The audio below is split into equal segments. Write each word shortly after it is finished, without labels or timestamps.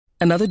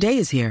Another day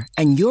is here,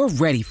 and you're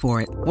ready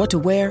for it. What to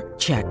wear?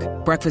 Check.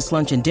 Breakfast,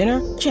 lunch, and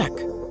dinner? Check.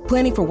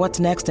 Planning for what's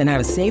next and how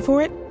to save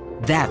for it?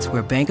 That's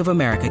where Bank of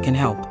America can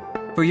help.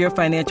 For your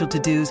financial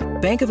to-dos,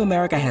 Bank of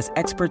America has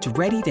experts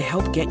ready to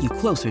help get you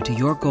closer to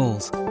your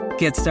goals.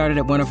 Get started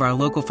at one of our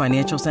local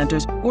financial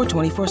centers or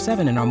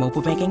 24/7 in our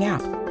mobile banking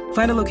app.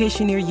 Find a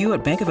location near you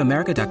at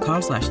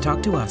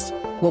bankofamerica.com/talktous.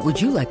 What would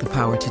you like the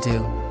power to do?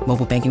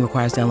 Mobile banking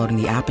requires downloading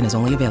the app and is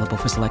only available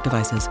for select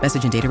devices.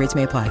 Message and data rates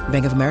may apply.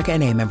 Bank of America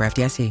N.A., member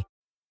FDIC.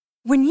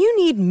 When you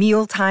need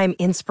mealtime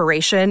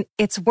inspiration,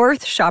 it's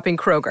worth shopping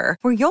Kroger,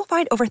 where you'll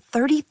find over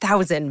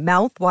 30,000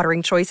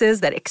 mouth-watering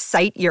choices that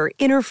excite your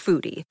inner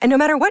foodie. And no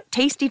matter what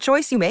tasty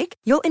choice you make,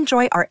 you'll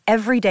enjoy our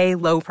everyday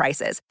low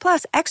prices,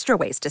 plus extra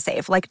ways to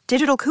save, like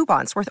digital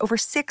coupons worth over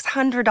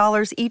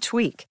 $600 each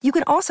week. You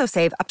can also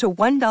save up to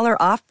 $1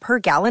 off per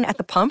gallon at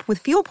the pump with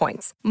fuel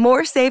points.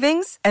 More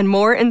savings and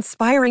more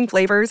inspiring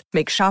flavors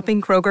make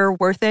shopping Kroger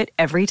worth it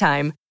every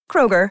time.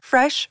 Kroger,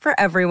 fresh for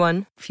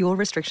everyone. Fuel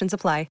restrictions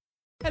apply.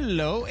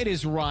 Hello, it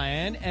is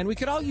Ryan, and we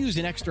could all use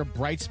an extra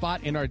bright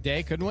spot in our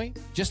day, couldn't we?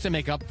 Just to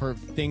make up for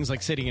things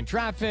like sitting in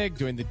traffic,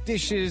 doing the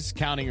dishes,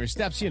 counting your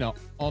steps,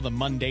 all the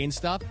mundane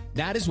stuff.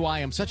 That is why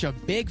I'm such a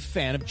big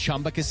fan of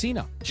Chumba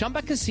Casino.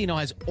 Chumba Casino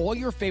has all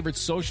your favorite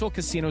social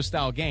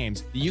casino-style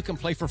games that you can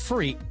play for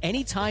free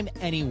anytime,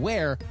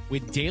 anywhere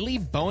with daily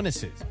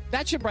bonuses.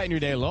 That should brighten your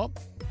day a little.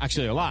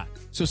 Actually, a lot.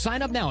 So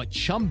sign up now at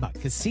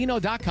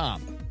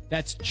ChumbaCasino.com.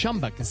 That's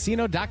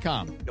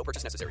ChumbaCasino.com. No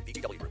purchase necessary.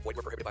 VGW Group. Void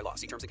where prohibited by law.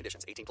 See terms and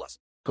conditions. 18+.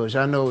 Because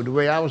I know the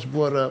way I was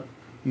brought up,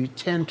 you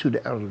tend to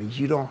the elderly.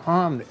 You don't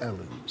harm the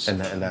elderly.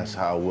 And that's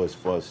how it was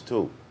for us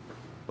too.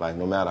 Like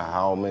no matter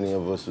how many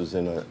of us was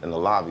in the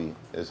lobby,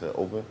 is it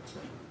open?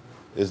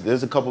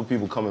 There's a couple of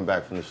people coming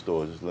back from the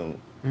store, just little.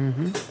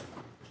 Mm-hmm.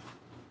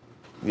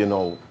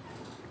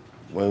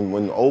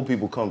 When old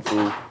people come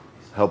through,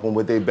 help them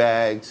with their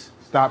bags.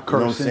 Stop cursing. You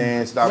know what I'm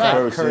saying?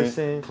 Stop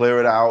cursing. Clear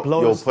it out.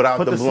 Put out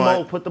the blunt.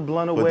 Smoke, put the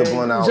blunt away. Put the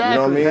blunt out. Exactly. You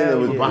know what I mean? It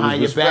was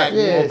behind your back.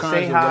 All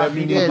kinds of whatever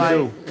you need to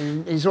do.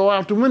 And it's all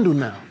out the window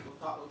now.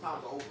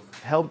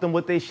 Help them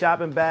with their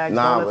shopping bags.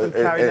 Nah, don't let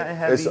them carry nothing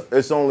heavy.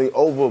 It's only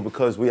over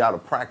because we out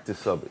of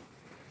practice of it.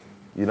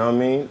 You know what I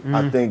mean? Mm-hmm.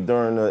 I think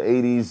during the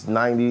 80s,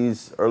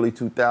 90s, early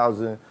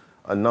 2000s,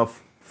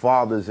 enough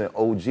fathers and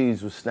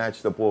OGs was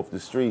snatched up off the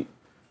street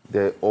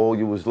that all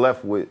you was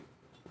left with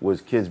was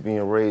kids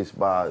being raised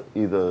by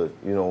either,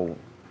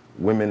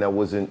 women that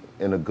wasn't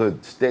in a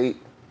good state,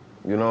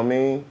 you know what I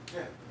mean?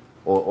 Yeah.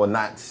 Or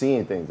not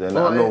seeing things. And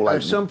I know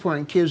at some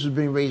point, kids was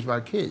being raised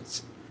by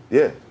kids.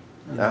 Yeah,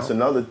 that's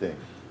another thing.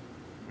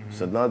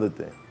 It's another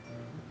thing.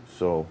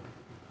 So,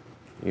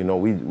 we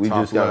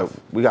just gotta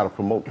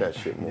promote that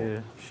shit more. Yeah,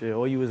 shit.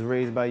 Or you was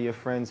raised by your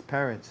friend's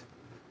parents.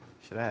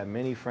 Shit, I had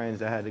many friends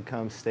that had to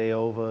come stay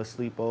over,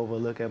 sleep over,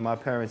 look at my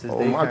parents as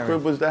their my parents.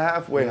 crib was the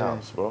halfway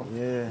house, bro.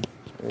 Yeah.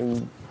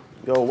 And,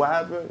 what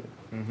happened?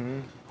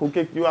 Mm-hmm. Who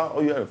kicked you out? Oh,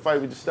 you had a fight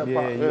with your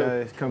stepfather? Yeah,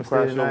 you come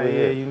crash over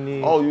here.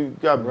 You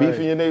got beef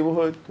in your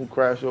neighborhood? Come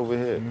crash over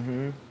here.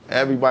 Mm-hmm.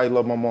 Everybody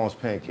loved my mom's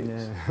pancakes.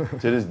 Yeah.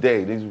 To this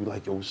day, they just be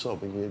like, yo, what's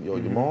up? And your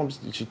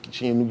mom's,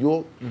 she in New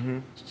York?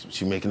 Mm-hmm.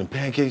 She making them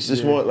pancakes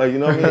this morning? Like, you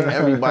know what I mean?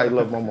 Everybody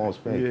loved my mom's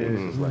pancakes.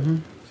 Yeah. It's like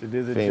a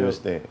famous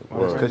joke. thing.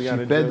 Because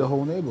she fed the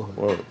whole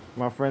neighborhood.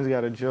 My friends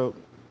got a joke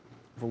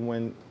from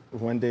when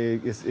one day,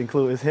 it's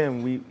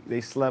him,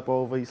 they slept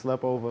over, he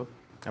slept over.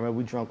 I remember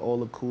we drank all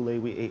the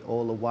Kool-Aid, we ate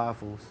all the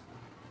waffles.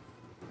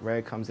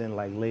 Red comes in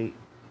late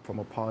from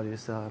a party or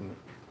something.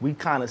 We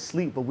kind of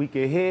sleep, but we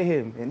can hear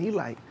him. And he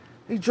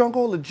drunk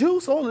all the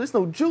juice, there's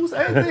no juice,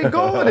 everything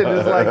going. And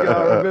it's like,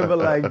 I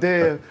remember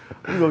damn,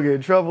 we gonna get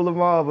in trouble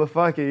tomorrow, but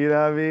fuck it, you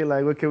know what I mean?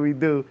 Like, what can we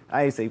do?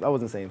 I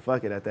wasn't saying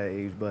fuck it at that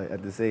age, but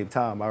at the same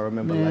time, I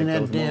remember man,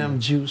 those that damn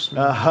moments. Juice,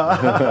 man.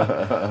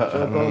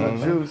 Drunk all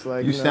the juice.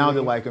 You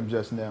sounded like him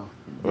just now.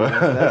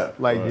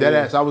 Dead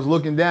ass. I was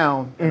looking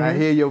down and I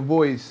hear your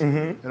voice,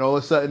 and all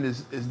of a sudden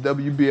it's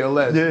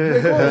WBLS.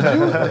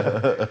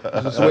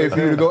 Yeah. Just waiting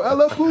for you to go,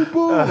 Ella Poo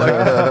Poo.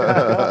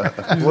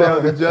 You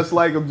sounded just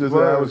like him just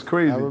now. It was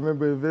crazy. I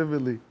remember it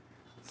vividly.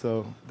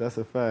 So that's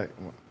a fact.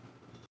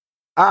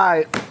 All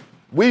right,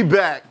 we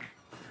back.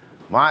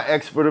 My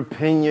expert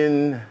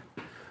opinion,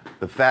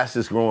 the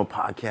fastest growing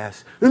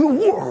podcast in the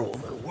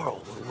world.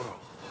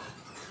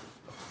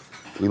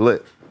 We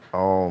lit.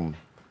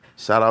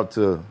 Shout out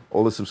to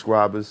all the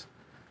subscribers.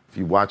 If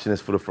you're watching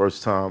this for the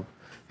first time,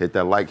 hit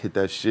that like, hit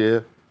that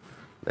share.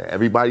 Let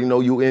everybody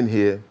know you in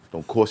here.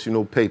 Don't cost you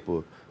no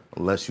paper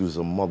unless you's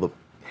a mother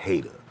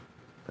hater.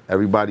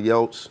 Everybody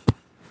else,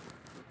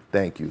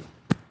 thank you.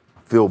 I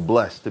feel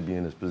blessed to be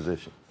in this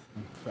position.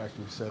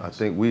 I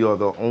think we are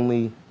the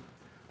only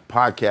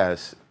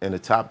podcast in the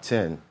top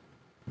 10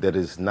 that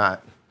is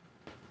not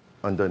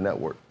under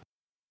network.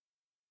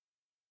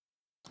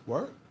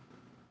 Word?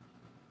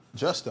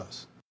 Just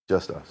us.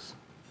 Just us.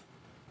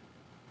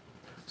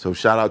 So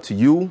shout out to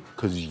you,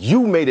 because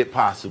you made it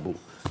possible.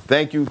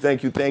 Thank you.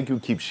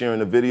 Keep sharing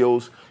the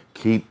videos.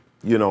 Keep,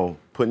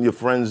 putting your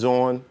friends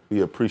on.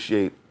 We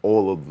appreciate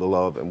all of the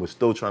love, and we're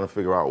still trying to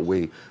figure out a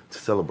way to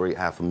celebrate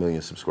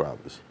 500,000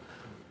 subscribers.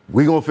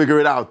 We gonna figure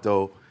it out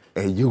though,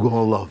 and you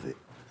gonna love it.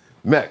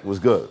 Mac, what's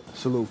good?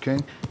 Salute,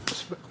 King.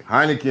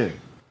 Heineken.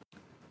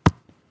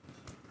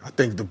 I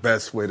think the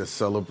best way to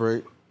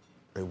celebrate,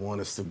 they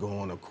want us to go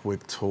on a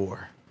quick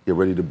tour. Get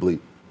ready to bleep.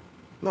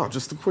 No,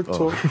 just a quick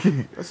tour.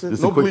 That's it.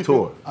 Just No a quick bleeping.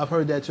 tour. I've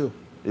heard that too.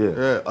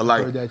 Yeah. Yeah,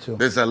 like heard that too.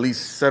 there's at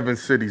least 7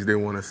 cities they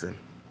want us in.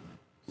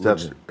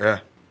 7. Yeah.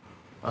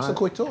 That's a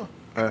quick tour.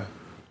 All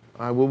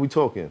right, what we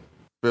talking?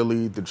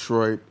 Philly,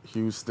 Detroit,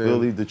 Houston.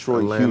 Philly,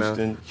 Detroit, Atlanta,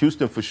 Houston.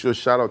 Houston for sure.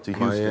 Shout out to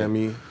Houston.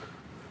 Miami.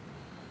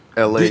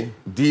 LA.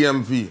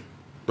 DMV.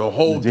 The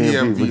whole The DMV,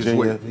 DMV is Virginia.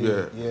 with.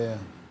 Yeah. Yeah.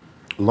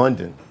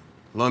 London.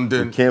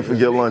 London. Can't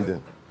forget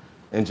London.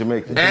 And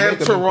Jamaica. And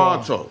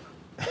Toronto.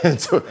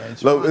 Look,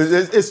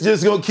 it's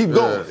just gonna keep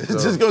going. Yeah,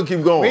 It's just gonna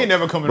keep going. We ain't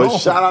never coming But home.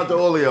 shout out to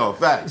all of y'all.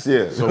 Facts,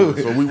 yeah. So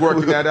we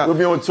working that out. We'll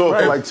be on tour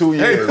for like 2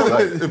 years. Hey,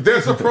 like, if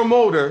there's a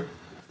promoter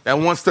that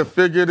wants to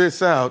figure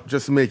this out,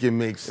 just make it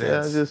make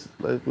yeah, sense. just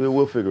like,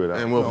 we'll figure it out.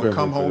 And we'll figure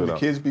Come home, it the out.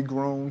 kids be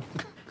grown.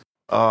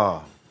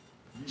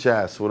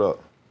 Chas, what up?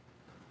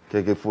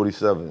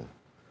 KK47.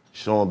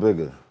 Sean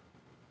Bigger.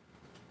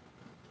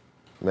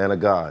 Man of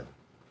God.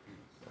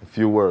 A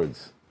few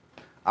words.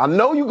 I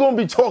know you're gonna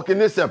be talking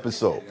this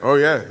episode. Oh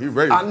yeah, he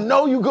ready. I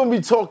know you're gonna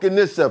be talking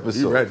this episode.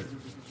 He ready.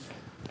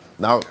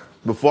 Now,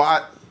 before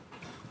I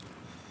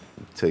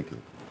take it,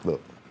 look,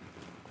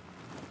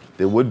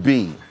 there would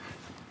be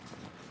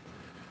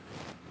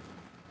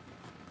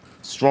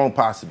strong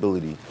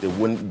possibility there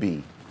wouldn't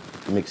be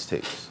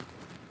mixtapes.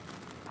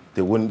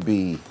 There wouldn't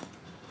be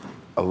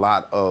a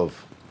lot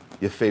of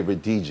your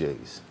favorite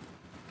DJs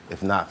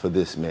if not for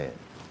this man.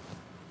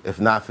 If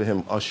not for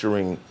him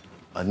ushering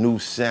a new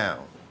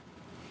sound,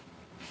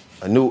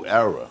 a new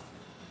era,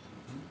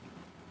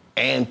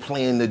 and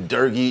playing the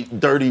dirty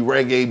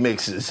reggae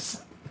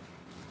mixes.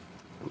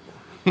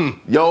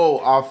 Yo,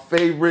 our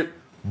favorite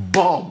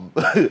bum.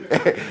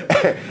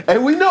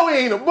 And we know he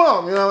ain't a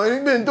bum, you know,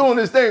 he's been doing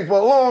this thing for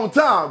a long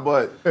time,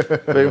 but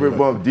favorite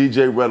bum,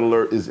 DJ Red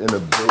Alert is in the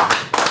building.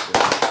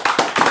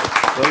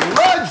 The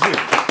legend,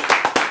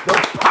 the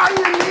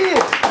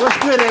pioneer. What's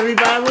good,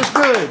 everybody? What's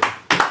good?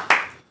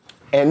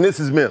 And this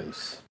is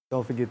Mims.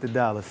 Don't forget the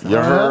dollar sign. You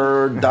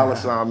heard Dollar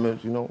Sign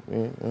Mims, you know,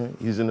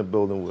 he's in the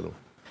building with him.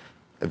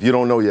 If you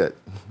don't know yet,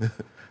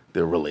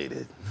 they're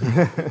related.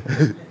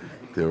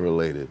 They're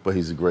related, but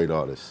he's a great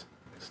artist.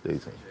 Stay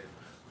tuned.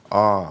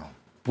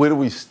 Where do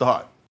we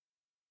start?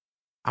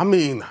 I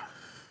mean,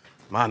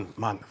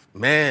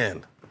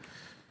 man,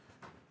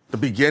 the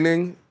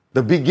beginning.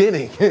 The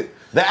beginning, the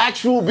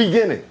actual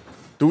beginning.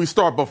 Do we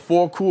start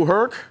before Kool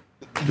Herc?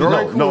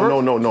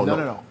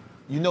 No.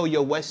 You know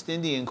your West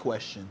Indian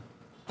question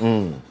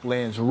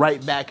lands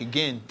right back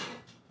again.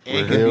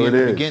 It could There be it in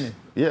the is. beginning.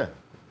 Yeah,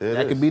 there it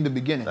That is. could be the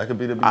beginning. That could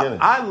be the beginning.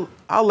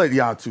 I'll let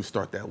y'all two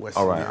start that West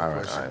All right, Indian all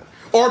right, question. all right.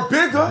 Or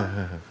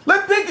Bigger.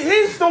 Let Bigger,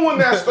 he's the one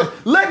that's,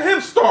 let him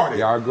start it.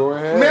 Y'all go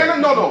ahead.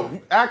 Man, no.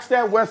 Ask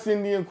that West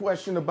Indian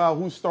question about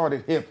who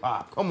started hip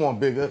hop. Come on,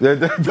 Bigger.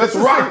 Let's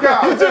rock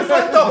out. You just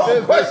let the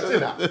whole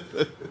question out.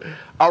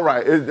 All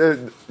right,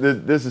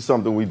 this is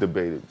something we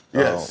debated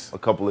Yes. a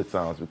couple of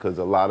times because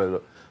a lot of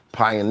the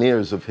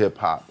pioneers of hip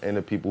hop and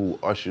the people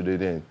who ushered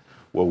it in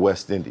were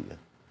West Indian.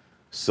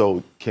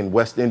 So can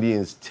West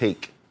Indians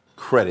take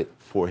credit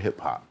for hip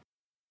hop?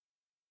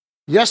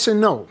 Yes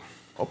and no.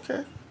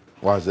 Okay.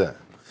 Why is that?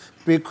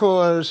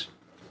 Because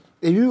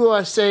if you were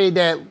to say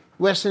that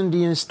West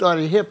Indians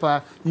started hip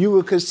hop, you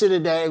would consider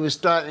that it was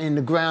starting in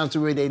the grounds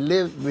where they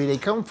live, where they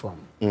come from.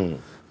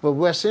 But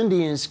West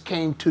Indians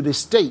came to the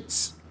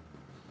States.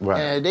 Right.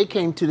 And they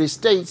came to the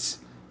States,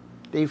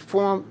 they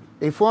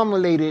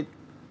formulated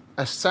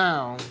a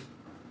sound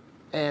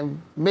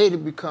and made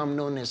it become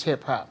known as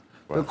hip hop.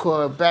 Right.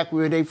 Because back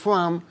where they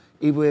from,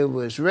 either it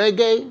was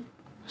reggae,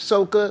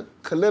 soca,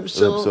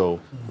 calypso,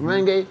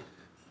 reggae.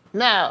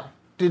 Now,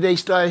 did they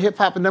start hip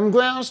hop in them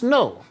grounds?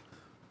 No.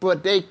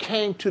 But they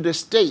came to the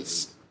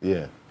States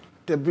Yeah.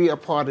 to be a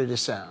part of the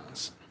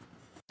sounds.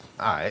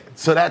 All right.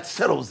 So that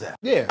settles that.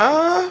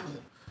 Yeah.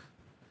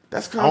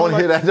 That's I kind of don't like,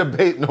 hear that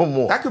debate no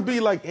more. that could be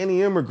like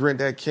any immigrant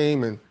that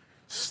came and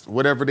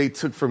whatever they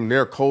took from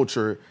their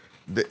culture,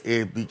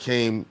 it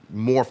became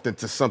morphed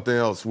into something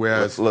else,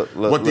 whereas Look,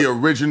 what the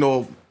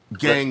original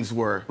gangs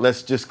were.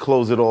 Let's just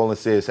close it all and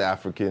say it's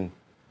African.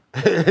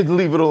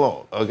 Leave it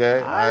alone,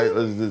 okay? All right,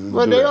 let's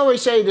Well, do they that.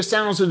 always say the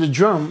sounds of the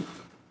drum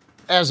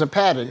as a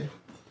pattern.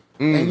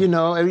 And, you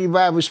know,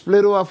 everybody was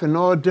split off in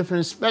all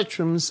different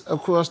spectrums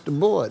across the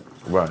board.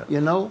 Right. You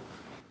know?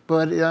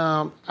 But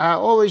I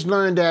always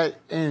learned that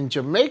in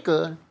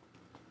Jamaica,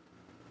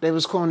 they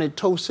was calling it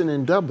toasting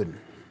and dubbing.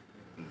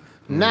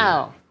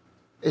 Now,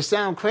 it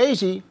sounds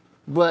crazy,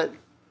 but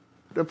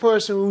the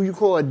person who you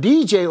call a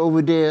DJ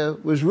over there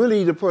was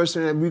really the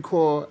person that we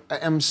call an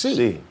MC.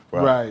 See,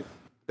 Right.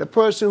 The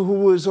person who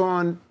was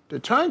on the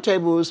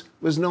turntables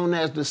was known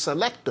as the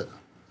selector.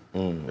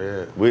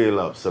 We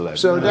love selection.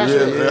 So that's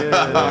it.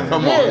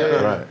 Come on.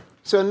 Yeah. Right.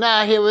 So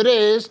now here it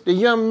is. The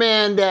young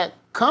man that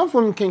come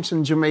from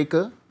Kingston,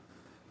 Jamaica,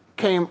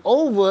 came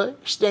over,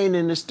 staying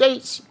in the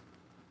States,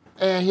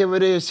 and here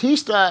it is. He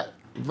start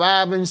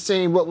vibing,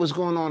 seeing what was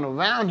going on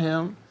around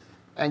him,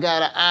 and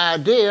got an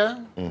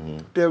idea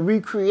to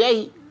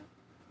recreate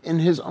in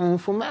his own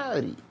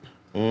formality.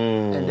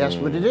 And that's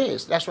what it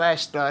is. That's why I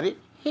started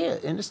here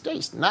in the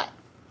States, not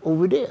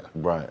over there.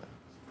 Right.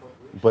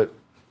 But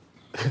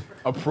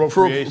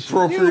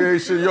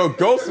Appropriation. Yo,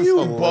 Ghost is You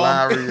bum.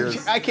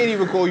 hilarious. I can't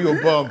even call you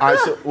a bum. all right,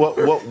 so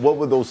what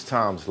were those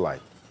times like?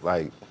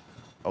 Like,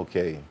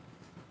 okay,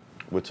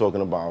 we're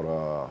talking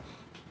about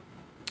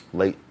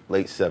late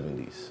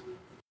 70s.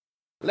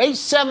 Late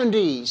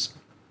 70s.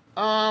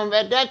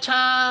 At that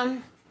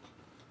time,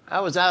 I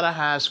was out of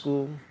high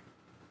school.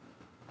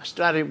 I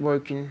started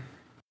working.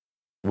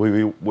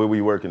 Where were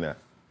you working at?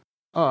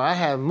 Oh, I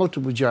had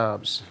multiple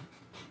jobs.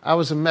 I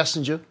was a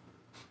messenger.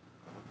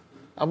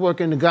 I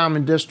worked in the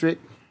garment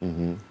district.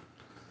 When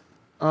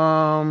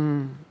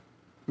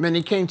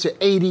it came to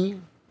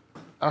 80,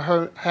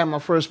 I had my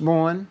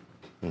firstborn.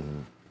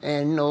 And,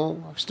 you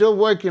know, I'm still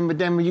working, but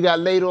then when you got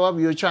laid off,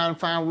 you were trying to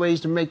find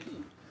ways to make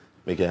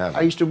it happen.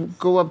 I used to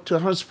go up to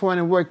Hunts Point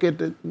and work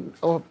at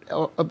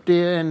up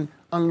there and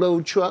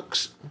unload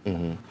trucks,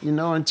 you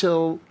know,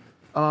 until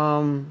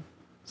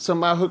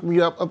somebody hooked me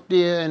up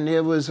there, and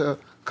there was a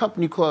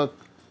company called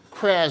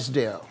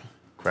Crasdale.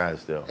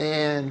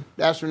 And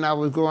that's when I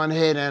was going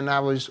ahead and I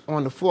was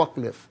on the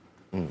forklift.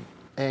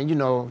 And, you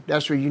know,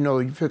 that's where, you know,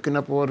 you're picking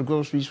up all the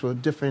groceries for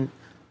different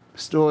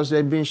stores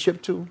they're being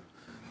shipped to.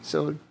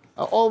 So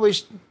I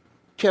always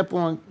kept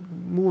on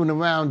moving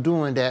around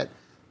doing that.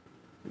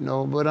 You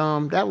know, but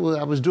that was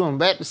I was doing.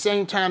 But at the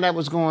same time that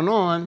was going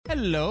on.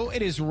 Hello,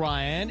 it is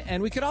Ryan,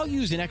 and we could all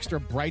use an extra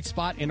bright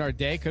spot in our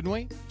day, couldn't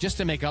we? Just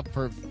to make up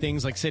for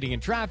things like sitting in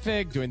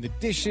traffic, doing the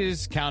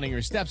dishes, counting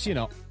your steps, you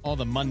know, all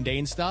the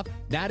mundane stuff.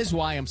 That is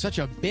why I'm such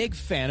a big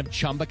fan of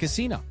Chumba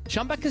Casino.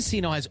 Chumba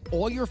Casino has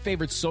all your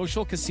favorite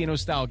social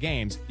casino-style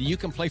games that you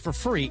can play for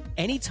free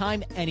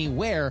anytime,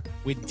 anywhere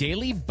with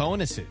daily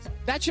bonuses.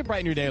 That should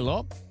brighten your day a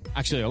little.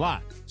 Actually, a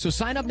lot. So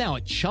sign up now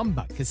at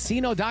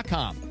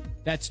ChumbaCasino.com.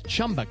 That's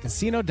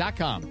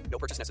ChumbaCasino.com. No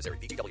purchase necessary.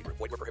 VGW Group.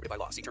 Void where prohibited by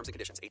law. See terms and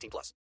conditions.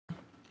 18+.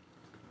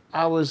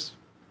 I was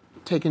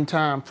taking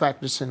time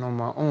practicing on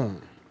my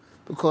own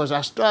because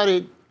I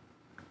started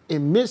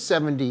in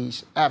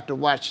mid-70s after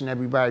watching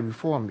everybody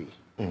before me.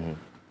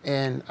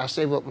 And I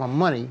saved up my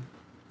money.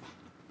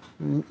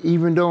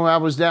 Even though I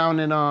was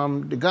down in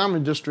the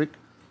garment district,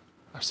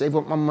 I saved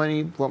up my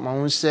money, bought my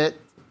own set.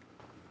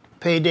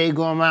 Payday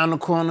going around the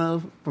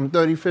corner from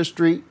 35th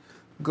Street,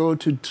 go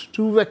to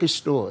two record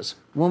stores.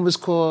 One was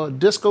called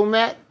Disco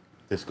Mat.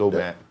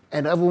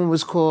 And the other one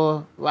was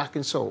called Rock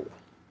and Soul.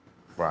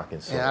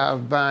 And I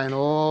was buying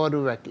all the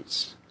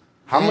records.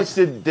 How much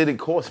did it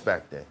cost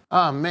back then?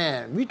 Oh,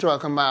 man, we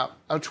talking about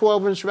a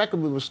 12-inch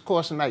record was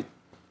costing like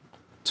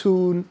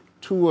 $2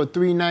 or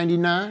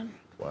 $3.99.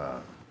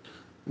 Wow.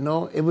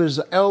 No, it was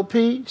an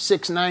LP,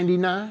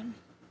 $6.99.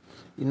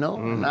 You know,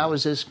 and I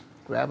was just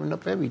grabbing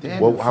up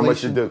everything. Well, how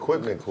much did the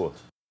equipment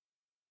cost?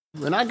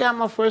 When I got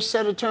my first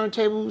set of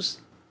turntables,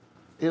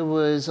 it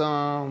was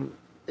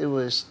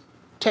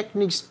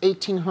Technics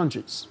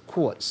 1800s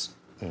quartz.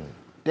 I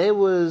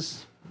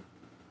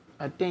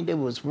think they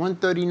was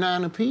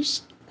 $139 a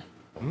piece.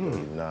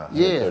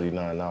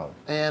 $139.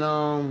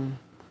 And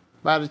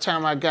by the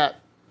time I got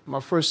my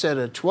first set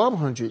of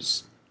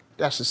 1200s,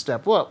 that's a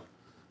step up.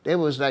 They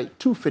was like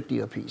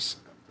 $250 a piece.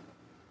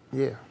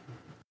 Yeah.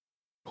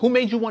 Who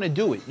made you want to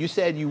do it? You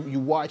said you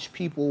watch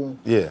people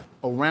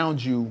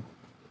around you,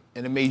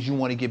 and it made you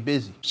want to get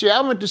busy. See,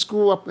 I went to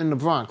school up in the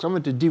Bronx. I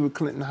went to DeWitt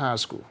Clinton High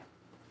School.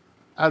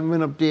 I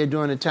went up there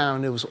during the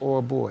time it was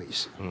all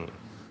boys,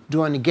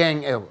 during the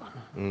gang era.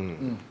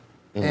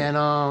 And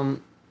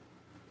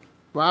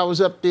while I was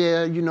up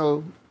there, you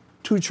know,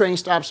 2 train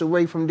stops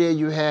away from there,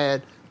 you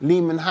had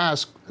Lehman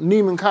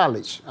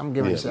College. I'm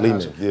giving it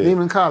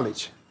Lehman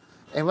College.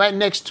 And right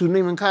next to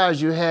Lehman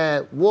College, you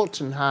had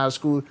Walton High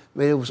School,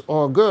 where it was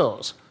all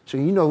girls. So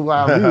you know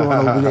why we went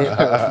over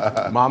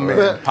there. My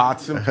man,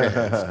 pots and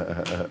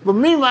pans. But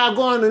meanwhile,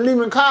 going to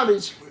Lehman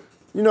College,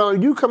 you know,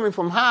 you coming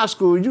from high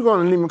school, you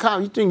going to Lehman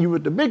College, you think you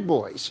with the big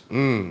boys.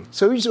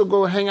 So we used to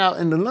go hang out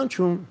in the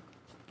lunchroom,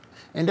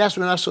 and that's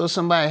when I saw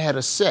somebody had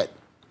a set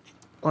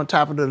on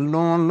top of the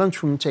long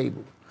lunchroom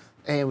table.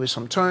 And it was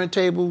some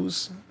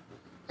turntables,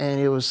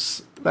 and it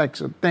was like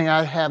something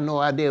I have no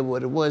idea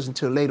what it was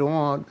until later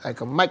on, like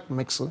a mic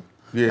mixer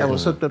that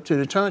was hooked up to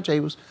the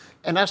turntables.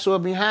 And I saw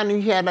behind him,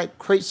 he had like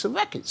crates of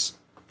records.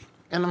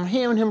 And I'm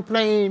hearing him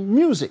playing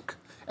music.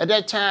 At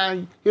that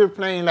time, he was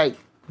playing like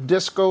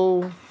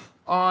disco,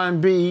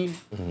 R&B,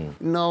 you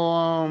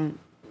know,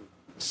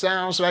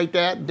 sounds like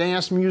that,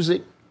 dance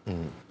music.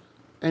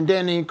 And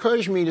then he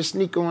encouraged me to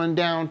sneak on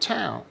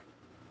downtown.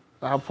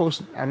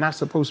 I'm not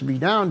supposed to be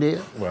down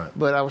there,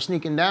 but I was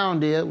sneaking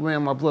down there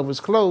wearing my brother's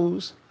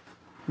clothes.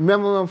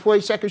 Remember on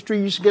 42nd Street,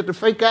 you used to get the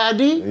fake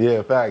ID?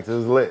 Yeah, facts. It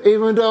was lit.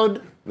 Even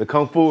though... It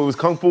was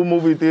Kung Fu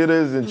movie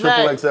theaters and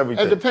Triple X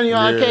everything. At the Penny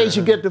Arcades,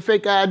 you get the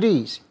fake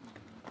IDs.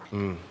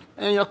 And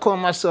I called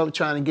myself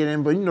trying to get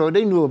in, but, you know,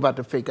 they knew about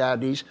the fake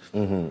IDs.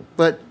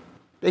 But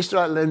they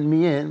started letting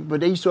me in.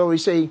 But they used to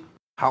always say...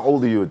 How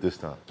old are you at this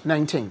time?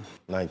 19.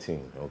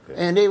 19, okay.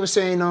 And they were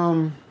saying,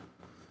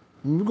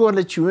 we're going to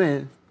let you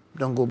in.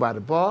 Don't go by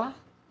the bar.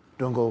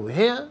 Don't go over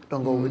here.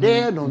 Don't go over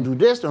there. Don't do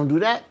this. Don't do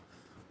that.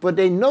 But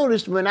they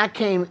noticed when I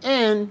came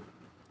in,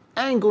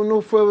 I ain't go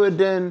no further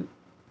than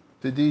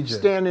The DJ.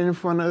 standing in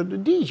front of the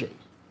DJ.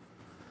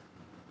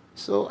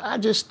 So I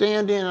just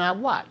stand there and I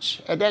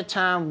watch. At that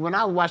time, when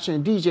I was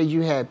watching the DJ,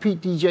 you had Pete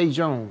DJ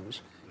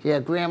Jones. You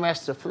had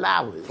Grandmaster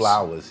Flowers.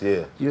 Flowers,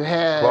 yeah. You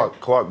had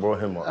Clark brought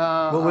him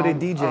up. What were they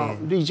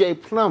DJing?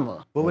 DJ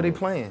Plummer. What were they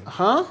playing?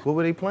 Huh? What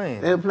were they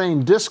playing? They were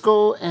playing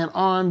disco and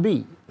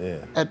R&B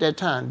Yeah. at that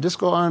time.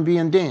 Disco, R&B,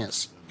 and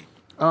dance.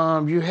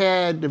 You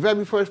had the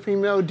very first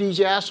female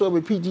DJ I saw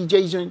with Pete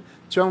DJ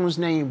Jones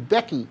named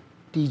Becky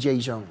DJ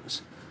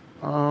Jones.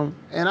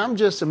 And I'm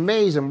just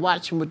amazed and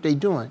watching what they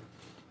doing.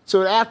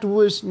 So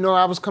afterwards,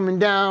 I was coming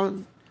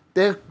down.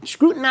 They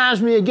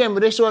scrutinized me again, but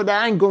they saw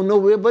that I ain't going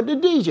nowhere but the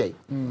DJ.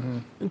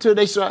 Until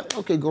they saw,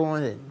 okay, go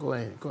on in, go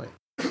ahead.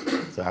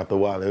 So after a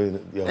while,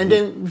 And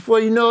then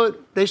before you know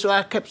it, they saw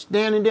I kept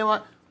standing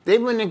there. They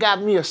went and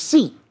got me a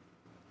seat.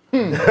 They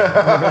went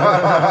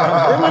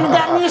and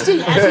got me a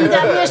seat. I said, you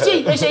got me a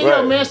seat. They said,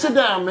 yo, man, sit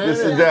down, man.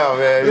 Just sit down,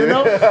 man. You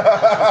know?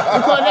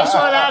 Because they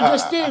saw that I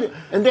just did it.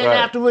 And then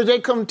afterwards,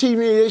 they come to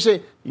me and they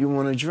say, you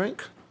want a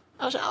drink?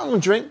 I said, I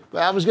don't drink,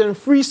 but I was getting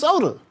free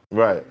soda.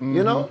 Right.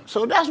 You know?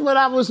 So that's what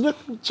I was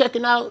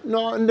checking out,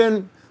 and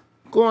then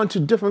going to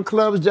different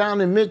clubs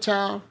down in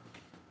Midtown.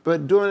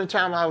 But during the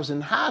time I was in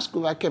high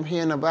school, I kept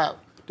hearing about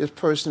this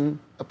person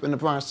up in the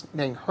Bronx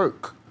named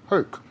Herc.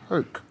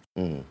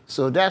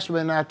 So that's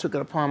when I took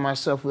it upon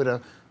myself with a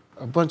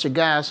bunch of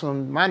guys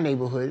from my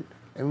neighborhood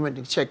and went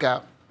to check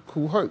out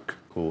Kool Herc.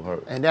 Kool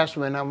Herc. And that's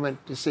when I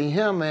went to see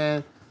him,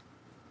 and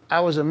I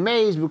was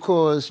amazed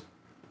because,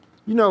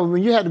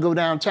 when you had to go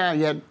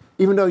downtown,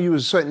 even though you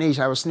was a certain age,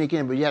 I was sneaking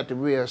in, but you had to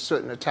wear a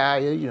certain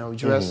attire,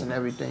 dress and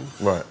everything.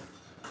 Right.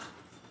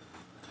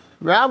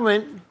 Where I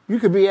went, you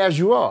could be as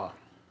you are,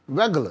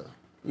 regular,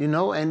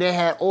 and they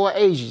had all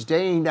ages.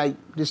 They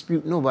ain't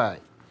dispute nobody.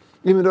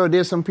 Even though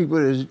there's some people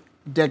that's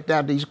decked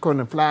out, they call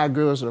them fly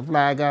girls or the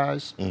fly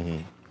guys.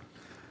 And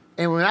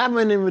when I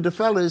went in with the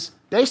fellas,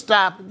 they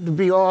stopped to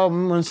be all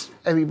amongst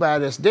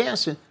everybody that's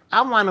dancing.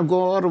 I want to go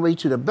all the way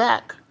to the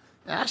back,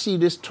 and I see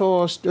this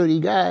tall,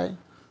 sturdy guy,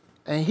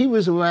 and he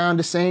was around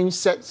the same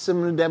set,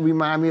 similar that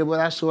remind me of what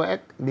I saw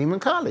at Lehman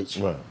College.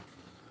 Right.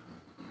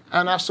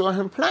 And I saw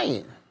him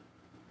playing.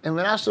 And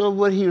when I saw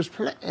what he was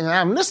playing, and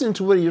I'm listening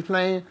to what he was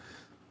playing,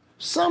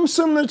 some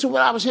similar to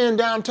what I was hearing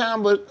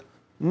downtown, but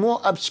more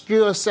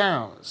obscure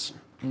sounds.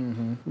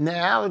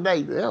 Now I was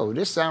like, yo,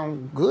 this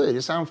sounds good.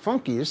 It sounds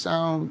funky. It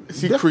sounds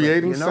Is he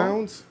creating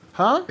sounds?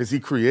 Huh? Is he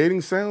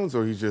creating sounds,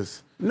 or he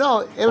just? No,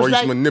 it was or he's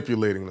like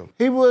manipulating them.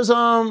 he was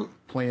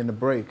Playing the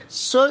break.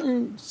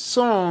 certain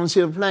songs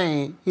he was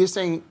playing. He was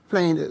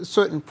playing a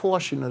certain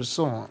portion of the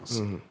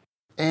songs,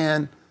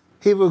 and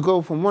he would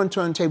go from one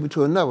turntable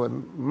to another.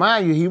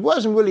 Mind you, he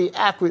wasn't really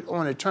accurate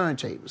on the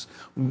turntables,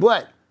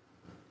 but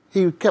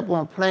he kept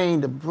on playing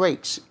the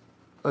breaks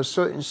of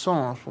certain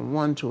songs from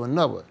one to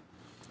another.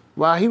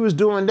 While he was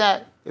doing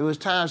that, it was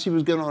times he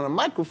was getting on a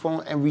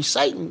microphone and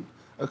reciting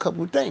a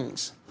couple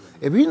things.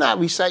 If he's not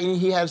reciting,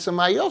 he had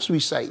somebody else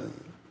reciting.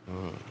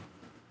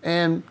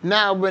 And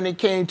now when it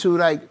came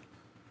to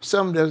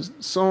some of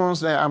the songs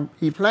that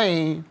he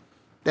playing,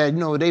 that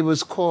they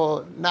was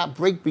called not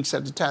breakbeats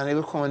at the time, they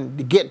were calling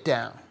the get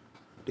down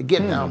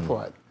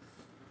part.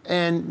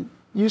 And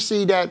you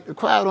see that the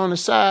crowd on the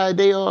side,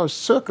 they all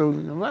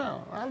circling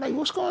around. I'm like,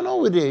 what's going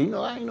on with there?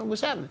 I didn't know what's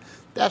happening.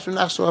 That's when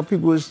I saw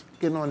people was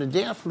getting on the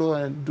dance floor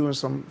and doing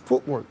some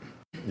footwork.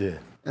 Yeah.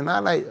 And I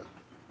like,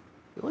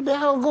 what the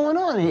hell going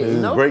on here?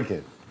 It was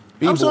breaking.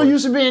 I'm so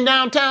used to being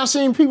downtown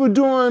seeing people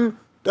doing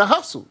the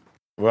hustle.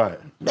 Right.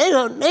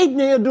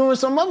 They're doing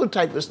some other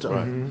type of stuff.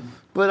 Right.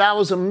 But I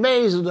was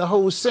amazed at the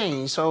whole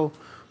scene. So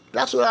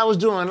that's what I was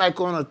doing. Like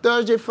on a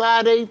Thursday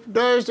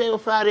or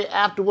Friday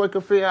after work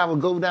affair, I would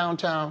go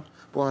downtown.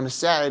 But on a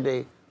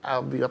Saturday, I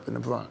would be up in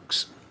the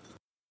Bronx.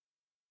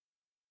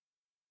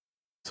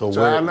 So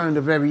I learned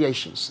the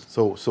variations.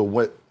 So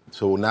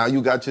now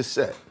you got your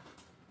set.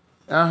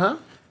 Uh-huh.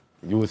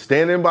 You were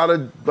standing by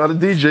the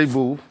DJ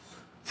booth,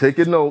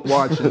 taking notes,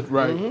 Watching,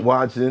 right.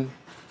 watching.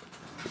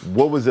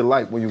 What was it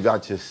like when you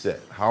got your set?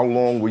 How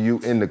long were you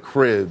in the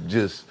crib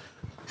just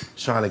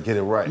trying to get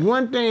it right?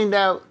 One thing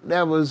that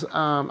was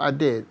I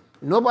did,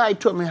 nobody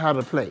taught me how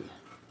to play.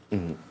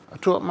 I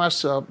taught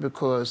myself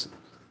because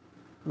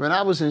when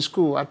I was in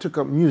school, I took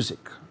up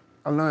music.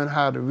 I learned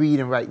how to read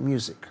and write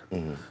music.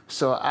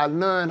 So I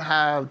learned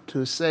how to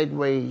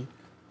segue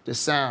the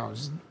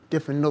sounds,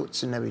 different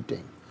notes and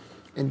everything.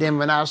 And then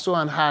when I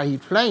saw how he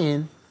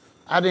playing,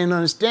 I didn't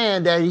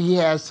understand that he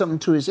had something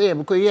to his ear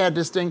because he had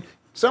this thing.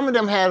 Some of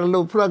them had a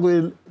little plug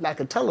with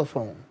like a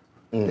telephone.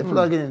 They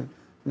plug in,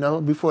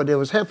 before there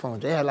was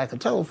headphones. They had like a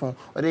telephone.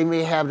 Or they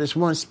may have this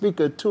one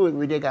speaker to it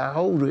where they got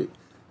hold of it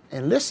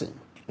and listen.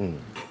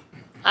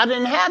 I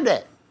didn't have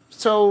that.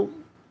 So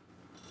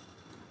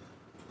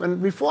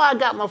before I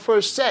got my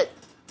first set,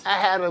 I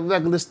had a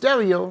regular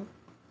stereo,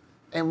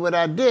 and what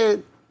I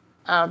did,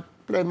 I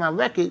played my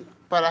record,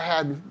 but I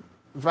had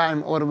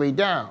volume all the way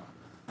down.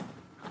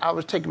 I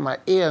was taking my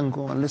ear and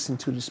going and listening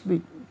to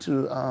the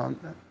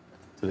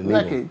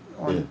record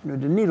on the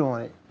needle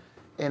on it,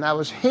 and I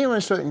was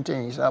hearing certain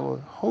things. I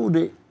would hold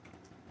it.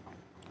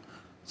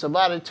 So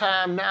by the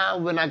time now,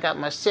 when I got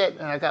my set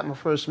and I got my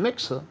first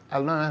mixer, I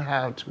learned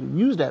how to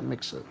use that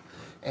mixer,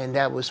 and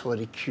that was for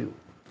the cue.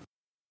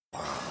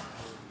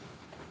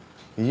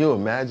 Can you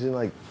imagine,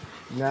 like,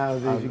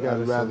 nowadays you got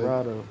a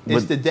Serato.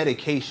 It's the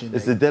dedication.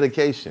 It's the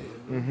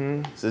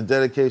dedication. It's the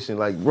dedication.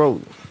 Like,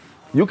 bro,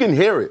 you can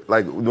hear it.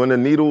 Like, when the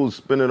needle's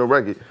spinning a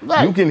record,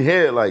 you can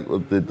hear it, like,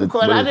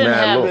 Because I didn't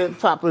have the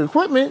proper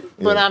equipment,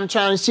 but I'm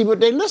trying to see what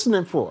they're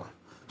listening for.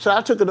 So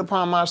I took it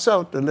upon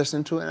myself to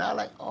listen to it, and I was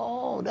like,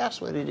 oh,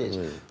 that's what it is.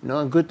 You know,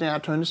 a good thing I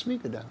turned the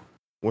speaker down.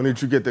 When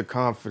did you get the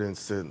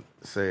confidence to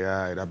say,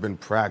 all right, I've been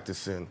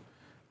practicing,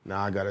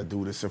 now I got to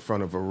do this in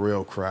front of a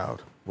real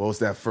crowd? What was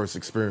that first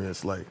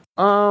experience like?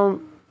 There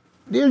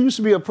used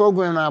to be a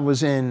program I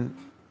was in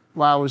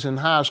while I was in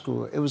high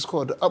school. It was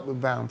called the Upward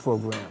Bound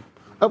program.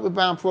 Upward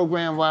Bound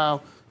program,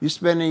 while you're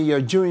spending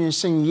your junior and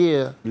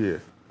senior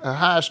year of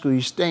high school,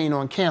 you're staying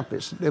on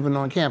campus, living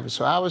on campus.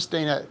 So I was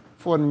staying at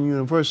Fordham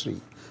University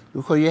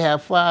because you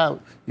had five.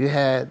 You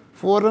had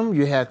Fordham,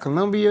 you had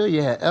Columbia,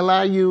 you had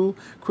LIU,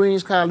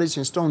 Queens College,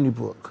 and Stony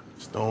Brook.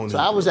 So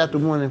I was at the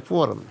one in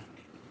Fordham.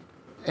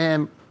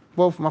 And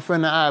both my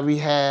friend and I, we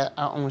had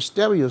our own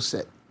stereo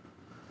set.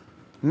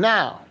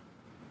 Now,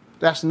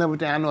 that's another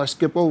thing I know I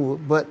skip over,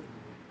 but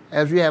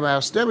as we have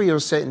our stereo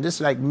set, and this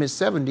is like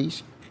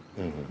mid-70s,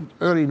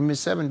 early to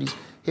mid-70s,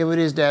 here it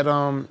is that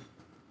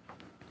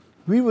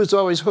we was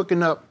always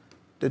hooking up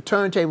the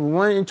turntable,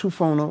 one into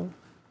phono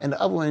and the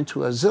other one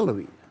into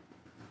auxiliary.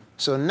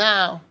 So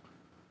now,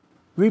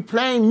 we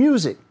playing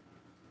music.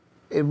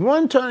 If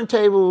one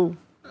turntable,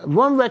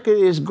 one record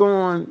is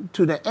going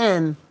to the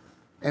end,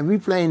 and we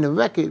playing the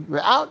record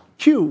without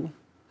cue,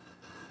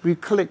 we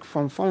click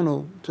from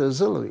phono to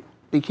auxiliary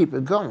to keep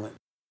it going.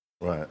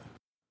 Right.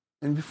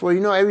 And before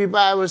you know,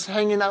 everybody was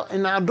hanging out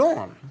in our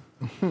dorm.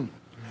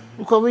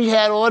 Because we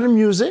had all the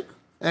music,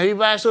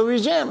 everybody so we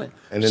was jamming.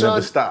 And it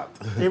never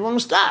stopped. It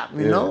won't stop,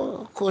 you know.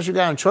 Of course, you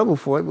got in trouble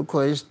for it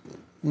because,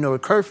 you know, a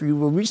curfew,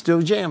 but we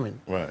still jamming.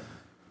 Right.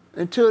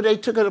 Until they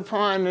took it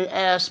upon and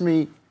asked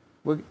me,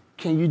 well,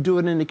 can you do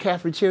it in the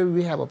cafeteria?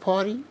 We have a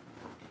party.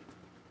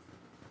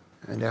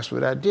 And that's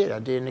what I did. I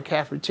did in the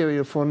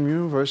cafeteria of Fordham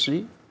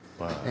University.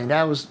 Wow. And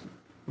that was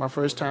my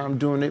first time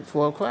doing it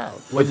for a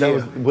crowd.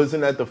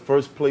 Wasn't that the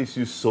first place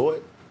you saw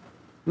it?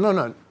 No.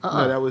 No,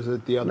 that was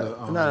at the other.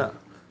 No.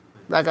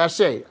 Like I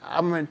say,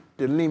 I went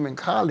to Lehman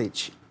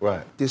College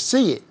to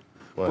see it.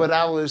 Right. But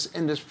I was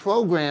in this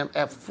program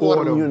at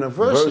Fordham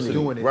University.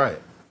 Doing it. Right.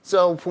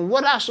 So from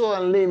what I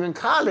saw in Lehman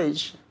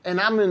College,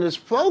 and I'm in this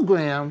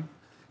program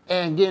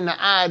and getting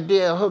the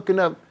idea of hooking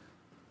up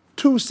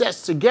two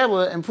sets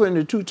together and putting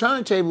the two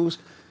turntables,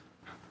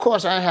 of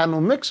course I had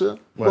no mixer,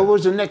 but what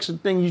was the next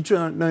thing you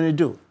trying to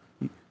do?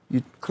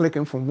 You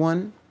clicking from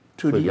one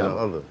to the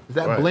other. Is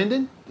that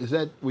blending? Is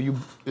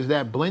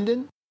that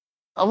blending?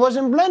 I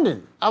wasn't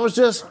blending. I was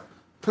just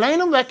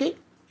playing a record.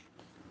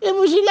 It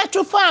was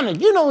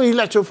electrophonic. You know what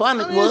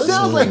electrophonic was. It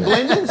sounds like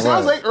blending.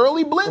 Sounds like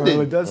early blending.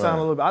 Well, it does sound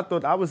a little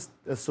bit. I was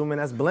assuming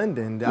that's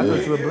blending. I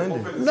thought you were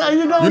blending. No,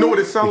 you don't. You know what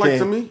it sounds like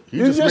to me?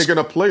 You're just making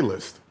a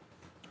playlist.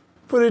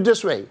 Put it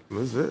this way.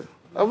 That's it.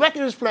 A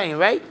record is playing,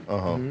 right?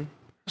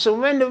 So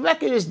when the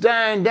record is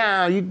dying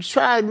down, you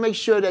try to make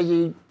sure that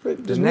you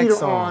put the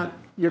needle on,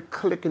 you're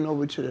clicking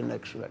over to the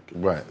next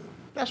record. Right.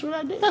 That's what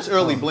I did. That's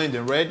early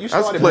blending, Red. You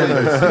That's started blending.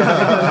 You just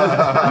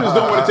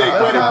don't want to take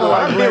credit for it.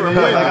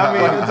 I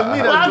mean, to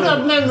me, Well, I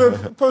thought blending was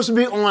supposed to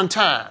be on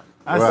time.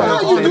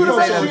 You do the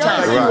right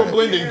thing. You were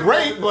blending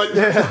great, but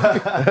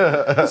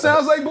it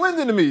sounds like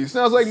blending to me. It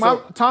sounds like my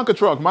Tonka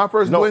truck, my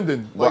first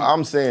blending. Well,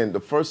 I'm saying the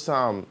first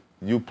time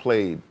you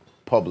played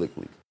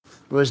publicly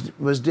was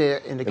there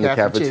in the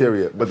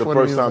cafeteria. But the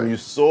first time you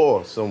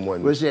saw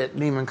someone was at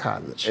Lehman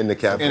College. In the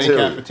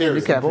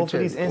cafeteria. Both of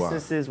these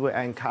instances were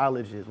at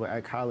colleges.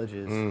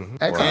 And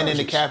in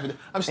the cafeteria.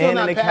 I'm still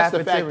not past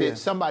the fact that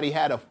somebody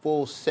had a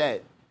full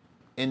set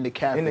in the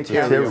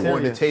cafeteria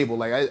on the table.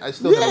 Like I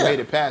still never made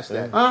it past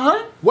that.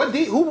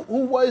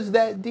 Who was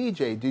that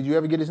DJ? Did you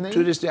ever get his name?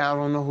 To this day, I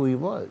don't know who he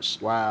was.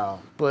 Wow.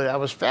 But I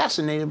was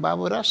fascinated by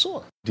what I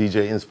saw.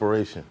 DJ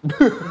Inspiration. It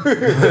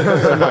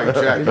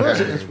was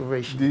an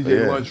inspiration.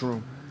 DJ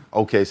Lunchroom.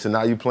 Okay, so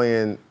now you're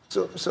playing.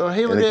 So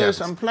here it is.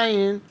 I'm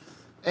playing,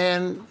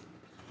 and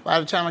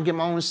by the time I get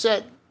my own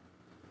set,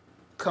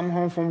 come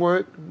home from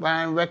work,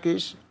 buying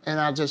records, and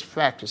I just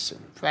practicing.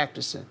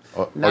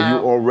 Now, are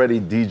you already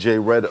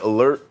DJ Red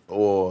Alert,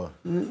 or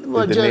did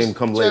the name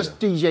come later? Just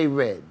DJ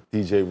Red.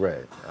 DJ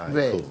Red. All right,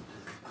 Red. cool.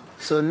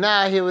 So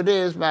now here it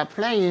is by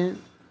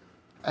playing,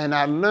 and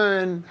I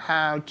learned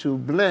how to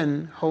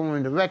blend,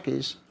 holding the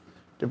records,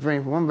 to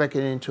bring one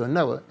record into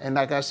another. And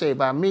like I say,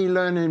 by me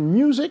learning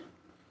music,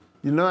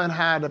 you learn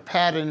how to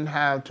pattern,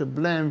 how to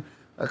blend,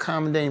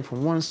 accommodating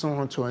from one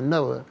song to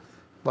another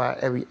by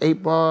every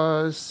 8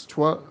 bars,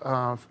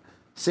 12,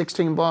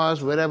 16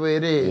 bars, whatever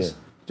it is.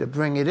 to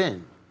bring it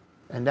in.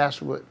 And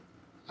that's what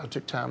I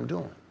took time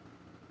doing.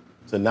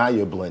 So now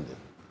you're blending.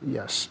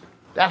 Yes,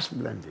 that's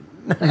blending.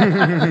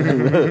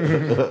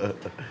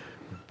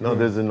 No,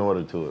 there's an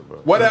order to it, bro.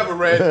 Whatever,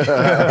 Red.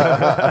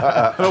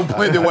 I don't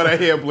blend it when I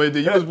hear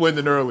blending. You was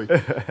blending early. All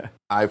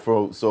right,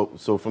 bro.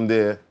 So from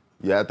there,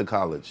 you're at the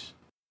college.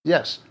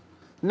 Yes.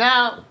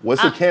 Now.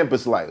 What's the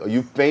campus like? Are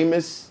you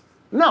famous?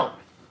 No.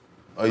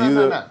 Are no, you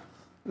no, the? no.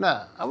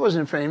 No, I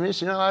wasn't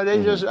famous. You know,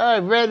 they just,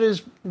 Red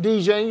is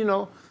DJ, you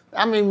know.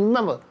 I mean,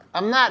 remember,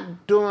 I'm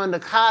not doing the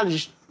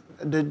college,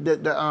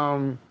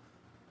 the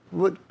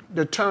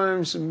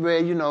terms where,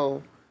 you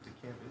know,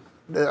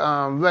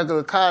 the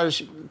regular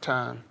college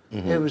time.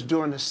 It was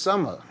during the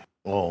summer.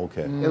 Oh,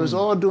 okay. It was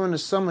all during the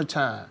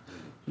summertime.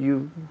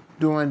 You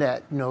doing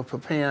that, you know,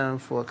 preparing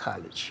for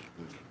college.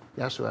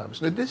 That's what I was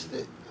doing. But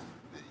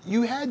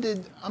you had to,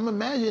 I'm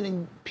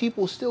imagining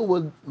people still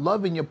were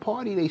loving your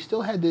party. They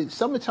still had the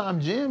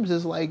summertime jams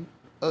is like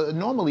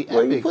normally epic.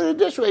 Well, you put it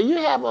this way, you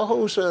have a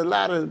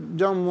lot of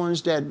young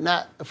ones that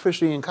not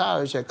officially in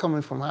college that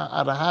coming from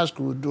out of high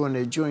school during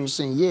their junior,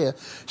 senior year,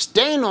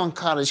 staying on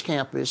college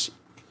campus,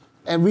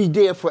 and we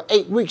there for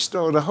 8 weeks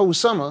the whole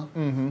summer.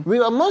 We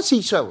were amongst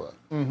each other.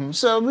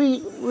 So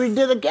we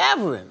did a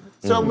gathering.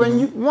 So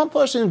when one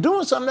person is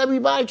doing something,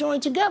 everybody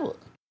joined together.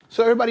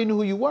 So everybody knew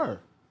who you were.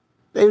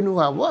 They knew who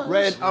I was.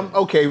 Red,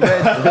 okay,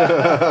 Red.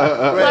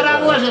 But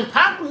I wasn't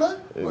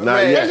popular.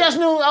 They just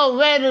knew,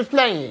 Red is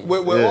playing.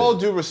 With all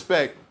due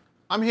respect,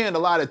 I'm hearing a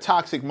lot of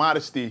toxic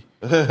modesty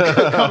coming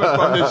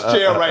from this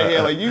chair right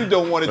here. Like, you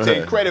don't want to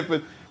take credit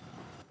for...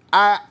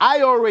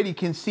 I already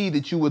can see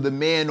that you were the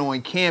man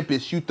on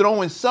campus. You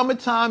throwing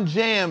summertime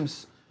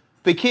jams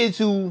for kids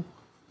who...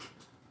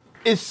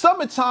 It's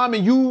summertime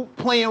and you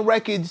playing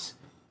records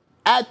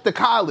at the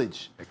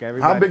college. Like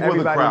everybody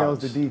knows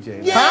the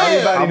DJ. Yeah.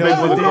 Everybody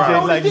knows the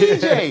DJ. Like,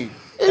 DJ.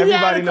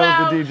 Everybody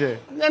knows the DJ.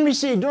 Let me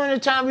see. During the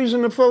time we was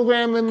in the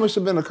program, it must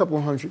have been a couple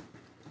hundred.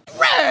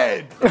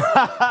 Red!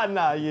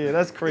 Nah, yeah,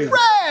 that's crazy.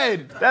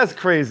 Red! That's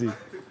crazy.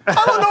 I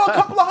don't know a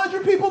couple of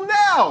hundred people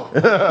now.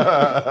 Not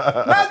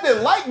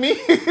that like me.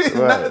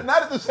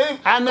 Not at the same.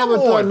 I never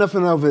thought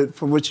nothing of it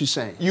from what you're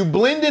saying. You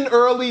blend in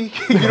early.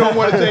 You don't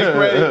want to take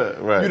credit.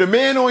 You're the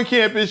man on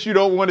campus. You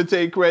don't want to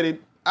take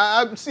credit.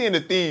 I'm seeing a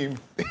theme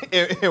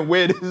and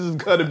where this is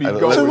going to be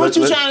going. So what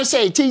you trying to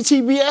say?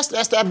 TTBS?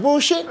 That's that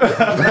bullshit?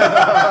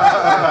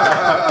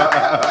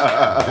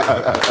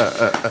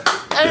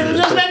 Hey,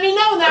 just let me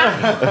know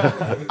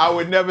now. I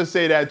would never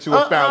say that to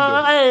a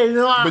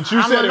founder. But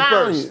you said it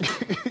first.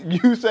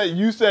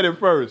 You said it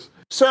first.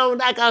 So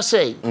like I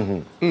say,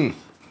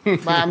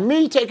 by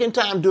me taking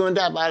time doing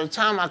that, by the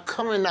time I'm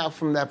coming out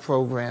from that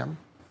program,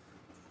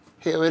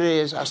 here it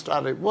is, I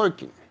started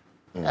working.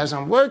 As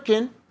I'm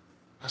working,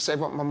 I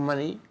save up my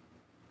money,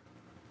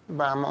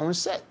 buy my own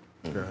set.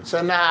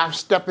 So now I'm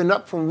stepping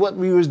up from what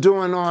we was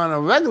doing on a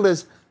regular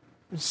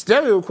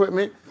stereo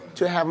equipment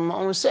to having my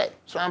own set.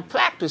 So I'm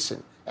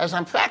practicing. As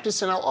I'm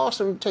practicing, I'm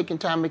also taking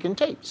time making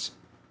tapes.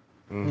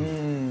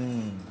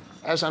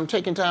 As I'm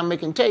taking time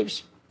making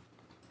tapes,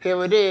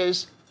 here it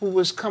is, who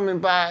was coming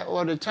by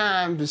all the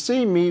time to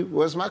see me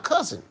was my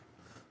cousin.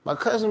 My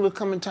cousin would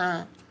come in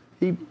time,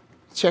 he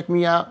checked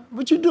me out.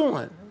 What you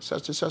doing?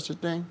 Such and such a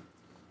thing.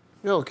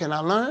 Yo, can I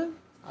learn?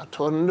 I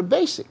taught him the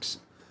basics.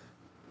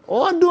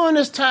 All during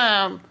this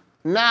time,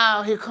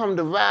 now here come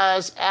the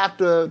rise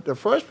after the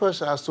first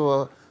person I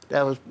saw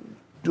that was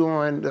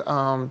doing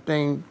the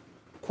thing,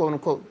 quote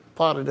unquote,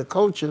 part of the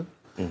culture.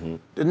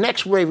 The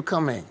next wave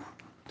coming.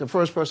 The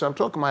first person I'm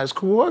talking about is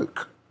Kool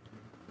Herc,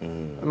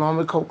 along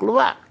with Coke La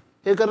Rock.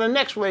 Here go the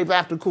next wave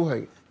after Kool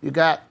Herc. You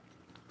got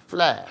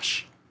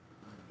Flash.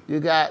 You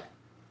got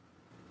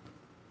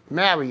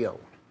Mario.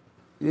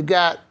 You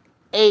got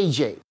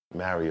AJ.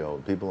 Mario.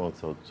 People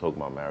don't talk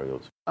about Mario.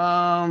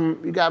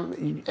 You got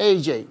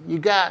AJ. You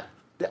got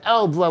the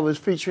L Brothers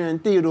featuring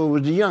Theodore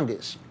was the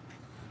youngest.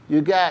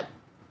 You got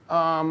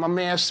my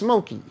man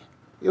Smokey.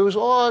 It was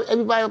all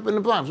everybody up in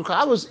the Bronx.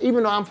 Because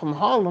even though I'm from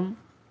Harlem,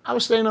 I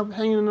was staying up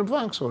hanging in the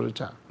Bronx all the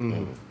time.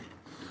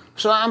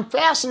 So I'm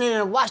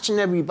fascinated watching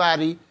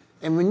everybody,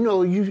 and when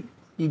you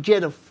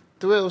get a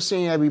thrill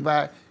seeing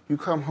everybody, you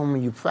come home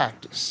and you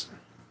practice.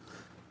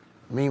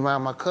 Meanwhile,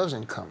 my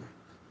cousin come.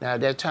 Now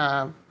at that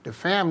time, the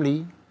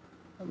family,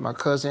 my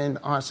cousin,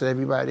 aunts, and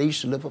everybody, they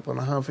used to live up on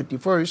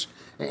 151st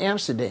in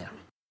Amsterdam.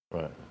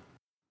 Right.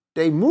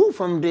 They moved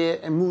from there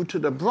and moved to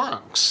the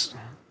Bronx.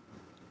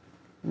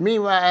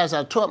 Meanwhile, as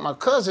I taught my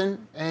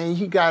cousin and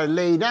he got it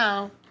laid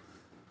down,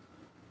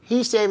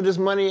 he saved his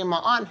money and my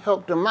aunt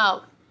helped him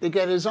out to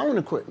get his own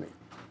equipment.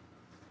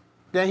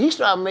 Then he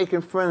started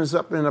making friends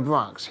up in the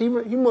Bronx. He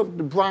moved to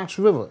the Bronx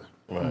River.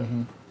 Right.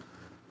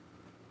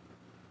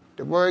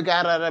 The word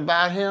got out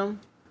about him.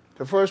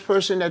 The first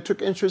person that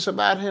took interest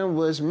about him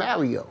was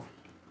Mario.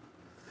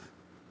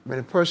 When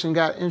the person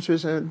got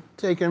interest in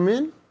taking him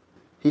in,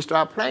 he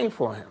started playing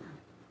for him.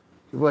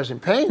 He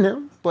wasn't paying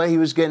him, but he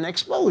was getting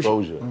exposure.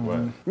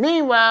 Right.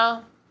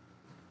 Meanwhile,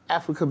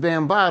 Africa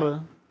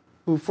Bambaataa,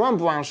 who from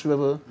Bronx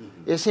River,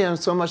 is hearing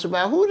so much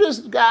about who this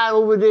guy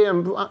over there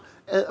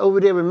over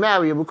there with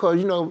Mario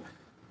because,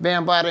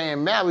 Bambaataa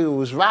and Mario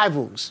was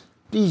rivals,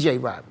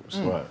 DJ rivals.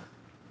 Right.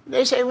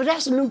 They say, well,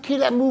 that's the new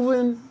kid that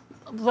moving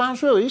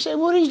Bronx River. He said,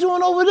 what he's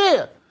doing over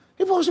there?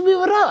 He's supposed to be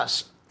with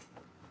us.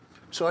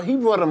 So he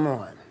brought him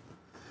on.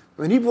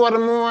 When he brought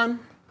him on,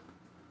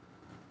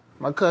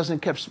 my cousin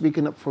kept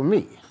speaking up for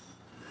me.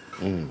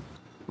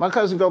 My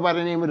cousin go by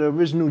the name of the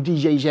original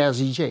DJ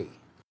Jazzy J.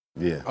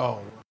 Yeah.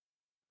 Oh.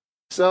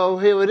 So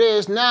here it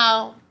is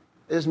now.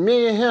 It's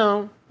me and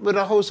him with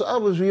a host of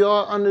others. We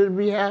all under the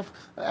behalf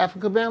of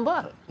Africa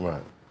Bambaataa.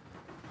 Right.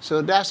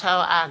 So that's how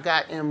I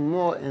got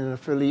more in an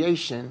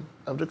affiliation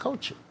of the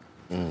culture.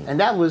 And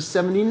that was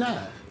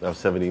 79. That was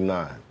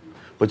 79.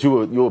 But you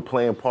were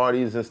playing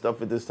parties and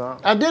stuff at this time?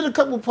 I did a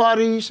couple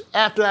parties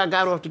after I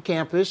got off the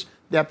campus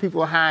that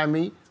people hired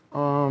me.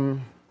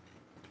 In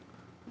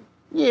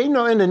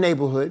the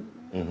neighborhood.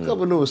 A couple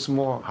little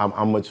small.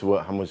 How much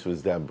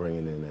was that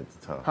bringing in at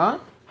the time? Huh?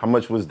 How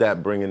much was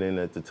that bringing in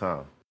at the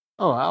time?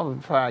 Oh, I was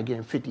probably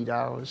getting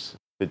 $50.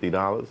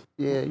 $50?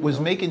 Yeah. Was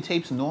making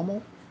tapes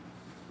normal?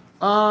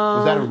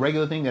 Was that a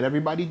regular thing that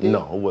everybody did?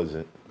 No, it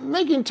wasn't.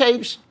 Making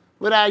tapes,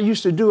 what I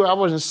used to do, I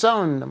wasn't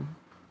selling them,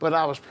 but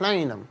I was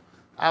playing them.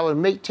 I would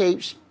make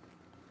tapes,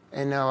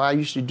 and it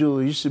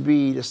used to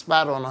be the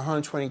spot on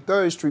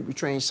 123rd Street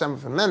between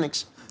 7th and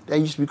Lenox that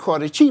used to be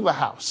called the Chiba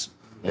House.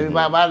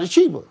 Everybody by the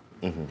Chiba.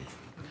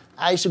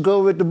 I used to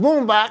go with the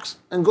boombox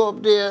and go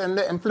up there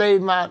and play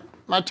my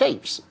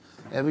tapes.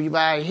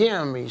 Everybody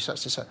hearing me,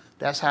 such and such.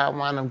 That's how I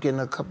wound up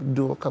getting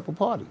do a couple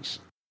parties.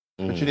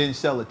 But you didn't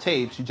sell the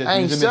tapes. You just I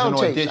ain't used them as sell an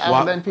tapes. audition. I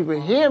was letting people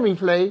hear me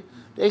play.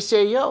 They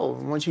say, yo,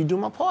 why don't you do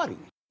my party?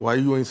 Why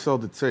you ain't sell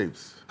the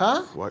tapes?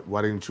 Huh?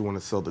 Why didn't you want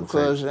to sell the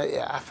Because tapes?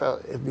 I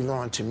felt it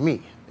belonged to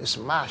me. It's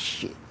my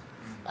shit.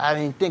 I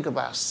didn't think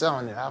about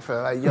selling it. I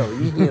felt like, yo,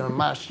 you giving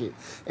my shit.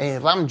 And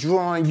if I'm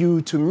drawing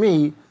you to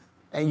me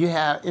and you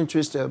have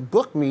interest to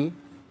book me,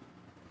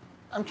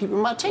 I'm keeping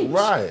my tapes.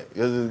 Right,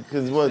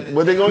 because what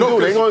they gonna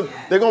do?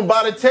 They gonna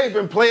buy the tape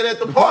and play it at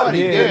the party.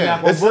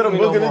 Yeah. Instead of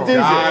booking the DJ.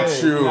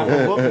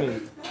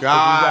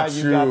 Got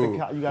you.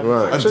 Got you.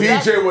 Right. A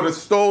DJ would have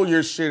stole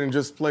your shit and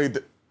just played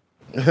the.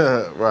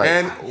 Right.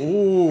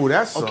 And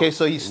that's Okay,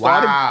 so you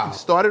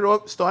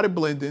started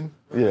blending,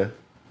 Yeah.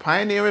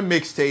 pioneering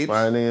mixtapes.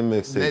 Pioneering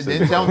mixtapes.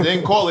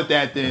 Didn't call it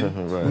that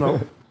then. Right. No.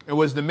 It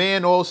was the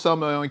man all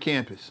summer on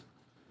campus.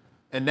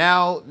 And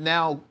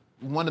now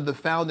one of the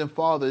founding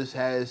fathers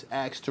has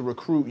asked to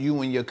recruit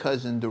you and your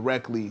cousin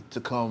directly to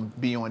come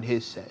be on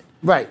his set.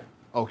 Right.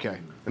 Okay.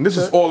 And this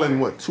is all in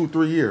what,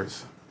 2-3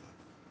 years?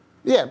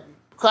 Yeah.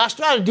 Because I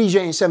started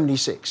DJing in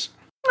 76.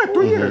 Yeah,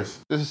 3 years.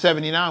 This is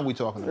 79 we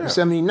talking about.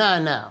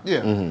 79 now.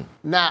 Yeah.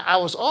 Now, I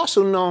was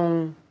also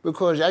known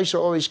because I used to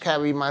always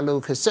carry my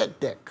little cassette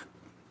deck.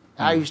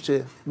 I used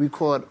to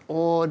record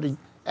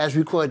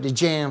the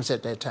jams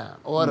at that time,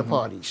 all the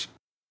parties.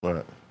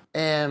 Right.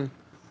 And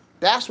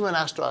that's when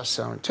I started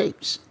selling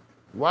tapes.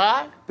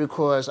 Why?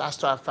 Because I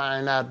started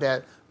finding out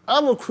that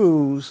other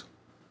crews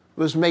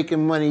was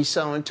making money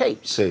selling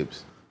tapes.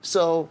 Tapes.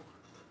 So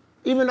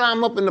even though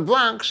I'm up in the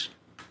Bronx,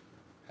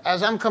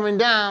 as I'm coming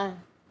down,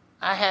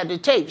 I had the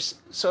tapes.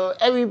 So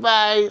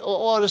everybody or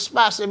all the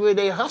spots everywhere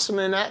they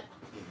hustling at,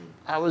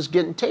 I was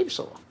getting tapes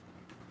off.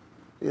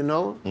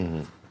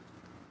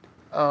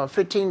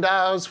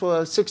 $15 for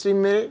a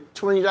 60-minute,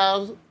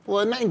 $20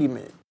 for a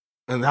 90-minute.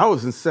 And that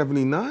was in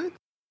 79?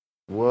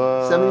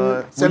 What?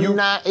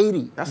 79,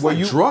 80. That's like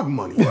drug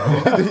money.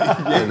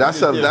 Yeah,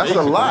 that's a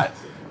lot.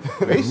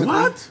 Basically.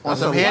 What? On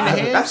some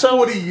hand-to-hand? That's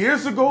 40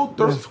 years ago?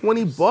 There's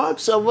 $20?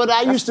 So what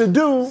I used to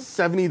do,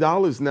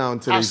 $70 now in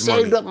I today's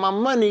saved money. up my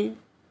money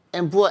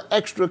and bought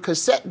extra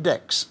cassette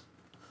decks.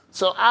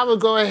 So I would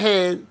go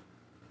ahead,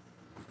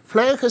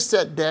 play a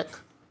cassette deck,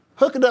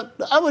 hook it up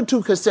the other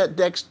 2 cassette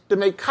decks to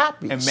make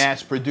copies. And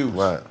mass produce.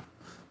 Right.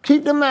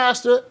 Keep the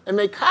master and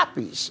make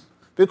copies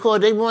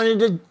because they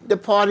wanted the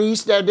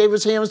parties that they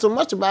was hearing so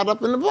much about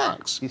up in the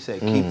Bronx. He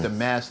said, keep the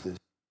masters.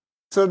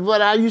 So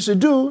what I used to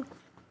do,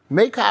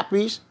 make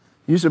copies,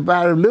 used to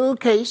buy a little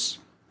case,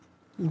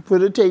 you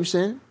put the tapes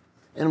in,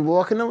 and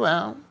walking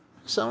around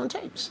selling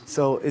tapes.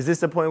 So is this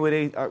the point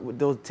where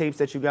those tapes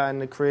that you got in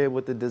the crib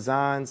with the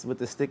designs, with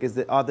the stickers,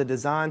 are the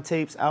design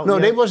tapes out No,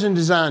 yet? they wasn't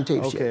design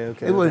tapes yet.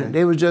 Okay. They wasn't.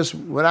 They was just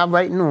what I'm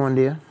writing on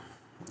there,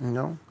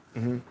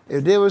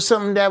 If there was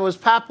something that was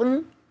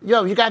popping,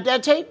 yo, you got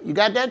that tape? You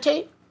got that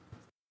tape?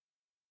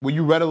 Were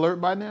you Red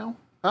Alert by now?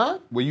 Huh?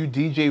 Were you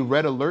DJ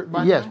Red Alert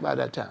by now? Yes, by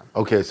that time.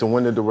 Okay, so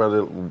when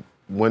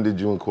did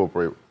you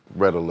incorporate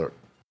Red Alert?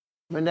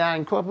 When I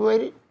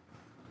incorporated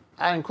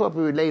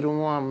later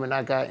on when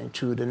I got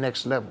into the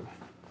next level.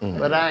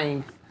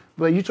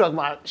 But you talking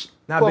about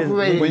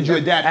incorporated When you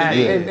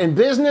adapted in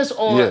business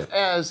or Yeah.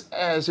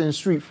 as in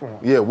street form?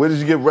 Yeah, where did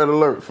you get Red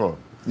Alert from?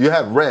 You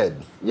have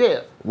Red.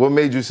 Yeah. What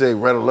made you say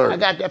Red Alert? I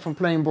got that from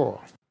playing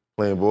ball.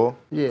 Playing ball?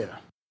 Yeah.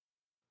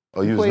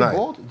 Oh, you was Played nice.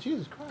 ball?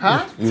 Jesus Christ.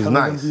 Huh? You was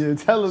nice.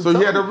 So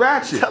he had a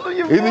ratchet. Either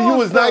you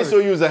was nice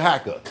or you was a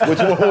hacker. Which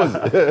one was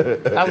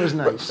it? I was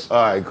nice.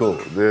 All right, cool.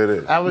 There it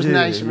is. I was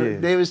nice. yeah.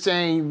 They were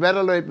saying Red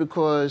Alert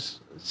because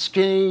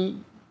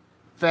skinny,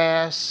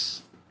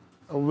 fast,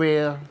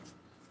 aware.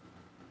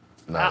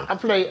 Nice. I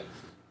play.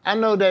 I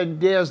know that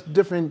there's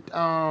different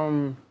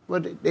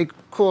what they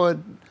call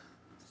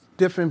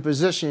different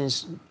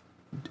positions.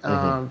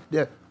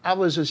 There. I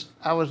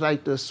was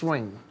like the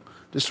swing.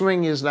 The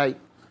swing is like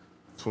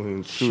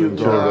Between shooting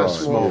shooting guard, guard,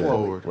 small small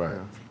forward. Right.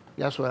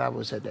 That's what I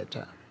was at that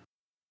time.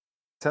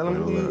 Tell him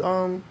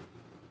who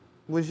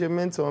was your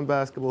mentor in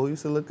basketball. Who you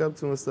used to look up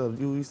to and stuff.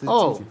 Who used to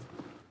teach you.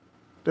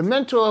 The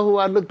mentor who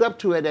I looked up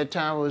to at that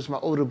time was my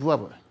older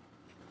brother.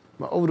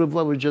 My older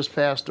brother just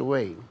passed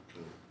away.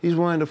 He's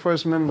one of the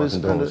first members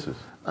under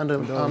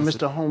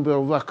Mr.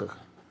 Homebell Rucker.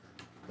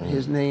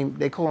 His name,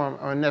 they call him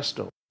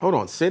Ernesto. Hold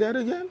on, say that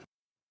again.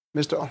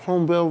 Mr.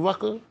 Homebell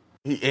Rucker.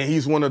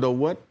 He's one of the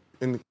what?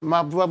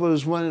 My brother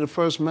was one of the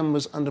first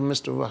members under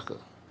Mr. Rucker.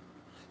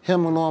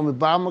 Him along with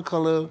Bob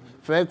McCullough,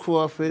 Fred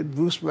Crawford,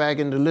 Bruce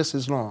Bragan, the list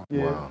is long.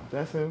 Yeah, Wow.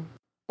 that's him.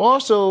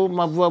 Also,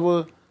 my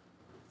brother,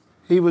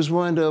 he was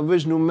one of the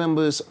original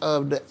members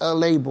of the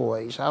L.A.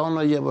 Boys. I don't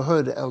know if you ever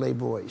heard of the L.A.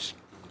 Boys.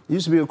 There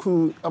used to be a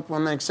crew up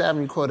on Lennox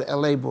Avenue called the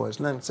L.A. Boys,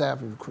 Lennox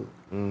Avenue crew.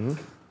 Mm-hmm.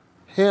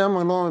 Him,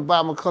 along with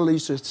Bob McCullough,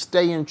 used to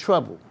stay in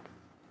trouble.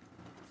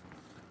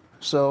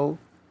 So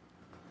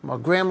my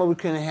grandmother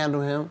couldn't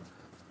handle him.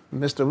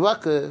 Mr.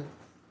 Rucker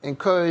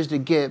encouraged to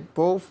get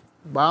both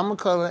Bob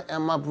McCullough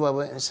and my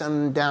brother and send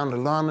them down to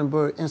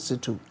Laudenberg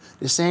Institute,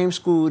 the same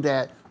school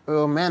that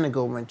Earl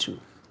Manigault went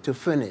to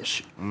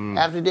finish.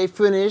 After they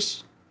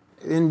finished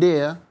in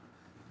there,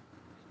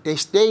 they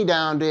stayed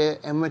down there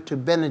and went to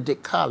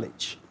Benedict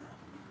College.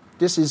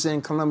 This is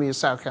in Columbia,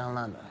 South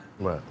Carolina.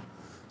 Right.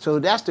 So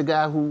that's the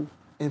guy who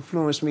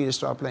influenced me to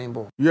start playing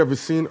ball. You ever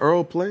seen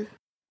Earl play?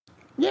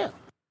 Yeah,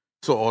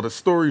 So are the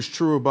stories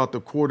true about the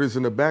quarters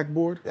and the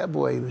backboard? that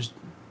boy was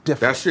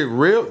different. That shit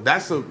real?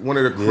 That's one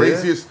of the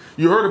craziest.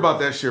 You heard about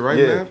that shit, right,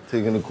 Yeah, man?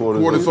 taking the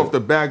quarters Quarters off the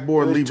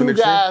backboard, There was leaving two the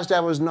shit. guys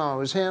that was known. It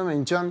was him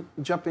and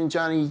Jumping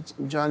Johnny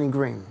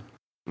Green.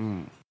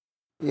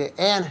 Yeah,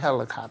 and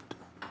Helicopter.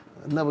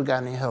 Another guy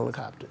named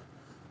Helicopter.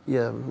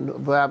 Yeah,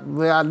 but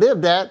where I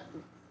lived at,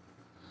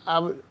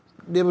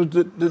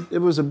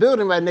 there was a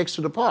building right next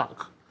to the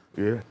park.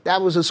 Yeah.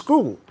 That was a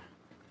school,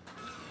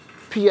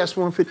 PS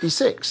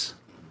 156.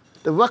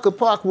 The Rucker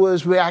Park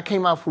was where I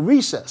came out for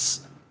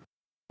recess.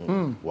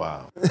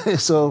 Wow.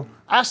 So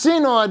I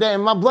seen all that,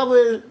 and my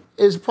brother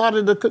is part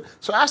of the.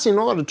 So I seen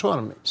all the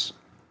tournaments.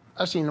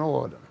 I seen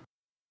all of them.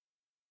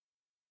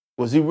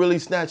 Was he really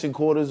snatching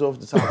quarters off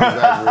the top of the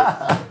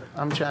backboard?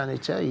 I'm trying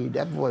to tell you,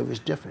 that boy was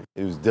different.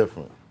 It was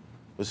different.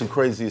 What's the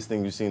craziest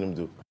thing you've seen him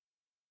do?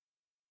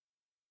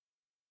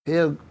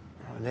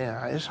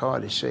 It's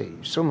hard to say.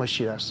 So much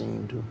shit I've seen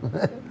him do.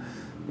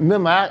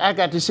 Remember, I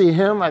got to see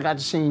him. I got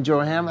to see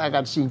Joe Hammond. I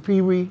got to see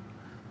Pee Wee.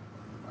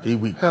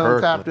 Pee-wee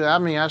Helicopter. I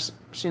mean, I've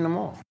seen them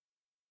all.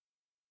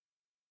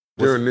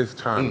 During this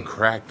time,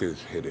 crack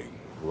is hitting,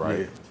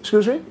 right?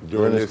 Excuse me?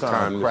 During this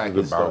time, crack this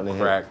is is about starting to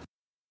hit. crack.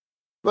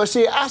 But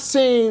see, I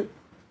seen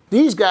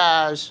these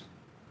guys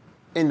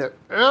in the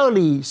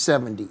early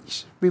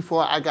 70s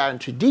before I got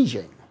into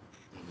DJing.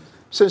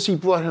 Since he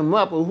brought him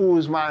up, who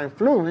was my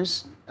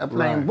influence of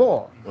playing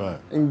ball. Right.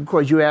 And of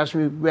course, you asked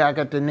me where I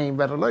got the name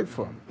Red Alert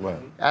from.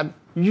 Right.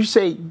 You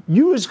say,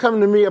 you was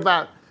coming to me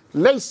about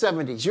late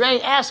 70s. You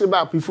ain't asking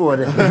about before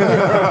then.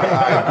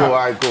 All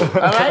right, cool. All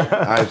right? All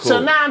right, cool. So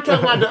now I'm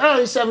talking about the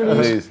early 70s.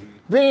 Please.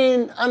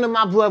 Being under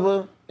my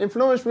brother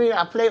influenced me.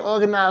 I played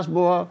organized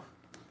ball,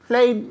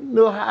 played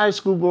little high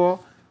school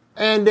ball,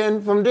 and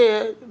then from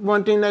there,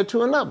 one thing led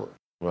to another.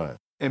 Right.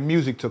 And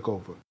music took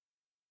over.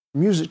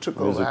 Music took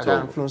over. Music I took got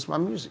over. influenced by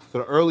music. So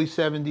the early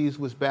 70s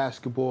was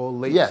basketball,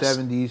 late Yes.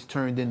 70s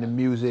turned into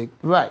music.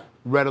 Right.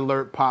 Red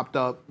Alert popped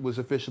up, was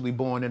officially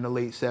born in the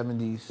late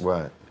 70s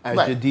Right. as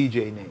Right. your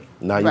DJ name.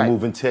 Now you're Right.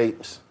 moving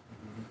tapes.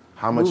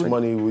 How much Moving-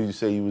 money would you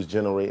say you was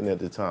generating at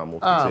the time? Off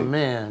the Oh, tape?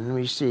 man, let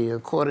me see.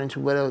 According to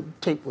whether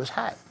tape was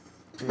hot.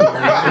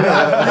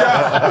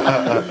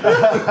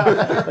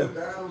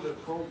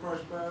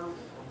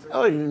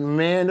 Oh,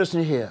 man,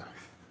 listen here.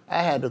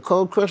 I had the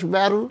Cold Crush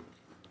battle.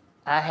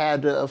 I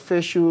had the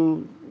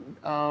official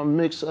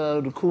mix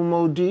of the Kool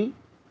Moe D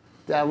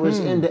that was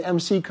in the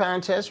MC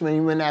contest when he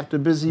went after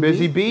Busy B.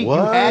 Busy B, What?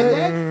 you had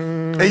that?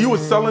 And you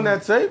was selling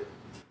that tape?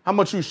 How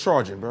much you was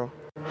charging, bro?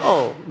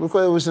 Oh,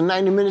 because it was a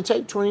 90-minute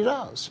tape,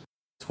 $20.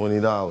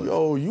 $20.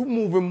 Yo, you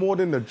moving more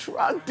than the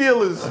drug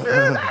dealers,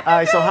 man. All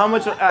right, so how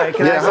much? All right,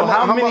 can I ask, so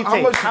how many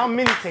tapes? much- How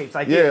many tapes?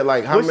 Like, Yeah,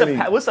 like, how what's many-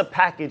 what's a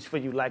package for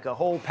you? Like a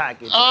whole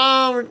package?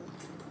 A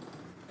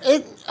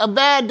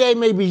bad day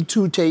may be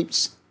 2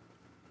 tapes.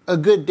 A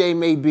good day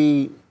may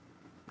be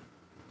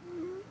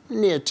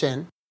near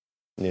 10.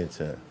 Near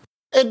 10.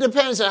 It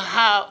depends on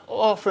how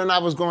often I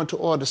was going to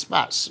all the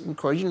spots.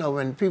 Because,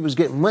 when people's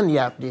getting money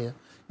out there,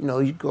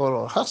 you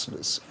go to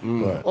hustlers.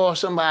 Right. Or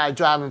somebody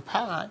driving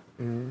by,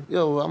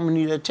 yo, I'm going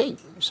to need a tape,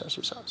 such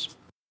and such.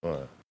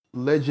 Right.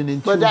 Legend in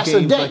But two that's a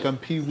games day. like on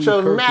Pee Wee So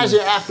Kirkland. imagine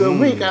after a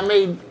week, I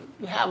may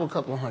have a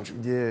couple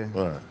hundred. Yeah,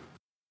 Right.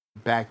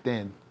 back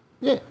then.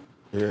 Yeah.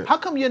 How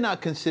come you're not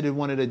considered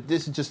one of the?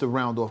 This is just a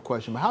round off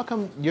question, but how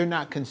come you're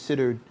not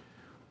considered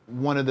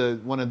one of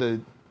the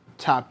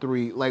top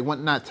three, like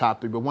not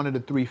top three, but one of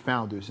the three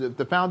founders.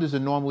 The founders are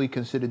normally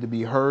considered to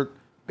be Herc,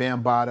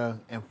 Bambaataa,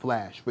 and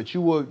Flash. But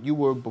you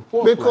were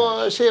before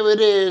Because here it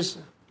is,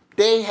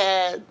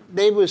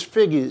 they was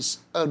figures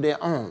of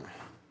their own.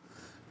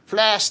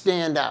 Flash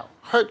stand out,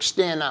 Herc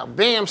stand out,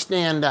 Bam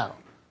stand out,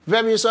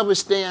 various others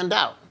stand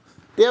out.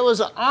 There was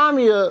an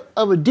army of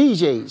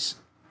DJs.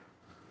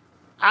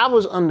 I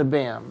was on the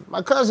band.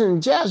 My cousin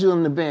Jazzy was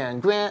on the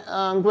band.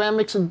 Grand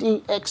Mixer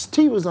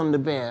DXT was on the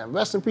band.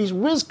 Rest in peace,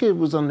 WizKid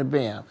was on the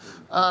band.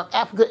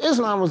 Africa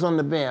Islam was on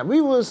the band. We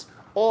was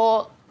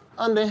all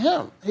under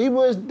him. He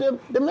was the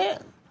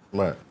man,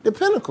 Right. the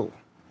pinnacle.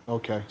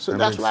 Okay. So That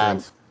that's makes why,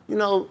 sense.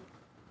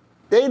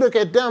 they look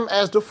at them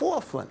as the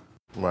forefront.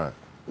 Right.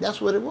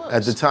 That's what it was.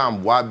 At the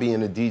time, why be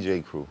in a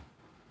DJ crew?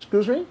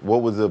 Excuse me?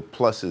 What were the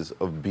pluses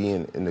of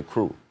being in the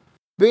crew?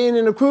 Being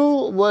in the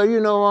crew,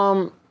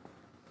 well,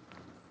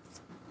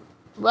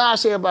 what I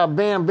say about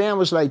Bam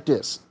was like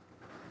this.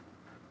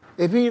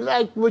 If he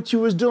liked what you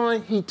was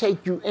doing, he'd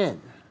take you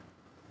in.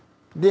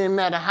 Didn't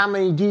matter how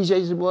many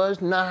DJs it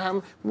was, not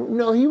how.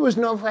 No, he was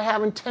known for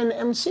having 10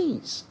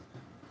 MCs.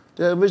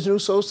 The original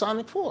Soul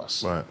Sonic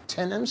Force. Right.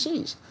 10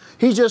 MCs.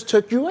 He just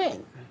took you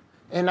in.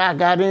 And I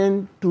got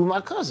in through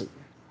my cousin.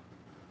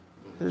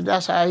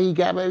 That's how he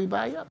got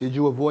everybody up. Did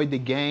you avoid the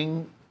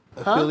gang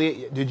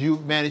affiliate? Did you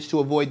manage to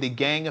avoid the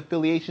gang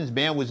affiliations?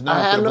 Bam was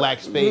known for the Black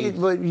Spades.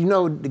 But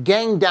the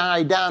gang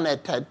died down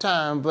at that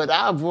time, but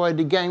I avoided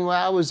the gang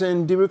while I was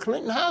in DeWitt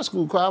Clinton High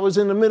School, because I was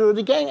in the middle of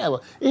the gang era.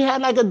 It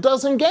had like a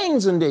dozen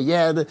gangs in there. You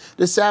had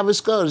the Savage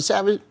Skull, the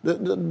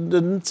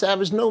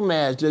Savage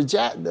Nomads,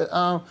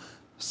 the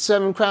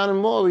Seven Crown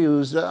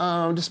Memorials,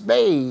 the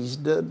Spades,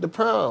 the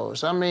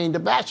Pearls,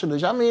 the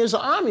Bachelors. It's an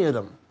army of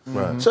them.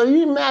 Right. So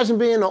you imagine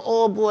being an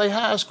all-boy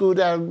high school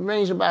that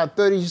ranged about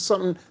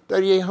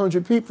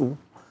 3,800 people.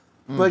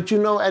 But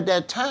at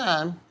that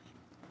time,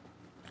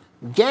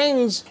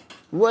 gangs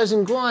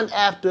wasn't going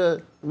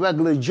after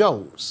regular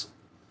Joes.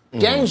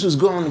 Gangs was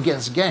going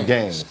against gangs.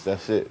 Gangs,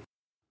 that's it.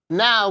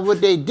 Now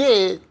what they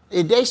did,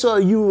 if they saw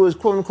you was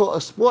quote unquote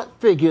a sport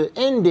figure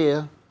in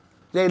there,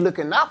 they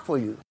looking out for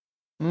you.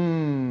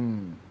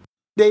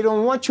 They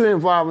don't want you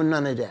involved in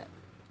none of that.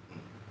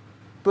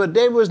 But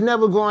they was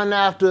never going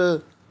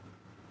after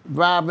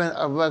robbing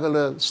a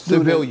regular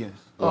student. Civilians.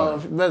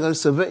 Regular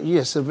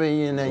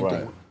civilian and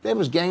anything. Right. There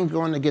was gangs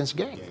going against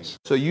gangs.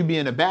 So you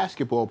being a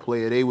basketball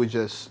player, they were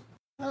just...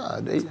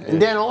 And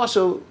then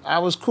also, I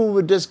was cool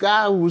with this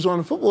guy who was on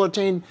the football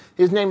team.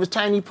 His name was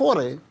Tiny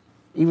Porter.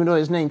 Even though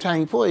his name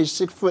Tiny Porter, he's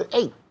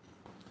 6'8".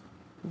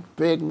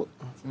 Big.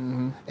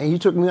 And he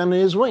took me under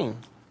his wing.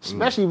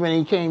 Especially when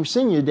he came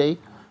senior day.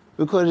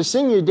 Because the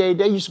senior day,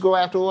 they used to go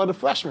after all the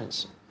freshmen.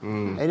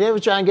 And they were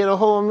trying to get a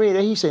hold of me.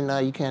 Then he said, no,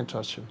 you can't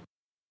touch him.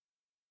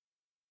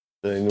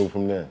 They knew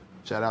from there.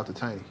 Shout out to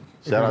Tiny.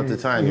 Shout out to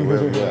Tiny.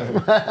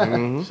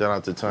 Shout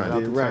out to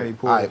Tiny. Tiny.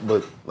 All right,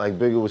 but like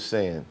Bigger was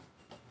saying,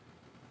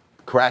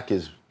 crack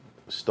is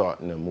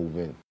starting to move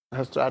in.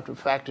 I started to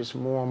practice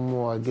more and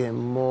more, getting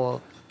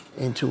more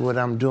into what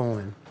I'm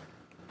doing.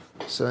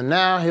 So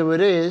now here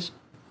it is.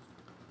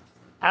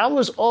 I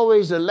was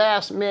always the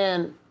last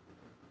man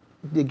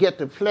to get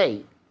to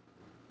play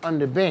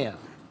under Bam.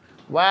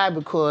 Why?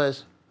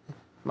 Because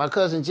my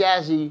cousin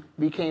Jazzy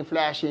became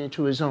flashy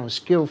into his own,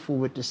 skillful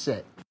with the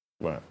set.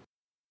 Right.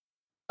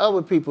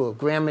 Other people,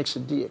 Grand Mixer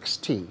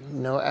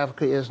DXT,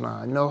 Africa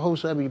Islam,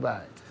 host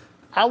everybody.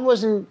 I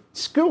wasn't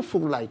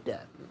skillful like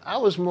that. I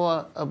was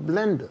more a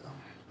blender.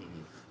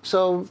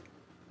 So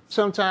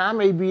sometimes I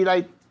may be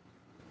like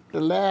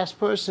the last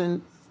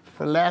person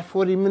for the last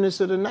 40 minutes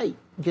of the night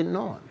getting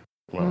on.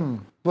 Right.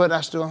 But I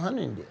still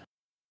hunting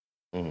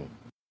there.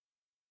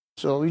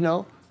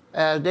 So,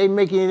 as they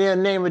making their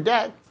name of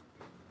that,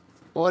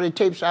 all the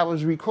tapes I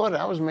was recording,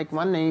 I was making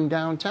my name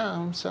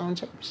downtown selling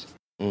tapes.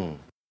 So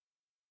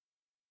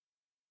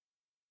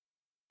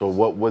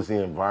what was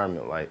the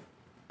environment like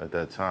at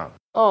that time?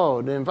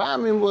 Oh, the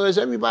environment was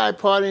everybody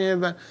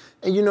partying.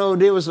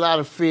 And, there was a lot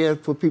of fear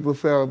for people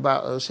felt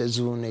about us at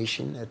Zulu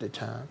Nation at the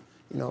time,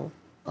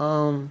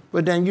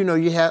 But then,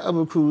 you had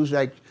other crews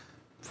like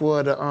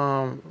for the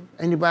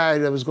anybody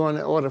that was going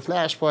to all the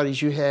flash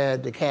parties, you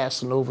had the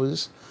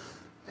Casanovas.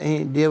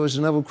 And there was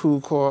another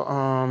crew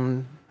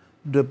called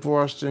the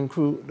Boston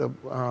crew, the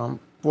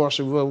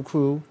Boston Road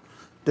crew,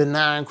 the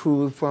 9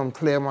 crew from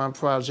Claremont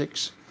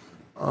Projects.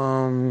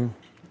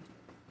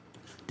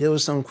 There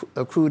was a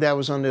crew that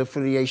was under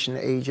affiliation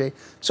to AJ.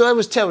 So it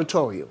was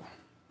territorial,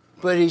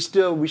 but they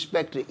still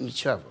respected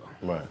each other.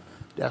 Right.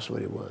 That's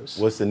what it was.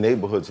 What's the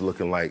neighborhoods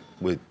looking like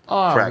with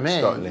crack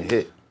starting to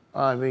hit?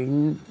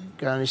 You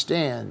gotta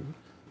understand,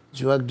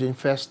 drug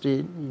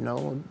infested,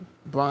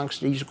 Bronx,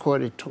 they used to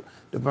call it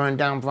the burned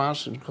down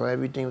Bronx, because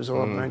everything was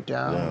all burnt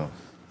down.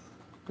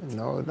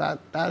 Yeah. That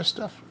of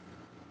stuff.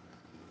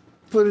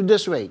 Put it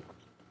this way.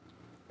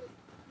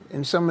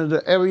 In some of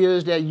the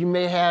areas that you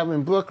may have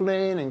in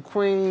Brooklyn and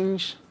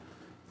Queens,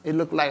 it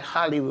looked like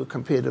Hollywood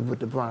compared to what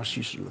the Bronx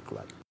used to look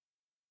like.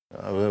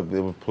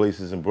 There were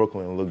places in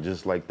Brooklyn that looked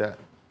just like that.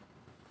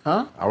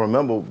 Huh? I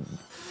remember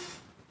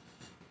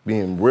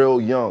being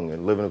real young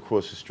and living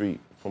across the street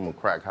from a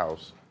crack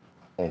house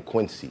on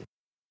Quincy.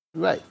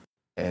 Right.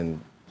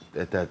 And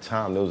at that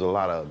time, there was a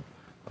lot of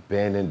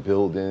abandoned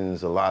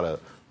buildings, a lot of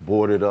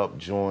boarded up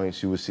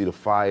joints. You would see the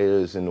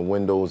fires in the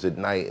windows at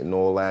night and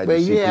all that. But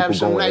see you have people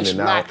some going nice in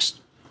and blocks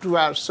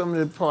throughout some of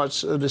the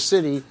parts of the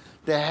city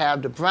that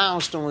have the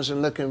brownstones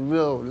and looking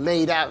real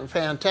laid out and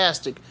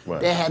fantastic.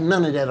 Right. They had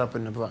none of that up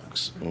in the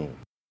Bronx.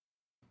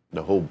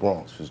 The whole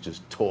Bronx was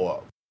just tore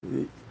up.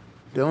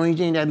 The only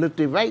thing that looked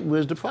right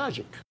was the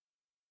project.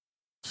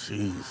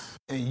 Jeez.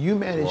 And you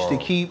managed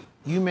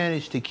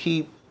to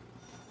keep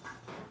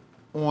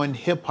on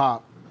hip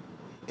hop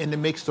in the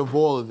mix of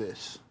all of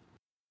this.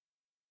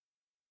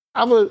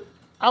 I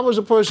was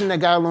a person that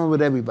got along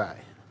with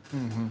everybody.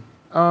 You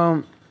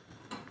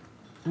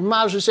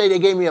might as well say they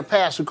gave me a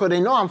pass because they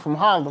know I'm from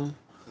Harlem,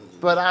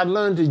 but I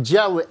learned to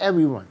gel with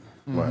everyone,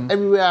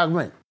 everywhere I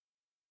went.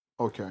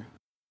 Okay.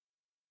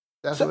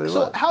 That's what it was.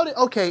 So how did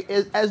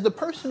as the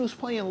person who's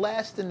playing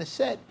last in the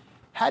set,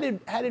 how did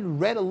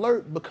Red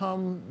Alert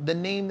become the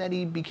name that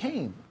he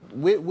became?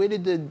 Where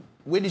did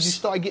you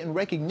start getting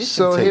recognition?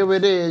 So here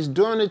it is.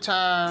 During the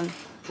time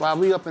while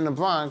we up in the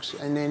Bronx,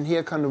 and then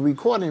here come the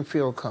recording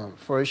field come.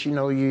 First,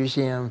 you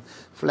see him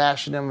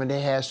flashing them, and they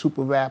had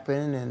Super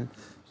Rapping, and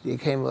they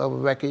came with other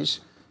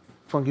records.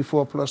 Funky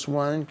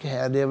 4+1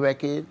 had their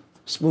record.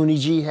 Spoonie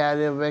G had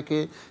their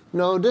record.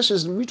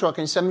 We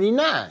talking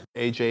 79.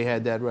 AJ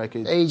had that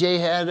record. AJ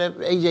had that.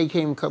 AJ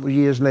came a couple of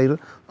years later.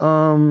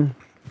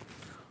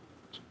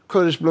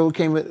 Curtis Blow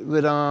came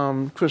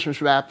with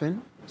Christmas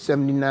Rapping,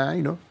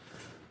 79,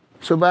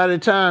 So by the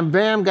time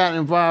Bam got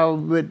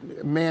involved with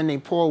a man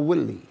named Paul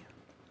Whitley,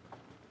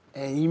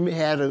 and he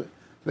had a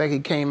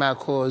record came out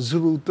called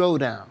Zulu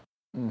Throwdown.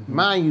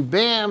 Mind you,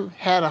 Bam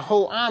had a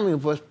whole army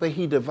of us, but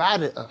he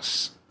divided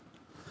us.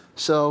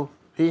 So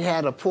he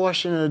had a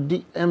portion of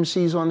the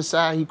MCs on the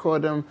side, he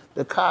called them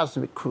the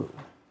Cosmic Crew.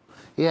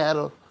 He had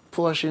a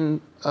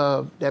portion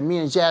that me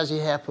and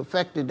Jazzy had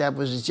perfected, that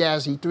was the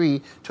Jazzy 3,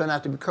 turned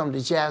out to become the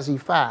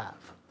Jazzy 5.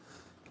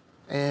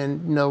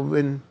 And,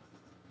 when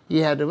he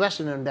had the rest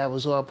of them, that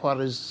was all part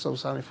of his Soul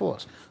Sonic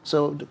Force.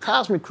 So the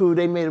Cosmic Crew,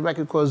 they made a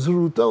record called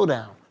Zulu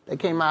Throwdown. That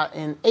came out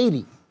in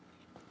 80.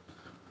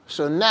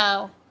 So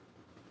now,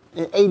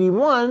 in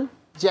 81,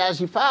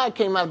 Jazzy 5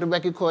 came out with a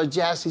record called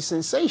Jazzy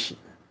Sensation.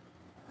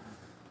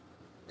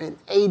 In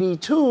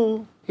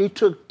 82, he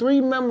took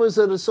 3 members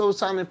of the Soul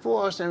Sonic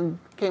Force and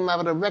came out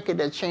with a record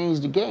that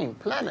changed the game,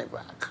 Planet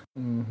Rock.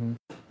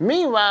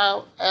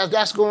 Meanwhile, as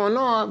that's going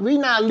on, we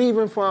not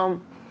leaving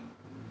from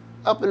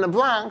up in the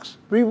Bronx.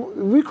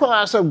 We call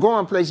ourselves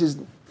going places.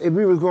 If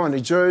we were going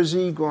to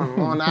Jersey, going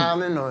to Long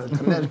Island or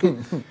Connecticut,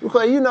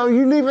 because you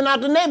leaving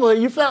out the neighborhood,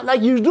 you felt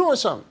like you was doing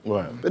something.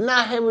 Right. But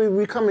now here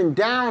we coming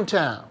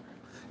downtown,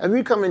 and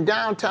we coming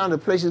downtown to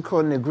places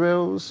called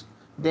Negrills,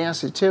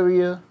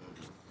 Danceteria.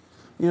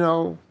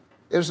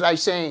 It was like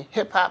saying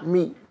hip hop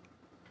meet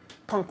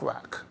punk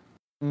rock.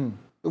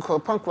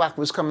 Because punk rock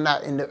was coming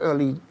out in the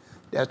early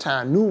that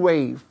time, new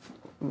wave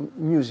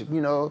music,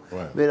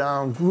 right.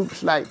 with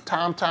groups like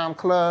Tom Tom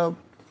Club,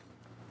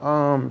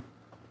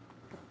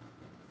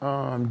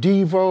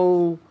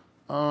 Devo,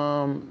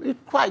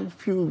 quite a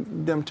few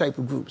of them type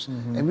of groups.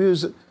 And we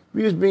was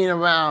being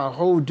around a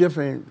whole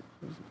different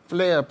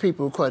flair of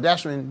people, because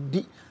that's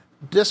when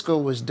disco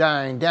was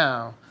dying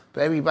down,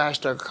 but everybody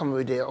started coming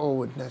with their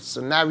oldness.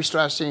 So now we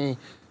start seeing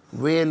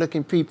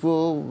weird-looking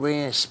people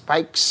wearing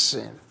spikes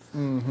and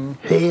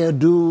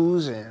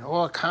hairdos and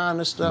all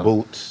kind of stuff.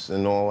 Boots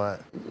and all that.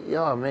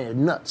 Oh,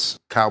 man, nuts.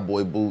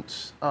 Cowboy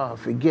boots. Oh,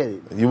 forget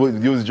it. You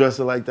was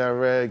dressing like that,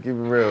 Red? Keep it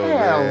real,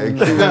 man.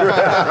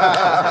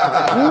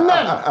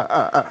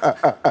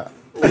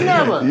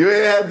 Never. You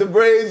ain't had the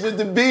braids with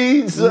the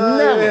beads, son.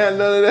 Never. You ain't had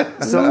none of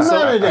that. So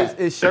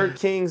is Shirt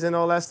Kings and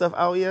all that stuff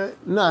out yet?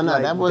 No,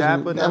 Like that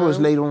was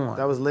later on.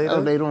 That was later? That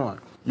was later on.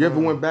 You ever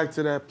went back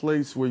to that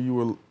place where you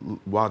were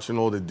watching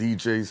all the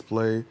DJs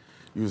play?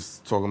 You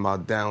was talking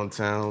about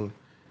downtown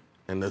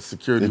and the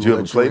security. Did you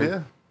ever play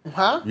there?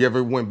 Huh? You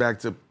ever went back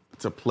to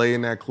play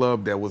in that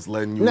club that was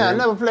letting you No, in? I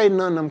never played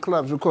none of them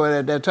clubs recorded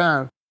at that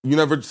time. You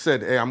never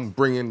said, hey, I'm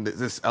bringing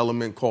this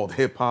element called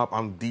hip-hop.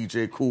 I'm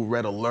DJ Cool,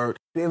 Red Alert.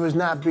 It was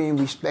not being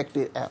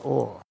respected at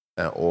all.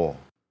 At all.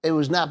 It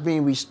was not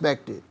being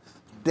respected.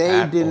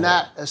 They did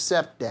not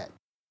accept that.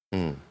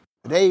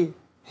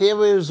 Here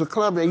was a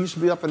club that used to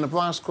be up in the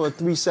Bronx called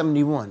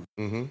 371.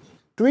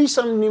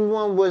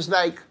 371 was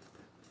like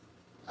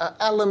an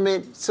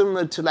element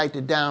similar to like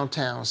the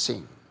downtown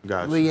scene.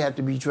 Gotcha. Where you had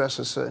to be dressed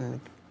a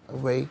certain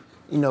way,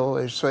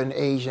 a certain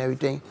age and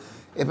everything.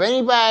 If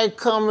anybody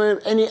come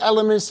with any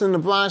elements in the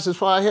Bronx as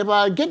far as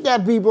hip-hop, get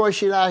that B-boy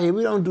shit out here.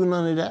 We don't do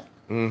none of that.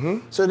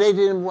 So they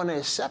didn't want to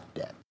accept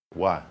that.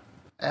 Why?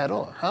 At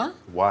all, huh?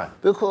 Why?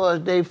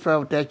 Because they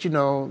felt that,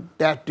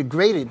 that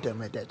degraded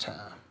them at that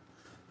time.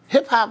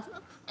 Hip-hop,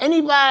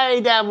 anybody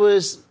that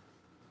was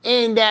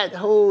in that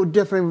whole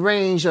different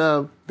range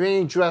of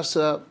being dressed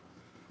up,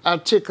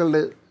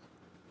 articulate,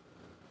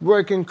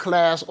 working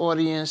class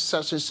audience,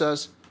 such and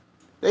such,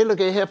 they look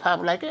at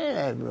hip-hop like,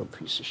 that little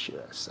piece of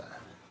shit outside.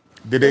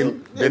 They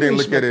didn't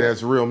look at it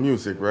as real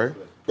music, right?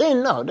 They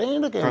didn't know. They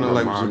didn't look at Kinda it.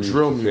 like Mom some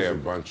drill used to say a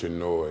music. bunch of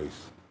noise.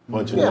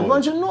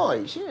 Bunch of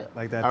noise, yeah.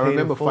 Like that. I Paid in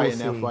remember Full fighting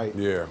scene. that fight.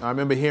 Yeah. I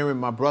remember hearing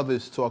my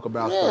brothers talk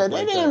about Yeah, stuff they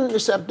like didn't that.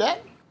 accept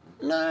that.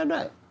 None of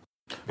that.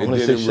 It gonna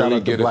say didn't shout really out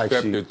to get Black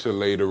accepted Sheep. till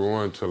later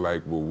on to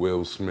like with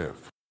Will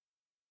Smith.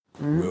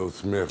 Will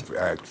Smith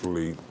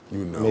actually,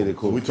 Made it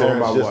cool. We talking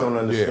Parents about just what? don't Yeah,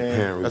 understand.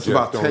 parents That's just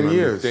about don't 10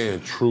 years.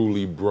 understand,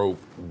 truly broke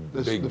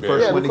This Big the Bear.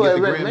 first Yeah, one to because get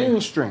it the went Grammy.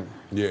 mainstream.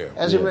 Yeah.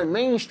 As it went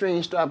mainstream,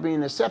 it started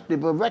being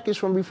accepted. But records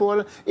from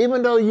before,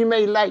 even though you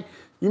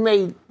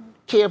may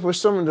care for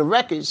some of the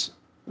records,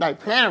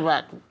 like Planet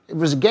Rock, it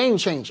was a game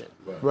changer.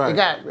 Right.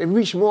 It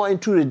reached more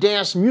into the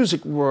dance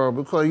music world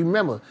because you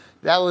remember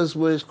that was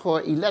what's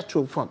called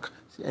electro funk,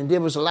 and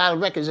there was a lot of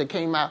records that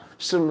came out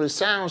similar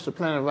sounds to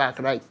Planet Rock,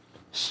 like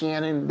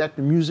Shannon, Let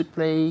the Music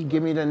Play,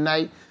 Give Me the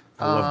Night.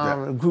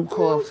 A group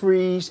called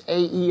Freeze,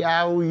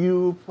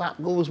 AEIOU,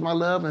 Pop Goes My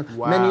Love, and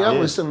many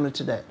others similar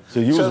to that. So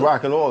you was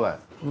rocking all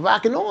that.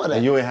 Rocking all that.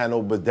 And you ain't had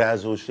no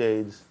bedazzled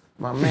shades.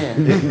 My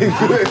man. You ain't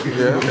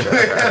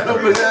had no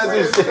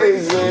bedazzled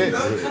shades, man.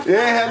 You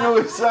ain't had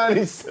no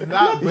shiny.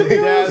 Not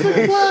bedazzled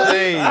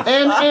shades.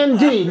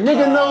 NND,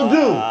 nigga no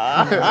do.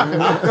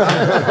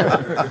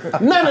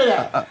 None of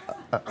that.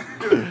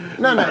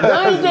 None of that. The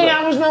only thing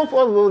I was known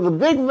for was the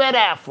big red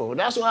afro.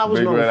 That's what I was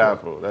Big known red for.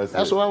 afro, that's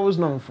it. what I was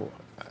known for. All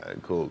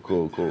right,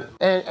 cool.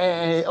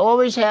 And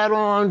always had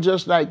on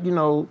just like,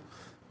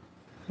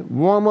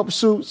 warm-up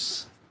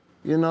suits,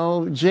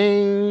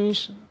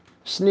 jeans,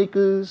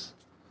 sneakers,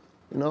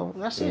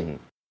 that's it.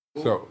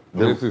 So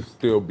this is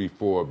still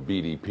before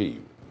BDP.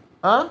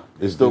 Huh?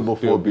 It's still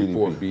before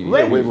Before BDP.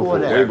 BDP. Way before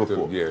that. Way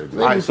before. Yeah. All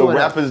right, so before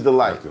that. Rapper's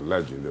Delight. That's a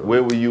legend. Though.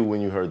 Where were you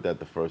when you heard that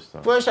the first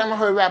time? First time I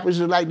heard rappers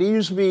was like, there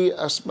used to be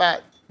a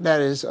spot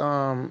that is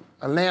a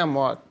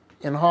landmark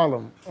in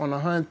Harlem on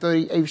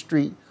 138th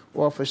Street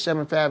off of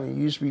 7th Avenue. It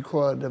used to be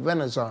called the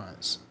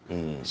Renaissance.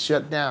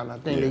 Shut down. I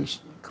think they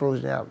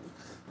closed it out.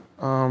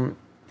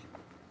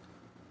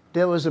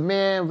 There was a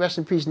man, rest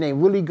in peace,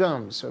 named Willie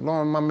Gums,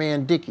 along with my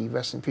man Dickie,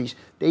 rest in peace.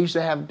 They used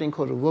to have a thing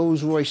called the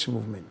Rolls Royce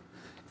movement.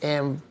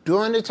 And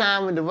during the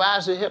time when the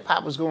rise of hip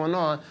hop was going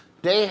on,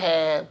 they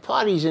had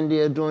parties in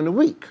there during the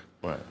week.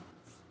 Right.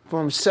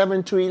 From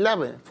 7 to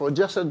 11 for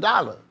just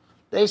 $1.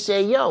 They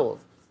say, yo,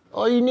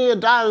 all you need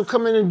 $1 to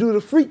come in and do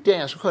the freak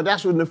dance, because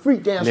that's when the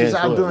freak dance was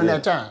out during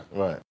that time.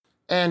 Right.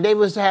 And they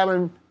was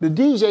having, the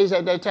DJs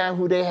at that time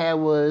who they had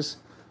was,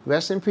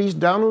 rest in peace,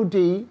 Donald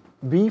D,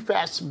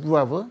 B-Fat's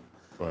brother,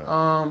 Right.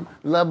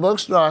 Lovebug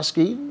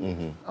Starsky,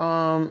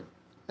 and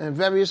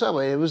various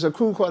other. It was a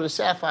crew called the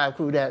Sapphire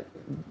Crew that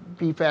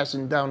B-Fats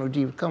and Donald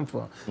D would come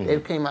from. They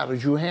came out of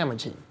Drew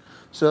Hamilton.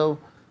 So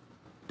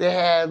they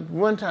had,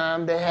 one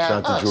time, they had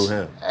Shout out to Drew us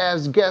Ham.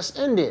 as guests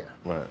in there.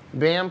 Right.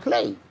 Band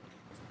played.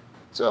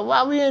 So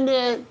while we in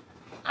there,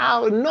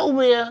 out of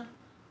nowhere,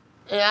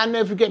 and I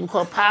never forget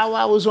because Power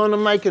Wow was on the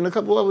mic and a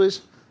couple of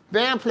us,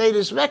 band played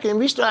this record and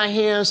we started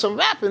hearing some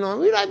rapping on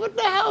it. We like, what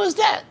the hell is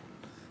that?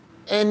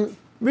 And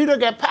we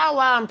look at Power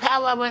Wow and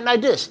Power Wow went like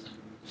this.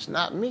 It's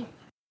not me.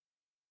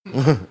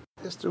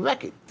 It's the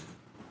record.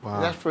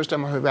 Wow. That's the first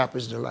time I heard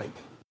Rapper's Delight.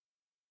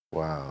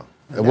 Wow.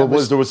 And what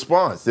was the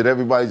response? Did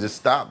everybody just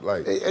stop?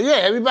 Like, Yeah,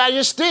 everybody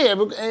just stared.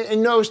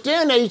 And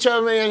staring at each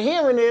other and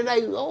hearing it,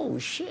 like, oh,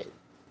 shit.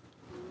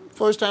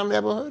 First time I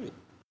ever heard it.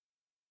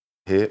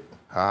 hip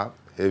hop,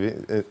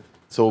 heavy.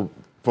 So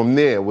from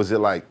there, was it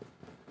like,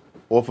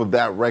 off of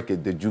that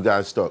record, did you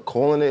guys start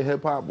calling it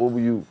hip hop? What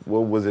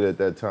was it at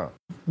that time?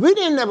 We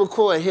didn't never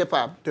call it hip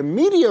hop. The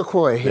media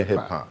called it The hip hip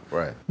hop. hop,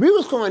 right. We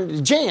was going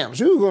to jams.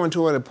 We were going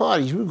to other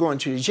parties. We were going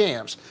to the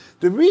jams.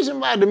 The reason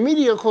why the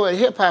media called it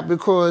hip hop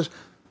because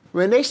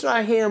when they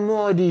started hearing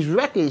more of these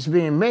records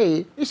being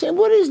made, they said,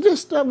 "What is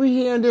this stuff we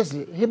hearing? This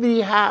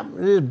hippity hop,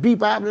 this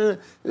bebop?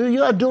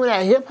 Y'all doing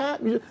that hip hop?"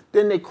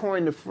 Then they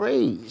coined the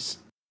phrase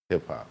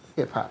Hip hop.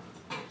 hip hop.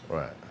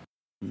 Right.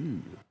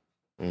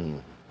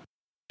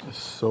 It's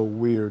so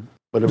weird.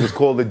 But it was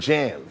called the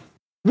Jam.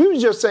 We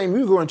was just saying we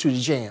were going to the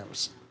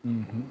jams.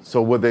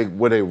 So were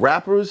they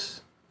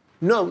rappers?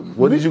 No.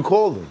 What did you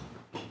call them?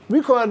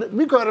 We called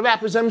the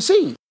rappers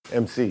MCs.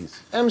 MCs.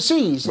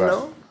 MCs, you Right.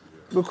 know,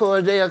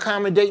 because they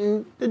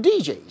accommodating the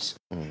DJs.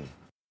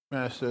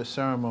 Master of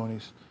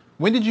Ceremonies.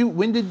 When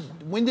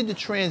did the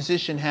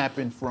transition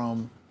happen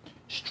from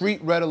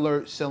Street Red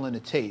Alert selling the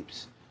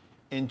tapes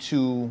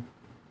into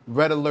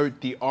Red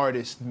Alert the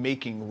artist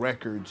making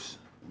records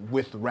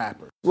with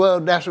rappers? Well,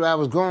 that's where I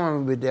was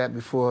going with that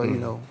before, you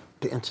know,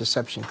 the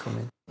interception come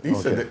in. He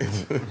said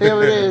that.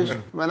 Here it is.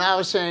 When I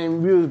was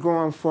saying we was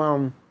going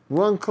from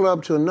one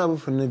club to another,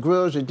 from the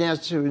Grills to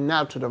Dance to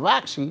now to the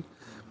Roxy.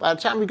 By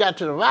the time we got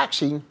to the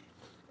Roxy,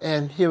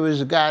 and here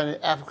was a guy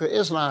in Africa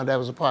Islam that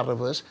was a part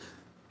of us,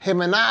 him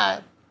and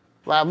I,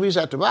 while we was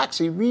at the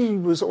Roxy, we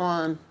was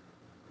on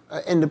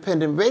an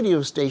independent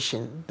radio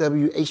station,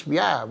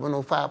 WHBI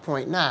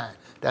 105.9.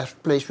 That's the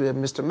place where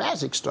Mr.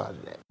 Magic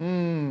started at.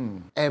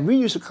 And we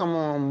used to come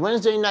on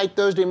Wednesday night,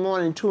 Thursday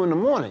morning, 2 in the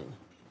morning.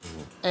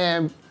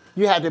 And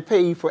you had to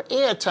pay for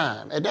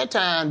airtime. At that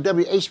time,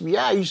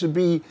 WHBI used to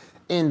be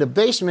in the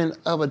basement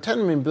of a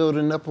tenement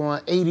building up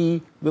on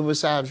 80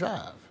 Riverside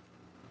Drive,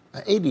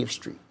 on 80th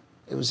Street.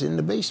 It was in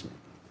the basement.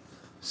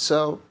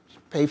 So,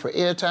 pay for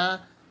airtime.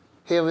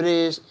 Here it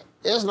is.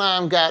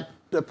 Islam got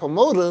the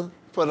promoter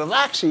for the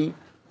Roxy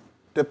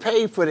to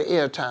pay for the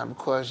airtime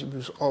because he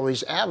was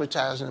always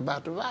advertising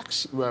about the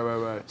Roxy.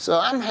 Right. So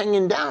I'm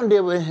hanging down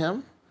there with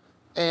him,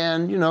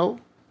 and, you know,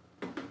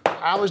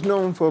 I was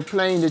known for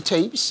playing the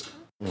tapes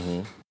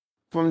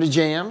from the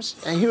jams,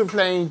 and he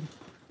was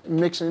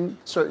mixing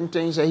certain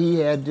things that he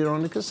did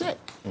on the cassette.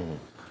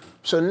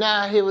 So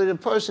now here would a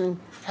person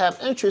have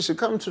interest in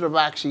coming to the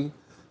Roxy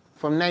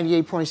from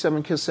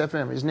 98.7 Kiss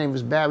FM. His name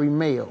was Barry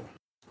Mayo.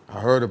 I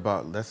heard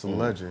about it. That's a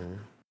legend.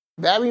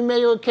 Barry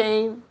Mayo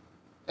came,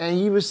 and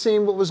he was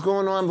seeing what was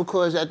going on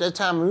because at that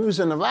time when we was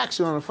in the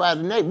Roxy on a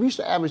Friday night, we used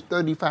to average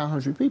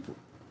 3,500 people.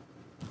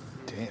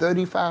 Damn.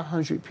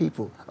 3,500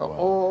 people of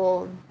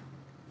all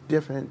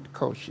different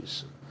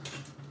cultures.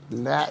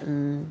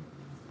 Latin,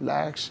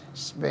 blacks,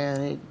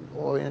 Hispanic,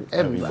 Orient,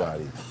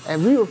 everybody.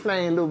 And we were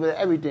playing a little bit of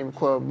everything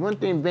because one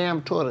thing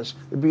Bam taught us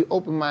to be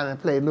open-minded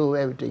and play a little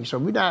of everything. So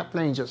we're not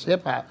playing just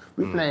hip-hop.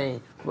 We're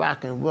playing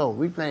rock and roll.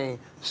 We're playing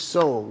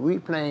soul. We're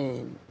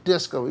playing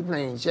disco. We're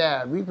playing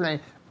jazz. We're playing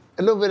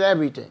a little bit of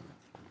everything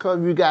because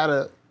we got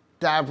a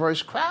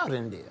diverse crowd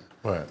in there.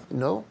 Right. You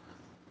know?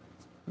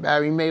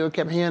 Barry Mayo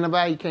kept hearing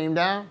about it. He came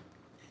down,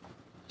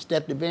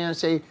 stepped the band and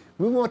said,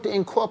 we want to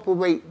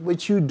incorporate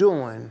what you're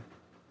doing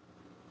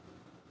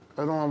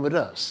along with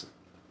us.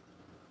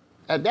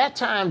 At that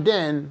time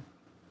then,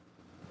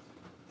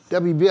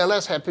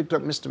 WBLS had picked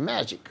up Mr.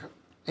 Magic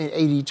in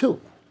 82.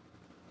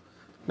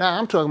 Now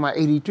I'm talking about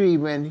 83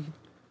 when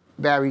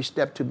Barry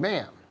stepped to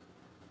BAM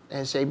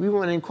and said, we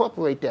want to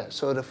incorporate that.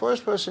 So the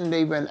first person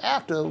they went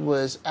after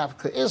was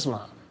Africa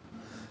Islam.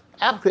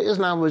 Africa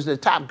Islam was the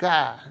top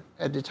guy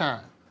at the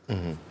time.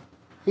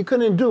 He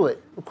couldn't do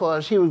it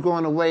because he was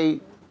going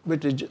away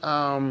with the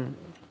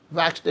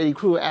Rocksteady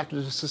crew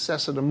after the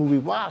success of the movie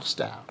Wild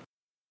Style.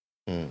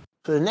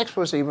 So the next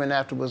person he went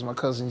after was my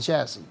cousin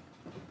Jazzy.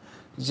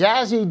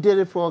 Jazzy did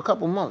it for a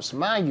couple months.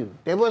 Mind you,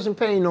 they wasn't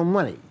paying no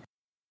money.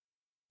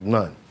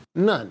 None.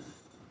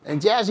 And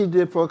Jazzy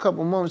did it for a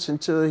couple months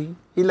until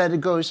he let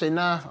it go. He said,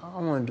 nah, I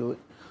don't want to do it.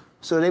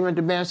 So they went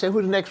to band and said,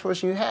 who's the next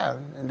person you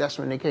have? And that's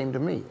when they came to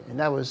me. And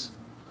that was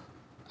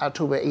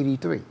October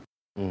 83.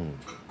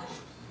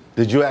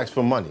 Did you ask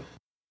for money?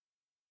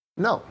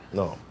 No.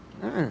 No.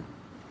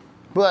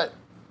 But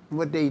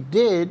what they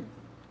did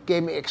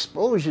gave me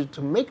exposure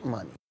to make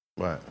money.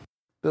 Right.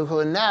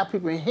 Because now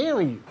people are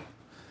hearing you.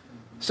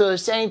 So the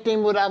same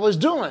thing what I was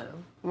doing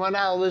when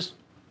I was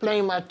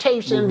playing my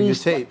tapes in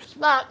these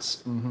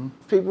spots.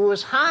 People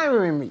was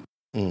hiring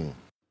me.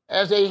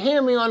 As they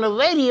hear me on the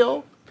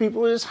radio,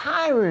 people was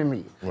hiring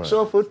me. Right.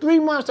 So for 3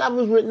 months I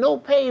was with no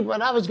pay,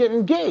 but I was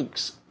getting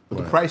gigs. But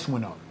the price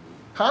went up.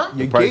 Huh?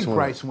 Your gig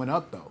price went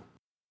up, though.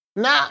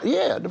 Now,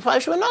 yeah, the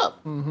price went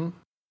up.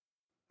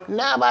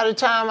 Now by the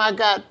time I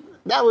got,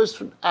 that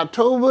was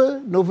October,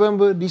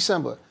 November,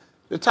 December.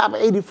 The top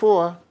of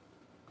 84,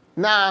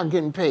 now I'm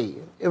getting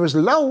paid. It was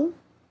low,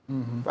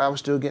 but I was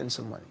still getting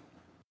some money.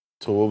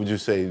 So what would you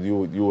say? You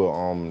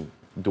were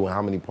doing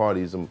how many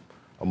parties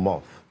a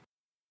month?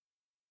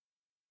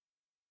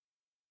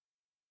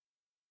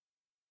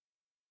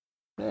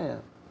 Yeah,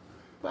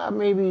 about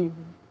maybe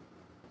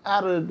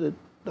out of the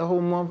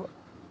whole month,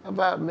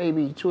 about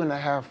maybe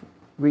 2.5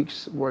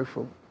 weeks worth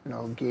of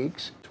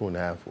gigs.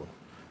 2.5 weeks.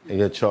 And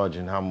you're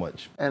charging how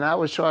much? And I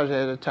was charging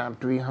at the time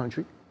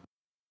 $300.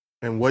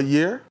 And what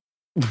year?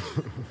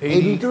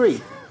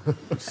 83.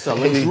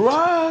 Selling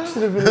drugs.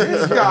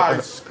 This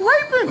guy's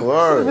scraping.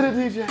 Word.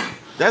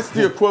 That's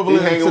the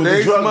equivalent in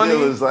today's money.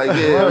 Dealers, like,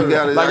 yeah, we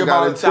got it. Like I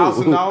about got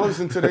it $1,000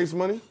 in today's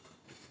money.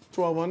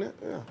 1,200.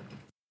 Yeah.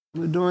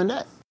 We're doing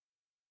that.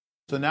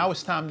 So now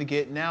it's time to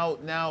get, now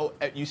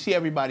you see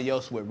everybody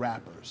else with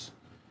rappers.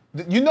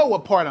 You know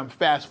what part I'm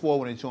fast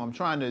forwarding to. I'm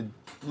trying to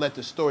let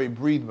the story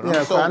breathe, but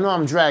Yeah, I know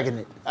I'm dragging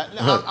it.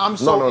 I'm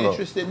so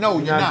interested. No,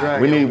 you're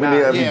not. We need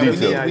every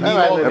detail. We need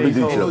all of every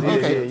these detail. holes.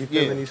 Yeah, you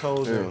feeling these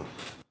holes in.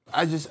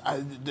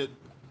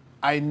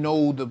 I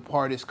know the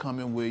part is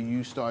coming where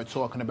you start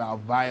talking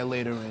about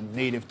Violator and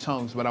native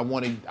tongues, but I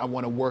want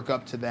to work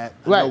up to that.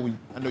 Right.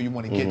 I know you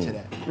want to get to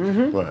that.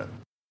 Right.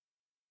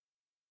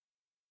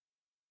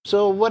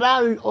 So what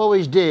I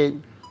always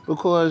did,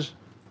 because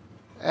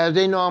as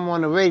they know I'm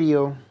on the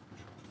radio,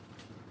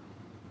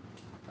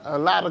 a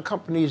lot of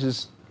companies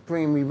is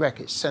bringing me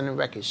records, sending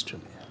records to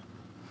me.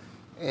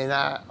 And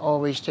I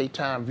always take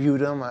time, view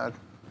them, I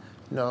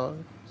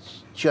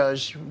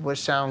judge what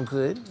sound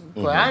good.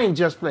 But I ain't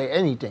just play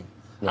anything.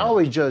 I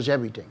always judge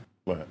everything.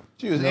 Right.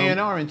 She was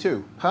A&R'ing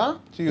too. Huh?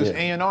 She was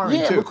A&R'ing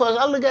Yeah, too. because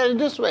I look at it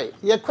this way.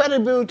 Your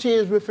credibility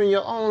is within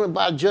your own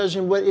about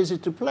judging what is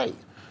it to play.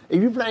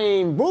 If you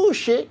playing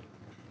bullshit,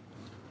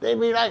 they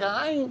be like,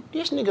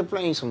 this nigga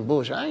playing some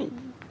bullshit.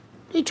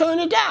 He turned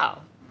it down.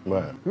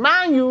 Right.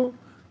 Mind you,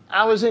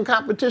 I was in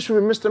competition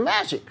with Mr.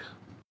 Magic.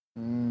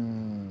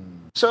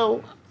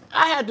 So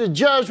I had to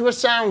judge what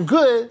sound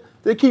good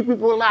to keep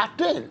people locked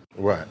in.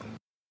 Right.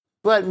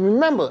 But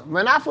remember,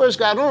 when I first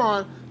got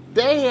on,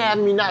 they had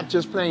me not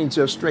just playing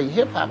just straight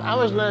hip-hop. I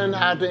was learning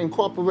how to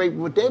incorporate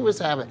what they was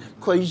having,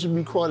 because it used to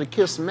be called the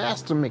Kiss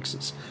Master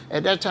Mixes.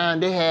 At that time,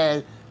 they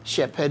had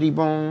Shep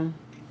Pettibone,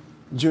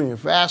 Junior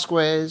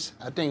Vasquez,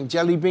 I think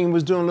Jelly Bean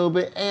was doing a little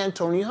bit, and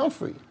Tony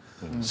Humphrey.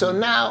 Mm-hmm. So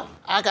now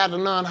I got to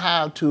learn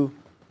how to,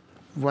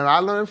 when I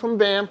learned from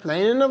band,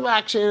 playing in the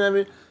rock scene and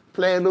everything,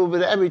 play a little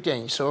bit of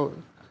everything. So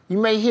you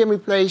may hear me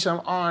play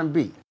some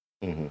R&B.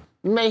 Mm-hmm.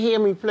 You may hear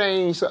me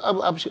playing some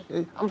other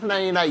I'm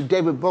playing like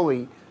David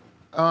Bowie.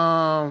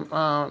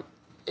 That's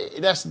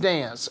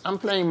dance. I'm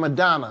playing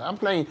Madonna. I'm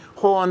playing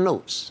Hall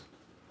Notes.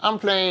 I'm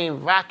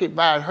playing Rocket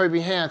by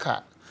Herbie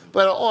Hancock.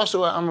 But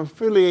also I'm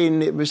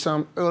affiliating it with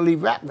some early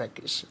rap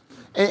records.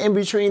 And in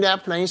between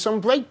that, playing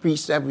some break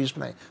beats that we was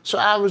playing. So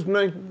I was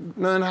learning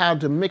how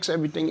to mix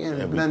everything in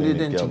and blend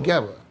it in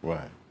together.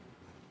 Right.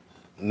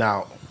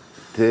 Now,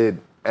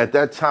 at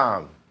that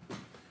time,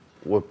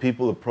 were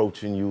people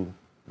approaching you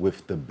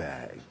with the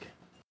bag?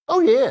 Oh,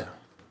 yeah.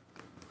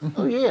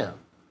 Oh, yeah.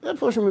 They're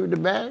pushing me with the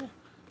bag.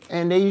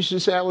 And they used to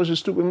say I was a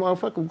stupid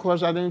motherfucker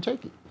because I didn't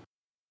take it.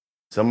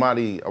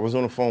 I was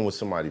on the phone with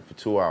somebody for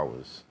 2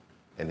 hours,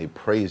 and they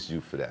praised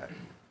you for that.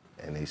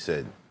 And they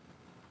said,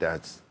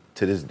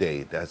 to this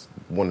day, that's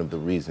one of the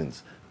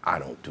reasons I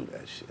don't do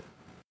that shit.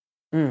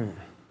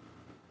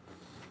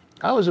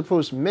 I was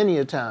approached many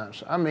a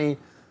times. I mean,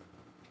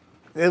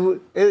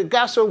 it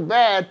got so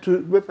bad to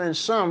whipping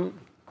some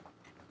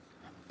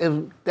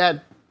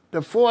that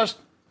the force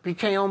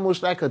became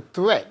almost like a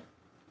threat.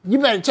 You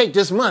better take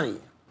this money.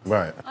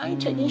 Right. I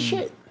ain't taking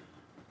shit.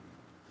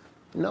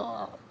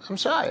 No, I'm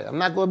sorry. I'm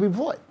not going to be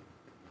bought.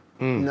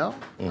 No,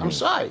 I'm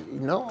sorry.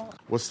 No.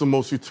 What's the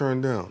most you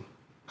turned down?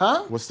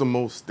 Huh? What's the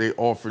most they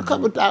offered A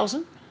couple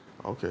thousand.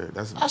 Okay,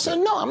 I said,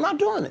 no, I'm not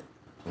doing it.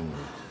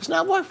 It's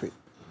not worth it.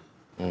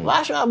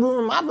 Why should I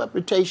ruin my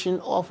reputation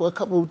off for a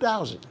couple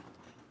thousand?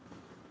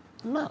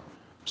 No,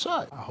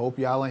 sorry. I hope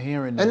y'all are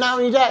hearing this. And not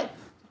only that,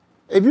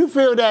 if you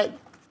feel that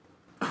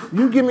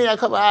you give me that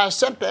couple, I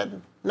accept that.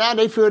 Now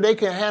they feel they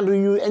can handle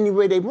you any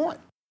way they want.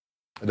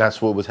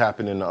 That's what was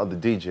happening to other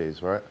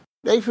DJs, right?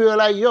 They feel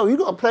like, yo, you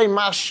gonna play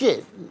my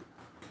shit.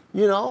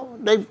 You know,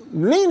 they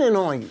leaning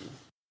on you.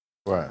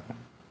 Right.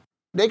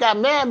 They got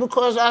mad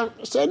because I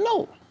said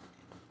no.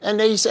 And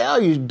they say, oh,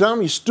 you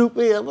dumb, you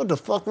stupid, what the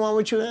fuck wrong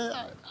with you?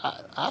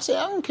 I said,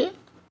 I don't care.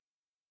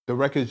 The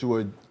records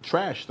were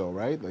trash though,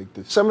 right? Like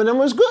some of them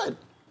was good.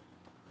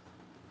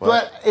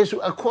 But it's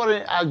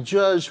according, I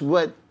judge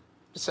what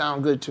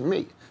sound good to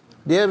me.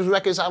 There was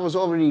records I was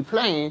already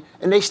playing,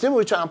 and they still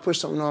were trying to push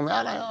something on me.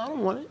 I don't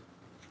want it.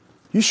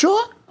 You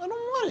sure? I don't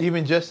want it.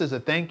 Even just as a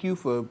thank you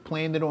for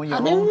playing it on your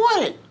own? I didn't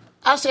want it.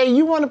 I said,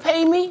 you want to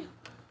pay me?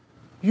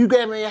 You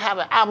gave me to have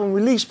an album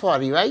release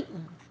party, right?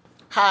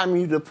 Hire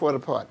me for the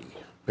party.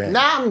 Bam.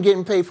 Now I'm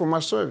getting paid for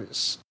my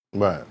service.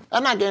 Right.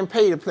 I'm not getting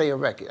paid to play a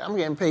record. I'm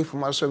getting paid for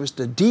my service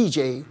to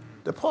DJ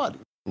the party.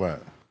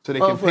 Right. So they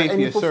can pay for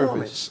your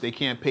service. They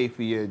can't pay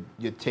for your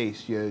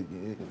taste, your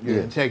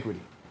integrity.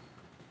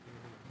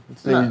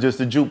 So you're just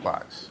a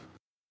jukebox.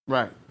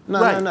 Right.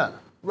 No.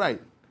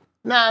 Right.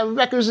 Now,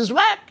 records is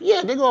whack.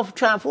 Yeah, they go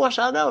try and force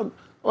out there.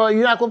 Or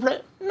you're not going to play?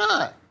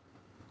 Nah.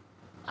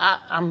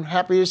 I'm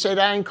happy to say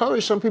that I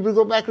encourage some people to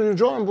go back to the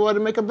drawing board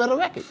and make a better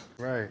record.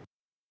 Right.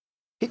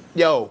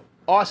 Yo,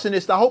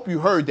 arsonist, I hope you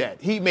heard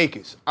that. Heat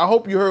makers. I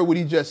hope you heard what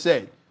he just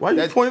said. Why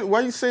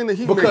are you saying the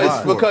heat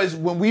makers? Because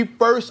when we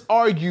first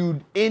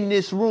argued in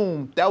this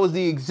room, that was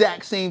the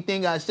exact same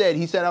thing I said.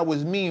 He said I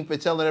was mean for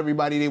telling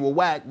everybody they were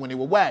whack when they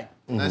were whack.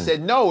 And I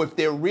said, no, if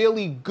they're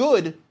really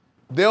good,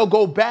 they'll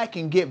go back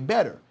and get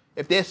better.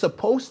 If they're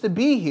supposed to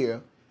be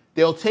here,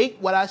 they'll take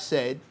what I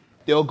said,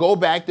 they'll go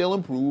back, they'll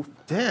improve,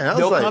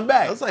 they'll come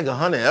back. That's like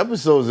 100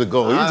 episodes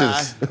ago.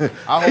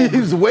 He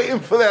was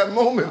waiting for that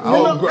moment. I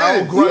hold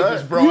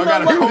grudges, bro. I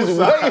got a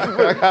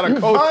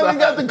co-sign. Finally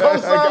got the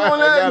co-sign on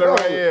that. I got it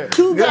right here.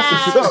 Two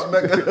guys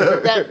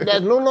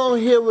that's no longer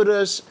here with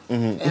us,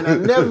 and I'll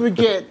never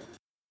forget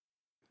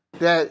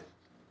that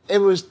it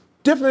was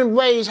different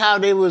ways how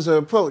they was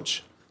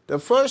approached. The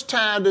first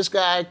time this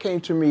guy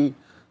came to me,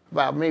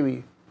 about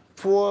maybe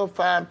 4 or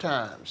 5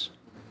 times,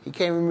 he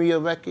came with me a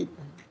record.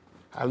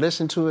 I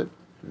listened to it.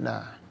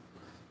 Nah.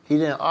 He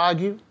didn't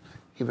argue.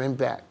 He went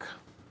back.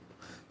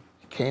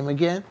 He came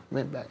again,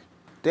 went back.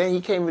 Then he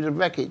came with a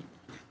record.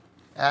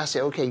 And I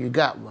said, okay, you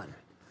got one.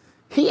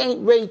 He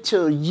ain't wait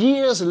till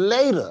years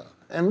later,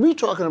 and we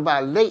talking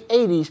about late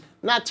 80s,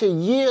 not till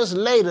years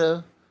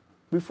later,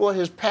 before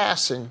his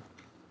passing,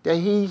 that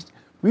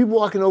we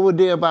walking over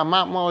there by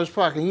Mount Morris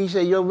Park, and he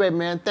said, yo, Red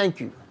Man, thank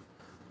you.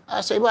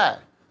 I say, why?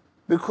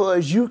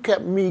 Because you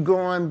kept me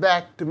going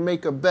back to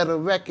make a better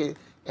record,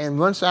 and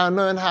once I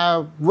learned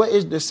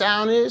what the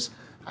sound is,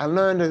 I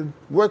learned to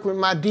work with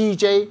my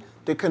DJ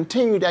to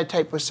continue that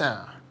type of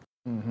sound.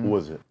 Who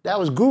was it? That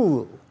was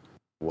Guru.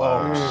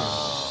 Wow.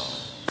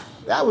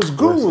 That was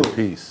Guru. Rest in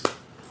peace.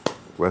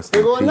 Rest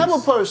in There go peace.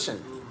 another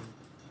person.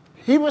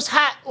 He was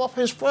hot off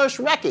his first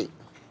record.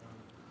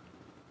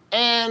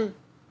 And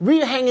we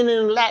were hanging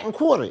in the Latin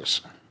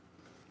quarters.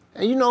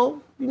 And you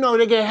know, you know,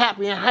 they get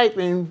happy and hype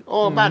and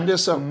all about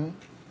this something.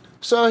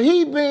 So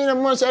he being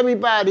amongst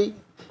everybody,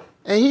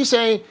 and he's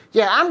saying,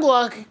 yeah, I'm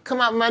going to come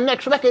out with my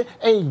next record,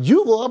 and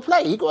you going to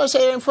play. He going to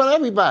say it in front of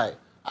everybody.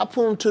 I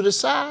pull him to the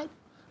side.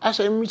 I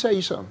say, let me tell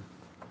you something.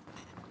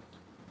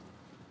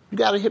 You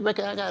got a hit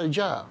record, I got a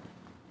job.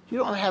 You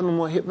don't have no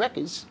more hit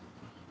records.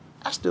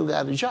 I still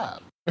got a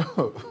job.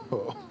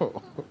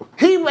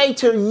 He waited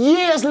till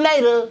years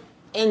later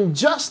in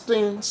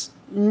Justin's,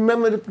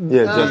 remember the...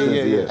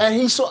 Justin's.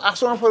 And I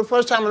saw him for the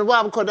first time in a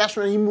while because that's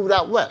when he moved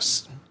out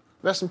west.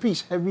 Rest in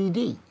peace, Heavy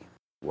D.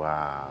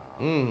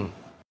 Wow.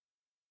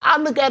 I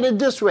look at it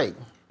this way.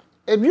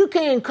 If you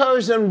can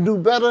encourage them to do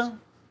better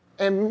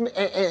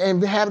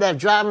and have that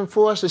driving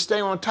force to stay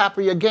on top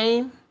of your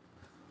game,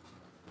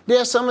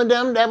 there's some of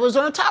them that was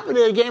on top of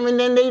their game and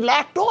then they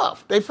lacked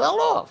off. They fell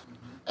off.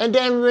 And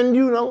then when,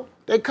 you know,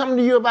 they come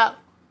to you about,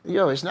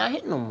 yo, it's not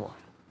hitting no more.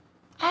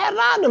 I had a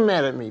lot of them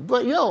mad at me.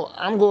 But, yo,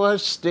 I'm going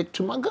to stick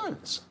to my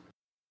guns.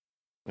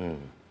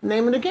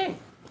 Name of the game.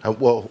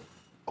 Well,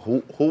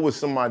 who was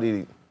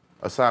somebody,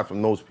 aside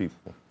from those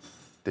people,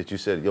 that you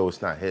said, yo,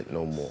 it's not hitting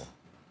no more,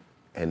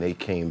 and they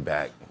came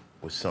back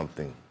with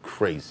something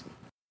crazy?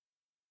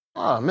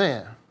 Oh,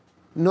 man.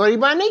 Naughty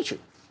by Nature.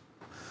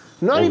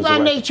 Naughty by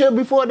Nature,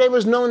 before they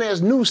was known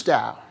as New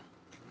Style.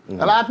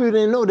 A lot of people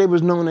didn't know they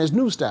was known as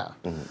New Style.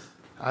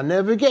 I'll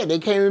never forget. They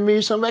came to me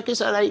with some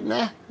records, I like,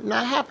 nah,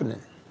 not happening.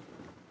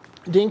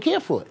 Didn't care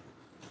for it.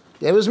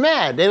 They was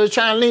mad. They was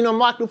trying to lean on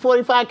Mark the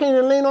 45 King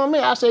and lean on me.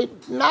 I say,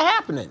 not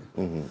happening.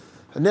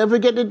 I'll never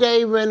forget the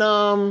day when,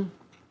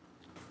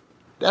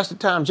 that's the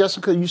time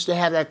Jessica used to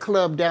have that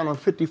club down on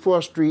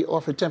 54th Street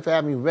off of 10th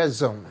Avenue, Red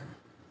Zone.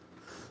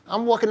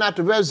 I'm walking out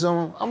the Red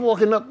Zone. I'm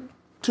walking up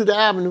to the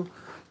avenue.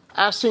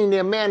 I seen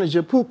their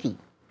manager, Pookie.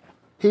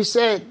 He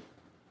said,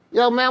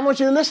 yo, man, I want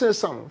you to listen to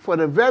something. For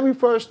the very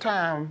first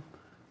time,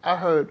 I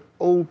heard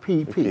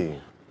OPP.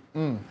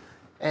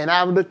 And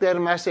I looked at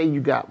him, I said, you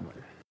got one.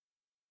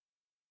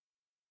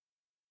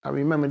 I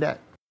remember that.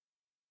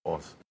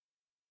 Awesome.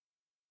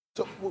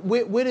 So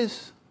where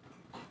does,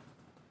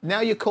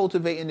 now you're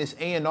cultivating this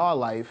A&R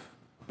life,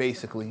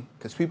 basically,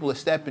 because people are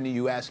stepping to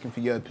you asking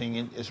for your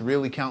opinion. It's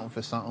really counting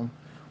for something.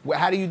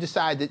 How do you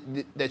decide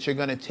that you're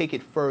going to take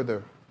it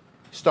further,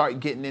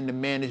 start getting into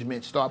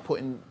management, start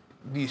putting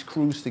these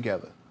crews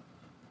together?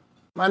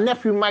 My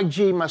nephew, Mike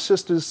G, my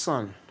sister's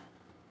son,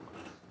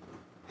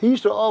 he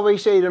used to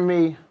always say to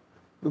me,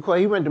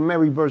 because he went to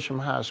Mary Bertram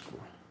High School,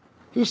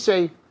 he'd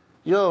say,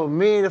 yo,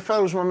 me and the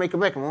fellas want to make a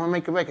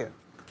record.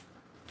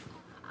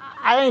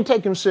 I didn't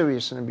take him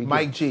serious in the beginning.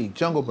 Mike G,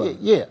 Jungle Brother.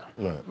 Yeah.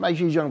 Mike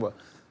G, Jungle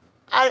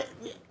Brother.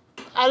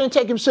 I didn't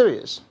take him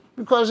serious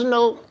because, you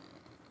know,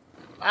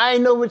 I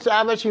didn't know which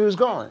direction he was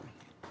going.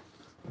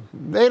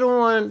 Later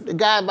on, the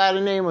guy by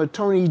the name of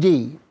Tony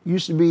D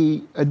used to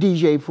be a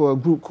DJ for a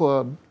group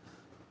called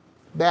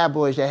Bad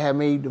Boys that had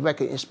made the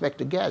record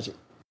Inspector Gadget.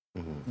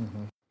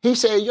 He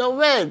said, yo,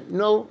 Red, you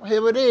know,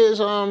 here it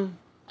is.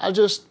 I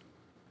just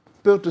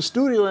built a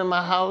studio in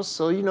my house,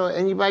 so, you know,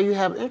 anybody you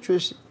have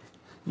interest,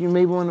 you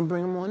may want to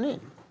bring them on in.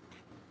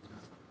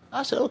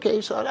 I said,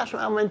 okay, so that's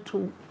when I went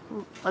to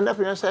my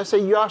nephew and I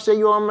said, y'all say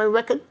you're on my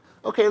record?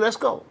 Okay, let's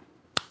go.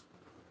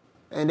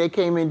 And they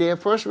came in their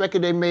first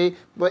record they made,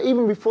 but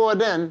even before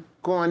then,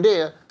 going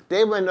there,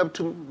 they went up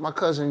to my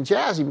cousin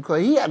Jazzy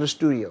because he had a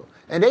studio.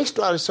 And they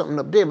started something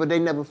up there, but they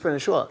never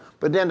finished off.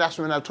 But then that's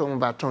when I told them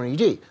about Tony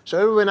D. So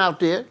they went out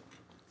there,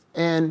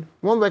 and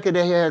one record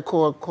they had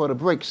called The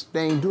Breaks.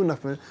 They ain't do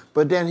nothing.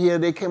 But then here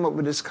they came up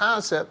with this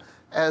concept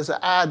as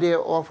an idea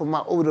off of my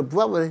older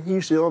brother. He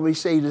used to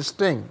always say this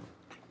thing.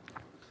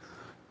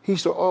 He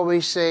used to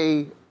always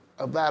say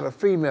about a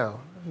female,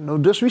 no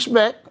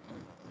disrespect.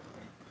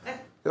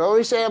 He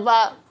always say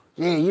about,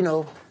 yeah, you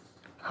know,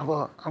 I'm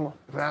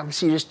gonna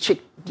see this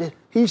chick.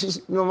 He used to,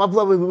 you know, my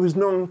brother was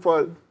known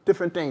for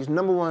different things.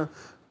 Number one,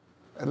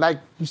 like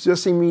you still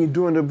see me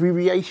doing the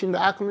abbreviation, the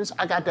acronyms,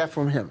 I got that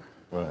from him.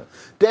 Right.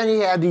 Then he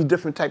had these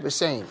different type of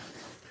sayings.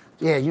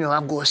 Yeah, you know,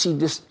 I'm going to see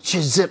this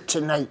Chizip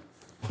tonight.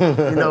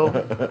 You know,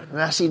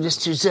 when I see this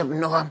Chizip,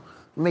 you know, I'm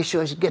make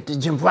sure you get the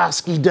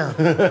Jimbrowski done.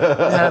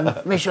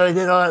 Make sure I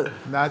did all.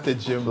 Not the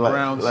Jim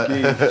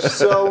Brownski.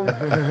 So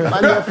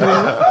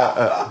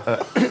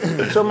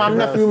my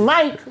nephew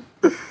Mike,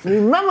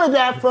 remember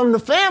that from the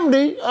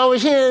family. I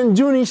was hearing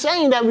Junie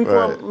saying that we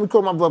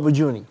call my brother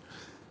Junie.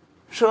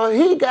 So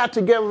he got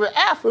together with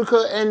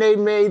Africa and they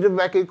made a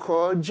record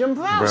called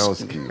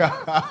Jimbrowski.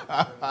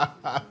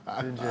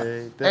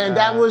 And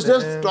that was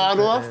the start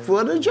off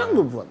for the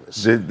Jungle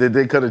Brothers. Did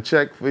they cut a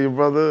check for your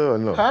brother or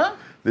no? Huh?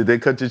 Did they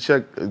cut the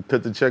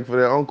check for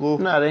their uncle?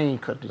 No, they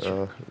ain't cut the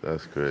check.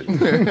 That's great.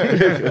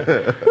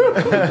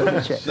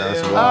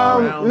 That's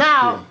wild.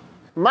 Now,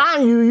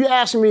 mind you, you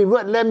asked me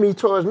what led me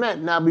towards Met.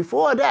 Now,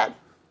 before that,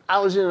 I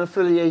was in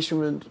affiliation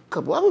with a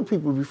couple other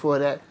people before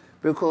that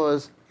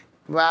because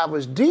when I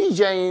was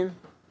DJing,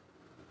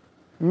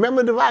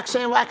 remember the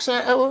Roxanne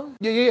era?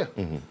 Yeah.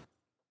 Mm-hmm.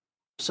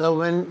 So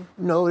when,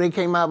 they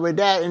came out with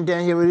that, and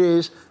then here it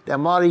is that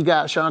Marty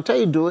got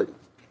Shantae do it.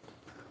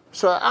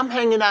 So I'm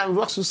hanging out in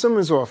Russell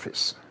Simmons'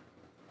 office.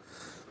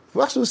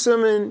 Russell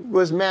Simmons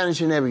was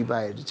managing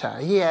everybody at the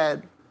time. He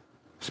had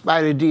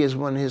Spider D as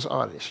one of his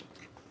artists.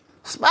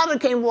 Spider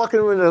came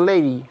walking with a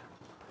lady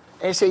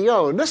and said,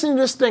 yo, listen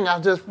to this thing I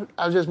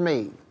just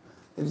made.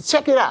 And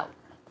check it out.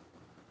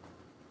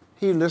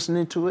 He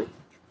listening to it.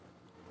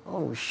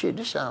 Oh shit,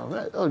 this sounds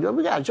right. Oh, yo,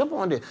 we gotta jump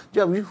on this.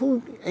 Yo,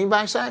 who?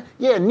 Anybody signed?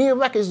 Yeah, Neil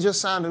Records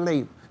just signed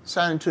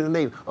to the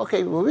label.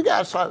 Okay, well we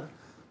gotta start.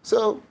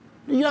 So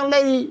the young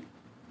lady,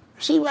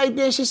 she right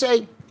there, she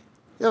say,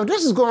 yo,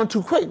 this is going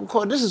too quick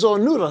because this is all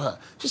new to her.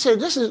 She said,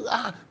 this is,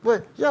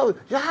 but yo,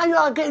 how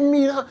y'all getting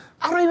me? I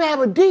don't even have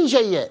a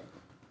DJ yet.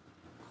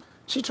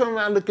 She turned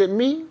around and looked at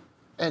me,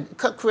 and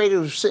Cut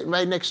Creative was sitting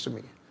right next to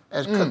me,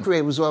 as Cut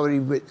Creative was already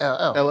with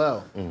LL.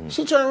 Mm-hmm.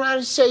 She turned around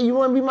and said, you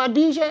want to be my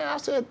DJ? I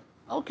said,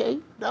 okay.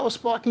 That was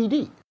Sparky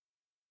D.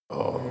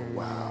 Oh,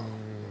 wow.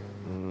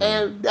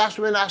 And that's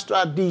when I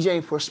started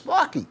DJing for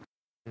Sparky.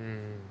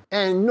 And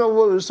you know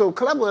what was so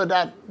clever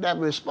that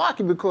was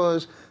Sparky,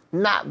 because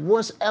not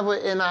once ever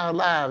in our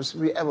lives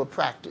we ever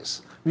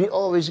practiced. We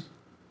always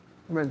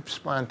went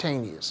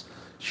spontaneous.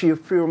 She'd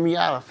fill me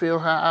out, I'd fill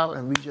her out,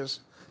 and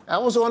I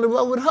was on the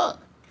road with her.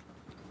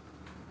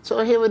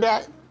 So here with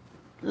that,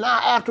 now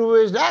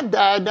afterwards that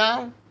died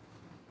down,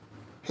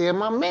 here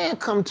my man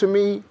come to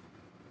me,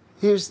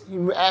 he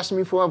asked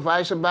me for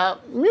advice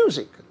about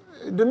music,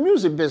 the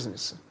music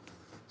business.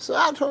 So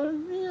I told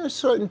him,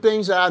 certain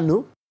things that I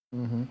knew.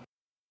 Mm-hmm.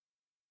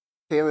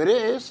 Here it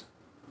is.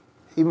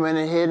 He went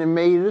ahead and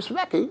made this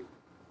record,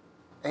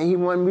 and he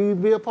wanted me to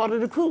be a part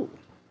of the crew.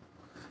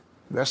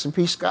 Rest in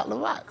peace, Scott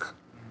LaRock.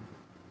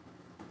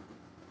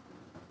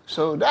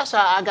 So that's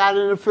how I got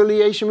an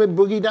affiliation with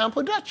Boogie Down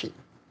Production.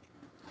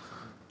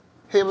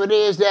 Here it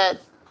is that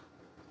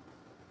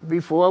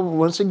before,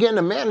 once again,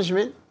 the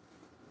management,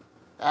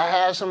 I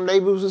had some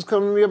labels was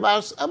coming to me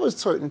about other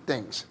certain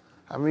things.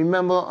 I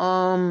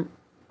remember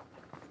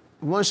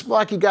once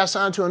Sparky got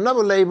signed to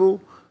another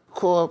label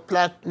called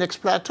Next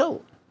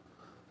Plateau.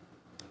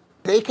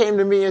 They came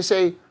to me and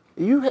say,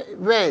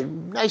 Red,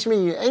 nice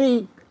meeting you.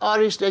 Any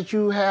artists that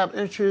you have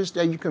interest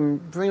that you can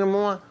bring them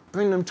on,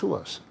 bring them to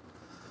us.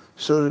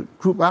 So the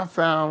group I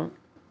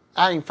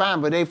didn't find,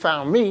 but they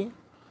found me.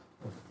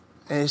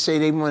 And they say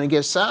they want to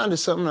get signed to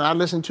something. And I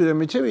listened to their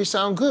material.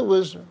 Sound good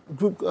was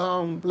group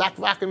Black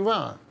Rock and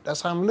Ron.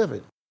 That's how I'm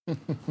living.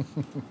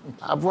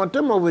 I brought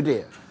them over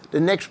there. The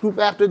next group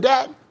after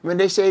that, when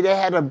they say they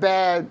had a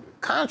bad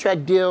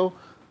contract deal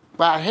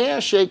by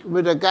handshake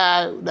with a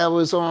guy that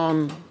was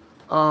on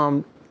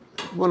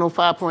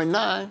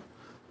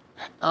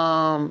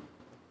 105.9,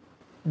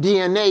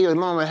 DNA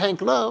along with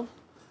Hank Love,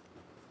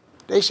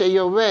 they say,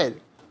 yo, Red,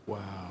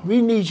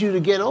 we need you to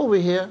get over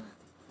here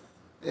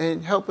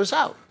and help us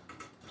out.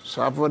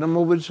 So I brought them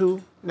over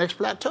to Next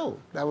Plateau.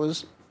 That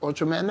was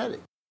Ultramagnetic.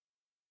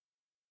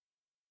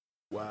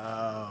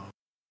 Wow.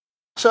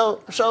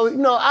 So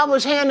I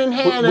was hand in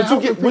hand.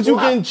 Was you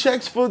getting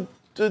checks for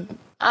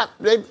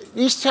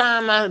each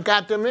time I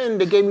got them in,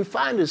 they gave me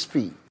finder's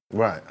fee.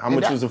 Right. How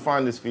much was the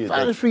finder's fee?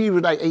 Finder's fee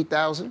was like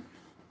 $8,000.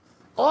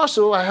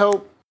 Also, I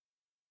helped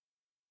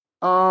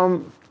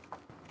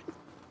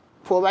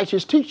Poor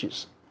Righteous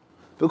Teachers,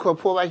 because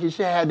Poor Righteous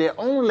had their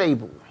own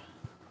label.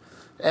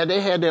 And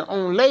they had their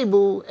own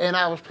label, and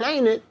I was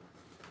playing it.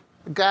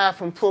 A guy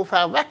from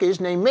Profile Records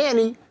named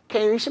Manny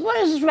came and he said, what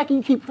is this record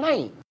you keep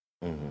playing?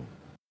 Mm-hmm.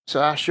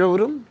 So I showed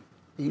him.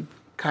 He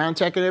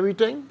contacted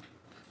everything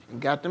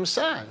and got them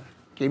signed.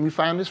 Gave me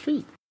finder's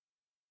fee.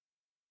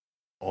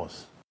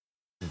 Awesome.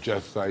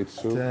 Just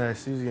Sites too? Yeah,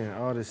 she's getting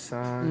all this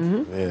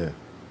signed. Mm-hmm. Yeah.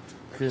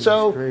 Goodness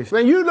So gracious.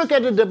 when you look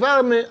at the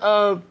development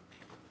of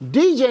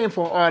DJing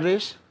for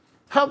artists,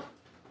 help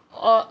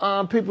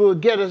people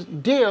get a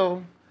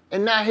deal,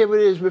 and now here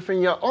it is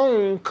within your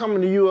own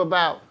coming to you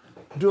about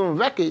doing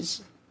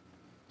records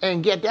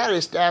and get that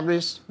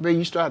established where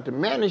you start to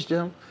manage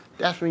them.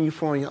 That's when you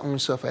form your own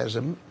self as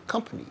a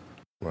company.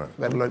 Right.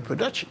 Red Alert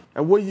Production.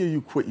 And what year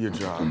you quit your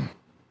job?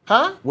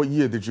 Huh? What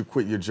year did you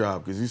quit your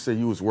job? Because you said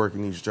you was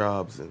working these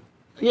jobs. And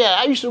Yeah,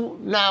 I used to.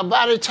 Now,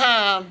 by the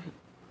time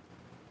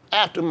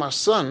after my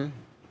son,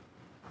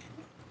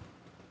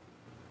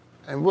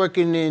 and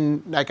working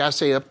in, like I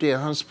say, up there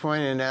at Hunts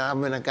Point, and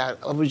then when I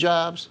got other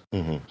jobs,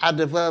 I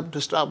developed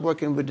to start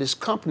working with this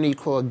company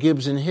called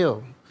Gibbs and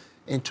Hill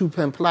in Two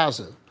Penn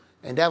Plaza.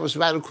 And that was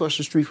right across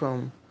the street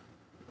from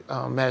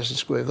Madison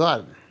Square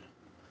Garden.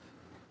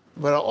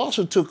 But I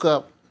also took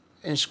up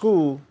in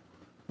school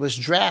was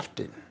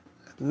drafting,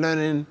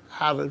 learning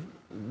how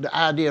the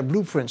idea of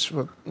blueprints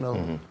work.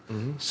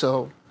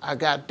 So I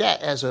got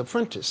that as an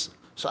apprentice.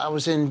 So I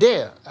was in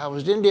there. I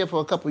was in there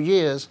for a couple of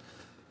years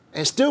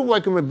and still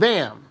working with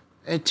BAM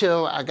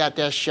until I got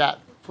that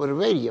shot for the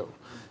radio.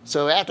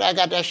 So after I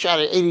got that shot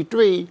at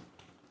 83,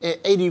 in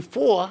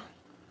 84,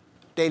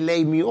 they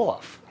laid me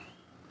off.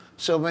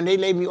 So when they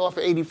laid me off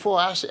at 84,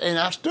 I was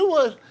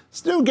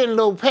still getting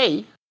low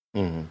pay,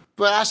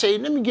 but I said,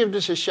 let me give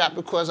this a shot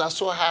because I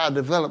saw how I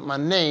developed my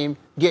name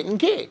getting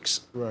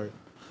gigs. Right.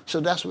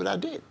 So that's what I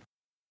did.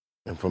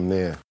 And from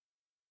there,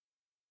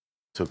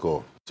 took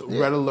off. So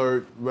Red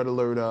Alert,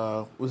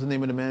 what's the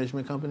name of the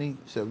management company? You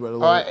said Red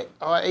Alert.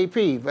 RAP,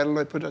 Red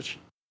Alert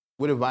Production.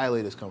 Where did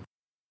Violators come from?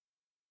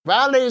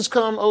 Violators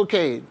come,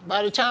 okay,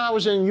 by the time I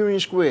was in Union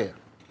Square,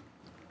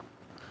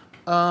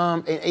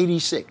 in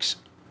 86,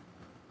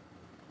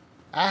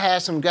 I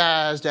had some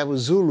guys that were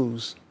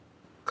Zulus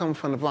coming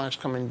from the Bronx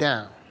coming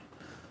down.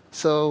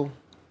 So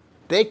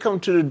they come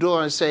to the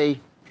door and say,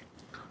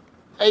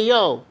 hey,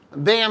 yo,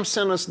 Bam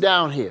sent us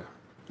down here.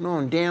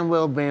 Knowing damn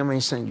well Bam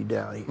ain't sent you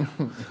down here.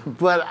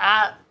 But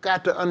I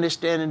got the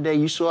understanding that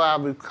you saw I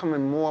was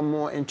coming more and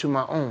more into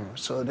my own.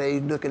 So they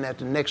looking at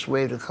the next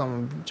wave to come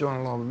and join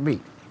along with me.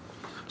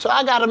 So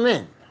I got them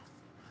in.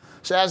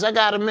 So as I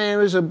got them in, there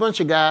was a bunch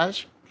of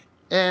guys,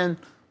 and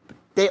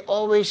they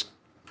always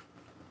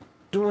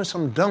doing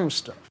some dumb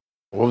stuff.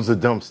 What was the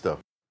dumb stuff?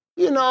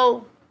 You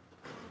know,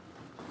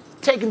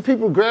 taking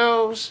people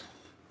girls,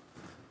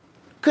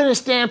 couldn't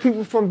stand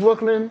people from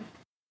Brooklyn.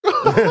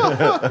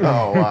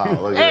 Oh,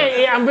 wow. Look at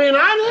Hey, I'm being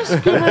honest.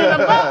 Keep it in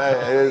the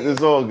book.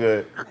 It's all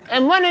good.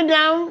 And running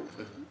down,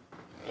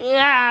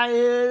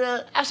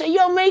 I said,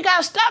 yo, man, you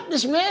gotta stop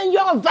this, man.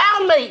 Y'all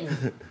violating.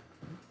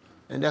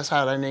 And that's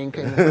how that name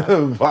came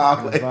about.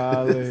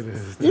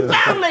 Violators. You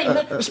violating,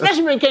 man.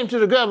 Especially when it came to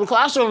the girl, because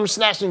I saw them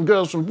snatching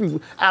girls from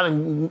people out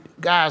of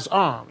guys'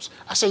 arms.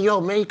 I said,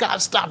 yo, man, you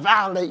gotta stop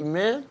violating,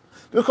 man.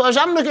 Because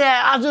I'm looking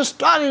at, I just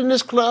started in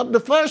this club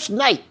the first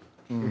night.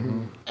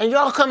 Mm-hmm. And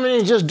y'all coming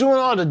in just doing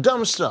all the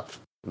dumb stuff.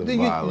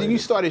 Then you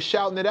started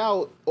shouting it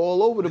out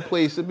all over the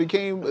place. It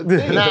became a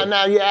thing.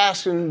 Now you're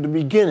asking the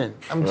beginning.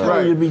 I'm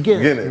telling you the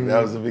beginning.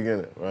 That was the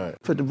beginning, right.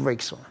 Put the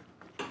brakes on.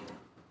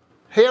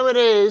 Here it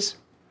is.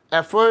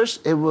 At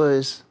first, it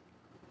was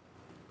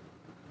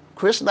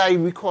Chris Light,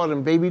 we called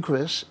him Baby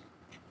Chris.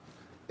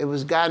 It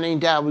was a guy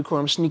named Dow, we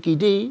called him Sneaky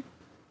D.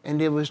 And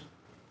there was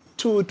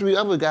 2 or 3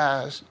 other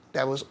guys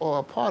that was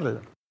all part of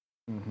them.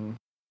 Mm-hmm.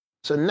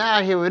 So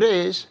now here it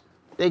is.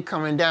 They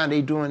coming down,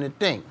 they doing the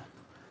thing.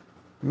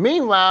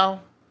 Meanwhile,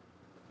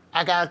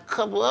 I got a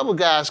couple other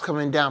guys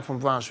coming down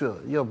from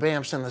Bronxville. Yo,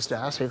 Bam sent us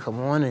down. I said, come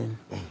on in.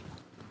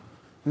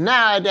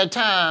 Now, at that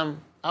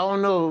time, I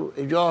don't know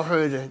if y'all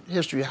heard the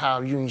history of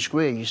how Union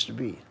Square used to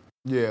be.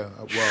 Yeah,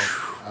 well,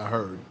 I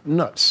heard.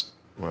 Nuts.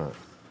 Right.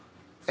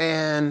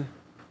 And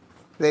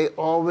they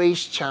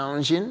always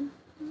challenging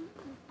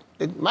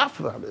the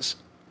Mafia brothers.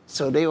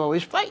 So they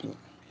always fighting.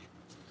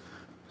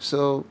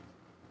 So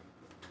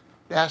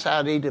that's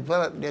how they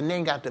developed, their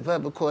name got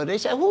developed because they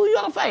said, who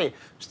y'all fighting?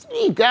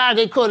 These guys,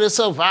 they call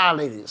themselves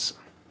violators.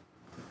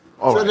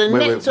 All so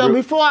right. So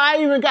before I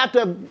even got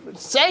to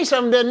say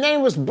something, their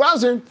name was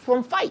buzzing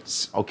from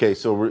fights. Okay,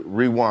 so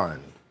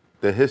rewind.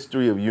 The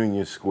history of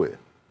Union Square.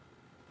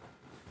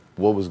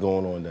 What was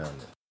going on down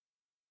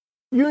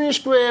there? Union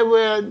Square,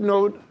 where,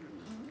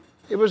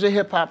 it was a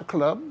hip-hop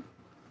club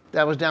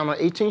that was down on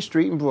 18th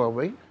Street and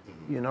Broadway,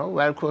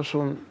 right across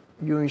from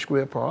Union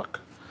Square Park.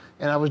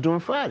 And I was doing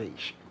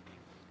Fridays.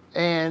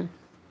 And,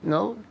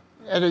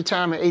 at the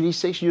time in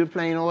 86, you were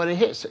playing all the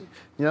hits.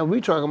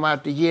 We talking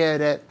about the year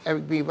that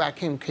Eric B.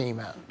 Rakim came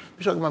out.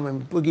 We talking about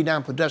when Boogie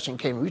Down Production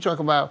came out. We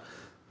talking about,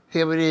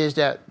 here it is,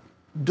 that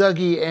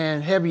Dougie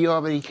and Heavy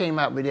already came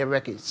out with their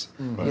records.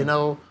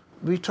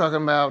 Mm-hmm. We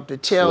talking about the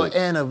tail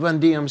end of Run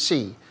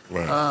DMC,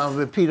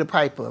 with Peter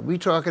Piper. We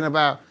talking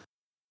about,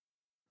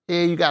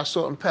 here you got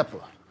Salt and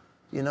Pepper,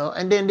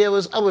 And then there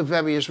was other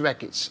various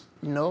records,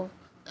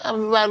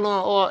 I'm right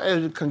along all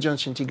in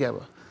conjunction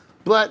together.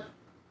 But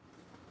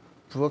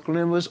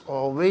Brooklyn was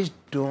always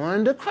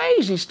doing the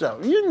crazy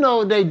stuff. You know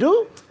what they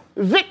do?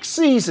 Vic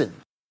season.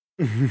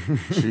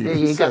 Yeah,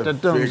 you got the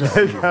thumbs up.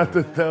 They got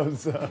the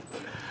thumbs up.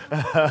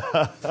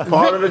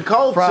 Part of the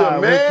culture,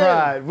 pride,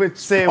 man.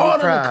 With pride.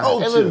 Part of the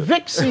culture. It was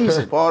Vic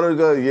season. Part of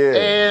the,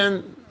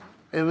 And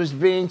it was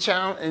being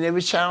challenged, and they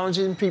were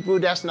challenging people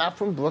that's not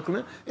from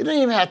Brooklyn. It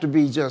didn't even have to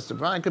be just the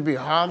Bronx. It could be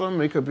Harlem,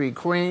 it could be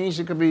Queens,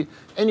 it could be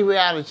anywhere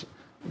out of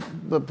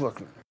but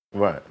Brooklyn.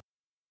 Right.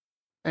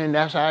 And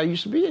that's how I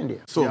used to be in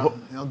there. So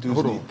y'all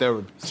dudes need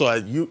therapy. So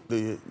you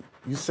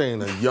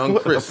saying a young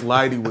Chris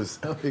Lighty was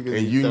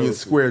in Union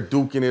Square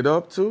duking it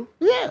up too?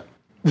 Yeah.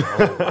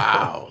 Oh,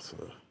 wow.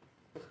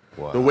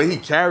 Wow. The way he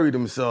carried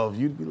himself,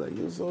 you'd be like,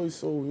 he was always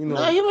so,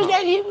 No, he was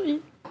like,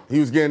 he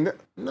was getting that.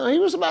 No, he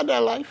was about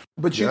that life.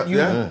 But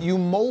you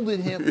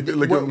molded him.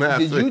 Look at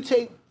Matt.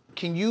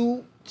 Can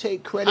you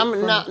take credit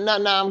Now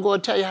I'm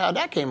going to tell you how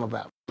that came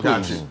about.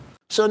 Gotcha.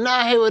 So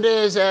now here it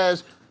is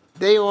as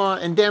they on,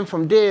 and then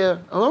from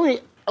there,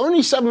 only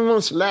 7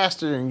 months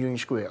lasted in Union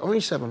Square, only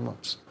 7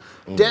 months.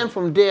 Then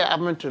from there, I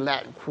went to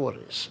Latin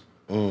Quarters,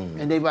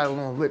 and they right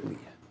along with me.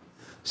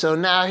 So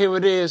now here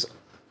it is,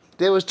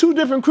 there was 2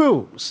 different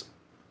crews.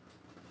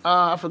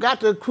 I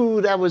forgot the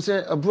crew that was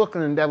in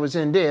Brooklyn that was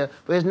in there,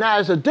 but now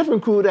it's a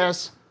different crew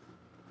that's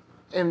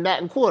in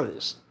Latin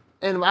Quarters.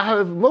 And I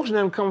heard most of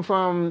them come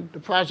from the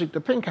project,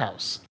 the Pink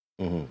House.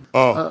 Mm-hmm.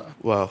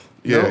 Well,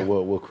 yeah.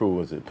 What crew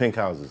was it? Pink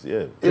Houses,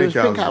 yeah. It was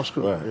Pink House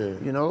crew. Right.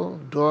 Yeah.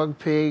 Dog,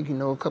 Pig,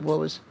 a couple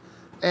of us.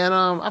 And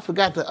I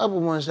forgot the other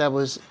ones that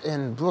was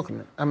in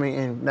Brooklyn. I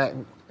mean,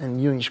 in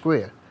Union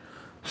Square.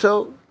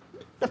 So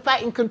the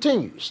fighting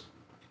continues.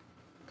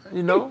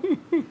 You know?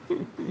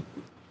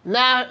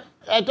 Now,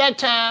 at that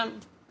time,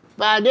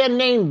 by their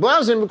name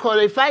buzzing because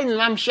they fighting,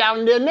 I'm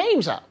shouting their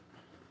names out.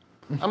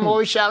 I'm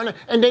always shouting it.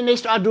 And then they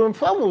start doing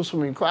promos for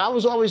me. Because I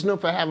was always known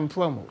for having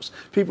promos.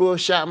 People were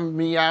shouting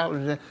me out,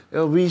 and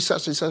they'll read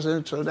such and such,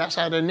 and so that's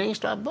how their name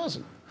started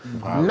buzzing.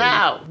 Wow.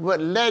 Now,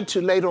 what led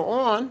to later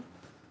on,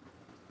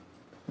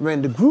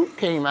 when the group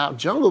came out,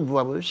 Jungle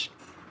Brothers,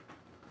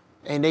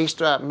 and they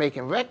started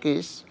making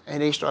records,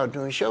 and they started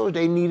doing shows,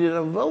 they needed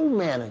a road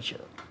manager.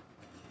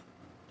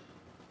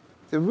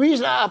 The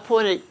reason I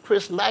appointed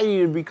Chris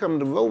Lighty to become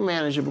the road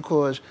manager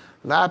because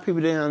a lot of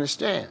people didn't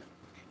understand.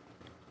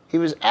 He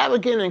was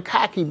arrogant and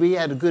cocky, but he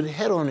had a good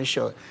head on his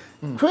shoulder.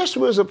 Chris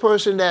was a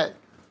person that,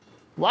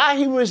 while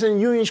he was in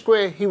Union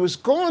Square, he was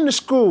going to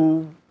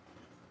school,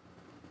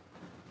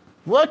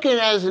 working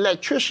as an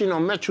electrician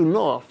on Metro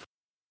North.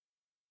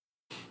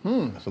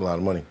 That's a lot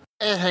of money.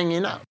 And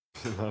hanging out.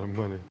 That's a lot of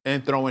money.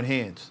 And throwing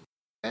hands.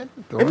 It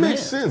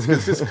makes sense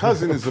because his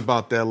cousin is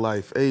about that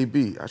life,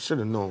 A.B. I should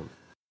have known.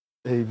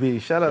 A.B.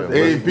 Shout out to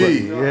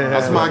A.B. Yeah.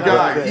 That's my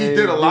guy. He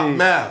did a lot of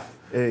math.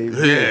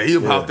 Yeah, he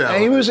about that.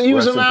 And he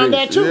was around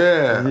that too.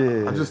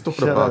 Yeah. I just thought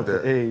Shout about out to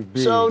that. A.B.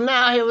 So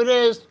now here it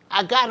is.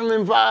 I got him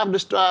involved to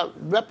start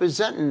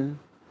representing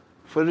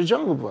for the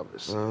Jungle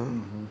Brothers.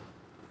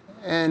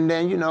 And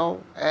then, you know,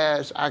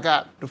 as I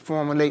got to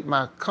formulate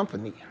my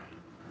company,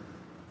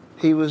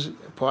 he was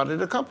part of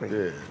the company.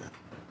 Yeah.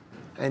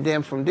 And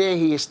then from there,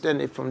 he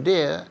extended from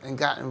there and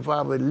got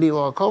involved with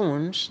Leroy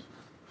Cohen's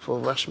for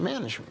Rush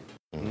Management.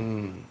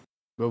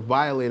 But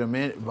Violator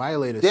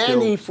Then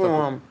still he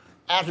formed,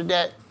 after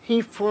that,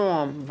 he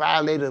formed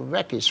Violator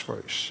Records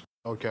first.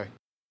 Okay.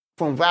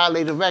 From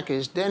Violator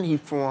Records, then he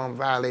formed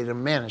Violator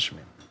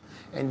Management.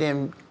 And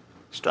then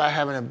started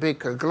having a big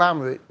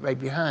conglomerate right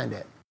behind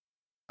that.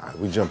 All right,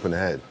 we jumping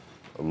ahead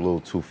a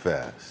little too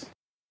fast.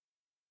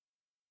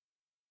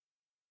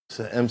 It's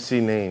an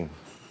MC name,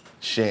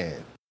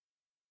 Shan.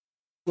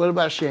 What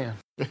about Shan?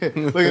 Look at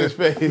his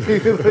face.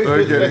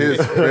 Look at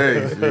his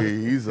face.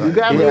 He's like,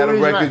 got He me had a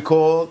reason record right.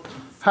 called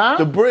Huh?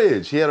 The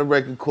Bridge. He had a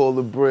record called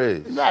The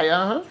Bridge. Right,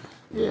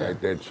 Yeah.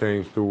 That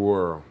changed the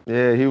world.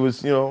 Yeah, he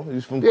was, you know,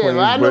 he's from Yeah, well,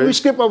 I know we Queensbridge.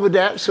 skip over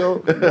that,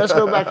 so let's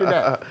go back to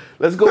that.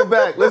 Let's go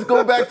back. Let's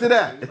go back to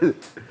that.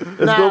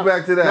 Let's go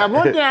back to that. Now,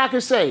 one thing I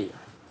can say,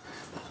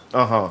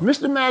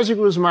 Mr. Magic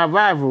was my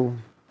rival,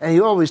 and he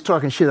always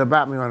talking shit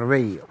about me on the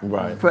radio.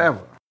 Right.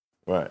 Forever.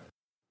 Right.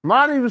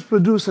 Marty was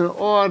producing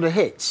all the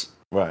hits.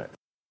 Right.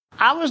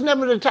 I was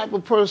never the type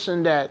of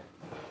person that,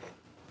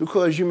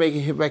 because you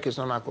making hit records,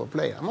 I'm not going to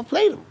play them. I'm going to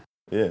play them.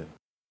 Yeah.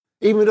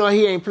 Even though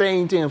he ain't playing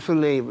anything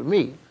affiliated with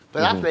me.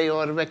 But I play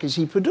all the records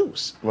he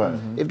produced. Right.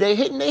 If they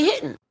hitting, they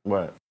hitting.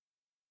 Right.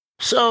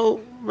 So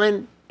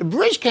when The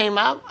Bridge came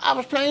out, I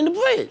was playing The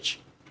Bridge.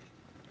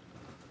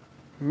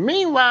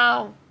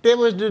 Meanwhile, there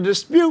was the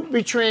dispute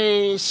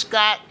between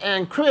Scott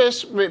and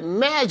Chris with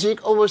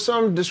Magic over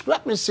some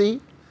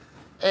discrepancy,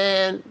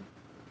 and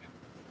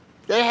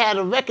they had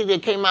a record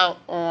that came out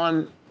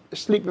on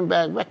Sleeping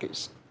Bag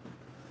Records.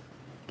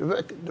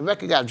 The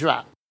record got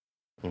dropped.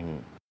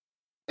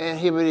 And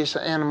here it is,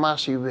 an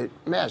animosity with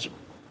Magic.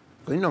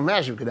 Because you know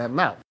Magic could have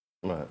mouth.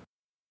 Right.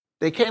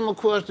 They came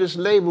across this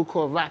label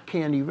called Rock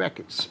Candy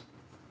Records.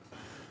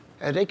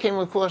 As they came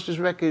across this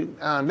record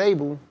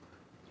label,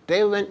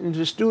 they went into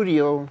the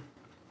studio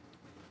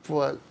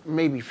for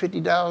maybe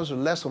 $50 or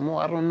less or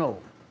more, I don't know.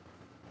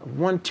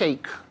 One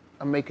take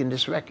of making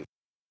this record.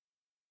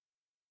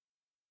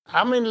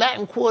 I'm in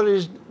Latin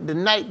Quarters the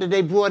night that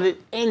they brought it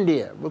in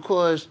there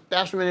because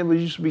that's when it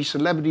used to be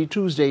Celebrity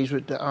Tuesdays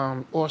with the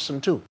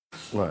Awesome 2.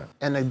 Right.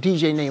 And a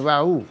DJ named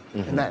Raul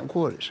in Latin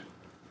Quarters.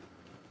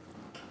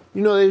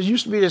 You know, there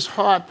used to be this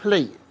hard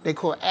plate they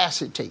call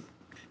acetate.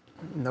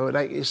 You know,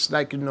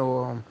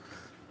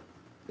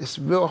 it's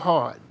real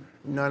hard.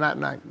 You know, not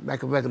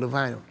like a regular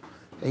vinyl.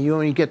 And you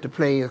only get to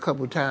play a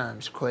couple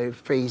times because it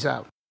fades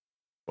out.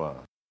 Wow.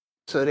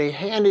 So they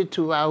handed it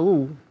to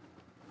Raul,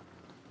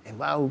 and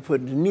Raul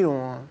put the needle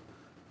on,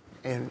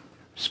 and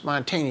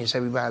spontaneous,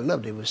 everybody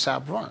loved it. It was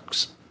South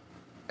Bronx.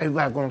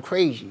 Everybody going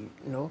crazy,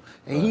 you know.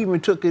 And he even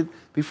took it,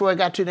 before I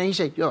got to it, he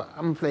said, yo,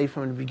 I'm going to play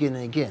from the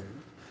beginning again.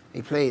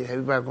 He played it,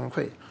 everybody going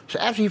crazy. So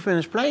after he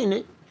finished playing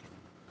it,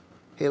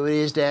 here it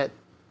is that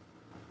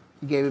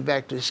he gave it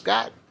back to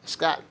Scott.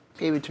 Scott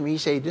gave it to me. He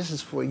said, this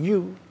is for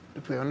you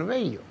to play on the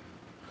radio.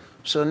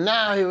 So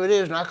now here it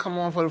is, when I come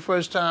on for the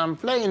first time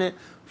playing it,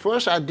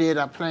 first I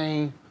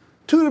played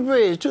To the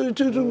Bridge, to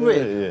the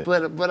Bridge.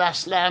 Yeah. But I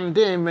slammed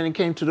in when it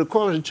came to the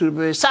chorus To the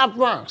Bridge, South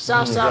Bronx,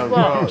 South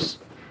Bronx.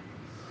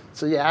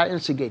 So yeah, I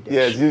instigate that.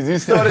 Yeah, you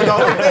started the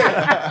whole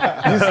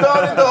thing. You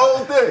started the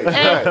whole thing.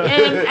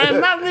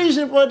 And my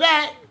reason for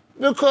that,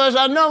 because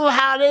I know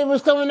how they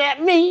was coming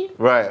at me.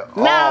 Right.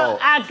 Now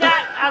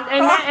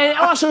and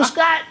also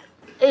Scott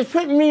is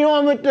putting me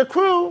on with the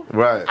crew.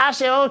 Right. I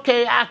said,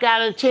 okay, I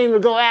got a team to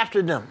go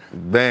after them.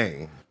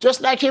 Bang.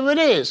 Just like here it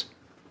is.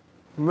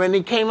 When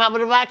they came out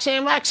with the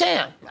Roxanne,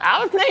 I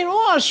was playing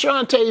all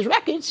Shantae's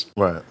records.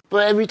 Right.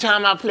 But every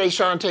time I played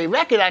Shantae's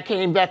record, I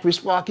came back with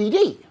Sparky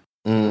D.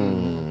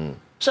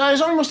 So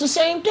it's almost the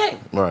same thing.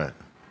 Right.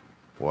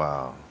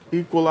 Wow.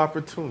 Equal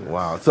opportunity.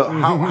 Wow. So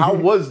how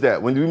was that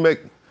when you met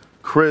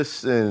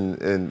Chris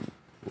and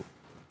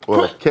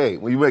K?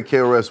 When you met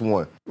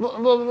KRS-One?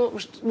 Well,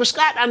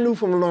 Scott, I knew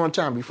from a long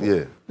time before.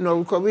 Yeah. You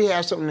know, because we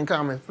had something in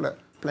common,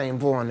 playing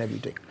ball and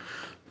everything.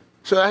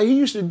 So he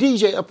used to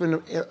DJ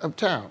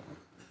uptown,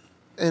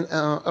 and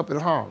up in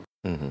Harlem.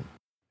 Mm-hmm.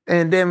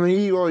 And then when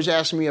he always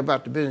asked me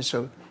about the business,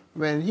 so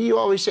when he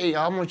always say,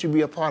 "I want you to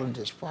be a part of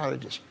this,"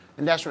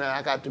 and that's when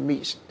I got to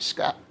meet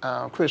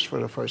Chris for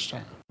the first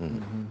time,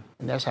 and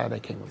that's how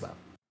that came about.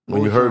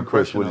 When you heard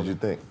Chris, what did you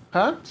think?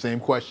 Huh? Same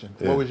question.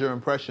 Yeah. What was your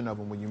impression of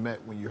him when you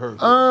heard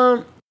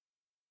Chris?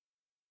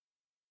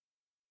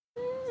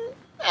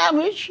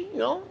 Average, you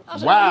know.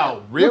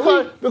 Wow,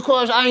 really?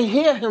 Because I ain't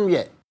hear him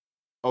yet.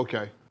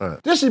 Okay.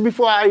 Right. This is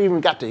before I even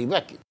got the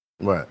record.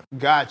 Right.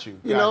 Got you.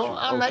 You know,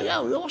 I'm like,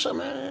 yo, what's up,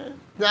 man?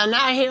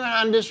 Now hearing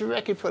on this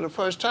record for the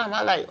first time,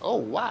 I like, oh,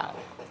 wow.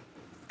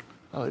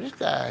 Oh, this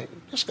guy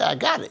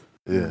got it.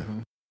 Yeah. Mm-hmm.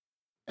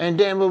 And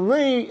then what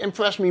really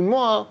impressed me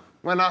more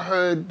when I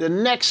heard the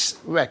next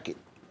record,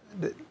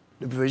 The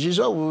Bridge Is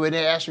Over, where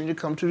they asked me to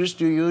come to the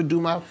studio and do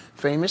my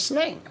famous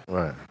slang.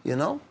 Right. You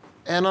know?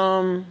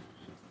 And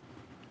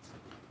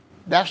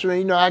that's when,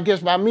 you know, I guess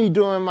by me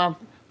doing my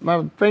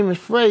famous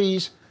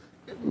phrase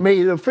made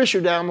it official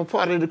that I'm a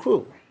part of the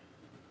crew.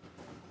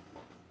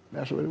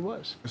 That's what it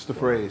was. What's the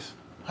phrase?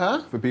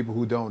 Huh? For people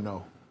who don't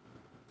know.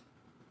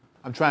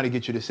 I'm trying to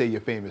get you to say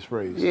your famous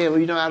phrase. Yeah, well,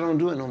 you know, I don't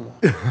do it no more.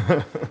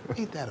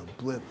 Ain't that a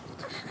blip?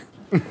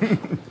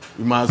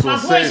 You might as well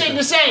My say voice ain't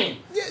the same.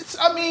 Yes,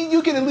 I mean,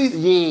 you can at least...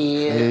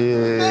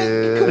 Yeah.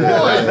 Man, come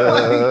on.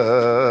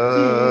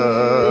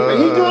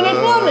 He doing it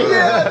for me.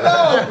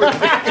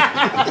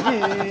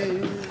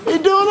 He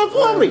doing it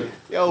for me.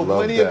 Yo,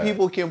 plenty of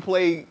people can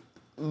play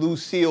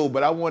Lucille,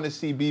 but I want to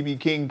see B.B.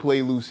 King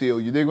play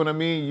Lucille. You dig what I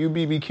mean? You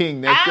B.B.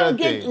 King, that's your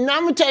thing. Now,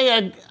 I'm going to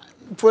tell you,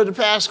 for the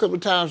past couple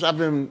of times I've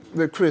been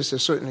with Chris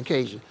at certain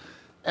occasions,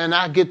 and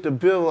I get the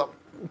bill up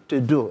to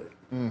do it.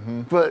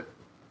 Mm-hmm. But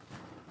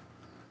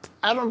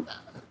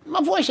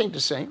my voice ain't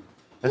the same.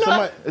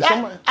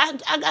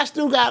 I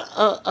still got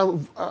a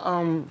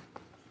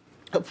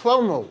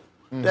promo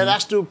that I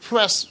still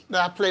press,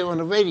 that I play on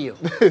the radio,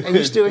 and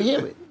you still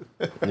hear it.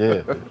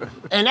 Yeah.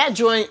 And that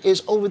joint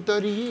is over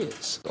 30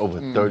 years.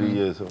 Over 30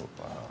 years old.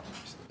 Wow.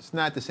 It's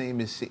not the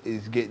same as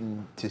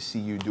getting to see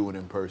you do it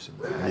in person.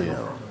 Yeah.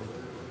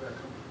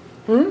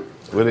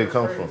 Where did it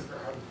come from?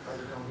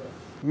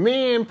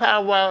 Me and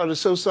Power Wow of the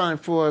Soul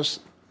Sonic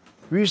Force,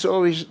 we used to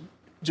always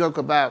joke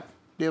about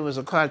there was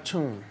a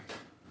cartoon.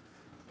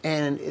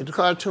 And the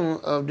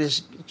cartoon of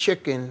this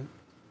chicken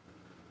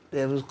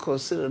that was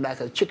considered like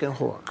a chicken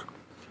hawk.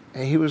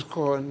 And he was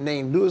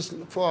named Louis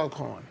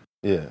Foghorn.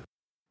 Yeah.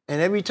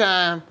 And every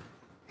time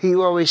he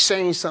always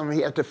saying something,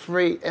 he at the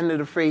end of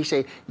the phrase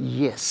say,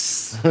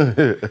 yes.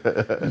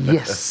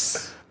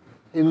 Yes.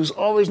 He was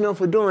always known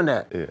for doing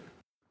that. Yeah.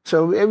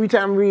 So every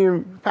time we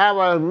and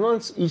Power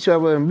amongst each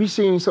other and we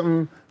seeing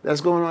something that's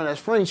going on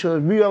that's funny to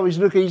us, we always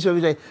look at each other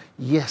and say,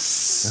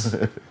 yes.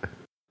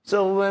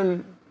 So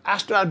when I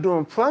started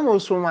doing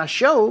promos for my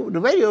show, the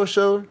radio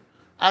show,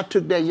 I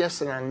took that yes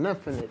and I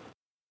left in it.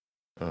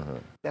 Uh-huh.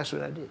 That's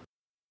what I did.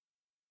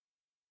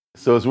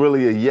 So it's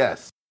really a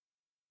yes.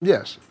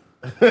 Yes.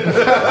 That's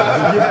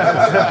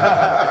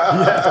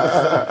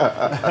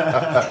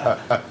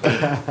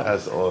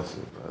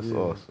awesome. That's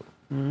awesome.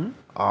 Mm-hmm.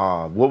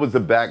 What was the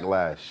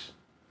backlash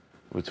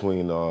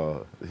between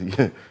the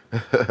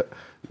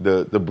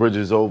Bridge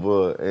Is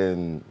Over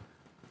and,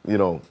 you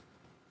know,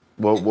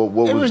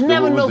 what it was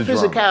never no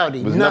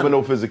physicality. It was never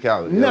no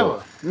physicality.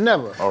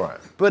 Never. All right.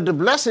 But the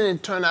blessing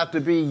turned out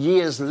to be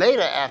years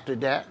later after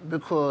that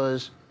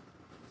because,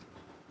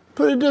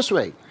 put it this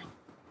way,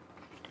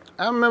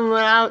 I remember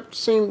when I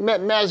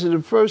met Magic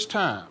the first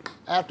time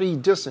after he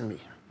dissed me.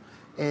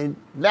 And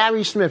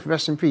Larry Smith,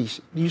 rest in peace,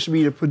 he used to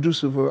be the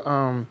producer for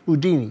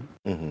Houdini.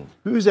 Mm-hmm.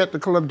 He was at the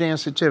Club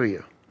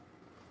Danceteria.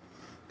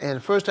 And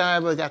the first time I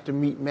ever got to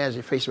meet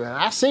Magic face to face,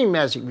 I seen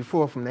Magic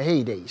before from the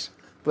heydays,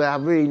 but I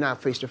really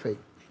not face to face.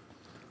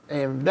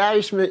 And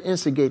Larry Smith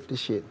instigated the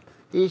shit.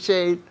 He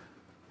said,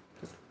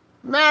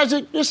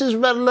 Magic, this is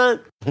Red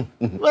Alert.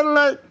 Red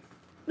Alert.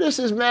 This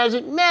is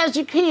Magic.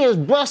 Magic, he is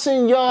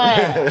busting your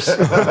ass. This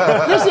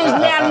is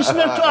Larry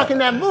Smith talking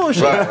that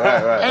bullshit.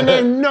 Right. And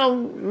then,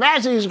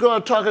 Magic is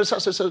going to talk and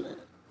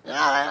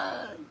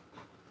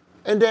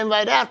and then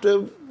right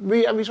after,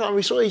 every time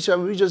we saw each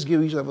other, we just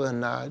give each other a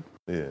nod.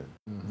 Yeah.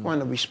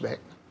 Point of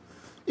respect.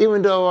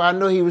 Even though I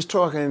know he was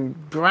talking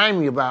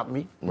grimy about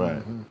me.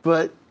 Right.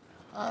 But,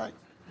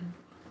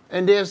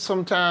 and there's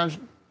sometimes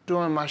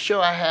during my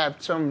show, I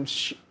had some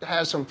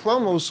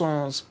promo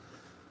songs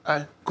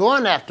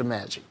going after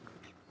Magic.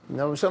 You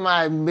know,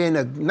 somebody being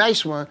a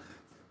nice one,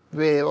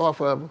 they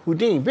offer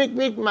Houdini,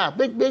 big mouth,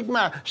 big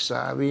mouth.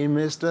 Sorry,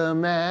 Mr.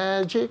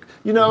 Magic.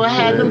 You know, I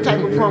had them type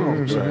of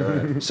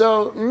promos. Right.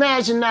 So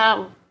imagine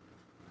now,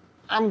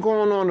 I'm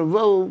going on the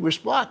road with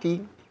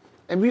Sparky,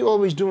 and we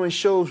always doing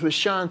shows with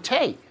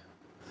Shantae.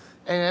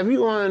 And if you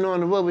going on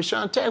the road with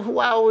Shantae, who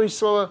I always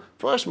saw,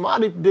 first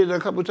Marty did it a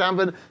couple times,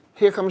 but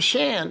here comes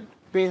Shan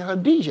being her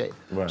DJ.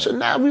 Right. So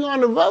now we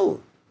on the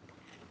road.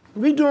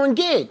 We doing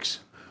gigs.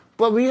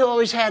 But we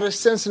always had a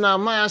sense in our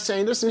mind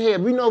saying, listen here,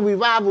 we know we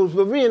rivals,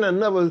 but we in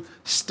another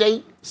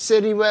state,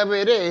 city, wherever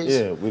it is.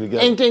 Yeah, we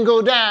together. Anything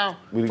go down,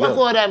 We fuck together.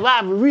 all that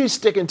rivalry, we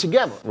sticking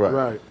together.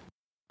 Right.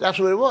 That's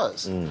what it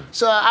was.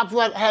 So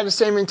I had the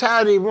same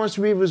mentality once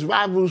we was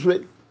rivals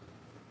with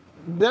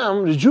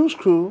them, the Juice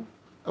Crew,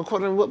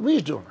 according to what we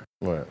was doing.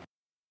 Right.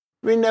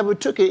 We never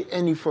took it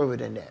any further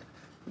than that.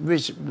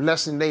 Which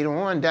lesson later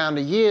on, down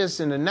the years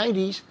in the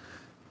 90s,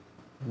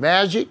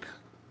 Magic,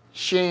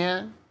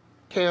 Shan,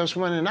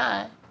 KS1 and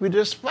I, we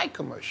did a Sprite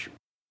commercial.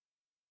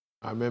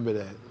 I remember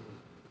that.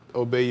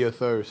 Obey Your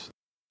Thirst.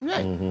 Right.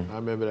 I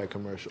remember that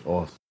commercial.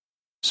 Awesome.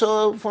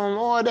 So from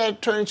all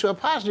that turned into a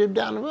positive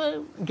down the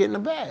road, getting a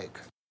bag.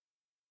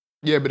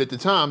 Yeah, but at the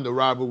time, the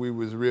rivalry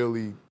was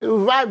really... It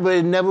was right, but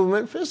it never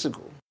went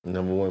physical.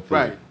 Number one for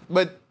Right.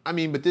 But, I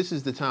mean, but this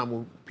is the time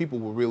when people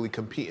were really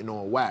competing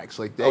on wax.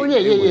 Like they, Oh,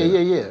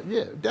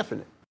 yeah,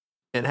 definitely.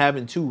 And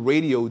having two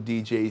radio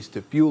DJs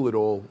to fuel it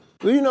all.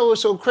 Well, you know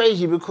what's so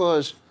crazy?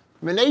 Because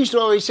when they used to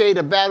always say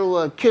the battle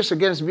of Kiss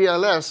against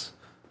BLS,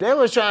 they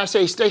was trying to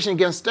say station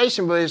against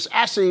station, but it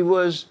actually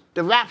was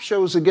the rap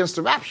shows against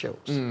the rap shows.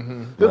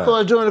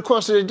 Because during the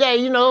course of the day,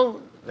 you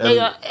know, they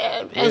are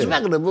as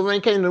regular. But when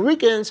it came to the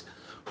weekends,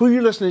 who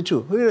you listening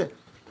to?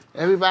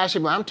 Everybody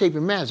said, well, I'm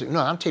taping Magic. No,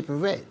 I'm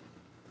taping Red.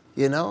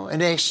 You know,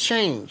 and they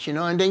exchange, you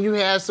know, and then you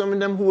had some of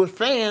them who were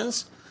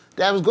fans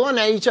that was going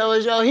at each other,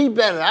 yo, he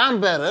better, I'm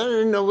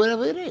better, you know,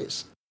 whatever it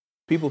is.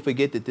 People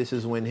forget that this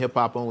is when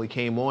hip-hop only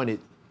came on at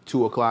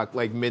 2 o'clock,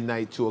 like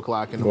midnight, 2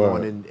 o'clock in the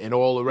morning, and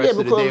all the rest of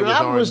the day was R&B. Yeah, because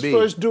when I was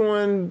first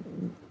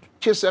doing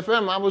Kiss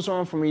FM, I was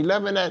on from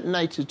 11 at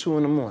night to 2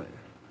 in the morning.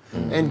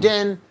 And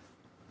then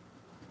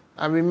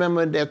I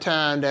remember that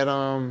time that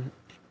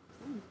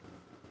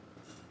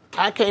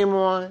I came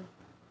on,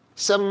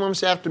 7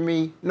 months after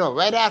me, no,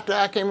 right after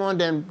I came on,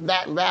 then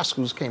Latin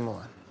Rascals came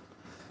on.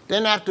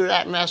 Then after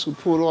that, Rascals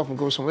pulled off and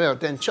go somewhere else,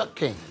 then Chuck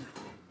came.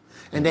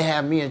 And they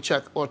had me and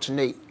Chuck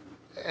alternate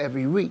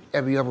every week,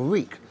 every other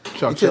week,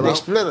 until they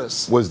split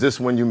us. Was this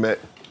when you met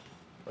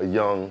a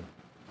young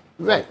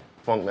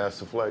Funk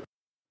Master Flex?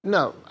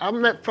 No, I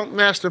met Funk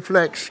Master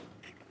Flex.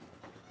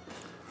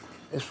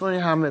 It's funny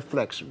how I met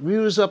Flex. We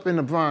was up in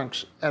the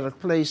Bronx at a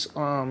place,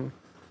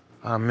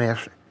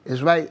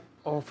 it's right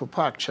off of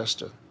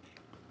Parkchester.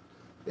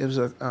 It was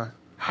a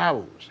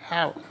Howells.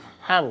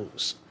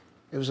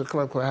 It was a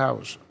club called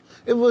Howells.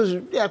 It was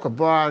like a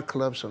bar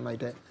club, something like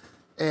that.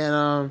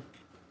 And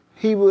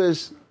he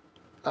was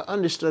an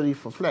understudy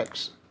for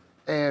Flex.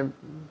 And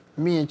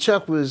me and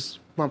Chuck was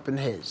bumping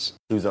heads.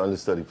 He was an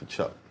understudy for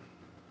Chuck.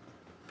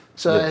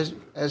 So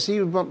as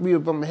we were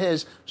bumping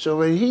heads, so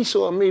when he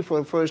saw me for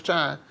the first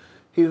time,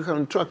 he would come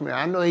and talk to me.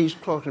 I know he's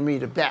talking to me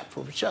to bat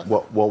for Chuck.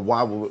 Well,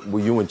 why were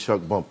you and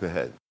Chuck bumping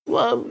heads?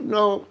 Well,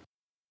 no.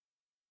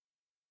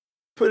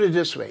 Put it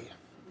this way.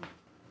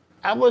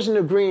 I wasn't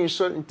agreeing with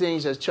certain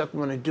things that Chuck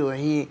wanted to do, and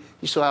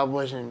he saw I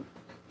wasn't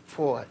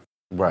for it.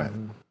 Right.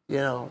 You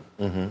know?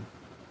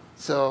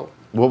 So...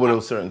 What were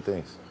those certain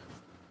things?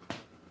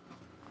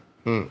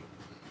 There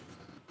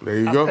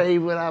you go. I pay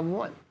what I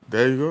want.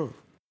 There you go.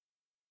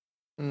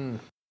 And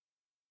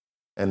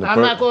I'm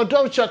not going to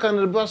throw Chuck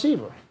under the bus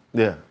either.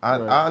 Yeah,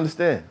 I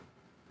understand.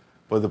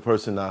 But the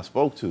person I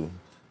spoke to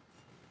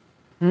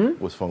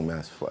was Funk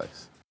Master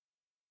Flex.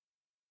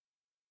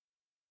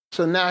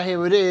 So now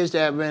here it is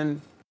that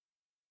when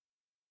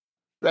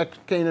Flex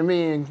came to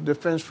me in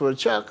defense for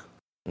Chuck,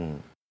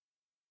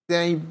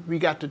 then we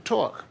got to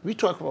talk. We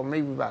talked about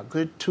maybe about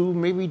good 2,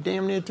 maybe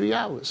damn near 3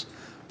 hours.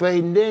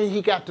 But then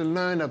he got to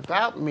learn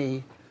about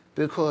me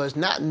because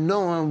not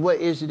knowing what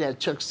is it that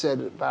Chuck said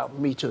about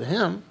me to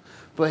him,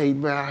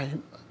 but by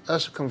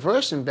us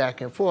conversing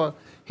back and forth,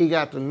 he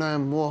got to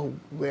learn more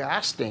where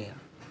I stand.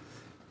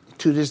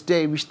 To this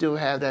day, we still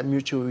have that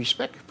mutual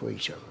respect for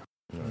each other.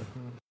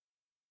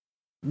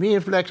 Me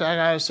and Flex, I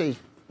gotta say,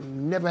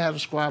 never had a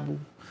squabble,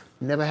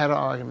 never had an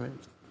argument.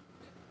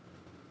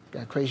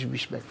 Got crazy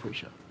respect for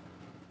each other.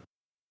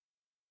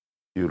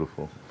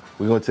 Beautiful.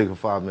 We're going to take a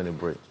 5-minute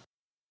break.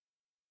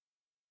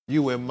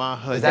 You in my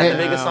hood. Is that the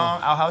biggest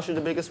song? Our House Shoe,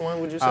 the biggest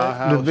one, would you say?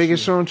 The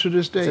biggest song to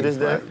this day. To this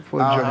day? Right? For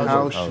Your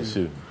House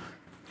Shoe.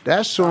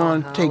 That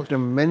song take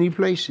them many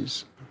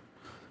places.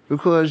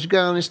 Because you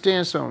gotta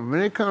understand something.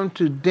 When it comes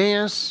to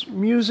dance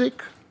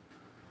music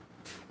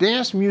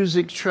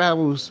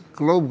travels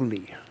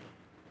globally.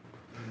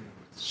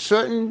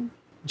 Certain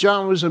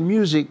genres of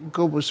music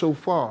go so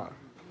far.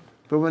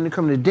 But when it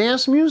comes to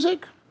dance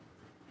music,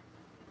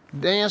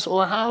 dance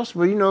or house,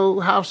 well, you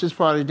know, house is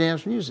part of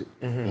dance music.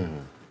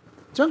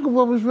 Jungle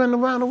Boy was running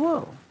around the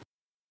world.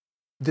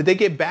 Did they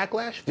get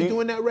backlash for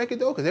doing that record,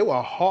 though? Because they were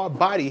a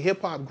hard-body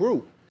hip-hop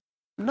group.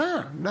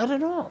 Nah, not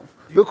at all.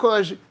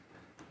 Because,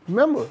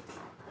 remember,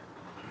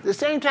 the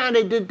same time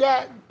they did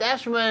that,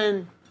 that's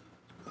when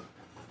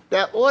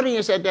that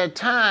audience at that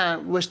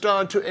time was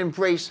starting to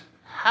embrace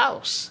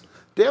house.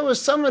 There was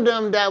some of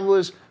them that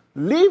was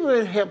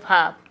leaving hip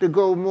hop to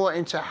go more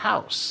into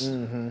house.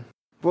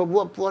 But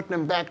what brought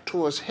them back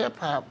towards hip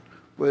hop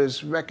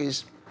was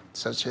records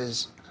such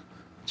as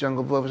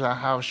Jungle Boy was our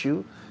house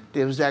shoe.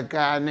 There was that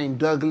guy named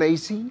Doug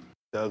Lacey.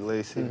 Doug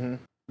Lacey.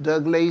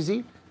 Doug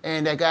Lacey,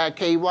 and that guy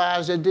K.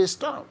 Wise that did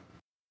Stomp.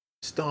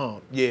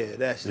 Stomp. Yeah,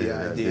 that's the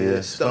idea.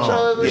 Yeah, Stomp.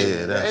 So it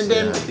was, that's and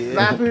then the a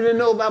lot of people didn't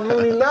know about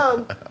Mooney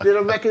Love did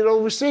a record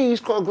overseas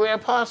called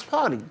Grandpa's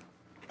Party,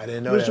 I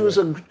didn't know which that. was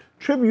a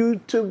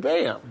tribute to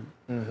Bam.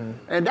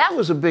 And that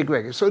was a big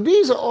record. So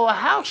these are all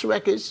house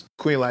records.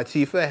 Queen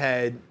Latifah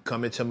had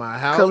Come Into My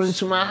House. Coming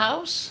Into My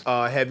House.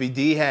 Heavy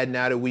D had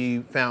Now That We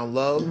Found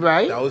Love.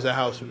 Right. That was a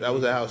house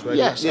record.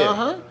 Yes,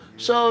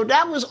 So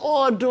that was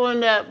all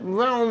during that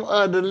realm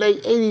of the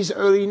late 80s,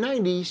 early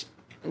 90s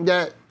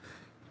that,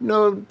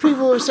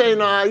 people were saying,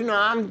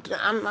 I'm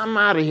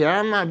out of here.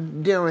 I'm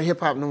not dealing with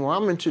hip hop no more.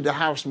 I'm into the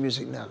house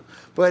music now.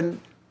 But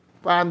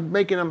by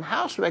making them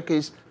house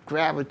records,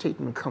 gravitate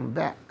them and come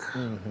back.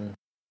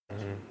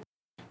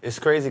 It's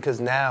crazy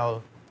because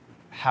now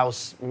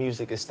house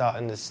music is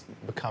starting to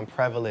become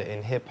prevalent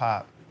in hip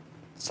hop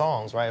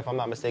songs, right? If I'm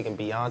not mistaken,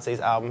 Beyonce's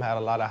album had a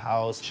lot of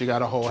house. She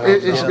got a whole house.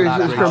 It's coming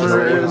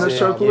in a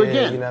circle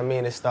again. You know what I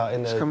mean? It's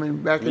starting to. It's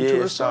coming back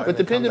into a circle. But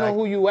depending on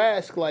who you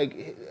ask,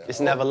 like... It's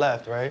never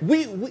left, right?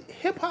 We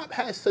hip-hop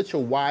has such a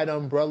wide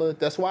umbrella.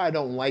 That's why I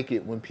don't like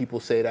it when people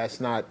say that's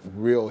not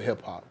real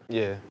hip-hop.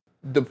 Yeah.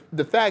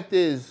 The fact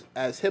is,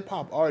 as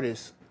hip-hop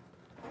artists,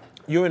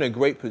 you're in a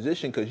great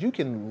position because you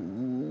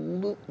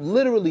can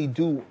literally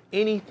do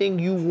anything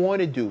you want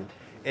to do,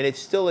 and it's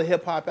still a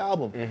hip-hop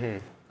album.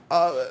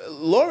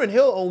 Lauryn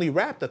Hill only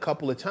rapped a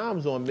couple of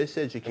times on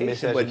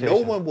Miseducation, but no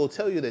one will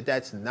tell you that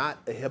that's not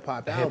a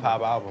hip-hop album.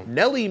 Hip-hop album.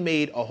 Nelly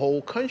made a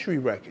whole country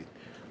record.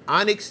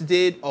 Onyx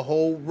did a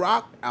whole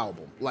rock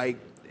album. Like,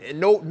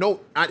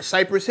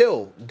 Cypress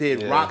Hill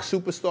did rock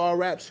superstar,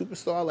 rap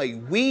superstar. Like,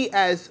 we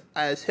as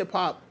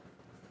hip-hop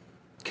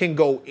can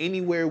go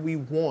anywhere we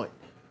want.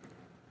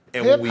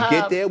 And when we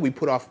get there, we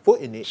put our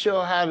foot in it. Show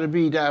how to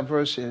be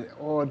diverse in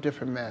all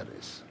different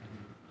matters.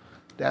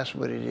 That's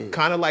what it is.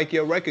 Kind of like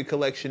your record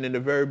collection in the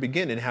very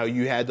beginning, how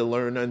you had to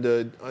learn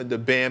under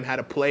BAM how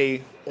to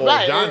play all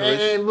genres.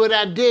 And what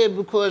I did,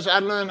 because I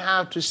learned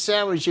how to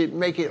sandwich it,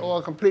 make it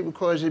all complete,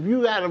 because if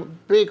you got a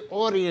big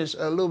audience,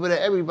 a little bit of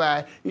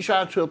everybody, you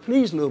try to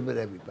please a little bit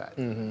of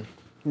everybody.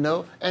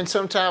 And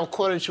sometimes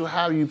according to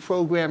how you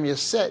program your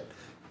set,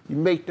 you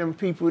make them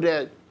people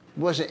that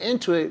wasn't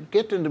into it,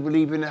 get them to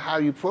believe in it, how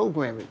you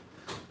program it.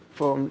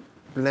 From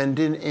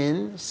blending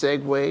in,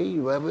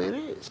 segue, whatever it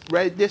is.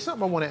 Red, there's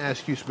something I want to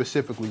ask you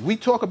specifically. We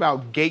talk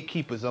about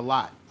gatekeepers a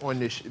lot on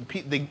this.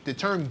 The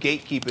term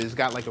gatekeeper has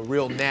got like a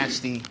real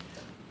nasty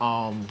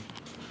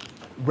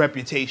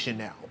reputation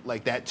now,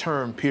 like that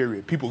term,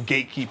 period. People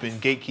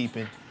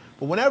gatekeeping.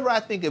 But whenever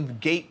I think of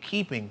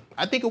gatekeeping,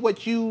 I think of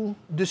what you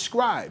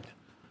described.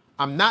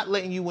 I'm not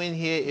letting you in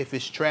here if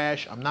it's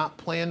trash. I'm not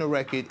playing the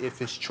record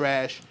if it's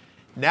trash.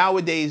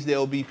 Nowadays,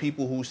 there'll be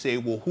people who say,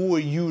 well, who are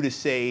you to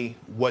say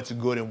what's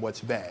good and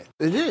what's bad?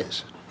 It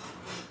is.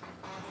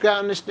 You gotta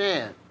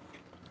understand,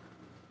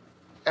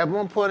 at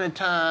one point in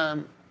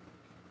time,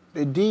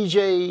 the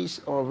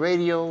DJs on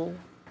radio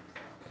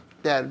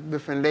that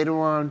different later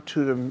on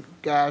to the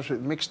guys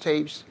with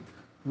mixtapes,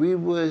 we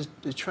was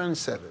the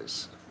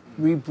trendsetters.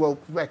 We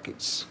broke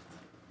records.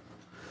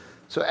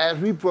 So as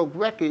we broke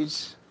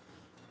records,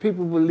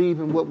 people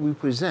believe in what we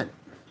present,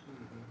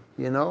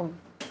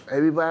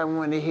 Everybody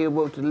wanted to hear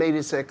what the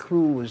latest that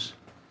Clue was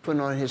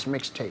putting on his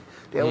mixtape.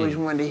 They always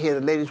wanted to hear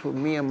the latest what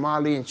me and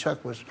Marley and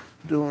Chuck was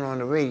doing on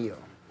the radio.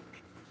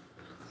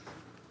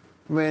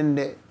 When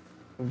the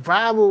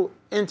viral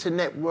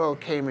internet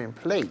world came in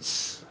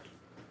place,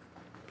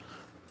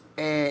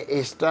 and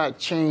it started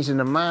changing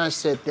the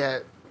mindset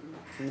that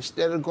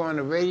instead of going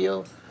to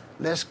radio,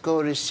 let's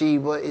go to see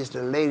what is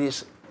the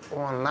latest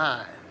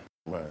online.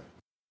 Right.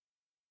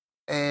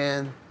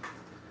 And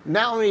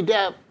not only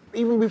that,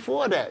 even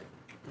before that,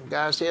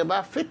 guys say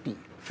about 50.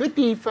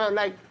 50 felt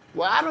like,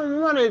 well, I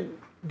don't want to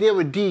deal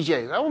with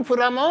DJs. I want to put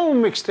out my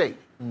own mixtape.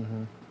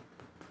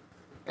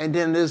 And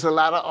then there's a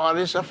lot of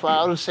artists that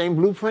follow the same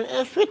blueprint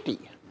as 50.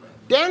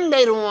 Then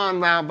later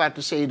on, I'm about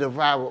to say the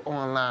viral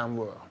online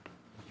world.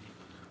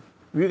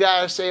 You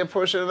guys say a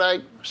person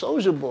like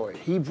Soulja Boy.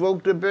 He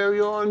broke the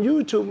barrier on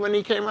YouTube when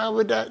he came out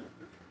with that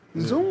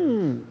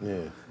Zoom.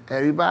 Yeah.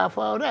 Everybody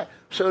followed that.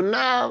 So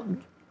now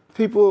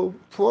people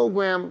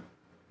program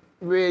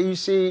where you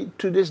see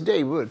to this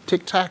day, what,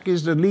 TikTok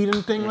is the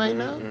leading thing right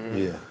now?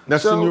 Yeah.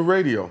 That's the new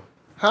radio.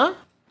 Huh?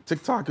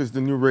 TikTok is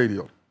the new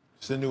radio.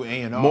 It's the new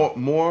A&R.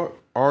 More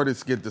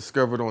artists get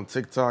discovered on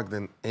TikTok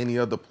than any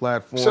other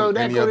platform, So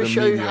that's any going other to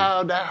show medium. you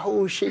how that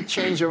whole shit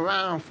changed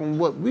around from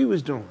what we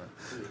was doing.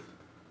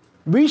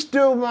 We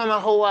still want to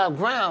hold our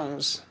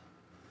grounds.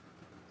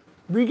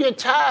 We get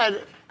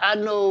tired. I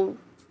know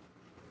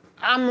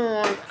I'm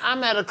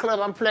at a club,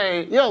 I'm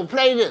playing,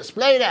 play this,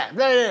 play that,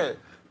 play that.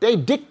 They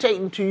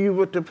dictating to you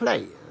what to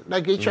play,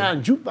 like they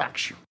trying to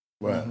jukebox you.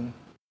 Right.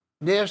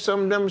 There's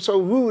some of them so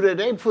rude that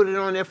they put it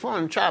on their phone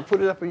and try to put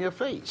it up in your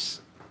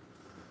face.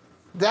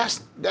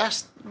 that's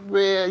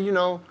where, you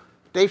know,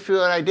 they feel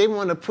like they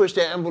want to push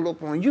that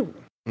envelope on you.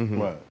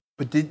 Mm-hmm. Right.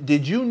 But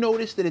did you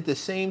notice that at the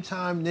same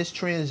time this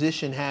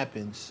transition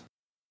happens,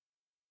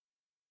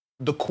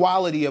 the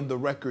quality of the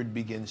record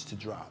begins to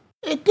drop?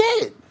 It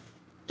did.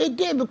 It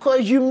did,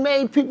 because you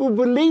made people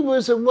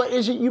believers of what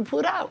is it you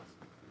put out.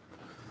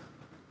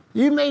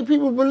 You made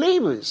people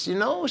believers, you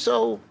know?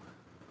 So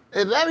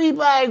if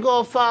everybody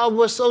go follow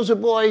what Soulja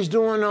Boy is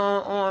doing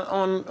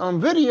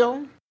on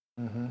video,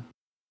 and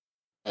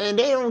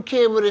they don't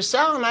care what it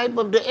sound like,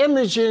 but the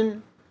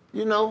imaging,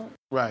 you know,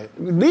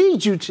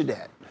 leads you to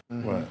that.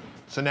 Right.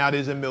 So now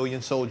there's a million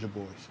Soulja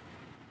Boys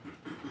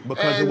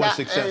because it was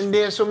successful. And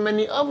there's so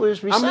many others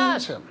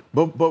besides him.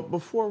 But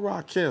before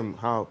Rakim,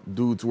 how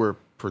dudes were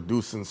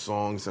producing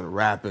songs and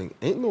rapping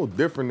ain't no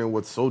different than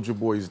what Soulja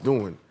Boy is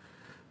doing.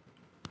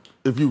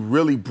 If you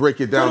really break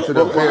it down to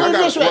the point.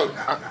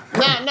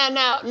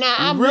 Now,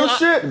 I'm real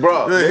shit,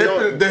 bro.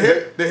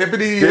 The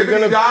hippity. They're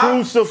gonna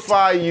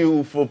crucify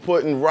you for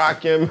putting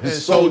Rakim and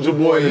Soulja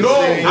Boy in the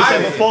same. I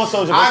said before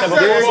Soulja Boy. I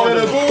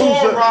said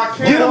before Rakim.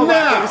 Get him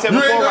now. He said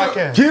before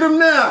Rakim. Get him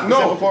now.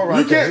 No,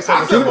 you can't.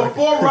 I said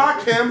before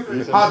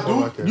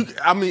Rakim.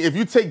 I mean, if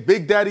you take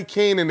Big Daddy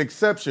Kane and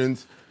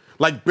exceptions,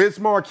 like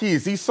Biz Markie,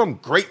 is he some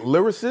great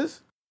lyricist?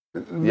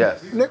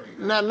 Yes.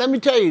 Now, let me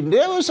tell you,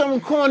 there were some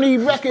corny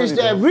records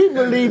that we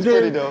believed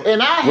in,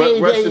 and I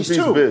hate days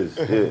too. Biz.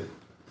 Yeah.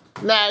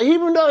 Now,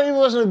 even though it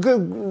wasn't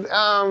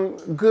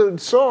a good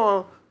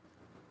song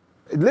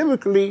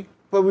lyrically,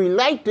 but we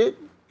liked it,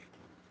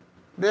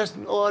 that's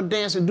all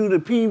dance to do to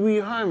Pee Wee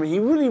Herman. He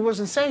really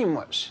wasn't saying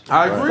much.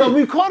 I agree. But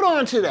we caught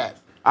on to that.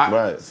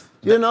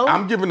 You know?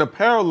 I'm giving a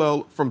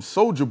parallel from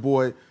Soulja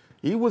Boy.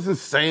 He wasn't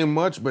saying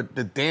much, but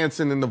the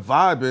dancing and the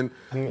vibing,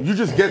 you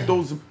just get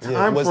those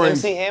time was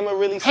frames. MC Hammer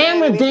really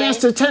saying anything? Hammer danced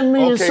to 10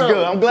 million songs. Okay,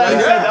 good. I'm glad you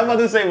said that. I'm about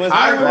to say, was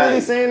Hammer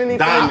really saying anything?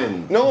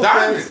 Diamond. No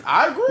offense.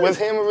 I agree. Was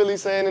Hammer really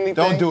saying anything?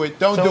 Don't do it.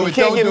 Don't So do we it.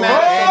 can't Don't get do it.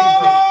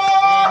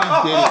 mad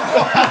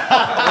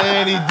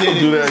And he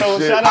did it. So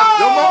shit. shout out.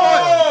 Yo,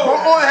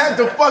 my aunt had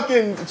to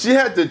fucking, she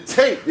had to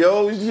tape,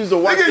 yo. She used to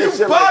watch Nigga, that you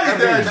shit bodied like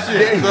that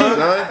shit,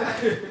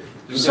 son.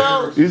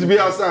 So You used to be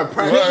outside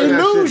practicing the that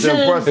shit. illusion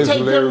to impress take his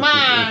your lyrics.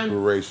 mind.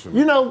 Inspirational.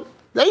 You know,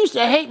 they used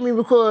to hate me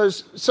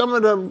because some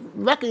of the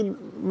record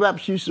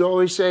reps used to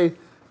always say,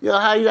 yo,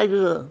 how you like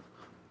this?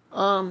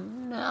 Nah,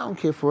 I don't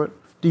care for it.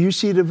 Do you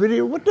see the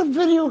video? What the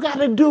video got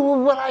to do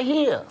with what I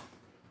hear?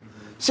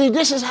 See,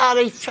 this is how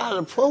they try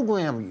to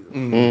program you.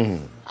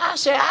 Mm-hmm. I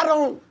say, I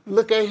don't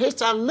look at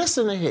hits, I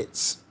listen to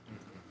hits.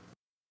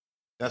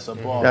 That's a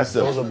bar. That's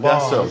a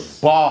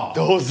bar.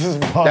 Those is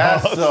bars.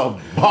 That's a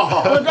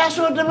bar. But that's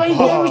what the way they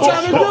were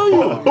trying to do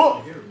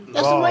you.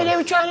 That's the way they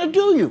were trying to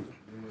do you.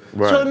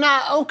 Right. So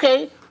now,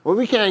 okay, well,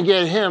 we can't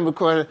get him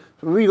because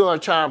we going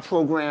to try and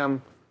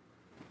program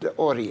the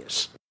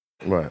audience.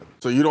 Right.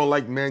 So you don't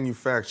like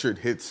manufactured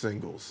hit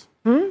singles?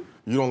 You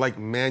don't like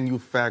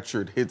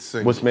manufactured hit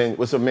singles?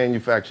 What's a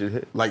manufactured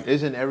hit? Like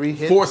Isn't every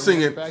hit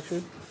forcing it,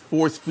 manufactured?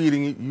 force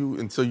feeding it you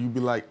until you be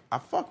like, I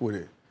fuck with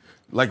it.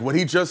 Like what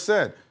he just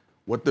said.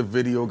 What the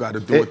video got to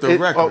do with the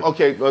record? Oh,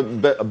 okay,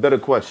 a better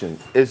question.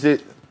 Is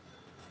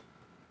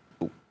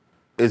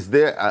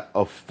there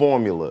a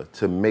formula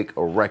to make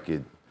a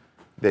record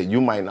that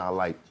you might not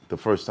like the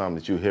first time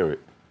that you hear it,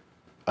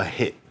 a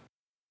hit?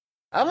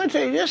 I'm going to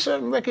tell you, there's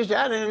certain records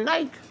that I didn't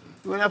like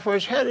when I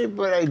first heard it,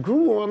 but it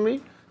grew on me.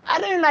 I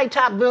didn't like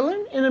Top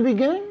Billin' in the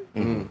beginning.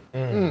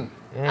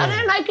 I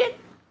didn't like it,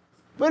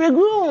 but it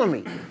grew on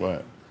me.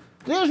 Right.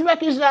 There's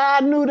records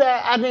that I knew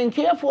that I didn't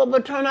care for,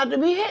 but turned out to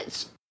be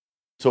hits.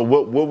 So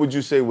what would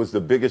you say was the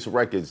biggest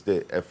records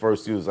that at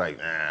first you was like,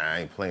 nah,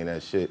 I ain't playing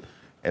that shit,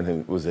 and then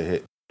it was a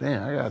hit?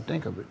 Damn, I got to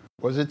think of it.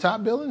 Was it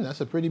Top Billin'?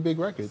 That's a pretty big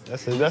record.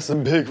 That's a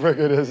big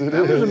record as it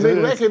That is. was a big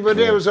record, but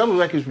there was other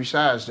records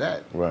besides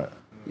that. Right.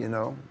 You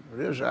know,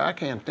 I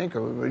can't think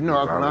of it. But, you know,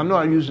 I know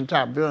I'm using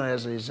Top Billin'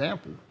 as an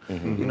example,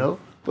 you know.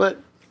 But,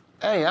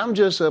 hey, I'm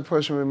just a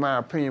person with my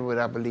opinion, what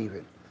I believe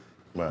in.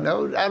 Right. You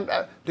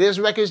know, there's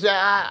records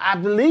that I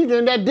believed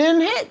in that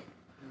didn't hit.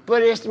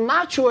 But it's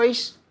my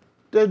choice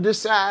to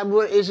decide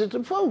what is it to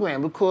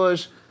program,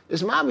 because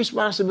it's my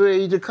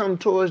responsibility to come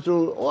towards the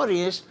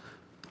audience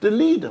to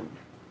lead them.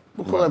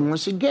 Because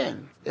once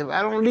again, if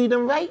I don't lead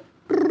them right,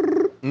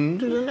 to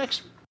the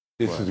next one.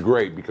 This is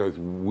great because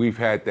we've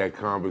had that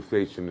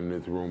conversation in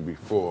this room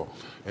before,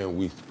 and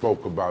we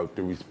spoke about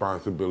the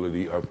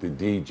responsibility of the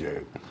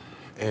DJ.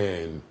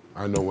 And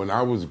I know when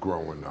I was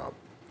growing up,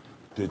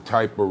 the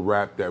type of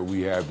rap that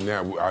we have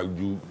now,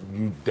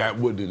 that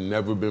would have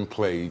never been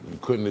played. You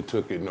couldn't have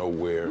took it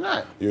nowhere.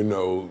 Right. You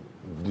know,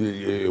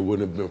 it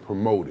wouldn't have been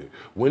promoted.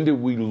 When did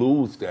we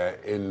lose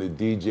that and the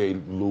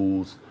DJ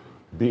lose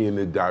being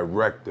the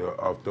director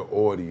of the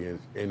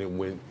audience, and it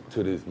went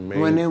to this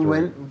mainstream? When it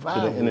went viral.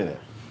 To the internet.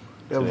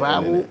 The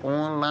viral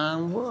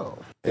online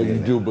world. And you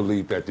do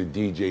believe that the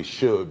DJ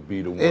should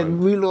be the one.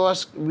 And we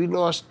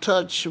lost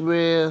touch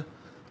where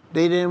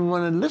they didn't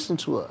want to listen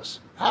to us.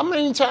 How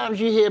many times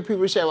you hear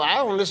people say, well, I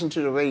don't listen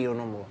to the radio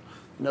no more.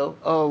 No.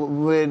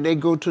 When they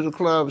go to the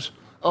clubs,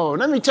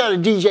 let me tell the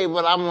DJ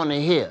what I want to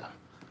hear.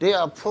 They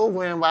are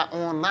programmed by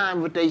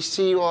online what they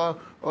see or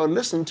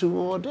listen to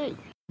all day.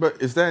 But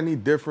is that any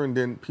different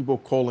than people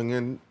calling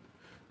in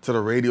to the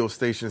radio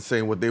station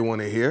saying what they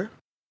want to hear?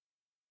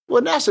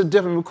 Well, that's a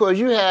different because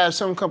you have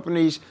some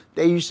companies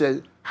they used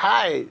to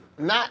hire,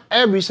 not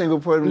every single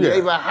person,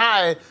 they would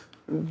hire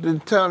to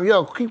tell them,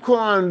 yo, keep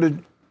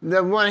calling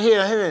the one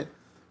here.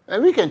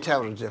 And we can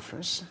tell the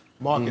difference.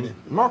 Marketing.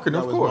 Marketing,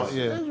 of course. Part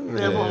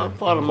of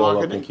Call up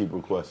marketing. and keep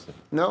requesting.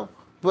 No,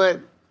 but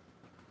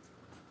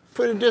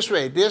put it this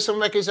way, there's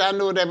some records I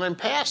know that have been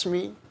past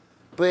me,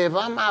 but if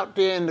I'm out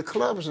there in the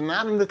clubs and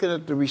I'm looking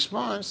at the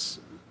response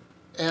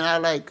and I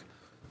like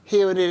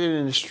hear it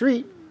in the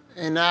street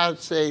and I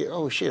say,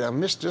 oh shit, I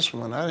missed this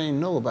one. I didn't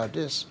know about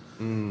this.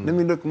 Let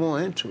me look more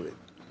into it.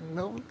 You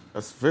know?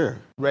 That's fair.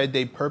 Red,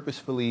 they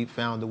purposefully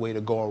found a way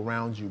to go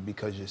around you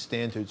because your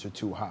standards are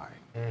too high.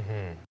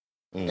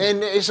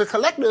 And it's a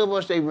collective of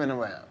us they've been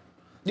around.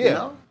 Yeah. You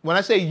know? When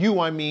I say you,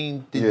 I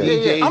mean the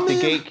DJs,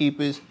 the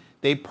gatekeepers.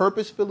 They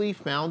purposefully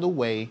found a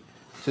way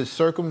to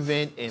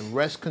circumvent and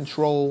wrest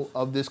control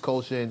of this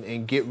culture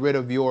and get rid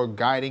of your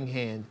guiding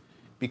hand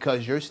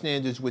because your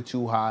standards were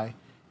too high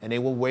and they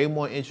were way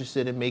more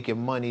interested in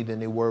making money than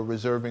they were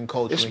reserving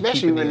culture and Especially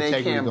keeping when the they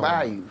integrity can't going.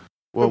 buy you.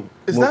 Well,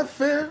 is that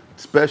fair?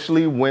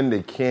 Especially when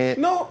they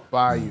can't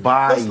buy you.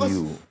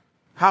 you.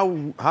 How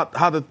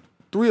the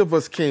three of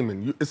us came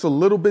in. It's a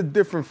little bit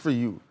different for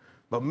you.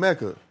 But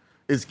Mecca,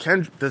 does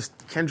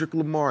Kendrick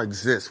Lamar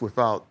exist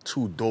without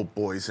two dope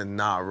boys and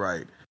Nah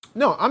Right?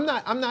 No, I'm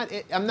not.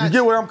 You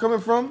get where I'm coming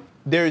from?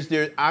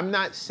 I'm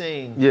not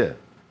saying. Yeah.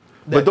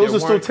 But those are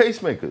still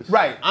tastemakers.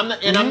 Right. I'm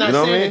not saying I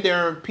mean? that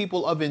there are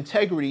people of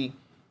integrity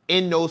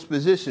in those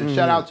positions.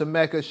 Shout out to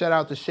Mecca. Shout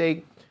out to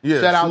Shake. Yeah,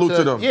 shout out salute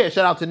to them. Yeah,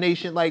 shout out to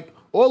Nation. Like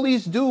all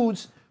these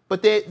dudes,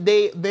 but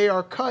they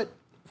are cut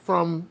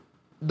from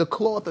the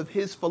cloth of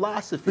his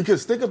philosophy.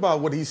 Because think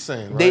about what he's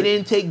saying, right? They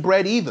didn't take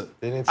bread either.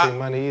 They didn't take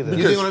money either.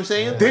 You see what I'm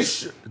saying?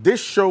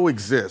 This show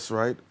exists,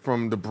 right,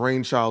 from the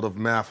brainchild of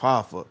Math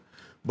Hoffa,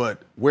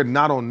 but we're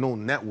not on no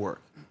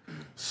network.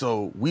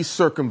 So we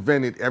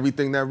circumvented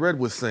everything that Red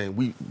was saying.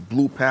 We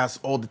blew past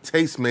all the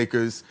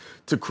tastemakers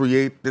to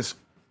create this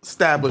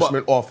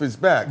establishment off his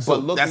back. So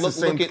that's the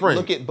same frame.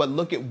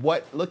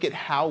 Look at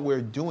how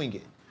we're doing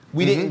it.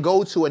 We didn't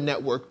go to a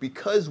network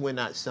because we're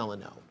not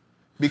selling out.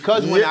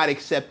 Because we're not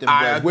accepting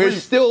bread. We're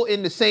still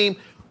in the same.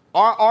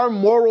 Our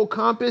moral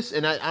compass,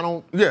 and I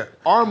don't. Yeah.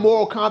 Our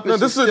moral compass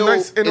this is a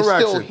nice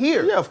interaction. still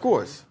here. Yeah, of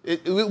course.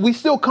 We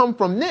still come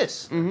from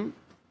this.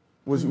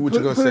 What you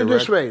gonna Put say, it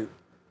this Red? way,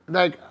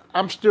 like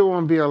I'm still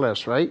on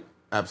BLS, right?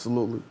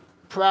 Absolutely.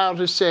 Proud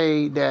to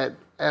say that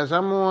as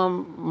I'm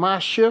on my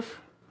shift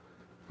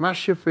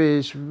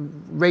is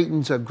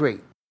ratings are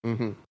great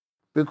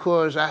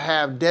because I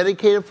have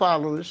dedicated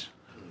followers.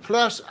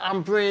 Plus,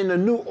 I'm bringing a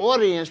new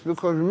audience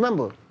because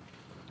remember,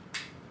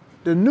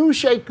 the new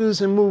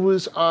shakers and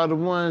movers are the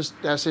ones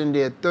that's in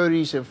their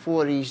 30s and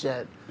 40s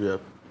that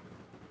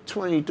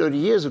 20, 30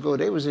 years ago,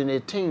 they was in their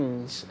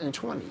teens and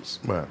 20s.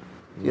 Right.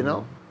 You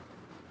know?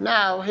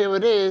 Now, here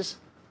it is.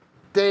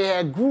 They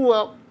had grew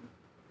up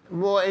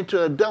more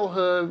into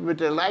adulthood with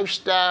their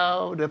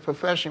lifestyle, their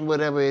profession,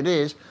 whatever it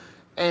is,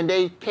 and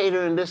they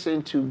cater and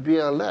listen to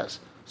BLS.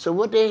 So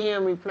what they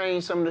hear me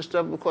playing some of the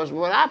stuff because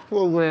what I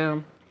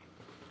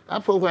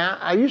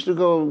used to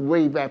go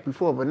way back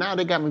before, but now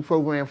they got me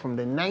programmed from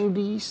the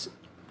 90s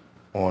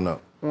on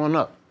up.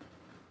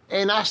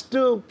 And I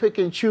still pick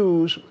and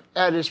choose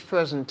at this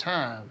present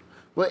time.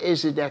 What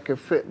is it that could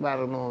fit right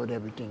along with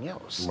everything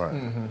else?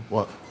 Right.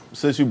 Well,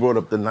 since you brought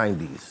up the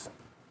 90s,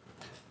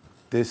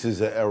 this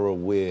is an era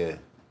where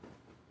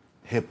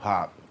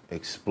hip-hop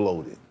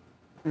exploded.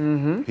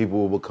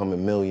 People were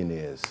becoming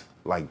millionaires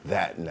like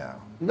that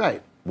now.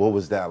 Right. What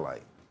was that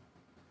like?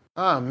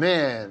 Oh,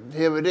 man,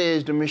 here it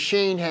is. The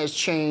machine has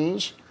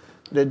changed.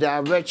 The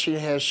direction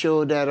has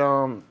showed that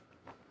the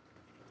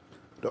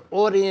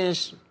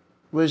audience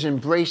was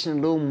embracing a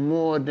little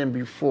more than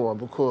before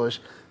because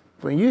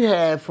when you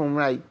had from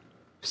like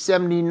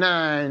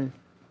 79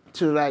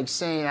 to like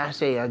saying,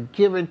 a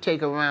give and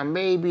take around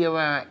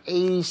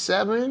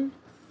 87,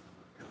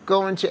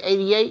 going to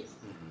 88,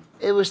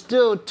 it was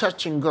still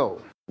touch and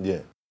go.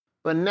 Yeah.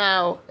 But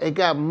now it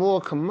got more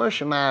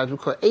commercialized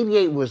because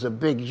 88 was a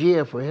big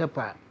year for hip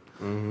hop.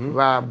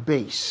 Rob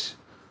Bass,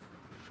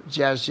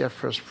 Jazz Jeff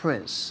Fresh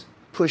Prince,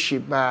 Push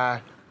It by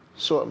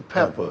Salt and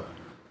Pepper,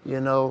 you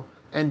know.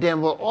 And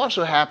then what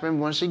also happened,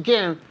 once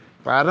again,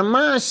 by the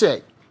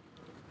mindset,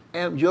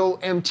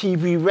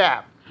 MTV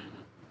Rap.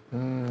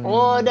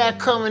 All that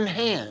come in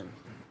hand.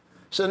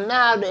 So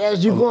now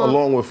as you go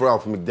along with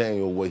Ralph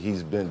McDaniel, what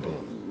he's been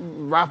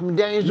doing. Ralph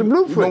McDaniel's the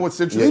blueprint. You know what's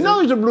interesting? You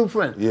know he's the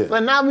blueprint. Yeah.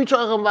 But now we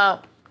talking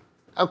about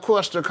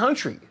across the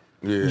country.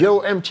 Yeah.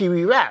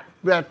 MTV Rap.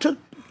 But I took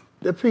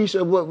the piece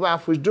of what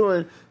Ralph was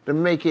doing to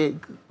make it.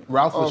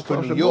 Ralph was for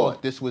across New the York.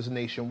 board. This was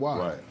nationwide.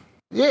 Right.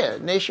 Yeah,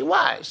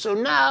 nationwide. So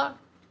now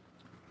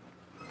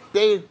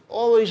they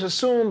always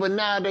assume, but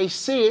now they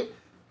see it,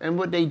 and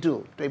what they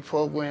do, they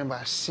program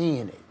by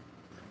seeing it.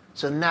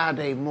 So now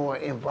they more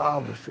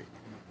involved with it.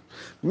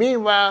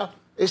 Meanwhile,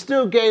 it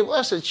still gave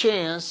us a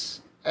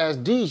chance as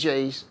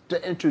DJs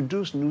to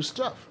introduce new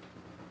stuff.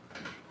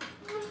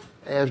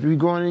 As we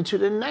going into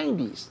the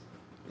 90s,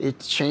 it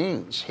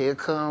changed. Here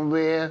come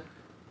where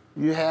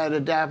you had a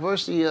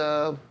diversity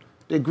of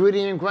the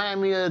gritty and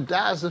grimy of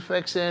Dice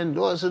Effects and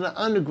Lords of the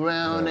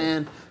Underground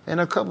and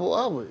a couple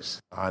others.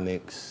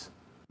 Onyx.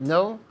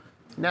 No,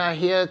 now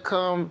here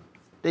come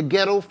the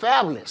Ghetto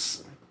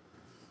Fabulous.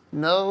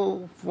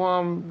 No,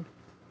 from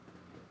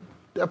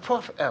the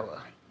Puff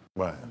era.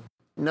 Right.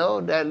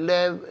 No, that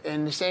led,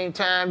 and the same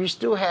time, you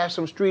still have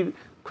some street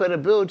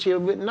credibility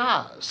with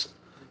Nas,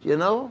 you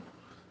know?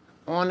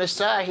 On the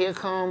side, here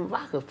come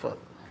Rockefeller,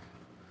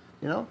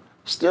 you know?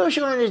 Still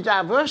showing its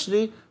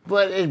diversity,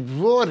 but it's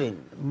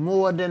broadened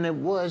more than it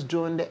was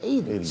during the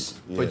 80s.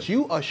 Yeah. But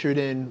you ushered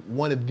in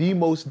one of the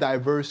most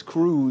diverse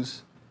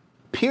crews,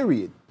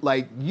 period.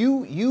 Like,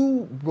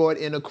 you brought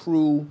in a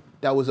crew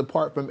that was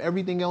apart from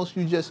everything else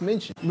you just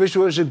mentioned. Which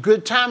was a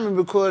good timing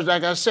because,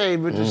 like I say,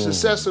 with the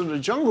success of the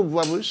Jungle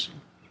Brothers,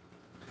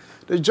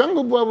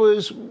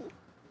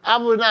 I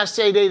would not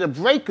say they the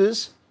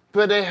breakers,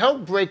 but they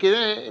helped break it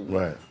in.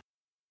 Right.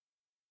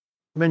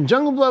 When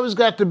Jungle Brothers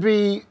got to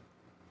be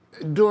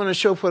doing a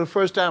show for the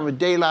first time with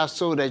De La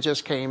Soul that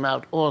just came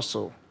out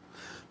also,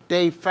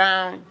 they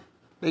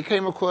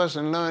came across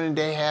and learned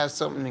they had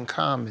something in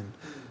common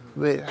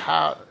with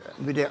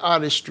their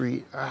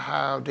artistry, or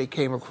how they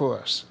came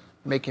across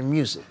making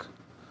music.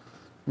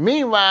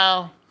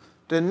 Meanwhile,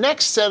 the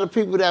next set of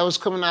people that was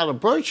coming out of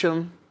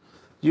Bertram,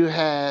 you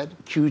had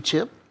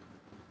Q-Tip,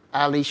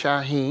 Ali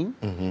Shaheed,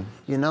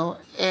 you know,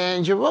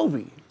 and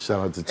Jerobi. Shout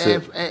out to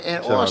Tip.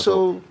 And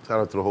also, shout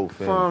out to the whole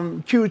family.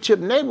 From Q-Tip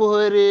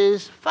neighborhood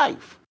is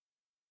Fife.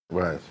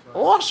 Right.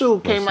 Also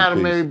came out of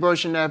Mary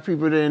Bertram that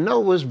people didn't know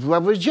was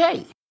Brother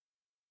J.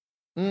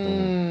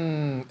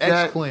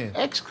 X-Clan.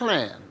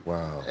 X-Clan.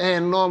 Wow.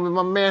 And along with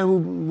my man who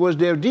was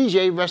their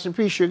DJ, rest in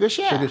peace, Sugar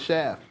Shaft. Sugar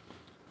Shaft.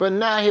 But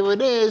now here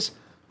it is,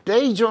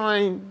 they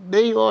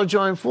all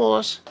joined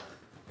force.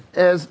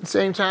 At the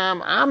same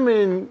time, I'm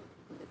in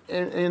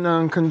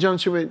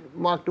conjunction with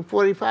Mark the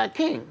 45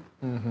 King.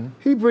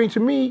 He brings to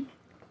me,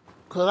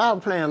 because I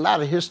was playing a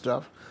lot of his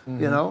stuff,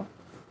 you know,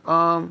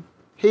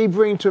 he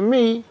brings to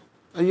me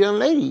a young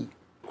lady,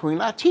 Queen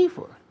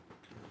Latifah.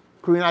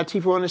 Queen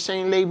Latifah on the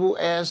same label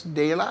as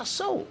De La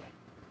Soul.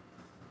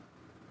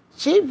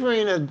 She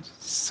brings a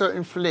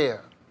certain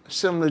flair,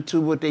 similar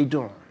to what they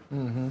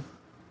doing.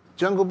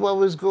 Jungle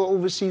Brothers go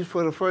overseas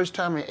for the first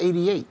time in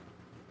 '88.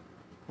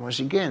 Once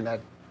again,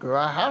 that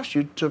girl house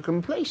shoot took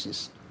them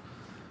places.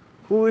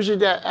 Who was it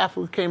that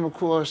Africa came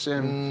across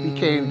and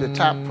became the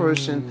top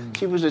person?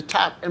 She was the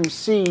top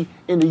MC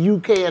in the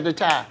UK at the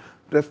time.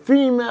 The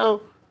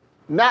female,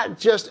 not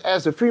just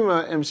as a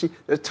female MC,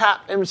 the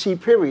top MC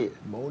period.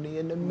 Moni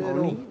in the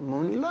middle.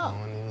 Moni Love.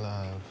 Moni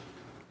Love.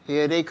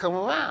 Here they come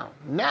around.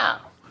 Now,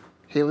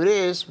 here it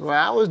is. When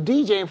I was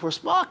DJing for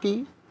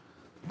Sparky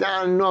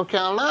down in North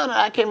Carolina,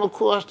 I came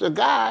across a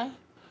guy.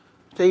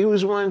 He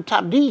was one of the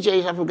top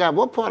DJs. I forgot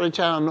what part of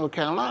town, North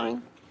Carolina.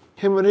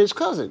 Him and his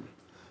cousin.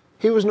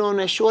 He was known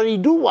as Shorty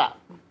Doo-Wop.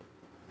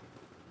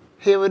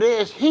 Here it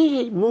is.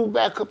 He moved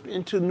back up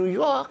into New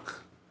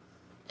York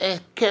and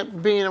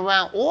kept being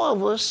around all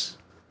of us.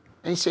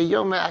 And he said,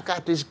 yo, man, I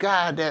got this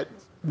guy that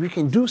we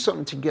can do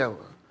something together.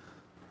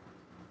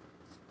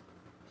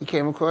 He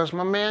came across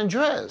my man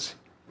Drez.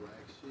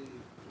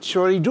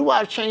 Shorty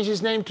Doo-Wop changed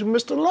his name to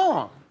Mr.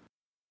 Long.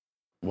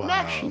 Wow.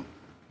 Black Sheep.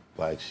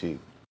 Black Sheep.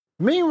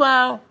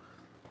 Meanwhile,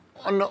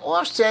 on the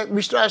offset,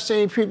 we start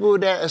seeing people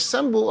that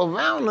assemble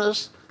around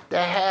us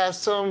that had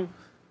some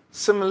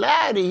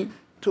similarity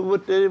to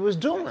what they was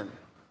doing.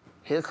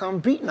 Here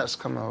come Beatnuts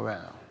coming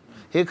around.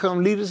 Here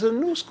come Leaders of the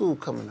New School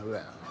coming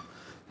around.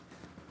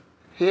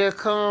 Here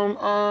come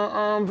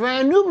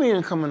Brand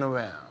Nubian coming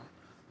around.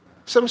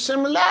 Some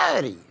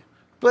similarity,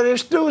 but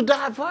it's still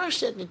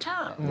diverse at the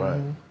time.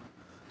 Right.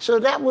 So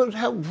that would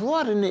help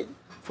broaden it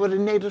for the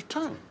native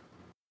tongue.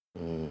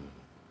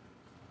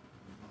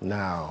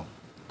 Now,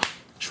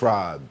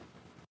 Tribe.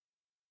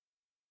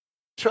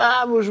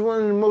 Tribe was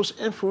one of the most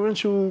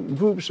influential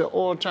groups of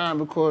all time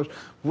because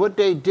what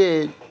they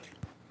did,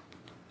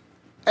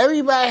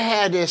 everybody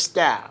had their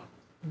style.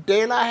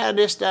 De La had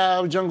their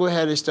style, Jungle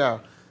had their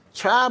style.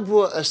 Tribe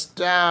brought a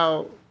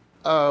style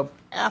of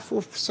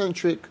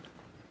Afrocentric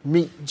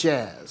meet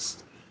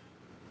jazz.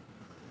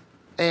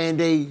 And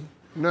they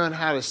learned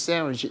how to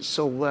sandwich it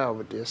so well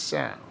with their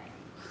sound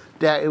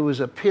that it was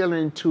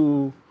appealing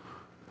to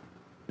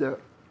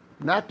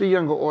not the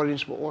younger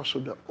audience, but also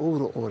the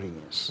older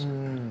audience.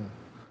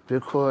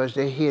 Because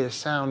they hear the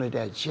sound of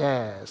that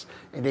jazz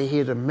and they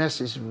hear the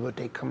message of what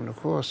they coming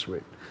across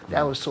with.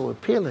 That was so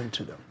appealing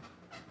to them.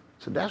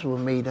 So that's what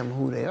made them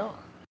who they are.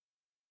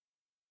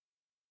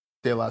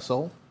 De La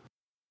Soul?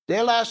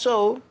 De La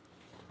Soul,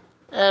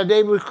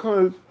 they were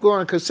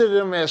going to consider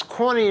them as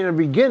corny in the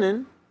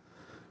beginning,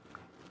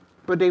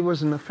 but they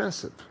wasn't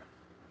offensive.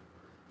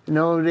 You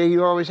know, they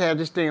always had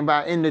this thing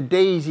about in the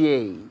Daisy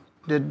age.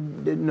 The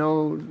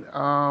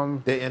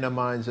inner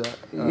minds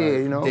yeah,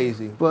 you know.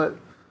 Daisy. But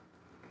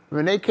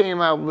when they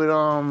came out with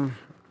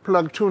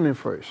Plug Tuning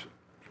first.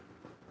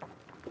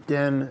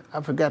 Then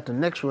I forgot the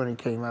next one he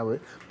came out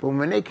with. But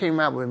when they came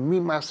out with Me,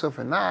 Myself,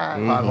 and I,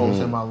 Potholes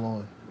in My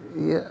Lawn.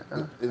 yeah,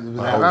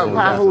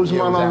 Potholes in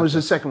My Lawn was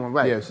the second one,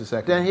 right? Yeah, it's the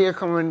second Then one. here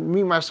coming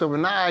Me, Myself,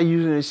 and I,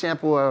 using a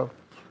sample of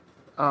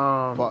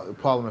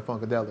Parliament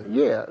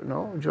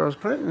Funkadelic. George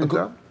Clinton and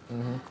stuff.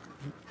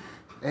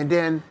 And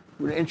then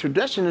with the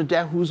introduction of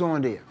that, who's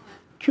on there?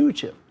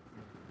 Q-Tip.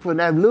 For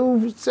that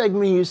little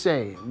segment you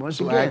say, once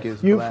Black again,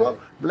 is Black.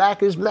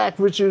 Black is Black,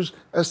 which is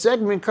a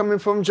segment coming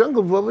from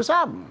Jungle Brothers'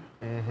 album.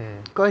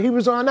 Because he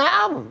was on that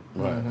album.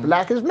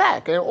 Black is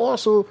Black. And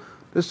also,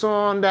 the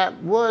song that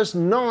was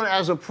known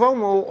as a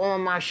promo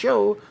on my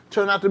show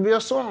turned out to be a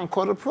song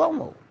called a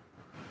promo.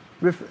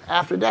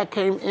 After that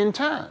came In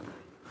Time.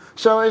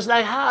 So it's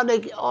like how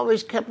they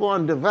always kept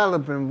on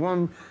developing,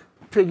 one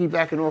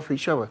piggybacking off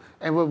each other.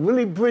 And what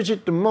really bridged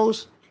it the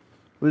most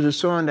was a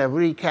song that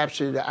really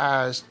captured the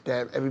eyes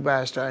that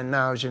everybody started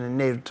acknowledging in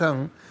native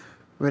tongue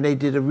when they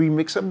did a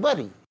remix of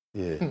Buddy.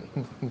 Yeah.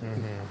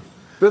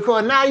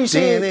 Because now you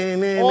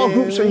see all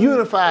groups are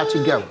unified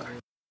together.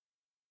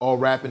 All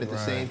rapping at the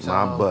same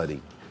time. My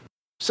buddy.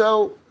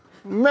 So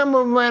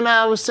remember when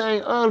I was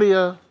saying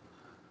earlier,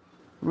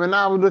 when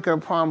I was looking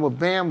upon what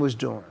Bam was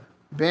doing,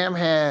 Bam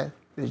had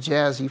the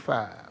Jazzy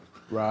Five,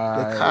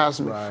 the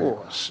Cosmic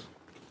Force.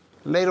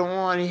 Later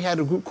on, he had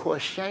a group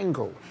called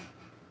Shango,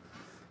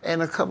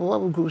 and a couple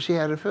other groups he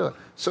had to fill.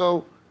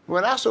 So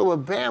when I saw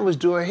what Bam was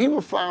doing, he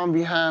was found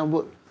behind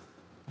what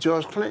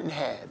George Clinton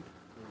had: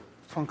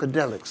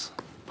 Funkadelics,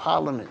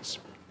 Parliaments,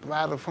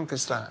 Bride of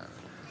Funkenstein,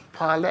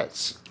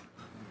 Parlettes.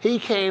 He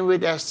came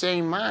with that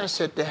same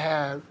mindset to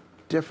have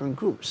different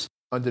groups.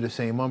 Under the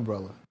same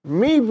umbrella.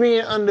 Me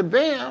being under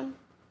Bam,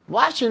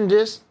 watching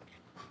this,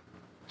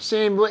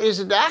 saying, what is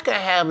it that I can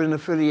have an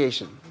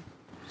affiliation?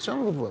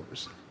 Jungle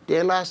Brothers,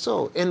 De La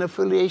Soul, in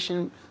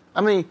affiliation,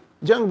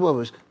 Jungle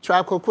Brothers,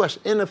 Tribe Called Quest,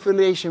 in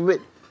affiliation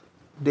with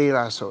De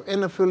La Soul,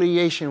 in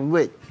affiliation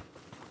with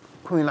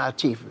Queen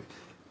Latifah,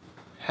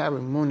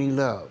 having Mooney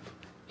Love,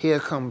 Here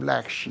Come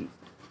Black Sheep.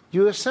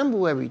 You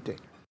assemble everything.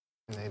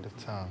 Native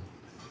tongue.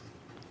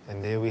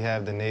 And there we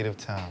have the native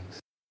tongues.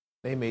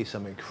 They made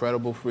some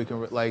incredible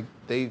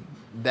freaking,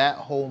 that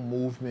whole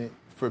movement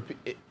for,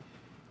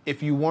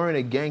 if you weren't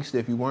a gangster,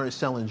 if you weren't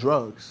selling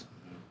drugs,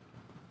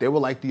 they were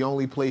like the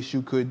only place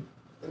you could.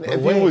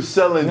 If you was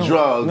selling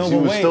drugs, you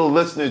was still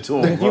listening to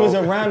him, If you was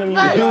around them,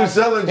 if you was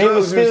selling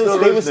drugs, they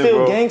were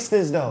still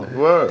gangsters, though.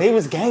 Word. They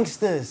was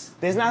gangsters.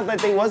 There's not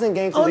like they wasn't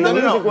gangsters. Their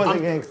music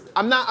wasn't gangsters.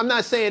 I'm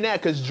not saying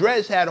that because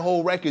Dres had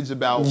whole records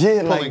about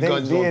Yeah, pulling like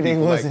guns on they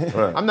people. wasn't.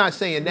 Right. I'm not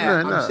saying that.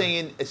 No, no. I'm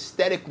saying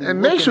aesthetically. And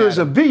Mace was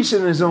a beast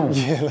in his own.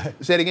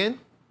 Say it again.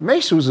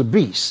 Mace was a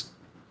beast.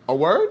 A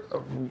word?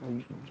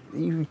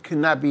 He could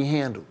not be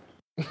handled.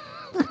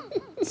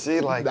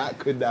 See, like That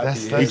could not be.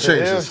 He that's changed the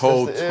his ill,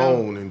 whole that's the ill.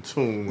 tone and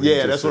tune. when he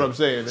Yeah, just that's what said- I'm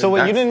saying. So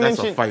wait, you didn't That's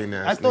a mention. fighting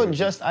ass I thought nigga.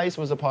 Just Ice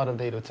was a part of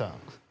Native Tongues.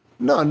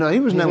 No, he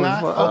was never.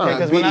 not? Okay,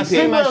 because when I BDP.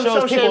 see my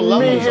shows, people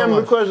love me him and so him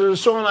much. because of the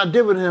song I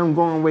did with him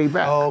going way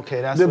back. Oh,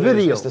 okay, that's the what it is.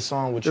 video. It's the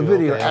song with the you.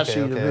 video, Okay,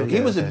 actually, okay, the okay, video.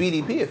 He was a okay.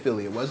 BDP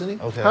affiliate, wasn't he?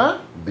 Okay. Huh?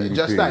 BDP,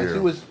 Just Ice. yeah. He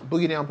was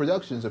Boogie Down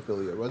Productions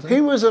affiliate, wasn't he?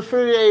 He was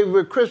affiliated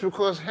with Chris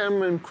because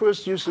him and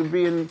Chris used to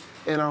be in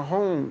a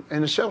home,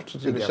 in a shelter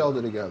In together. the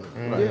shelter together.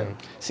 Right. Yeah.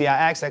 See,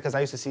 I asked that because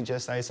I used to see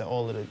Just Ice at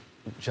all of the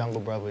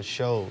Jungle Brothers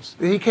shows.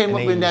 He came And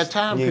up they in that used-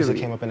 time yeah, period.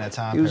 He came up in that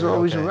time He was period.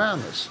 always okay.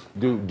 around us.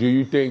 Do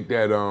you think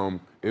that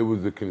it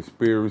was a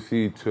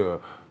conspiracy to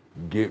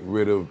get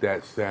rid of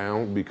that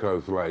sound?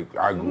 Because like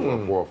I grew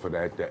up off of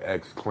that, the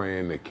X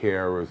Clan, the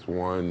KRS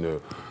One,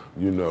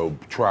 the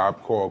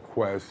Tribe Called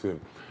Quest,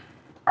 and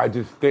I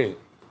just think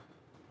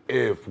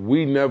if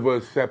we never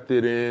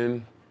accepted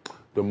in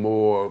the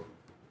more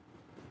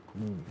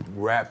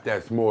rap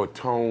that's more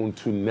toned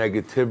to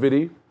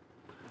negativity,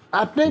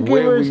 I think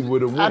Where it was. we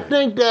would've I went.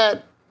 think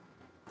that,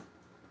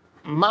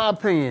 my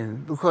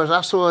opinion, because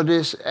I saw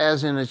this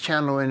as in a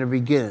channel in the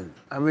beginning.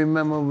 I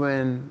remember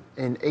when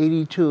in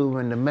 '82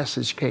 when the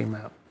Message came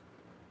out,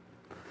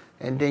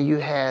 and then you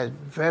had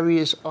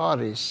various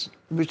artists,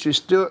 which was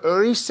still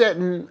early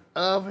setting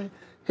of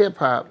hip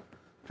hop,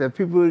 that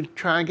people were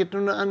trying to get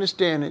them to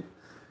understand it.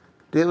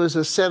 There was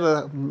a set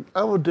of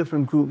other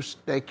different groups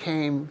that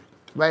came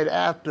right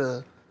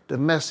after the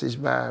Message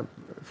by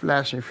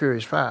Flash and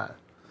Furious 5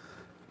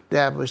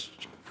 that was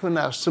putting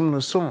out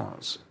similar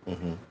songs,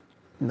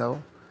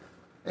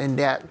 and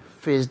that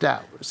fizzed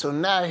out. So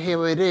now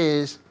here it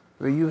is,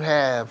 where you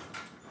have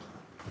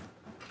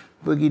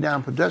Boogie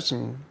Down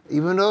Production,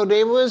 even though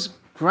they was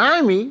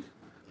grimy,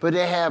 but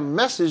they had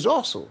Message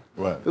also.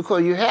 Right.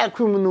 Because you had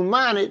Criminal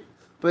Minded,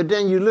 but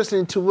then you're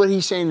listening to what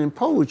he's saying in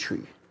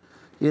poetry,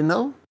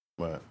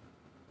 Right.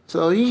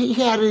 So he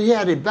had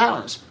it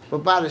balanced. But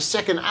by the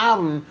second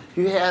album,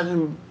 you had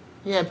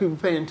people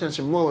paying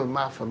attention more with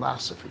my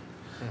philosophy.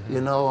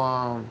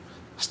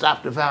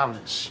 Stop the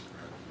violence.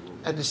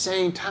 At the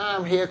same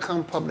time, here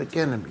come Public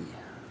Enemy.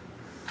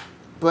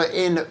 But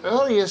in the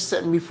earlier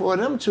setting before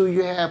them two,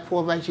 you had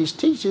Poor Righteous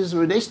Teachers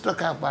where they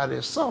stuck out by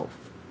themselves.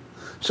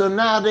 So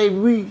now they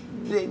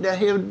that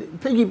he'll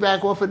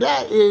piggyback off of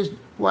that is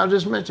what I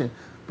just mentioned.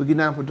 Boogie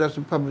Down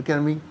Production, Public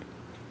Enemy,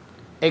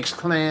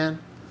 X-Clan,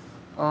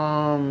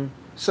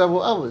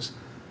 several others.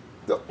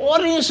 The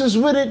audience is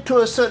with it to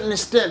a certain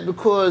extent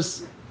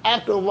because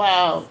after a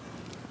while,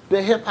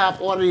 the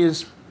hip-hop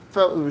audience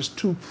felt it was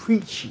too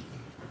preachy.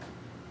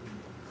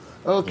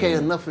 Okay,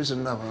 enough is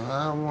enough.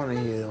 I don't want to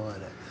hear all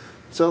that.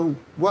 So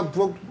what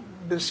broke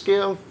the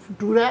scale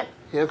through that?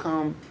 Here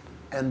come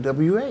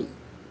NWA.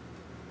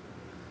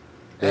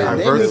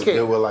 And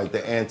they were like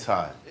the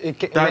anti.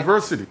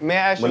 Diversity. May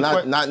I ask you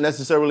But not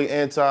necessarily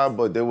anti,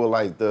 but they were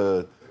like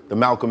the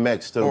Malcolm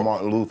X to the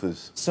Martin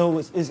Luther's. So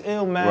it's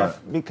ill math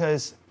Right.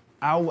 because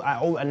I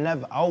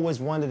always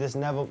wondered this,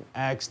 never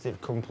asked it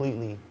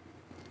completely.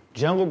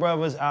 Jungle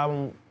Brothers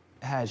album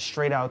had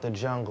Straight Out the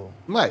Jungle.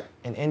 Right.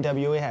 And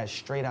NWA had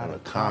Straight Out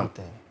of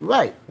Compton.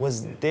 Right.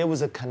 There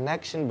was a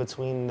connection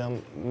between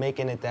them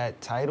making it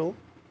that title?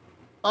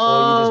 Or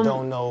you just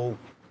don't know?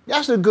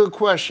 That's a good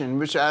question,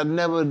 which I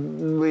never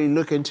really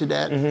look into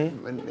that.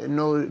 Mm-hmm.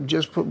 No,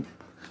 just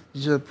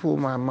pull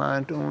my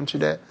mind onto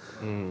that.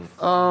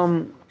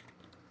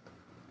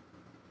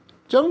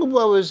 Jungle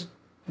Brothers,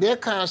 their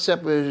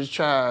concept is to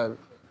try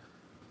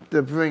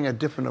to bring a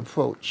different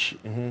approach.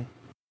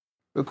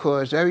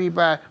 Because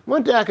everybody,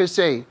 one thing I could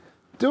say,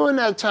 during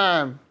that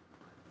time,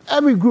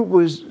 every group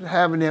was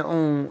having their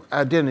own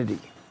identity.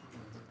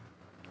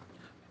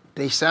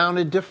 They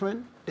sounded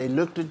different, they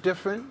looked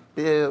different,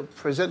 they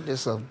present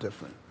themselves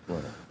different.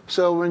 Right.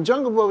 So when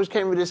Jungle Brothers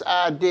came with this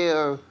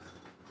idea,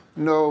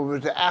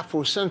 with the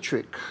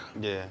Afrocentric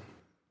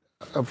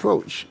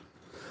approach,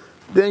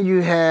 then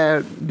you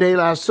had De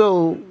La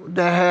Soul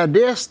that had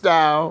their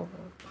style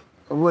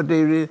of what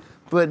they did,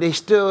 but they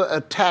still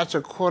attach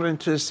according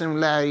to the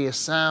similarity of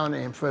sound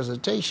and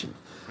presentation.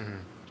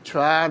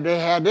 Tribe, they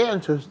had their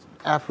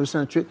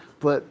Afrocentric,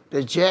 but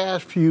the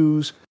jazz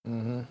fuse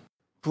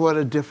brought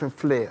a different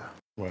flair.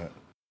 Right.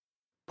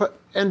 But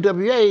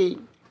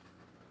NWA,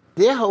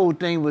 their whole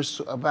thing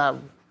was about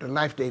the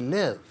life they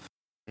live.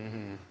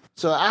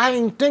 So I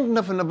didn't think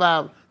nothing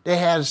about they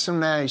had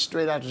similarity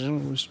straight out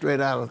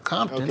of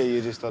Compton. Okay,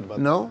 you just thought about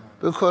No,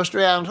 because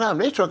straight out of Compton,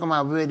 they talking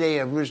about where they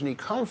originally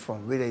come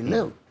from, where they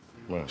live.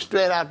 Right.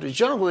 Straight Out the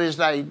Jungle is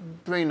like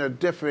bringing a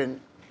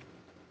different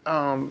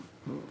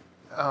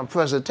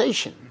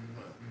presentation.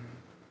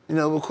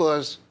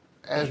 Because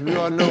as we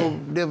all know,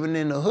 living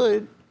in the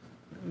hood,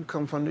 you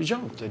come from the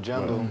jungle. The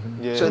jungle.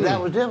 Yeah. So that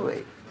was their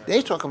way.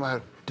 They talking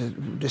about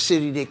the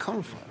city they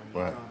come from.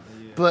 Right.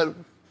 But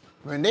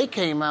when they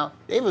came out,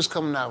 they was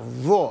coming out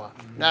raw.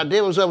 Now,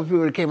 there was other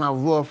people that came out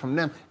raw from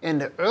them in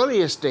the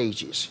earlier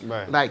stages,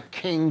 like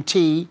King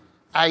T,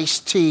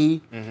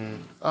 Ice-T.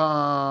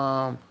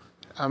 I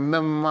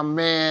remember my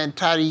man,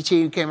 Toddy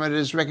T, came out of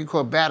this record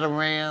called Battle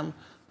Ram.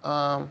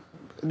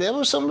 There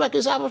was some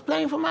records I was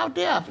playing from out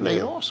there. I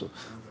played also.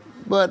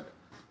 But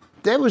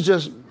they was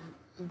just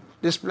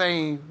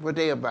displaying what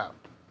they about,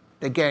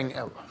 the gang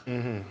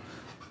era.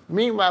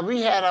 Meanwhile,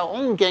 we had our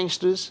own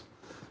gangsters,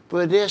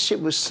 but their shit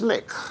was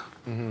slick.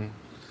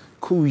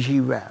 Kool G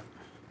Rap.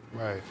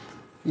 Right.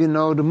 The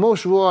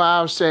most raw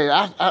I would say,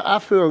 I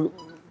feel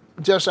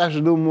just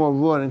actually a little more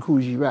raw than Kool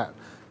G Rap.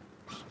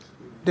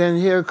 Then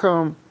here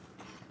come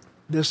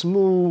the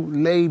smooth,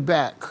 laid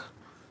back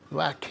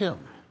Rakim.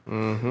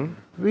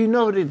 We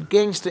know the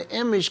gangster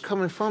image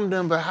coming from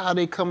them, but how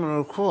they coming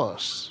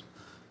across,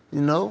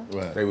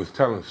 Right. They was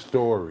telling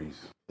stories.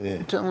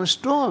 Yeah. Telling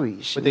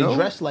stories. But they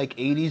dressed like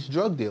 80s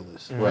drug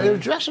dealers. They were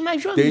dressing like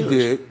drug They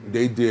dealers.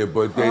 did,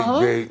 but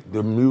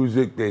the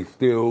music, they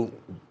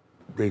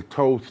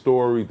told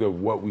stories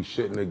of what we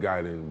shouldn't have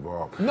got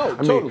involved. No, I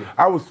totally. mean,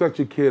 I was such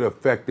a kid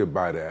affected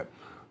by that.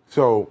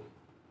 So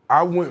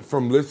I went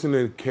from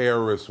listening to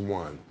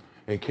KRS-One,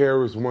 and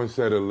KRS-One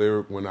said a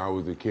lyric when I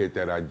was a kid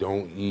that I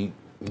don't eat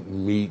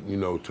meat,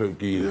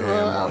 turkey and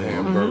ham or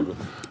hamburger.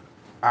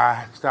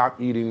 I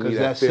stopped eating meat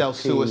at 15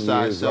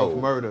 self-suicide, years old.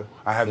 self-murder.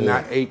 I have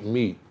not ate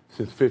meat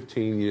since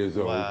 15 years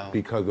old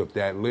because of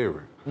that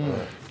lyric.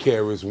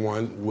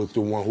 KRS-One was the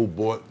one who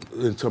brought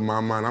into my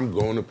mind, I'm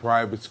going to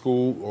private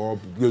school or,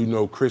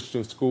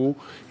 Christian school.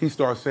 He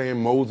started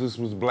saying Moses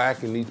was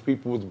black and these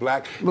people was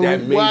black. But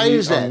that why made me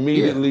is that?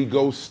 immediately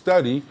go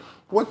study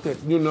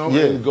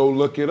and go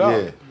look it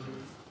up. Yeah.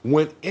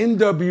 When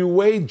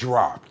NWA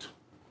dropped,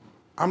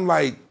 I'm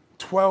like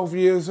 12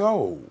 years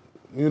old,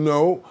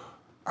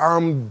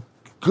 I'm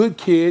good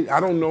kid. I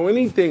don't know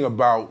anything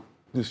about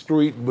the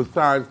street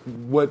besides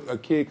what a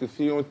kid could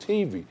see on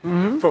TV.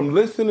 From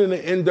listening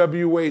to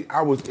NWA,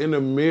 I was in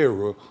a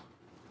mirror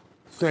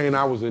saying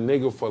I was a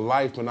nigga for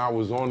life and I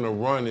was on the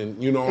run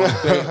and you know what I'm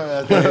saying?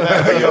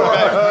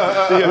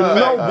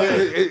 No, but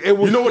it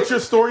was, You know what your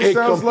story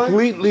sounds like?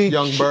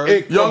 Young Bird.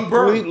 It Young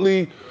Bird.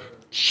 completely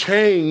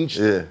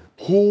changed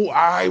who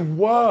I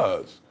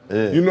was.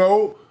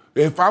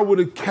 If I would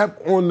have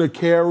kept on the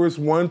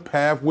KRS-One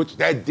path, which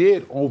that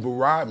did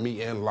override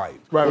me in life.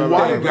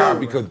 Thank God,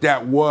 because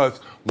that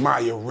was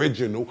my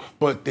original.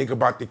 But think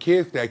about the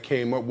kids that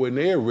came up with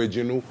their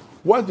original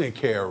wasn't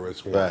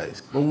KRS-One.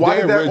 Right. But why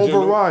Their did that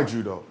original- override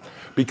you, though?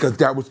 because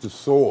that was the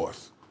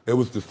source. It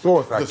was the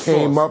source. I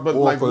came up but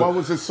off like, of, why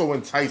was it so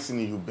enticing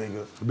to you,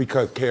 Bigger?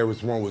 because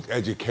KRS-One was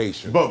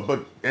education. But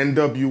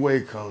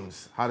NWA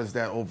comes. How does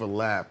that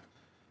overlap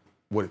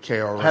with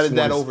KRS-One? How did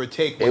that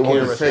overtake what It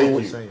was KRS-One a-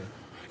 was saying?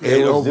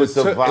 It was just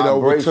a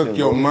overtook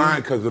your vibration,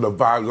 mind because of the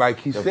vibe, like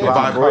he said.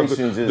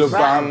 vibration because of just- the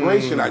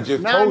vibration. I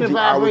just Not told the you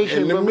I was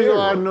vibration, in the but we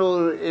all mirror.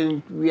 know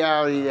in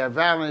reality that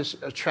violence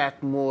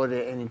attracts more than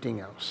anything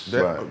else.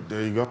 There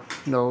you go.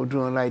 No,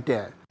 doing like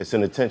that. It's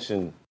an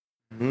attention.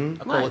 I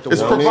call it the It's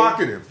world-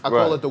 provocative. I call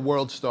Right. it the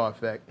world star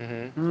effect.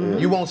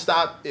 You won't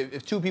stop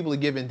if two people are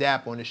giving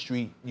dap on the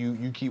street.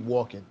 You keep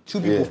walking. Two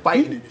people Yeah.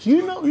 fighting in the street.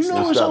 You know what's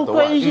Stop so to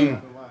watch. crazy?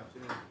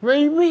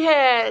 When we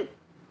had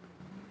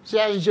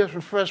Jazzy Jeff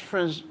and Fresh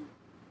Prince,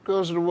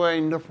 Girls of the World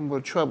Ain't Nothing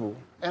But Trouble,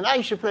 and I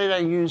used to play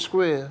that in Union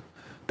Square,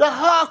 the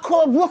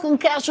hardcore Brooklyn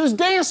cats was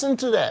dancing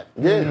to that.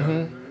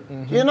 Yeah.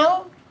 You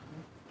know?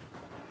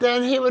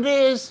 Then here it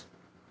is,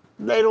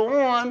 later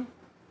on,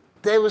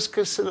 they was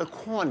considered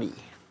corny.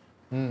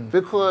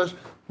 Because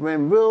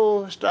when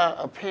Will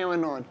started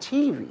appearing on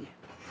TV,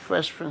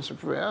 Fresh Prince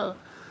of Bel-Air,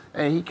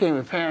 and he came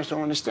and parents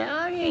don't understand,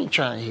 oh, you ain't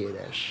trying to hear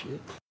that shit.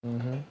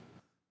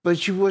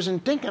 But you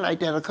wasn't thinking like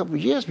that a couple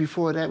of years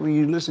before that when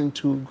you listened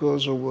to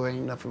Girls of the World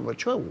Ain't Nothing But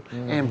Trouble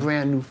and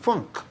Brand New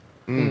Funk.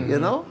 You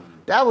know?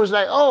 That was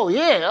like, oh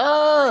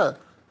yeah,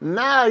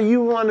 now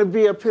you want to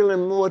be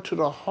appealing more to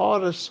the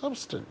harder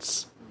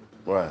substance.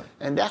 Right.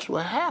 And that's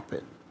what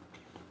happened.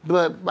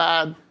 But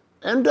by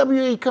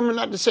NWA coming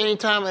at the same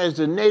time as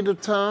the Native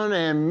Tongue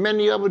and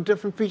many other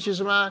different features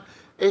of mine,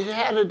 it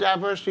had a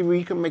diversity where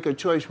you can make a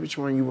choice which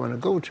one you want to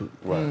go to.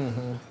 Right.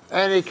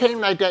 And it came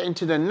like that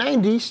into the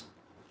 90s.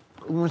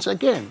 Once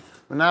again,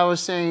 when I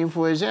was saying,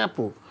 for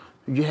example,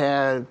 you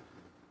had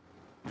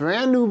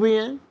Brand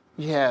Nubian,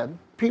 you had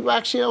Pete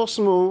Rock Shell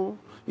Smooth,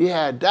 you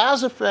had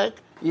Daz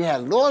Effect, you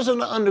had Lords of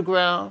the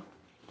Underground.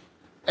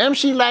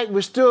 MC Light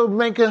was still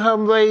making her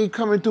way,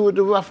 coming through with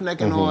the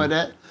Roughneck and all of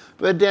that.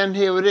 But then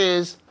here it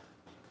is,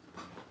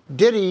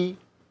 Diddy,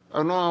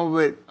 along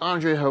with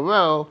Andre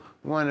Harrell,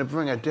 wanted to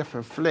bring a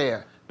different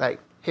flair, like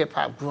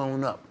hip-hop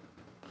grown up.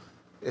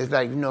 It's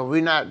like, you know,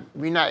 we're not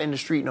in the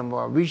street no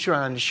more. We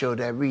trying to show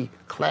that we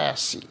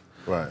classy.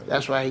 Right.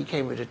 That's why he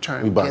came with the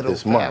term We about ghetto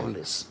this money.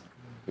 fabulous.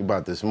 We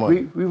about this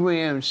money. We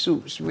wearing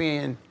suits.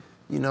 We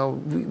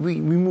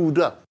moved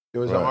up. It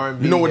was an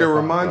R&B. You know what it hip-hop.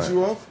 reminds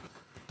you of?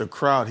 The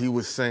crowd he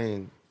was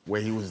saying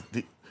where he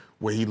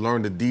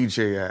learned to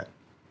DJ at.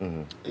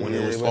 When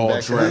it was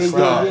all dressed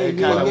up. It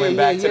kind of went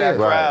back to that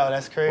Right. crowd.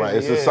 That's crazy.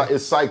 Right.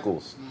 It's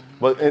cycles.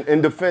 But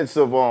in defense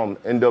of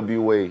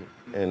NWA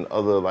and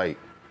other like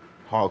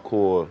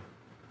hardcore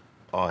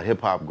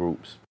hip hop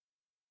groups,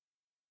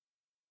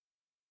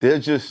 they're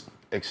just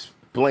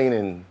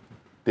explaining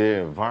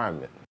their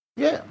environment.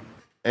 Yeah.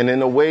 And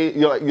in a way, in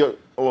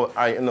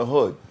the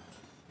hood,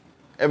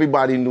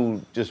 everybody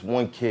knew just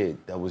one kid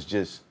that was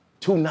just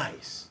too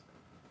nice.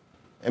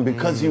 And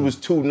because he was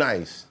too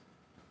nice,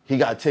 he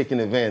got taken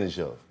advantage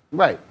of.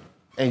 Right.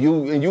 And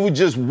you would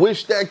just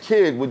wish that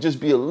kid would just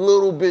be a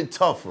little bit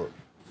tougher.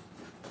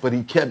 But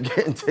he kept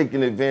getting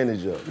taken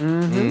advantage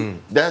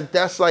of.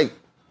 That's like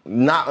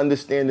not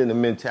understanding the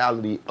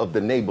mentality of the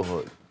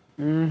neighborhood.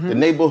 The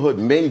neighborhood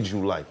made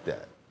you like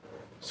that.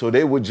 So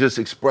they were just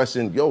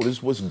expressing, yo, this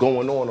is what's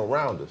going on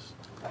around us.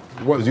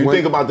 Because you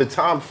think about the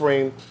time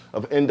frame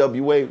of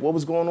NWA, what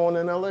was going on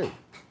in LA?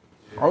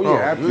 Oh, yeah,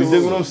 absolutely. You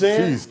dig what I'm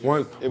saying?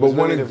 One really the voice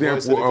of the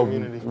example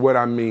community. of what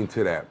I mean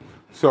to that.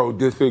 So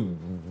this will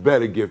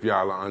better give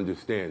y'all an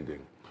understanding.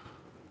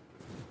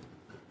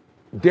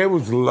 There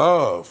was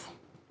love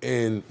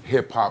in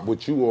hip hop,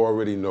 which you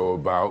already know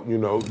about. You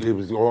know, it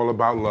was all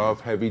about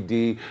love. Heavy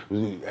D,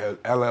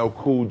 LL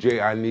Cool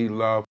J, I Need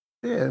Love.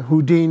 Yeah,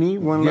 Houdini,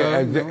 One Yeah,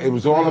 Love. it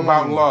was all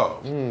about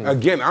love.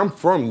 Again, I'm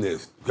from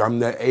this. I'm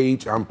that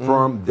age. I'm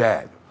from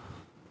that.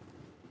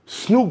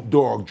 Snoop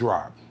Dogg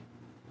dropped.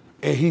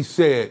 And he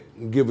said,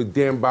 give a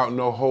damn about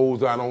no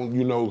hoes. I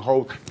don't,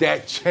 hoes.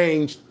 That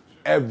changed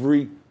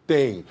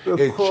everything. It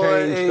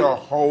changed the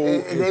whole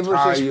and they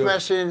entire... was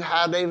expressing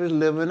how they was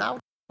living out.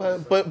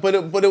 But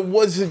it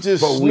wasn't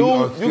just But we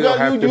Snoop. still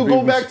have to You be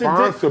go back to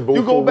responsible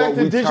you go for back what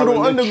to we Digital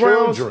telling the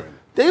Underground. children.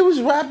 They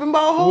was rapping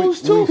about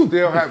hoes We too.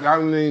 still have, I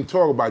don't even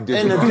talk about In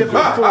digital a different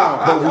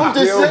Underground, form. but we I'm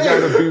just still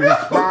saying. gotta be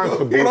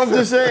responsible But I'm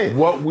just saying.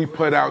 what we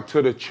put out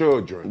to the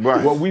children.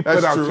 Right. What we put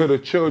That's out true. to the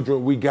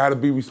children, we gotta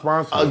be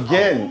responsible.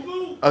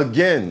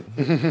 Again,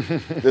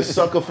 the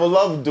Sucker for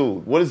Love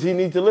dude. What does he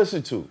need to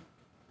listen to?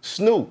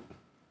 Snoop.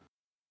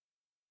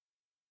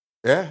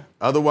 Yeah.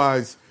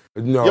 Otherwise,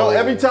 No. Yo,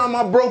 every time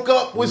I broke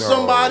up with No.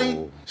 somebody,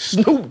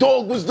 Snoop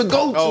Dogg was the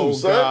go-to, Oh,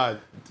 son. God.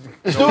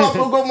 Still, I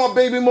broke up with my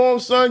baby mom,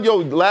 son. Yo,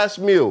 last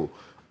meal,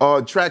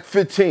 track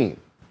 15.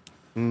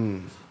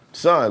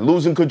 Son,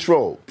 losing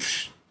control.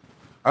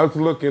 Us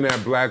looking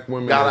at black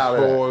women Got at out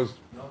of that. stores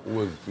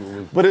was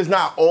But it's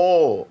not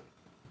all.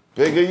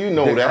 Bigger, you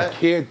know a that.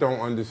 kid don't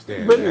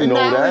understand But that. You know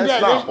not only that.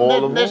 It's not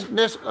all of them.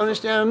 let's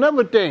understand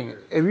another thing.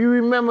 If you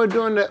remember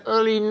during the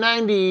early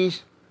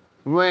 90s,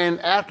 when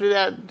after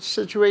that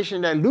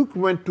situation that Luke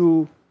went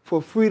through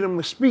for freedom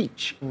of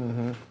speech.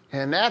 Mm-hmm.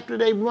 And after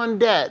they won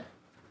that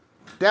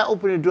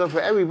opened the door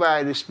for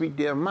everybody to speak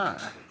their mind.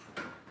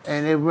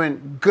 And it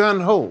went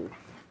gun-ho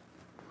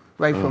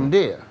right from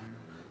there.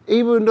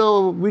 Even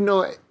though we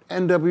know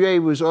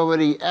NWA was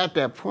already at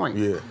that point.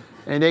 Yeah.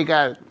 And they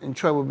got in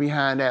trouble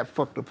behind that,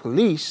 fuck the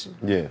police.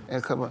 Yeah.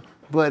 And come on.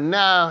 But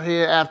now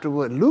here, after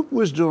what Luke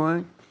was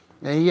doing,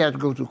 and he had to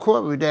go to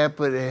court with that,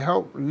 but it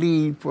helped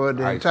lead for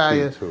the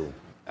entire, for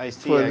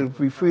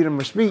the freedom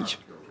of speech,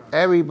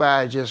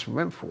 everybody just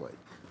went for it.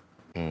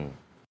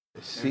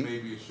 See,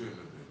 maybe it shouldn't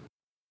have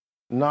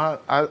been. Nah,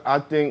 I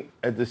think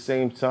at the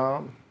same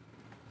time,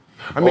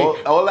 I mean,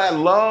 all that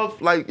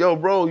love, like, yo,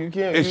 bro, you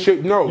can't. It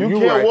should, no, you you're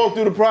can't right. walk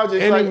through the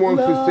project. Anyone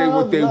like, can say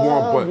what they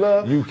want,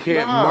 but you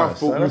can't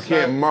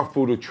son,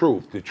 muffle the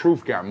truth. The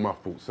truth got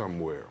muffled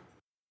somewhere.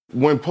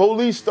 When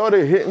police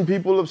started hitting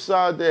people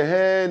upside their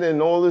head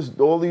and all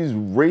these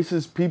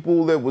racist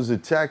people that was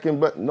attacking,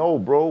 but no,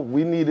 bro,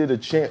 we needed a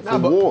chant for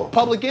war.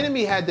 Public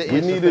Enemy had the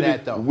answer for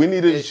that, though. We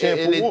needed a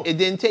chant for war. It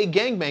didn't take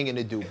gangbanging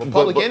to do, but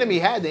Public Enemy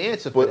had the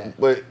answer for that.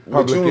 But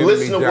you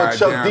listen to what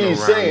Chuck D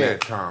is saying.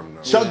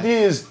 Chuck D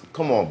is,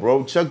 come on,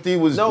 bro. Chuck D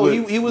was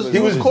he was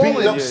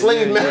beating up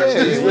slave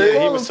masters. He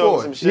was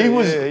talking some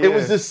shit. It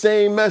was the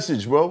same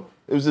message, bro.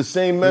 It was the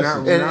same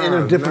message. In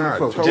a different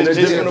approach. In a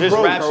different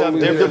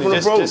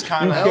approach. You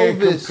can't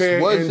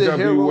compare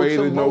NWA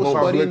to no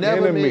Public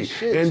Enemy.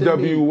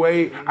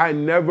 NWA, I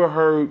never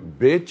heard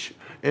bitch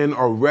in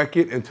a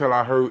record until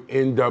I heard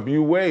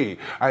NWA.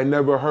 I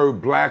never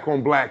heard black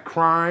on black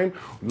crime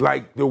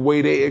like the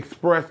way they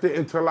expressed it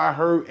until I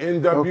heard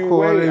NWA.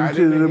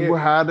 According to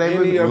how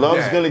they were.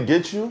 Love's Gonna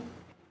Get You?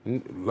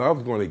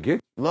 Love's Gonna Get You.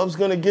 Love's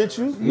Gonna Get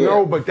You?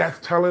 No, but that's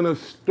telling a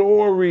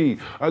story.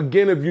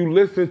 Again, if you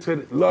listen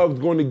to Love's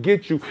Gonna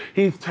Get You,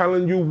 he's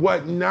telling you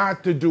what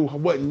not to do,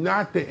 what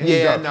not to end up.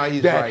 Yeah, no,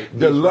 he's right.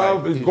 The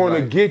love is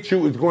gonna get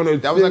you, it's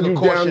gonna send you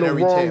down the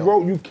wrong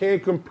road. You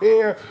can't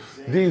compare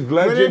these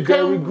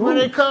legendary groups. When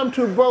it comes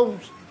to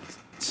both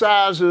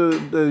sides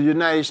of the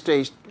United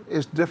States,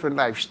 it's different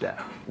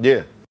lifestyle.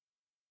 Yeah.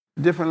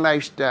 Different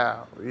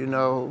lifestyle, you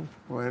know.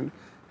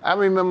 I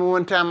remember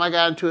one time I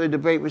got into a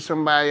debate with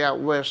somebody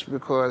out west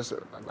because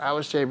I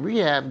was saying, we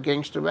have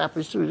gangster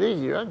rappers too.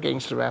 Our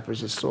gangster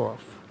rappers is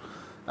soft.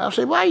 I would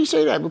say, why you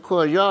say that?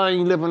 Because y'all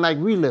ain't living like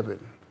we living.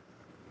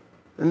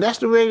 And that's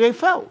the way they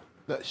felt.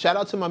 Shout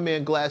out to my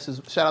man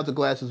Glasses. Shout out to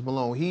Glasses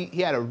Malone. He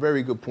had a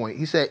very good point.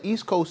 He said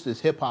East Coast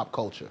is hip hop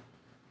culture.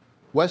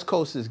 West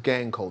Coast is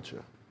gang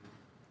culture.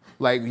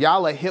 Like,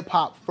 y'all are hip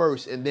hop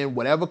first, and then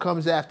whatever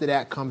comes after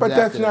that comes after that.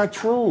 But that's not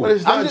true. But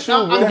it's not true.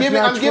 I'm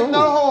giving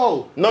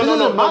no.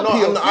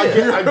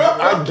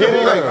 I get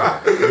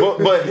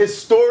it. But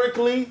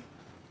historically,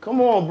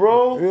 come on,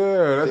 bro.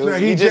 Yeah, that's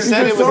not. He just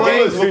said it was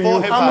gangs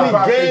before hip hop.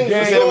 How many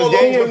gangs He said it was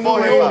gangs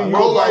before hip hop.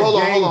 Hold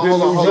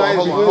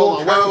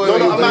on.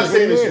 No, I'm not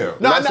saying this.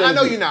 No,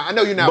 I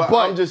know you're not.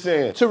 But I'm just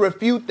saying. To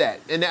refute that,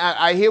 and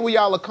I hear where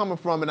y'all are coming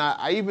from, and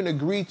I even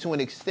agree to an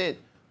extent,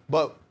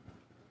 but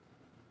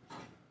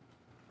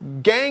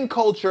gang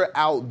culture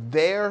out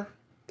there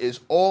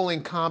is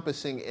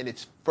all-encompassing and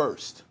it's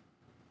first.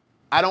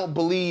 I don't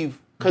believe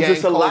because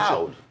it's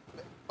allowed.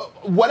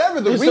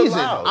 Whatever the it's reason,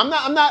 allowed. I'm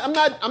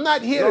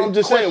not here. I'm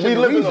just saying we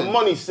live in a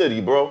money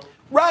city, bro.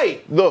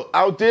 Right. Look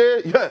out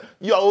there,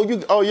 y'all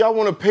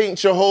want to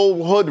paint your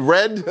whole hood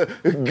red?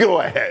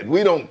 Go ahead.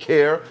 We don't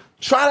care.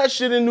 Try that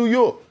shit in New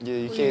York. Yeah,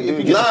 you can't do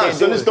it. It's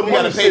the you gotta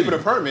money pay city. for the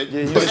permit.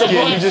 Yeah, you just can't do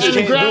it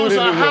in New York.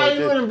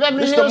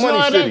 It's the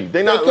money city.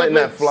 They not letting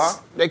that fly.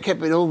 They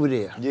kept it over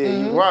there.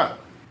 Yeah, right.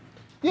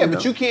 Yeah,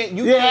 but you can't.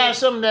 You had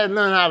some that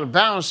learned how to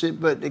balance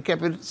it, but they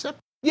kept it separate.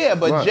 Yeah,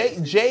 but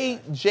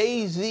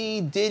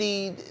Jay-Z,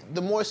 Diddy,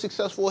 the more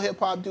successful hip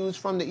hop dudes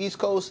from the East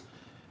Coast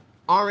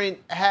aren't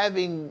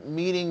having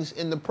meetings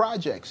in the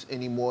projects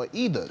anymore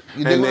either.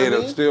 You and dig what I they're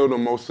mean? still the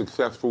most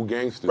successful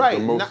gangsters. Right.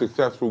 The most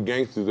successful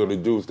gangsters are the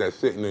dudes that's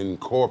sitting in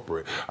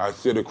corporate. I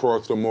sit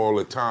across them all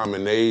the time,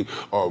 and they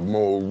are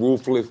more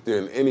ruthless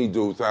than any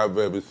dudes I've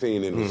ever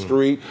seen in the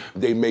street.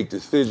 They make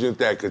decisions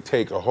that could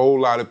take a whole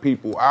lot of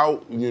people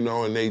out,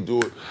 and they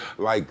do it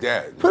like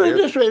that. Put it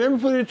this way. Let me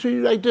put it to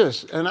you like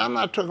this. And I'm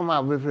not talking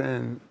about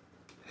within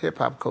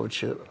hip-hop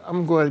culture.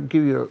 I'm going to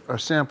give you a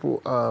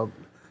sample of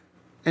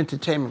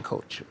entertainment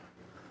culture.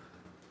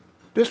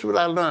 This is what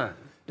I learned.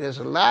 There's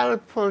a lot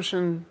of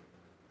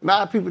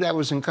people that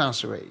was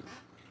incarcerated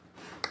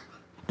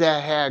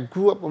that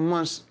grew up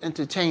amongst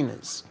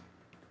entertainers,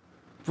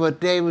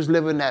 but they was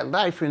living that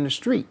life in the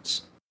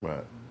streets.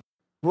 Right.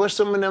 What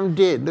some of them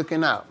did,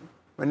 looking out.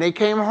 When they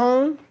came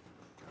home,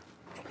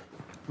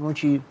 I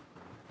want you to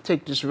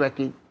take this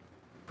record,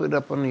 put it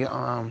up on your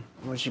arm.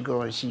 I want you to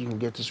go and see you can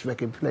get this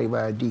record played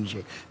by a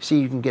DJ. See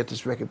you can get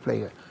this record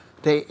player.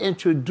 They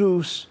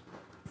introduced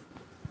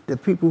the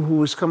people who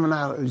was coming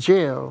out of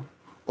jail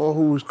or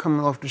who was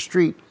coming off the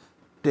street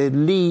to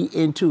lead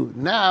into it.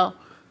 Now,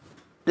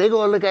 they're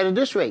going to look at it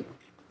this way.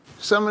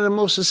 Some of the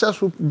most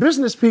successful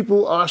business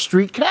people are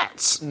street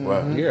cats.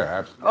 Right. Yeah,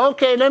 absolutely.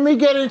 Okay, let me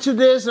get into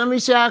this. Let me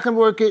see how I can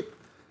work it.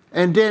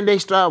 And then they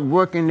start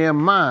working their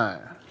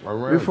mind.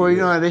 Around Before you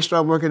you. know it, they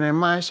start working their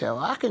mindset. Well,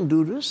 I can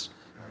do this.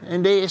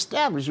 And they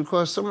establish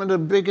because some of the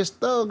biggest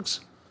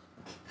thugs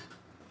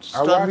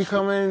start watched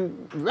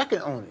becoming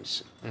record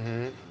owners.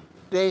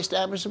 They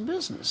establish a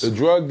business. The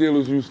drug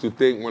dealers used to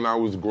think when I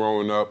was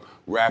growing up,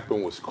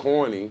 rapping was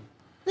corny.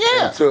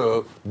 Yeah.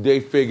 Until they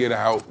figured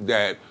out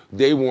that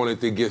they wanted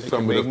to get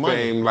some of the make money.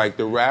 fame like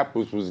the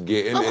rappers was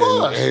getting, Of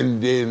course.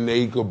 and then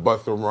they could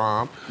bust a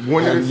rhyme.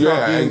 When did it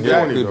start being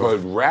exactly. corny, though?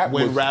 But rap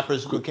When was,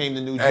 rappers became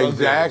the new drug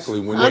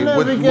exactly dealers. when I they never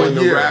when, get- when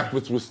the Yeah.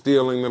 rappers was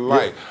stealing the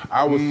light.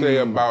 I would say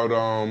about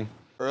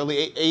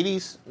Early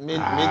 80s, mid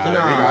to it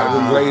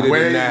was later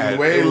Way- than that.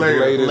 way It was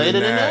later. Later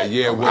than that?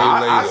 Yeah, way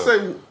I later. say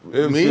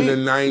it was me, in the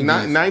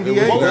 90s. 98?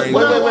 It was Wait,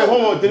 90s.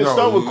 hold on. Did it No,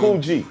 start with you- Cool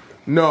G?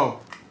 No,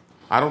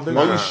 I don't think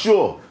Are so. you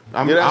sure?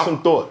 I'm- Give that I'm-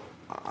 some thought.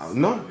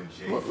 No.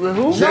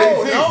 Who? Jay-Z.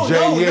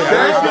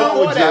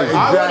 Before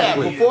that.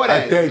 Before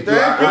that. Thank you.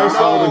 No, I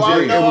saw the I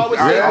Jay. would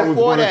say I was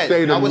before gonna that.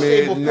 say the I would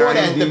say before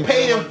that. The mid-90s.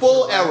 paid in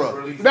full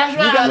era. That's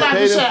what I'm about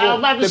to say. I'm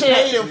about to The say.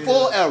 paid in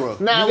full era.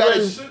 Now, You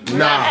gotta-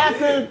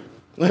 after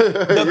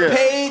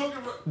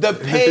The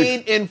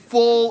paid in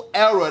full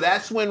era.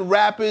 That's when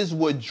rappers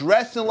were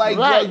dressing like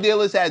Right. drug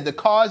dealers, had the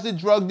cars that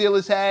drug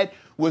dealers had,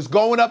 was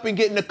going up and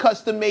getting the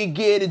custom made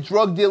gear that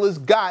drug dealers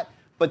got,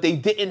 but they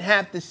didn't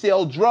have to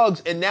sell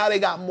drugs, and now they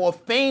got more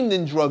fame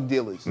than drug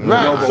dealers.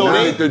 Right. No, but So when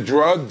they- the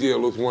drug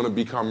dealers want to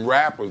become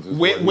rappers. Is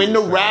what When he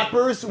the was saying.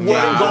 rappers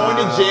weren't going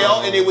to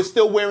jail and they were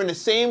still wearing the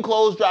same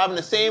clothes, driving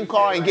the same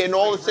car, and getting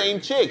all the same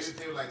chicks.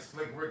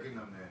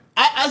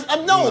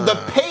 No, the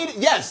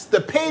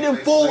paid in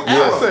full I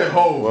era. said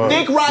Hov.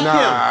 Think Rakim.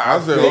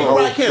 I said Think Hov,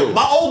 Rakim. too.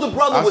 My older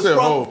brother I was said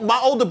from Hov. my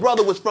older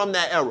brother was from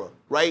that era,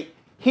 right?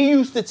 He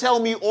used to tell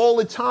me all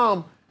the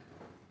time,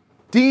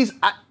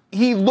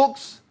 he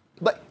looks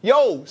like,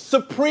 yo,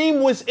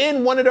 Supreme was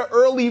in one of the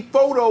early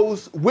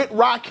photos with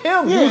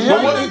Rakim. He was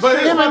right next to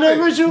him. him and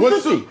the original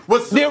 50. And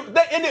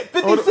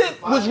 50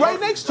 Cent was right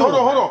next to him.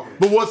 Hold on.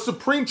 But was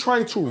Supreme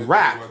trying to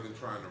rap?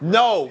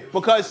 No,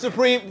 because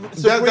Supreme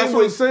that's what I'm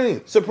was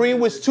saying. Supreme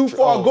was too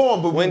far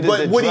gone, but When did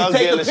the would he drug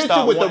take a dealers picture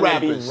start with the wanting to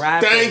be rappers?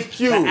 rappers? Thank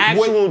you. The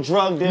actual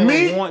drug dealer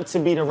Me- want to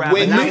be the rapper,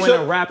 when not me- when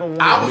the rapper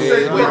want I to would be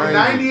say the from rapper.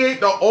 98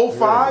 to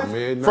 05,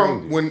 mid-90s.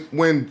 from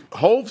when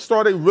Hov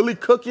started really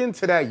cooking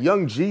to that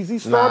Young Jeezy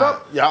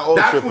startup, y'all all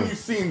that's tripping. when you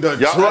seen the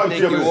Y'all drug all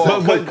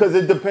tripping. dealers. Because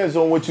it depends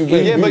on what you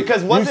mean. Yeah,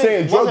 because you wasn't-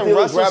 saying drug wasn't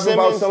dealers Russell rapping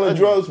about Simmons selling a-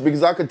 drugs?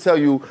 Because I could tell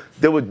you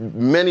there were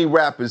many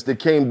rappers that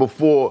came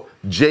before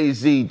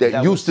Jay-Z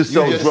that used to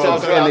sell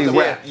drugs and they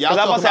rap. Because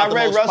I was I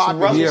read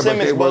Russell Yeah, but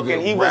Simmons' they book wasn't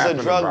and he was a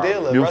rapping drug about it.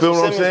 dealer. You Russell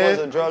feel what I'm Simmons saying?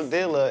 was a drug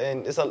dealer,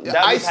 and it's a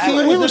that Ice-T was how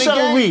was He in was the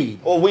selling gang? weed.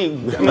 or we. I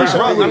mean,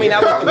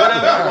 that was,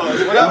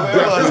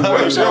 whatever.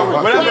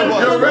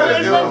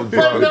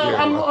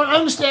 No, I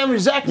understand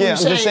exactly Yeah, what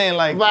I'm you're just saying,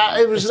 like, but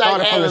it was it like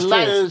started from at a the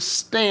lighter streets.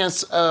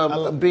 stance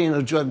of being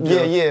a drug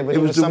dealer. Yeah, but it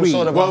he was was the some weed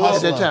sort of a at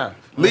hustler. that time.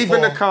 Leave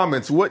in the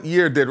comments what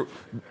year did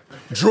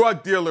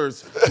drug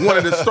dealers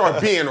wanted to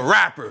start being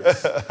rappers.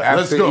 Let's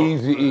After go.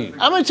 Eazy-E.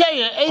 I'm gonna tell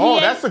you, 88. Oh,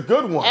 that's a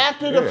good one.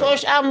 After the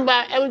first album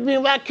by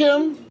Everything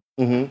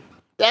Rakim,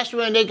 that's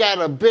when they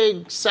got a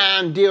big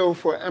signed deal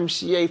for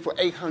MCA for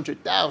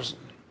 $800,000.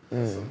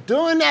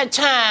 During that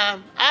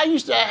time, I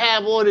used to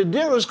have all the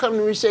dealers come to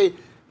me and say,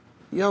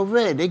 "Yo,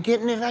 Red, they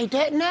getting it like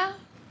that now?"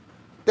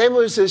 They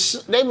was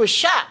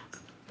shocked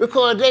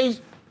because they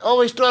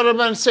always thought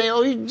about saying,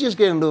 "Oh, you just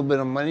getting a little bit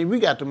of money. We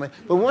got the money."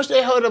 But once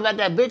they heard about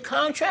that big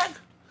contract,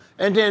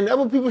 and then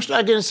other people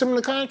start getting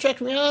similar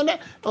contracts behind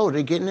that, oh,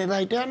 they getting it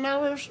like that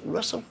now?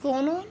 What's up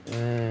going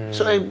on?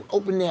 So they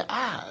opened their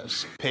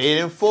eyes. Paid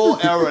in full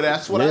era.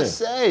 That's what I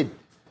said.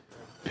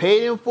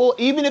 Paid in full.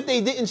 Even if they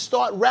didn't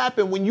start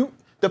rapping,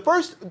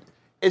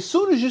 as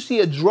soon as you see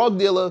a drug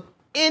dealer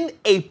in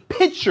a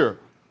picture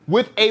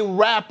with a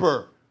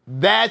rapper,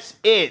 that's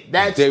it.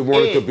 They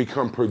wanted to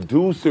become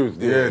producers.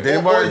 Yeah, Then. they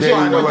weren't They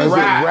trying to wasn't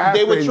rap.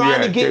 rapping They were trying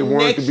to yet. get They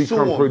wanted next to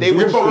become to him. They were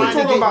producers. But we're trying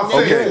to talking about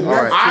get saying, all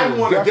right. I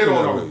want to get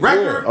on a Definitely.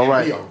 record All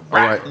right, and be a all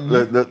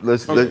right. rapper.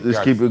 Let's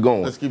gotcha. keep it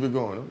going. Let's keep it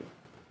going.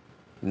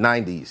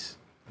 90s,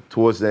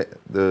 towards the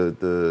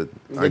The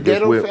I guess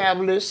Ghetto we're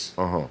Fabulous,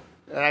 uh-huh.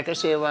 like I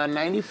said, around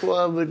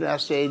 94, but I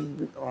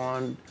said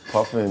on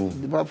Puffin.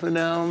 Buffing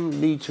them,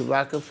 lead to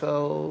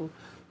Rockefeller.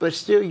 But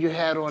still, you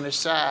had on the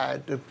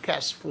side the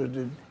cats for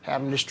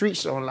having the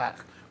streets on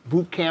lock.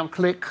 Boot Camp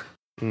Click,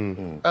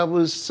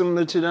 was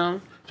similar to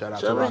them. Shout out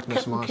so to it Rockman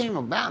Smarts. became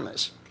a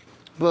balance.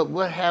 But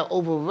what had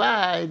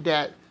override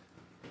that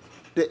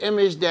the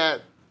image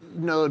that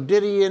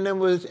Diddy and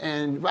them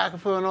and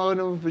Rockefeller and all of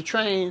them was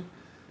portraying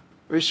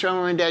was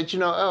showing that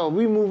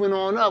we moving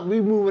on up,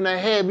 we moving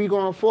ahead, we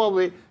going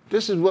forward.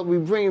 This is what we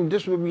bring,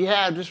 this is what we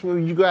have, this is what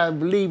you gotta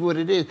believe what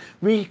it is.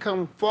 We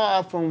come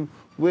far from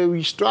where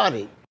we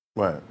started.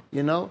 Right.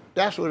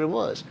 That's what it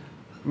was.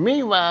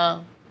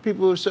 Meanwhile,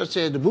 people such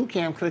as the Boot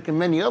Camp Clique and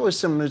many others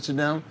similar to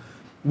them,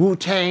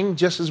 Wu-Tang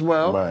just as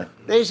well. Right.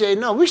 They say,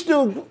 no, we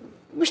still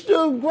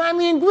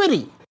grimy and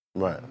gritty.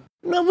 Right.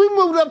 No, we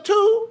moved up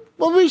too,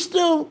 but we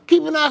still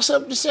keeping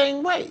ourselves the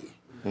same way.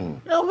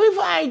 We've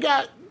already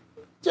got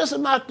just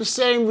about the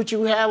same what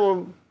you have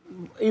or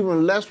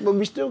even less, but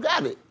we still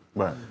got it.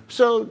 Right.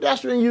 So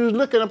that's when you was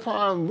looking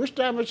upon which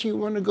direction you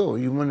want to go.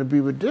 You want to be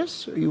with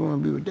this or you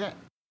want to be with that?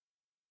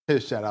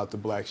 Here's shout out to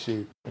Black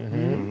Sheep.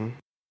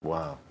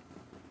 Wow.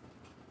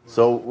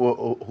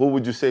 So who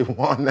would you say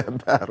won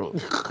that battle?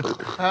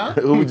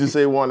 Who would you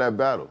say won that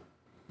battle?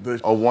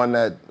 Or won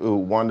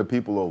the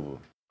people over?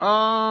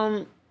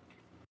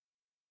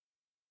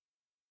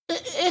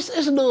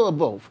 It's a little of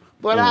both.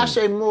 But I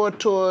say more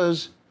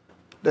towards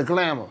the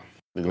glamour.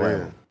 The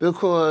glamour.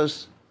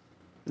 Because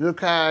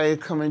look how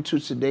it coming to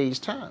today's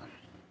time.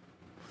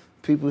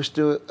 People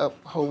still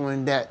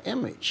upholding that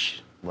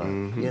image. Right.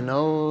 You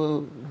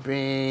know,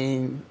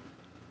 being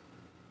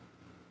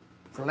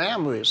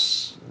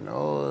glamorous, you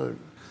know,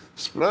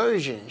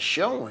 splurging,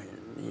 showing,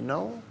 you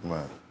know.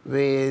 Right.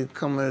 Where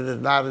coming a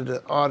lot of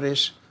the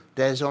artists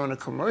that's on the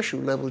commercial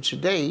level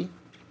today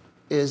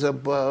is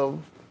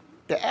above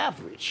the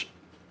average.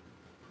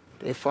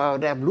 They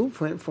followed that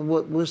blueprint from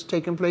what was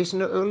taking place in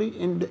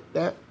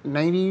that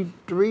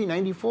 93,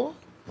 94.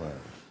 Right.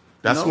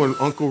 That's when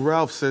Uncle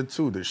Ralph said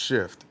too, the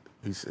shift.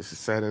 He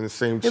sat in the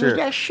same It chair. was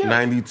that shift.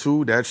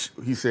 92,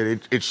 he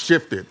said it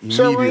shifted immediately.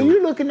 So when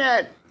you're looking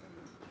at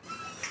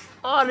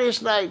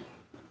artists like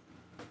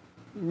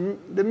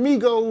the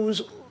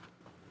Migos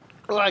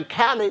or like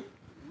Khaled,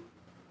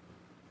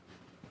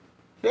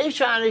 they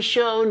trying to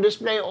show and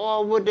display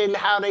all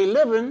how they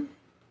living.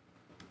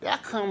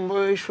 That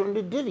comes from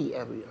the Diddy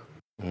area.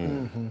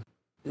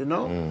 You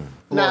know?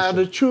 Now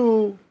the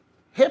true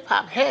hip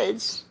hop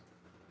heads,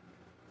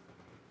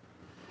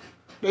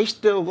 they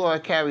still go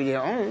and carry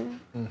their own.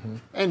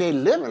 And they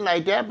living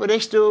like that, but they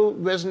still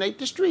resonate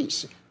the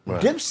streets.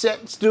 Right.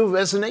 Dipset still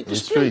resonate the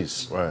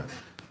streets. Right.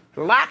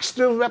 Lock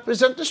still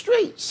represent the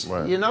streets.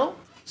 Right. You know?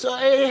 So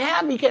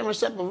it became a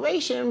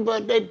separation,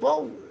 but they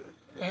both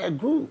had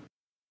grew.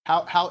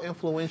 How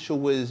influential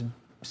was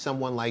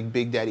someone like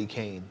Big Daddy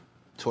Kane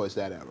towards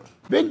that era?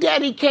 Big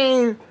Daddy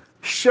Kane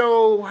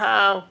showed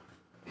how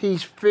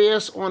he's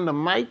fierce on the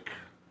mic,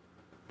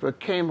 but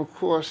came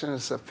across in a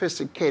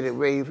sophisticated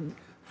way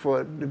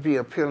for it to be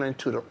appealing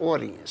to the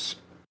audience.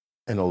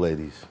 And the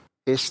ladies.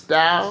 His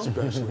style,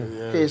 Especially,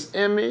 yeah. his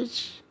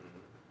image,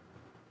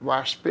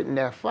 while spitting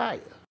that fire.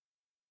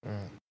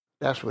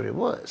 That's what it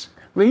was.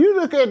 When you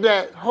look at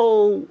that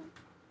whole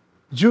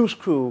Juice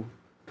Crew,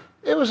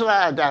 it was a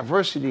lot of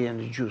diversity in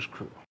the Juice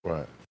Crew.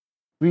 Right.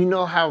 We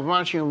know how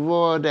raunchy and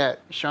raw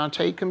that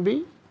Shantae can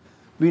be.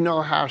 We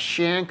know how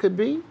Shan could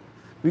be.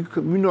 We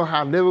know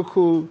how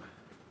lyrical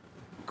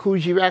Kool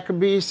G Rap could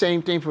be.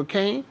 Same thing for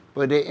Kane,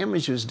 but their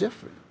image was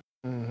different.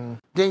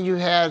 Then you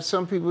had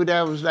some people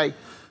that was like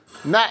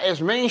not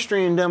as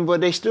mainstream them, but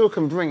they still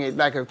can bring it,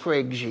 like a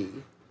Craig G,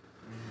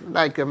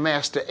 like a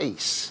Master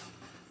Ace.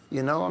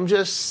 You know, I'm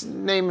just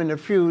naming a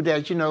few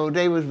that, you know,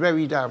 they was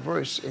very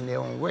diverse in their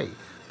own way.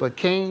 But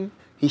Kane,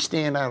 he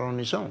stand out on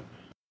his own.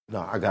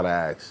 No, I gotta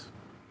ask,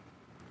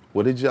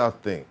 what did y'all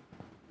think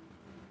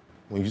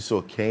when you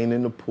saw Kane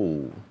in the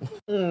pool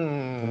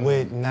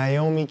With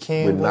Naomi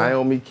Campbell. with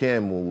Naomi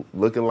Campbell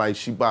looking like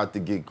she about to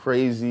get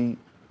crazy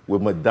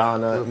with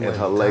Madonna and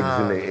her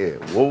legs in the air?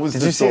 What was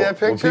Did the you see thought? that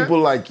picture? When people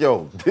like,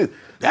 yo,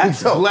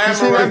 That's yo, glamour you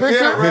see that right there,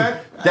 picture?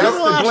 Red. That's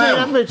the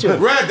glamour.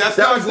 Red, that's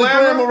That not was the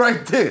glamour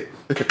right there.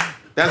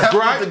 That's That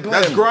was grimy. the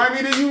That's glamour.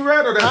 grimy to you,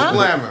 Red, or that's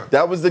glamour?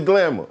 That was the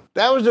glamour.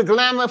 That was the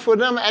glamour for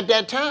them at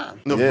that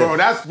time. No, Yeah. bro,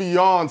 that's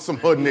beyond some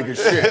hood nigga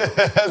shit.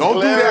 Don't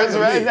do that to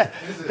right me. now.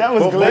 That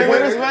was But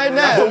glamorous right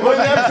now. But when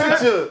that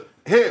picture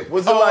hit,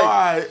 was it Oh, like, all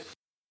right.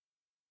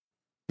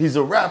 he's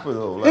a rapper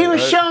though? Like, He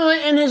was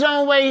showing in his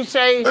own way,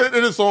 say,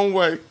 In its own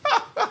way.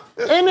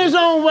 in his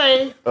own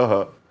way,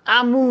 Uh-huh.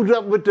 I moved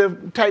up with the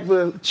type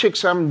of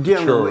chicks I'm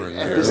dealing with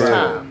at this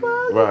time.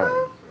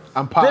 Right,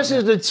 I'm popping. This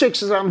is the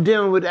chicks that I'm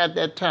dealing with at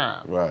that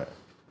time. right.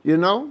 You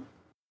know?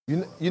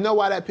 You know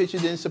why that picture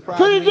didn't surprise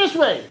Put me? it this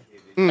way,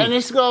 and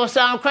it's gonna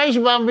sound crazy,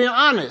 but I'm being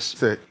honest.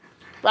 Sick.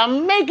 By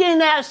making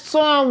that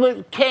song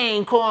with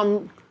Kane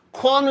calling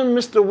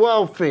Mr.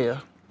 Welfare,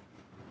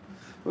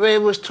 where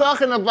it was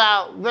talking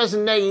about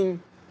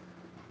resonating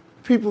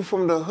people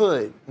from the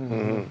hood,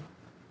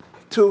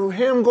 to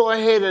him go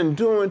ahead and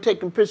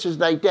taking pictures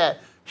like that,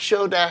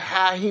 showed that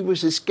how he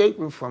was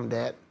escaping from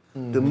that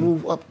to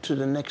move up to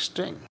the next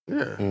thing.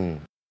 Yeah.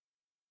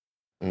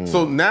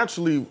 So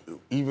naturally,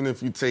 even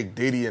if you take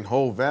Diddy and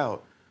Hov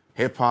out,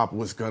 hip hop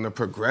was gonna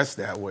progress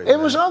that way. It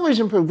was always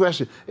in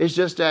progression. It's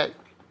just that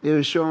it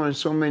was showing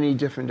so many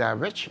different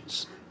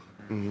directions.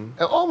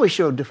 It always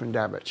showed different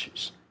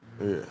directions.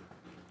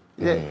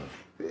 Yeah.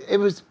 It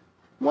was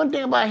one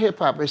thing about hip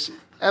hop. It's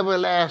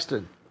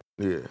everlasting.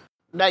 Yeah.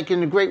 Like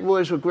in the great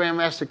words what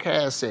Grandmaster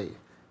Caz say,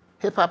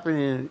 hip hop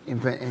didn't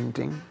invent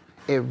anything.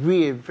 It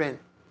reinvent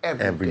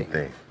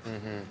everything.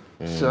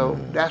 So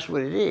that's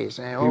what it is,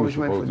 and it always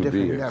went for supposed to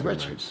be different here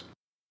directions.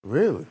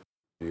 Really?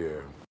 Yeah.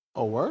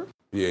 Oh, word?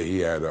 Yeah, he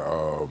had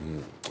a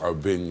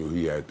venue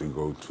he had to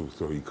go to,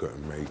 so he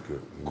couldn't make it.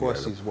 Of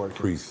course he's working.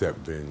 Precept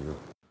venue.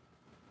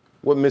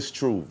 What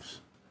mistruths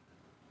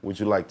would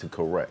you like to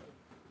correct?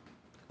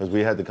 Because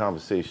we had the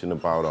conversation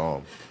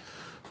about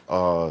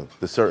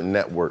the certain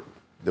network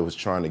that was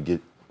trying to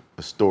get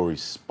a story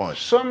spun?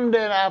 Some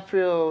that I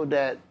feel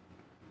that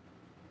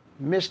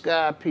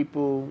misguide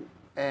people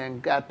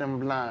and got them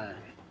blind.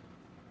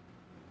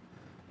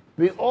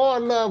 We all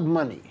love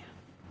money.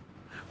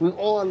 We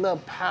all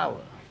love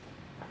power.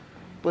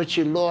 But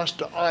you lost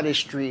the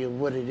artistry of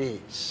what it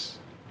is.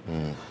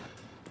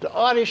 The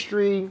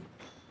artistry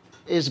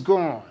is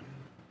gone.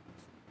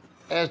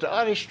 As the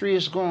artistry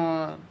is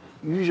gone,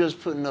 you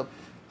just putting up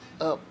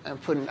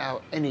and putting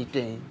out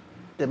anything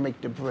to make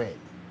the bread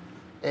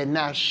and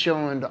not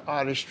showing the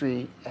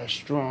artistry as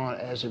strong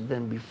as it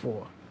been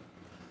before.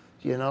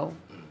 You know?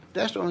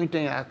 That's the only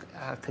thing I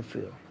could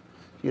feel.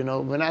 You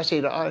know, when I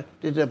say the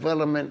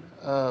development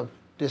of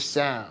this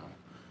sound,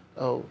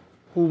 of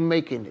who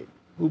making it,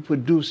 who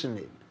producing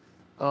it,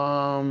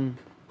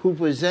 who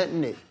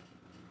presenting it,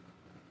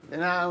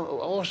 and I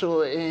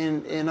also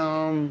in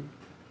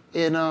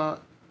the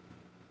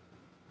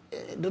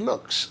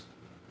looks.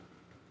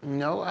 You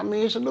know, I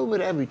mean, it's a little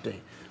bit of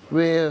everything.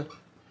 Where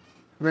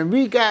when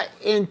we got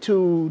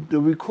into the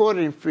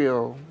recording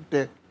field,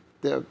 the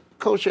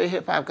culture of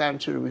hip hop got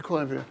into the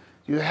recording field,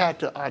 you had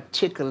to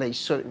articulate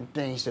certain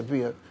things to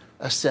be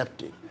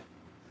accepted.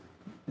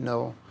 You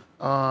know,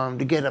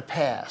 to get a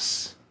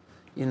pass.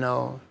 You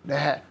know,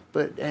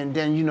 and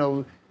then you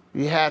know,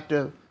 you had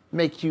to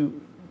make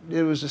you.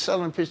 There was a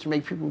selling pitch to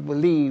make people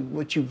believe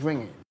what you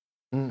bringing.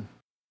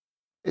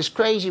 It's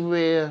crazy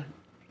where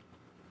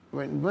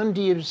when Run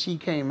DMC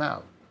came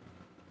out,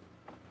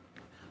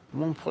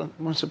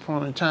 once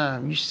upon a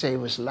time, you say it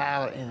was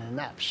loud and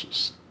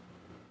obnoxious.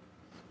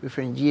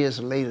 Within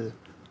years later,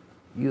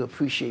 you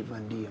appreciate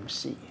Run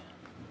DMC.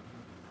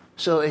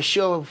 So it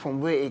showed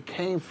from where it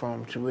came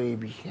from to where it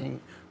became,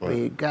 where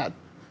it got.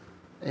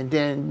 And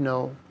then, you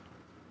know,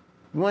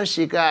 once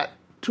it got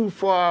too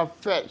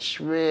far-fetched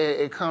where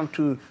it come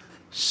to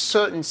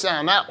certain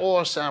sound, not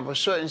all sound, but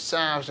certain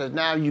sounds that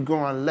now you're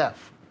going left.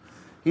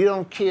 You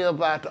don't care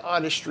about the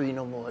artistry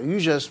no more. You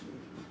just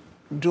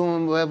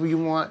doing whatever you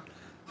want,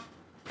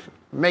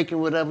 making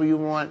whatever you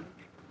want.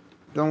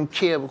 Don't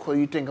care because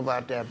you think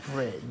about that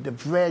bread. The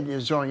bread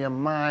is on your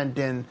mind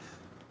than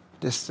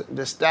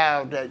the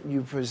style that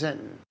you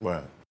presenting.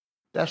 Right.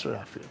 That's what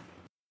I feel.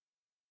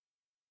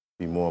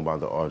 Be more about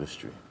the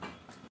artistry.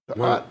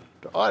 The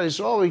artist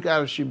always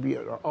should be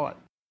the art.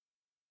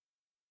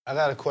 I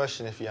got a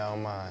question if y'all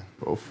don't mind.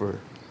 Go for it.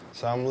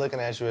 So I'm looking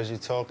at you as you're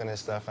talking and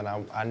stuff, and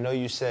I know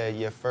you said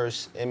your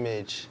first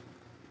image,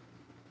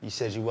 you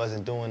said you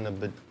wasn't doing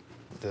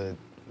the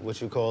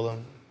what you call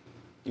them?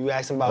 You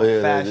asked him about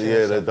fashion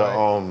and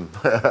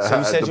stuff, right? So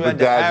you said you had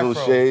the afro.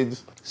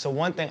 Shades. So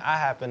one thing I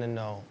happen to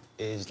know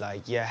is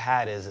like your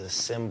hat is a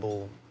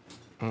symbol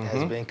that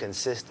has been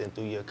consistent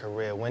through your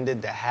career. When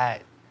did the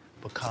hat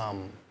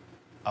become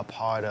a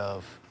part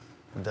of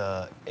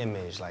the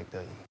image, like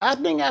the? I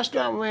think I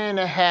started wearing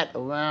a hat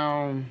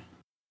around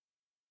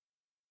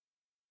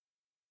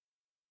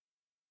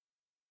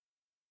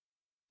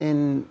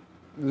in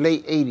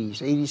late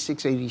 80s,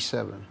 86,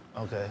 87.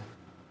 Okay.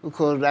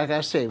 Because like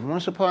I said,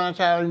 once upon a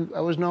time,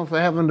 I was known for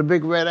having the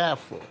big red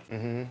afro.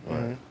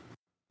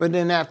 But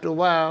then after a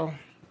while,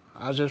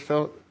 I just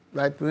felt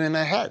like wearing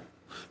a hat.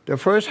 The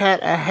first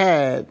hat I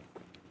had,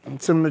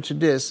 similar to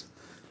this,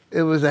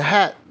 it was a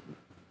hat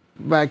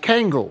by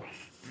Kangol.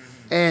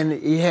 And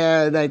he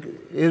had like,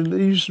 it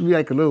used to be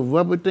like a little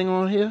rubber thing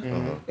on here.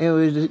 And it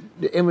was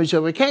the image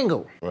of a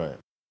Kangol. Right.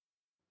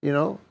 You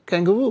know,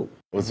 kangaroo.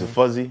 Was it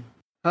fuzzy?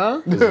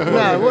 Huh?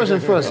 No, it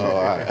wasn't fuzzy. Oh,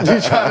 all right.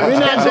 We're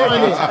not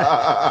doing it.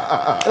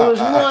 It was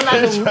more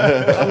like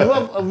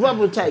a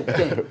rubber type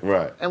thing.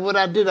 Right. And what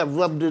I did, I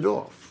rubbed it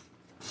off.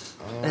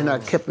 And I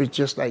kept it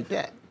just like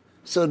that.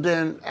 So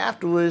then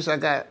afterwards, I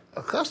got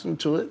accustomed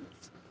to it.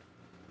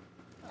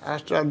 I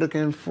started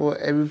looking for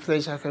every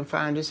place I can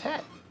find this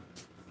hat.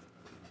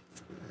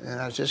 And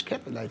I just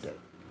kept it like that.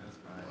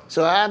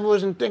 So I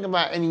wasn't thinking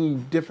about any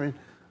different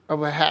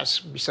other hats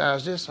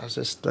besides this. I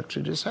just stuck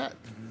to this hat.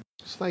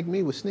 It's like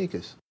me with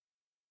sneakers.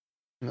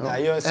 No. Now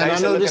you're And I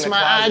know this is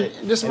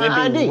my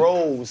ID.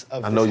 Rows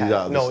of I know his you hat.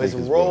 got the No, it's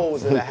sneakers,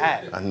 rows bro. of the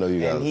hat. I know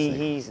you got And the sneakers.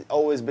 he's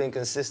always been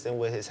consistent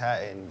with his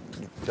hat and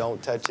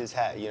don't touch his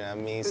hat, you know what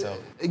I mean? So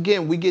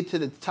Again, we get to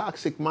the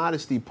toxic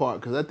modesty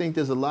part because I think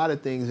there's a lot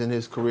of things in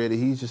his career that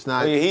he's just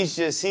not. I like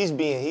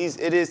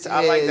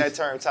that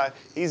term.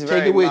 He's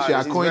very Take it with modest. you.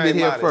 I He's coined very it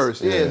here modest.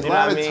 first. Yeah, there's a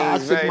lot of He's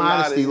toxic very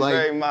modesty. He's Like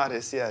very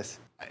modest, yes.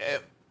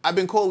 I've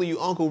been calling you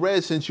Uncle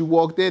Red since you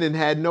walked in and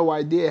had no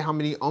idea how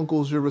many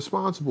uncles you're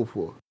responsible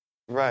for.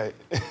 Right.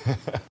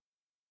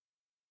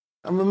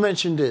 I'm going to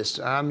mention this.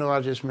 I know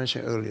I just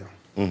mentioned earlier.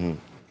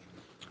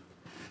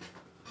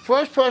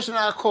 First person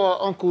I called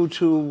uncle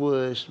to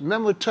was,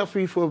 remember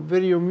Tuffy for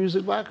Video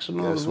Music Box?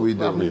 Yes, we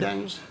do.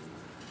 Daniels?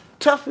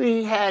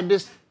 Tuffy had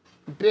this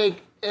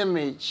big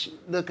image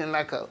looking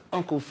like an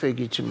uncle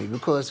figure to me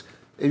because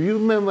if you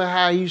remember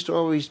how he used to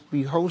always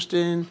be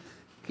hosting,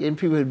 getting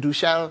people to do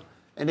shout,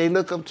 and they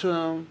look up to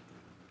him,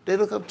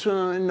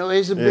 you know,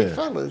 he's a big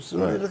fella. So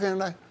they're looking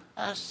like,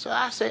 so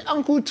I say,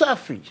 Uncle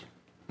Tuffy.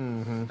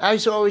 I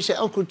used to always say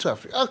Uncle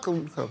Tuffy, Uncle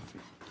Tuffy.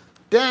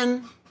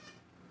 Then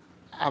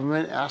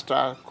I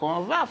started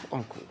calling Ralph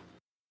Uncle.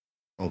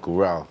 Uncle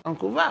Ralph.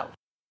 Uncle Ralph.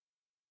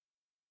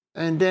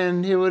 And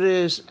then here it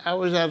is. I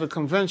was at a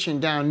convention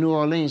down in New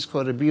Orleans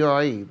called the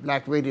BRE,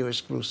 Black Radio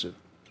Exclusive.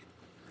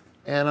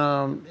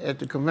 And at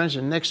the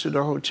convention, next to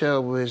the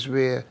hotel was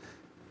where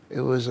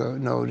there was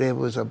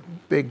a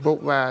big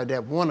boat ride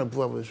that Warner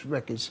Brothers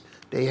Records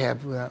they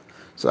had.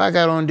 So I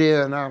got on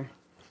there and I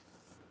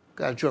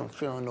got drunk,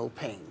 feeling no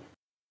pain.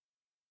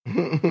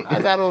 I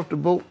got off the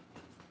boat,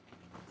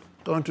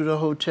 going to the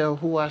hotel.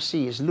 Who I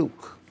see is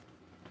Luke.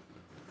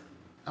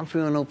 I'm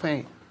feeling no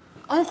pain.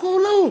 Uncle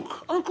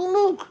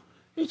Luke.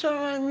 He turned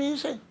around to me and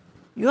said,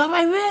 "You all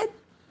right, Red?"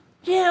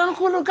 "Yeah,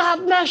 Uncle Luke,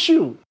 God bless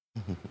you."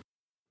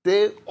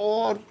 They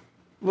all,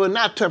 well,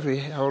 not Tuffy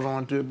held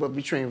on to it, but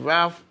between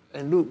Ralph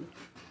and Luke,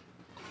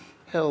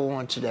 held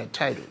on to that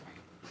title.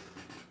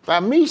 By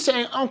me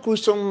saying Uncle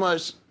so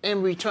much,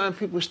 in return,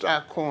 people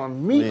start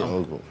calling me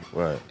Uncle.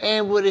 Right.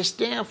 And what it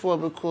stands for,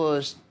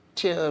 because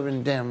tier of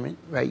endowment,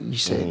 right, you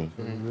said.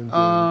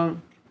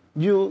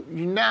 You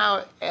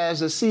now,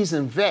 as a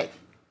seasoned vet,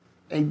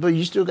 but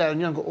you still got a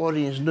younger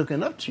audience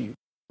looking up to you.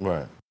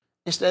 Right.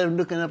 Instead of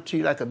looking up to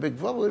you like a big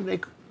brother,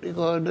 they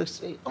go to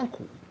say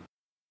Uncle.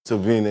 So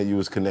being that you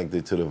was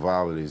connected to the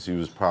Volatics, you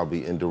was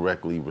probably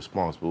indirectly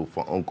responsible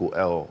for Uncle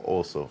L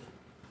also.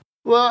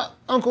 Well,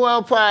 Uncle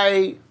L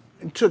probably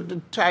took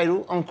the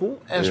title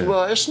Uncle as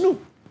well as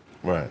Snoop.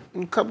 Right.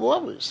 And a couple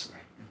others.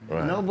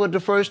 Right. You know, but the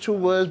first two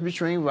was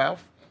between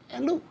Ralph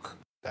and Luke.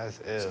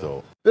 That's ill.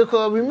 So,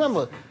 because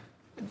remember,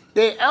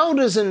 they're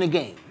elders in the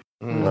game.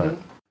 Right.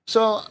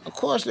 So, of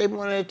course, they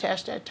want to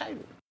attach that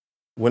title.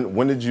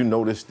 When did you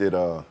notice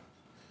that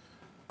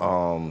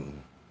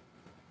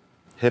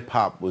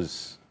hip-hop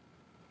was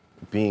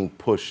being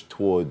pushed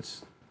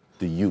towards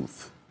the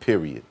youth,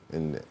 period,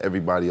 and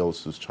everybody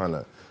else was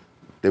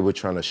they were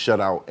trying to shut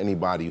out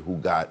anybody who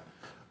got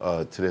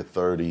to their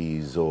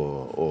 30s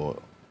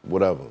or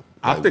whatever?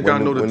 I think I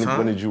know the time.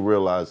 When did you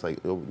realize, like,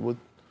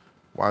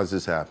 why is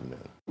this happening?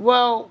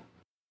 Well,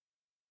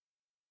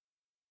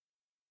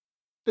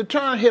 the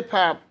term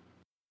hip-hop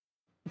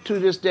to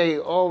this day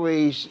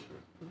always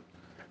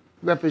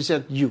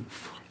represents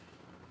youth.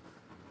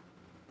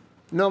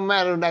 No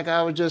matter, like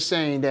I was just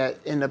saying, that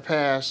in the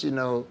past, you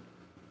know,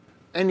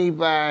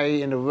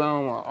 anybody in the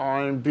realm of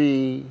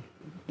R&B,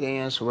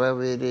 dance,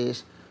 whatever it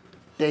is,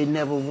 they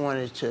never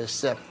wanted to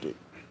accept it.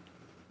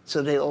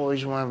 So they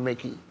always want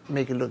to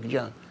make it look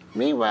young.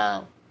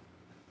 Meanwhile,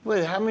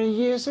 how many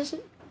years is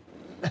it?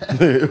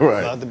 Right.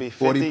 About to be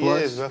 50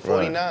 years, but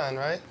 49,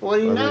 right?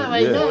 49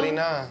 right now.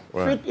 49.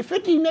 Right.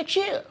 50 next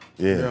year.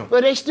 Yeah.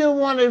 But they still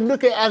want to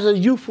look at it as a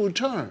youthful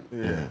term.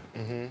 Yeah.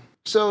 Mm-hmm.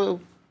 So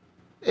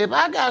if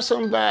I got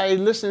somebody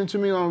listening to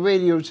me on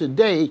radio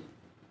today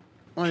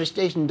on the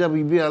station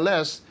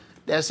WBLS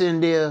that's in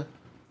their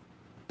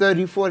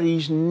 30s,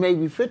 40s,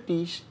 maybe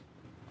 50s,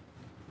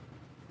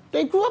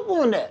 they grew up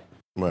on that.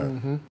 Right.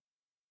 Mm-hmm.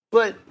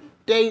 But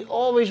they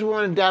always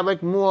want to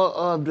direct more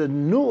of the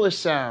newer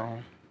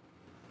sound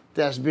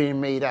that's being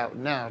made out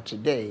now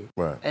today.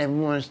 Right.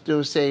 And want to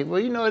still say,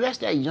 well, you know, that's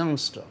that young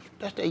stuff.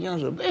 That's that young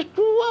stuff. It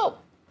grew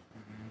up.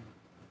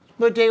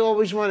 But they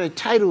always want to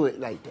title it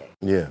like that.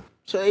 Yeah.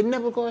 So it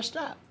never going to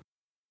stop.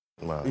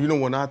 Wow. You know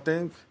what I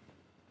think?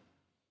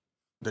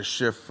 The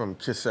shift from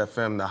Kiss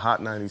FM to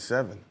Hot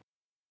 97.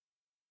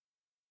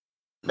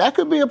 That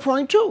could be a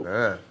point, too.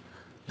 Yeah.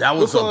 That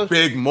was a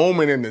big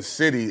moment in the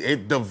city.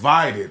 It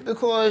divided.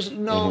 Because, you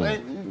know,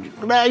 and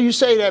glad you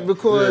say that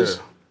because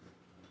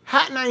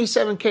Hot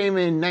 97 came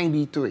in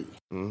 93.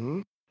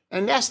 Mm-hmm.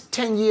 And that's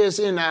 10 years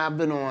in I've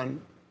been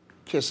on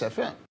Kiss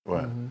FM.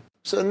 Right. Mm-hmm.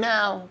 So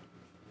now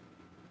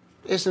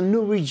it's a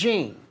new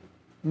regime,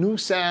 new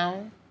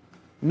sound,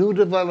 new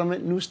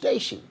development, new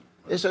station.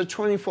 It's a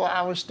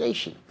 24-hour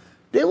station.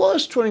 There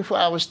was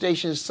 24-hour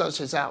stations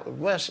such as out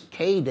west,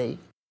 K-Day,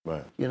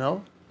 right, you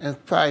know,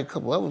 and probably a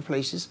couple other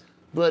places.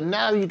 But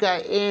now you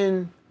got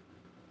in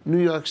New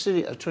York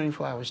City a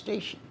 24-hour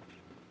station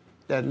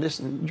that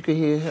you can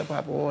hear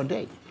hip-hop all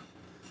day.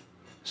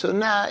 So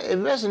now it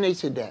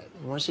resonates with that.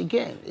 Once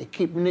again, it's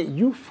keeping it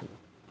youthful.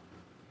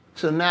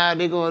 So now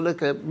they're going to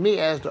look at me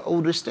as the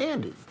older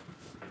standard.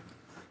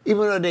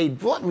 Even though they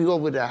brought me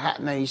over to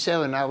Hot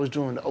 97, I was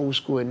doing the old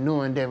school at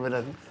noon, then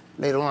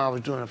later on I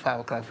was doing the 5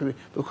 o'clock free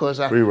because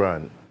free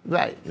riding.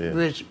 Right, yeah.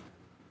 Which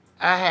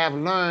I have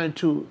learned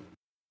to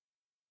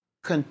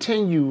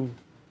continue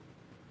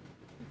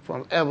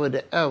from era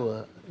to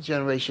era,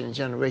 generation to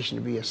generation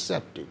to be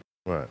accepted.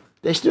 Right.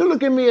 They still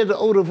look at me as the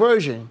older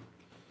version,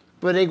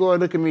 but they go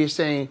and look at me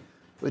saying,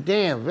 well,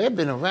 damn, Red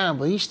been around,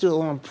 but he's still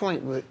on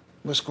point with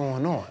what's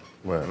going on.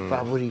 Right.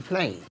 About what he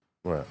playing.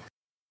 Right.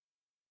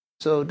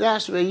 So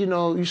that's where, you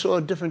know, you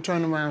saw different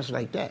turnarounds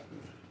like that.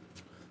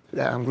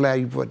 I'm glad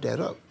you brought that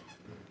up.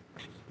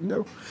 You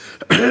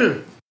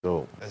know?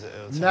 So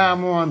now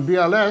I'm on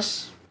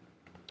BLS,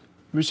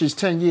 which is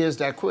 10 years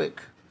that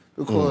quick,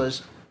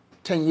 because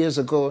 10 years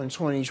ago in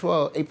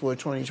 2012, April of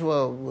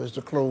 2012, was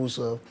the close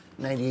of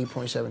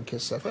 98.7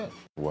 Kiss FM.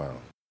 Wow.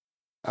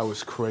 That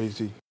was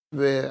crazy.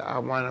 where I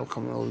wound up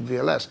coming over to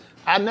BLS.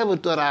 I never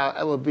thought I'd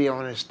ever be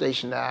on a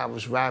station that I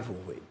was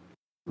rivaled with.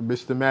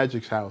 Mr.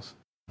 Magic's house.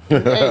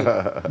 Hey,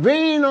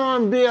 being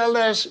on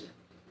BLS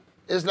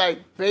is like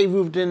Babe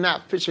Ruth did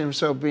not picture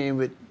himself being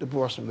with the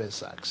Boston Red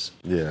Sox.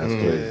 Yeah, that's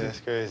crazy. Yeah, that's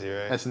crazy,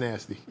 right? That's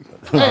nasty.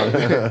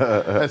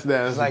 That's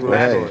nasty. It's like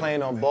Magic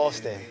playing on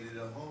Boston.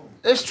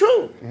 It's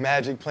true.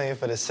 Magic playing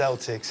for the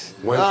Celtics.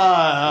 When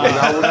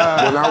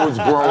I was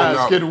growing up,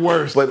 It's getting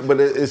worse. But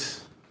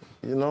it's,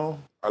 you know.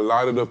 a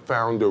lot of the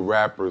founder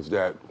rappers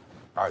that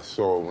I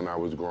saw when I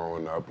was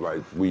growing up,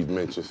 like we've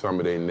mentioned some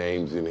of their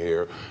names in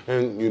here,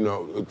 and you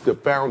know, the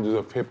founders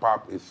of hip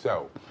hop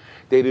itself,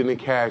 they didn't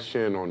cash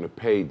in on the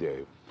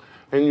payday.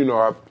 And you know,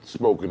 I've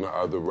spoken to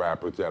other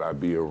rappers that I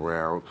be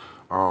around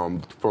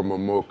from a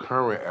more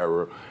current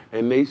era,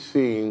 and they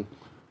seem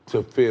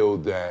to feel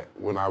that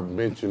when I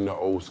mention the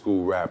old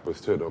school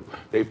rappers to them,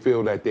 they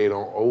feel that they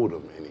don't owe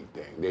them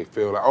anything. They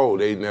feel like, oh,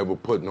 they never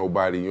put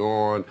nobody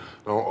on,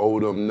 don't owe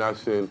them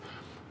nothing.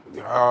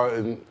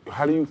 And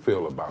how do you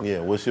feel about Yeah,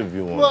 what's your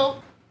view on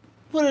Well,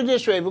 put it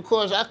this way,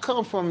 because I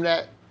come from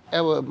that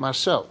era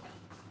myself.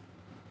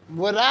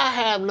 What I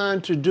have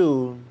learned to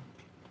do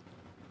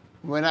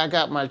when I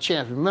got my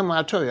chance, remember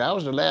I told you, I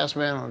was the last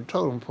man on the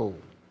totem pole,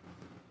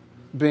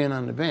 being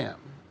on the BAM.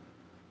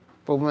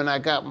 But when I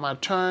got my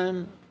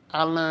turn,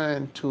 I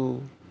learned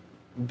to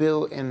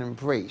build and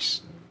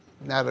embrace,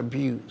 not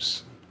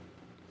abuse.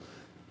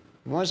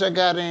 Once I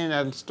got in,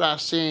 I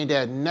started seeing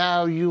that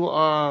now you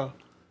are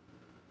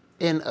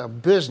in a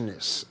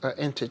business,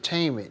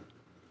 entertainment.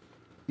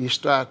 You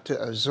start to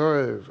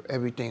observe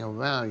everything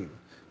around you.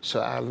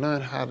 So I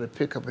learned how to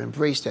pick up and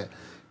embrace that.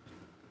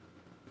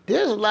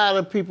 There's a lot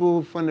of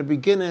people from the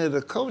beginning of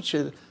the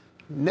culture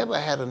never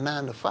had a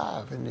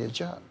 9-to-5 in their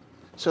job.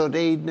 So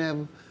they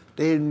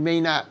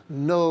may not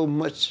know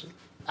much.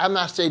 I'm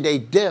not saying they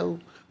do,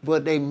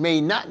 but they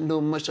may not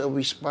know much of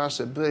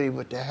responsibility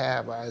what they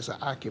have as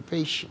an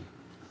occupation.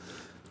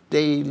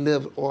 They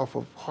lived off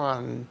of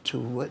pardon to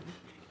what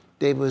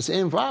they was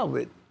involved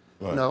with.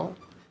 Right. You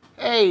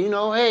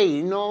know,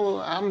 hey,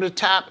 I'm the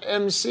top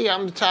MC,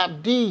 I'm the top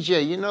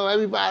DJ. You know,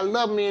 everybody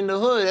love me in the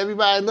hood,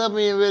 everybody love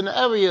me in the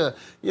area.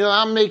 You know,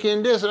 I'm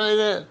making this and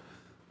that.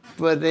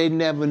 But they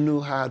never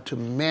knew how to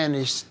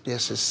manage their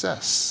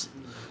success.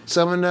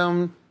 Some of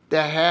them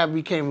that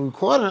became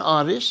recording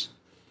artists,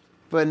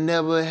 but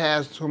never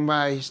had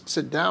somebody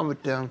sit down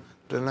with them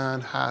to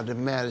learn how to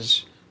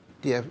manage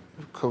their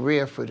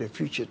career for the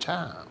future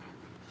time.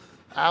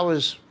 I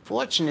was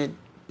fortunate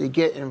to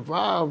get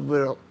involved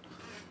with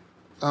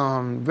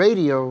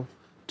radio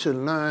to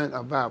learn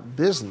about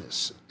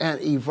business and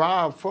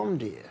evolve from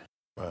there.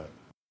 Right.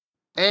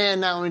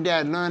 And not only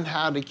that, learn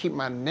how to keep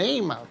my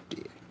name out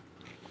there.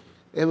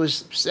 It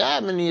was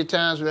sad many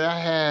times where I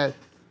had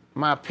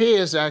my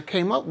peers that I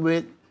came up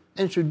with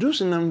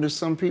introducing them to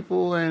some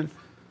people and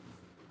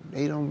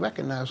they don't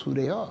recognize who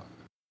they are.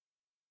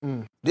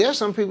 There's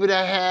some people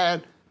that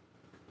had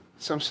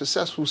some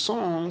successful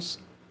songs,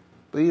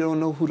 but you don't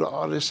know who the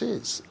artist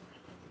is.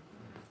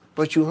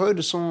 But you heard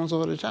the songs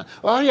all the time.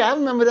 Oh, yeah, I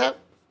remember that.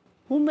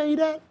 Who made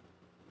that?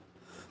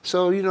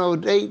 So, you know,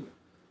 they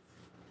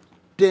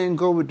didn't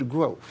go with the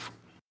growth.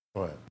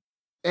 Right.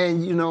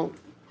 And, you know,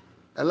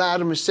 a lot of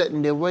them are set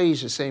in their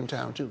ways at the same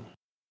time, too.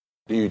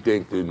 Do you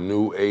think the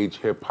new age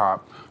hip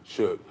hop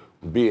should,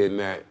 being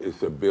that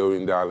it's a $1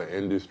 billion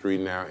industry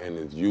now and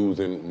it's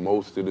using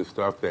most of the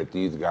stuff that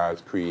these guys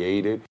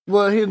created?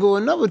 Well, here go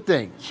another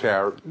thing.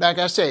 Charity. Like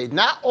I say,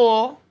 not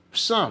all,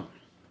 some.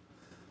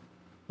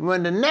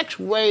 When the next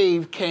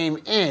wave came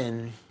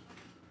in,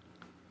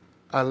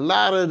 a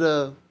lot of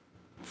the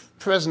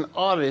present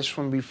artists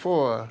from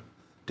before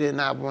did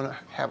not want to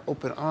have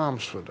open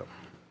arms for them.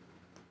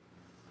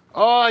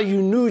 Oh, you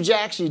New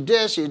Jacks, you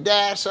this, you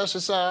that, such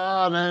and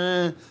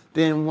such,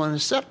 didn't want to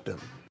accept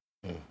them.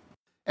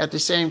 At the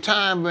same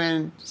time,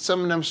 when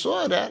some of them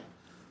saw that,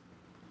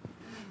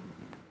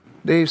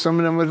 some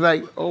of them was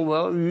like, oh,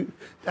 well,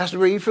 that's the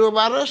way you feel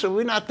about us, so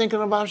we're not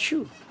thinking about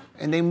you.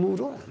 And they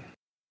moved on.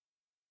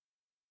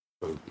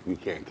 We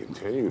can't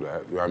continue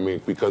that. I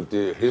mean, because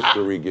the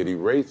history get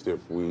erased if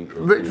we...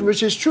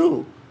 Which is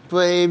true.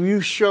 But if you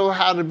show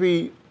how to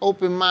be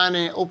open-minded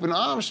and open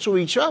arms to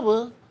each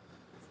other,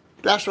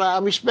 that's why I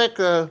respect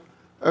a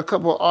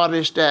couple of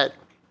artists that,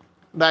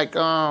 like,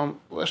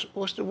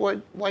 what's the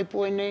white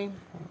boy name?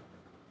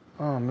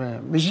 Oh,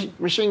 man.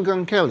 Machine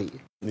Gun Kelly.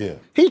 Yeah.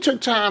 He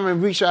took time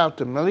and reached out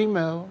to Melly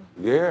Mel,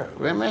 Yeah.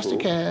 Grandmaster cool.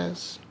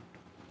 Caz,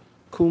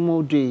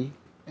 Kumo D,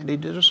 and they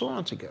did a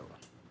song together.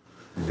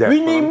 That's We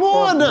what need I'm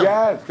more of talking- them.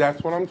 Yes,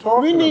 that's what I'm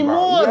talking We need about.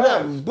 more of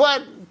Yes. them,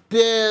 but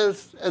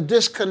there's a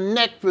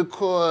disconnect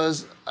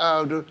because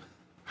of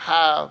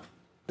how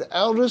the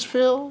elders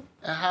feel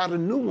and how the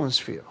new ones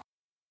feel.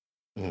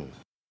 And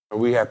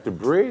we have to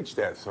bridge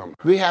that somehow.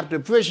 We have to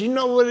push. You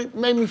know what? It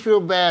made me feel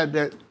bad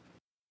that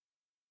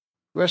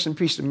Rest in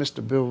peace to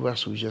Mr. Bill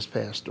Russell, who just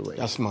passed away.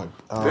 That's my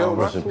Bill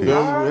Russell?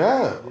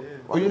 Yeah.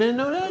 Oh, you didn't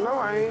know that? No,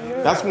 I ain't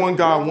hear That's one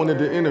guy I wanted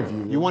to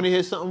interview. You want to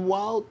hear something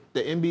wild?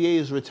 The NBA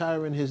is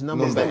retiring his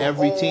number It's for like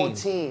every all team.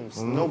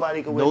 teams.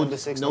 Nobody can wear number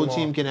 6 No no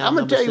team more. can have I'm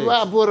going number to tell you 6. why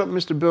I brought up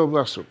Mr. Bill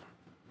Russell.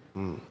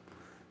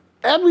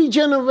 Every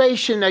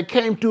generation that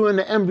came through in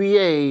the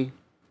NBA,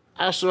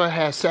 I sort of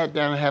had sat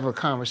down and have a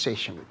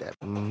conversation with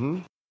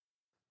them.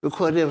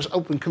 Because there was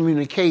open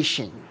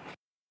communication.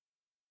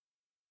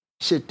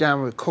 Sit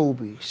down with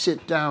Kobe,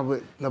 sit down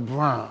with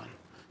LeBron,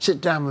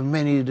 sit down with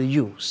many of the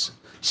youths,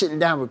 sitting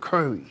down with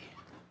Curry.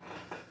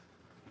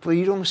 But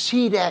you don't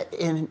see that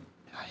in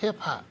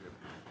hip-hop.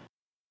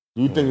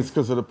 You think it's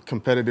because of the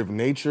competitive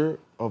nature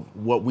of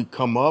what we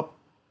come up?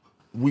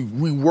 We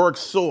work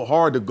so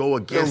hard to go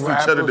against each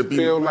other to be.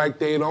 feel like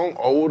they don't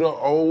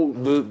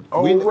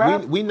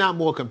We not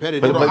more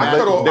competitive. But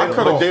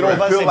they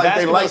don't feel like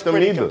they like them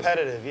either.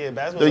 Competitive. Yeah,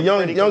 basketball's The a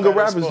pretty younger competitive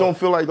rappers sport. don't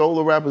feel like the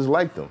older rappers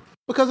like them.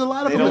 Because a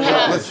lot of They them don't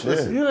have.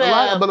 listen. You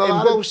have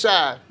on both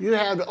sides. You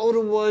have the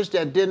older ones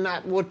that did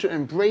not want to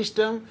embrace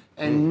them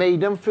and made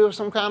them feel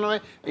some kind of way.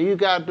 And you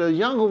got the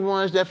younger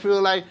ones that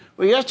feel like,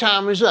 well, your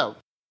time is up.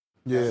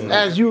 Yeah.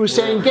 As you were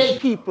saying,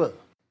 gatekeeper.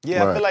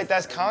 Yeah, I Right. feel like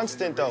that's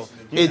constant though.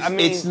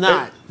 It's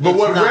not. But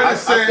what Red is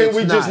saying, it's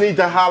we just not. need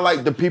to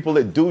highlight the people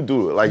that do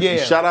it. Like,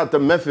 Yeah. shout out to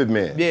Method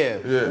Man. Yeah.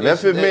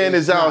 Method Man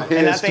is out here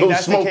And I think still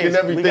that's the smoking case.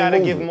 everything We gotta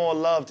moving. give more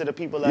love to the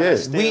people that Yeah. are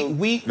still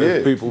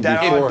Yeah. people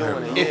that before are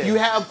doing him. it. If you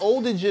have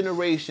older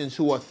generations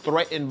who are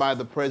threatened by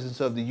the presence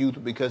of the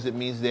youth because it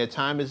means their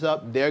time is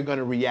up, they're going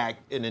to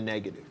react in a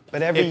negative.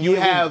 But every if you year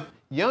we- have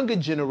younger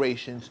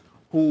generations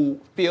who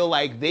feel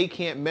like they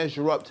can't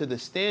measure up to the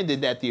standard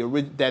that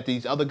that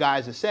these other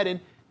guys are setting,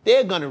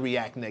 they're going to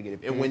react negative.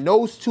 And when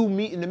those two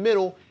meet in the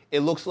middle, it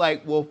looks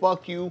like, well,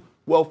 fuck you,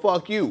 well,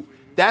 fuck you.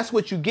 That's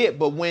what you get.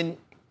 But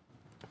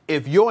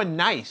if you're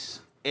nice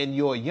and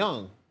you're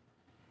young,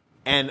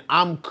 and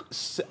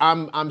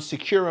I'm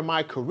secure in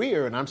my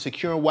career, and I'm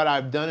secure in what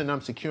I've done, and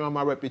I'm secure in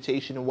my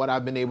reputation and what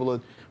I've been able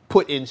to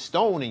put in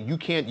stone, and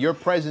your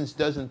presence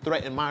doesn't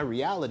threaten my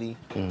reality,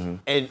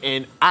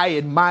 and I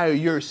admire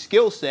your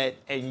skill set,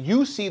 and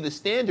you see the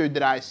standard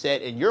that I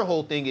set, and your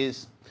whole thing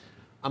is,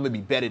 I'm gonna be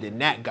better than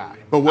that guy.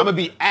 I'm gonna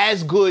be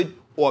as good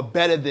or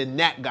better than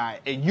that guy.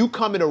 And you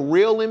come at a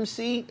real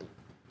MC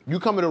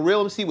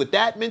with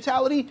that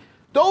mentality,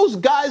 those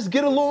guys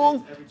get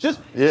along.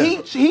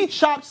 He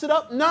chops it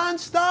up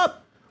nonstop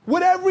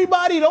with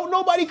everybody. Don't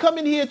nobody come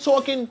in here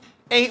talking,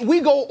 and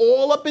we go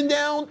all up and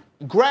down.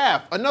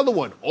 Graph, another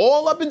one,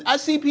 all up and I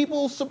see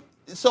people.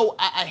 So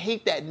I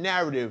hate that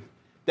narrative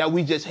that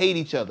we just hate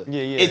each other.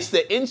 Yeah. It's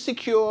the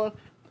insecure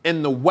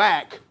and the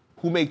whack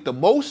who make the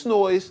most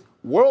noise.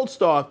 World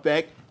star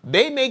effect.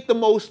 They make the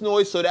most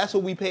noise, so that's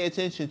what we pay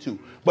attention to.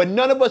 But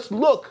none of us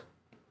look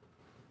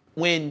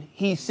when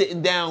he's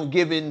sitting down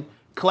giving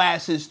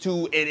classes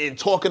to and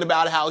talking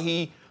about how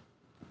he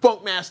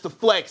Funkmaster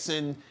Flex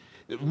and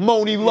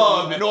Moni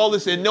Love and all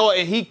this and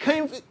he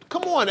came.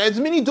 Come on, as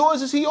many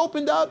doors as he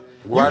opened up.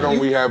 Why don't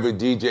we have a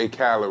DJ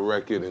Khaled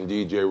record and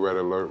DJ Red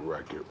Alert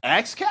record?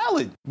 Ask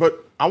Khaled.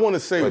 But I want to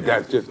say, But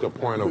that's just the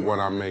point of what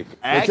I'm making.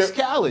 Ask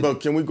Khaled. But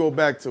can we go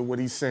back to what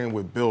he's saying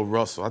with Bill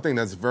Russell? I think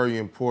that's very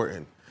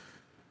important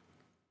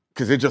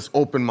because it just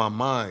opened my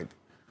mind.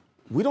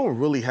 We don't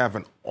really have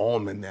an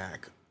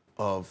almanac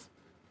of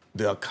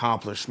the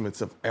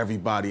accomplishments of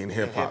everybody in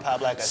hip-hop.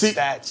 Hip-hop like a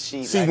stats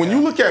sheet. See, like when you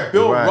look at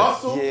Bill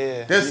Russell,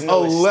 there's you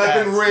know his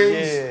 11 stats.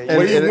 rings Yeah,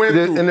 what he went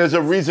through. And there's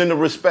a reason to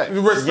respect.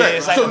 Respect. Yeah,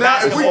 it's like So a now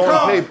if we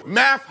basketball. come,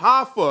 Math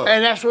Hoffa.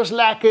 And that's what's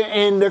lacking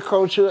in the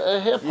culture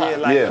of hip hop. Yeah,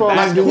 like From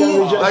Like the who-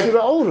 younger just like- to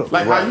the older.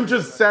 Like how you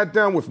just sat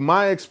down with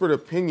my expert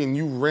opinion,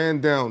 you ran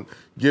down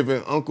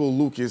giving Uncle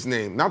Luke his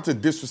name. Not to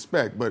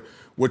disrespect, but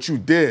what you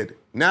did.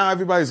 Now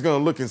everybody's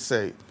gonna look and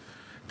say,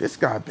 this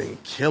guy been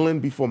killing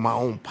before my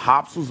own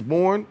pops was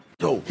born.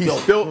 He's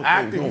still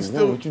acting. He's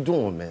still. What you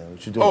doing, man?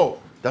 What you doing? Oh.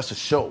 That's a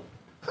show.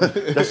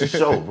 That's a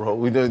show, bro.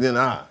 We do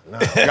nah.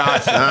 Got you.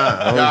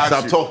 Stop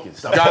Stop talking.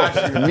 Stop Got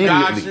talking. you. Immediately.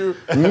 Got you.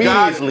 Got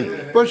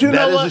Immediately. But you know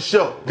That is what? a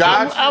show.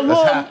 Got I you. will,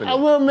 That's happening. I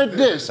will admit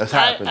this. That's I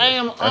happening.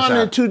 am That's honored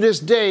happening. to this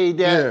day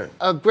that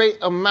Yeah. a great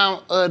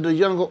amount of the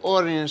younger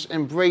audience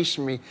embrace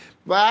me.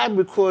 Why?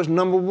 Because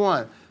number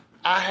one,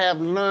 I have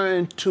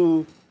learned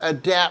to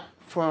adapt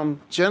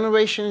from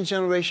generation to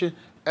generation,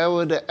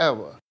 era to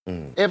era.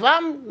 If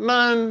I'm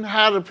learning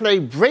how to play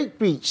break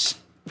beats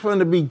from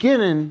the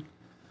beginning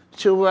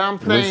to where I'm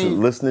playing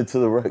Listening to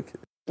the record.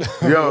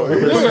 Yo,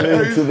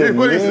 Listening to the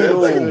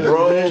needle,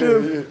 bro.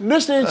 to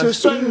listening to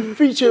certain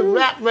feature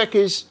rap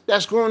records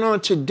that's going on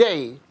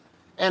today,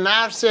 and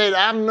I've said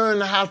I'm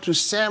learning how to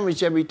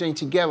sandwich everything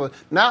together,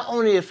 not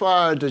only as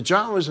far as the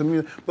genres of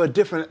music, but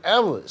different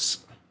eras,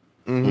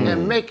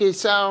 and make it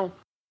sound.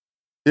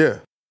 Yeah.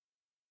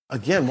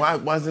 Again, why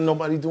isn't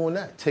nobody doing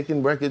that?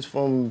 Taking records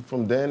from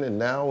then and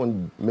now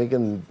and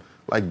making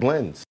like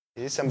blends.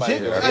 It is somebody.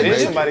 Jim- It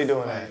is somebody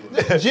doing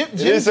that. Jim,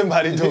 It is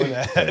somebody doing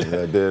that.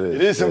 Yeah, there it is.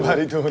 It is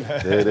somebody doing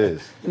that. There it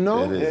is.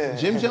 No. There it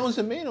is. Jim Jones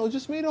and Mano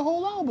just made a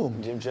whole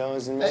album. Jim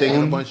Jones and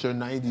Taking a bunch of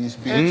 90s beats.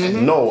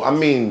 Mm-hmm. No, I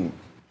mean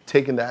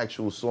taking the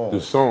actual song. The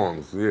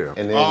songs, yeah.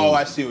 And then, Oh,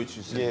 I see what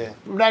you're saying.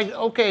 Yeah. Like,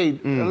 okay,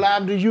 a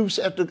lot of the youths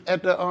at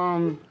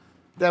the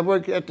that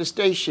work at the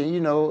station, you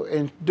know,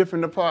 in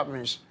different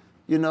departments,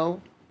 you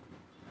know,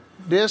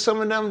 there's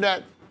some of them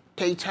that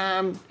take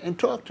time and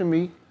talk to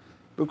me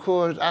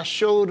because I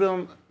show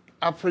them,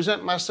 I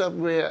present myself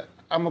where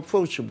I'm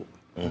approachable.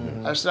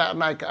 It's not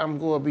like I'm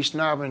going to be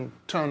snobbing,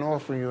 turn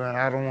off from you, and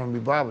I don't want to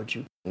be bothered with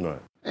you. Right.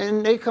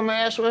 And they come and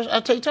ask us, I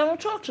take time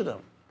to talk to them.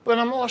 But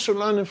I'm also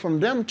learning from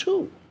them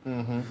too.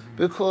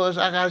 Because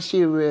I got to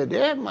see where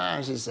their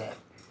minds is at,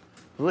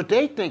 what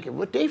they thinking,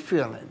 what they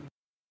feeling.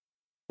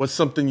 What's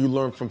something you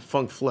learned from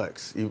Funk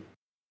Flex?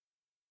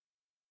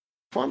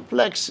 Funk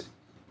Flex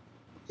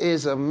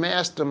is a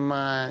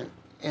mastermind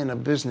in a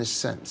business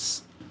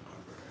sense.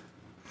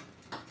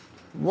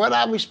 What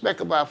I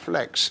respect about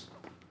Flex,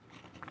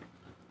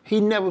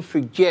 he never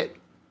forget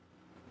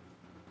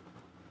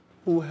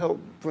who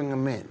helped bring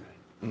him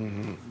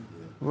in.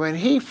 When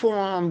he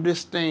formed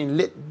this thing,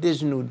 Lit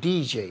Digital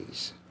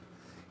DJs,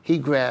 he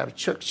grabbed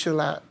Chuck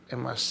Chillot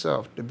and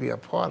myself to be a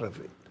part of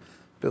it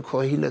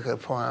because he looked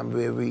upon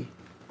where we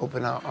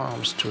open our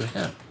arms to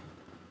him.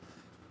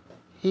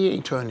 He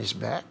ain't turned his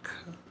back.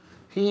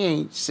 He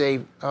ain't say,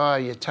 oh,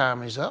 your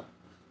time is up.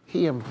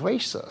 He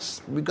embraced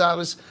us,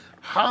 regardless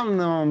how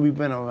long we've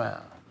been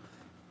around.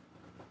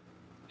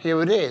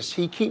 Here it is.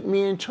 He keep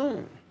me in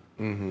tune.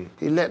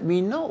 He let me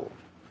know.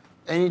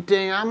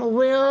 Anything I'm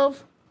aware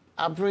of,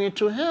 I bring it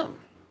to him.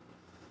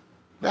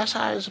 That's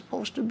how it's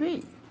supposed to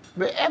be.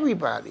 But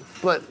everybody.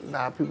 But a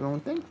lot of people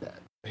don't think that.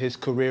 His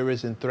career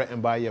isn't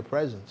threatened by your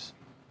presence.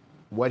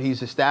 What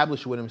he's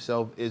established with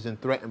himself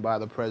isn't threatened by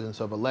the presence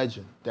of a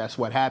legend. That's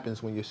what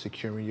happens when you're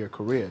securing your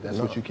career. That's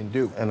what you can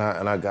do. And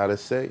I gotta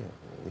say,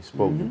 he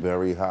spoke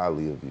very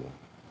highly of you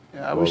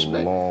Yeah, I for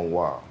respect. a long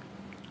while.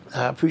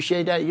 I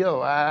appreciate that.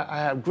 I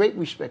have great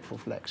respect for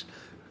Flex.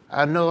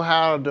 I know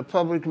how the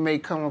public may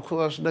come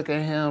across, look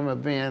at him as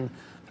being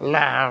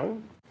loud,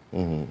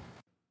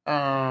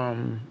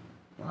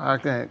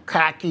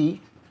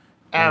 cocky,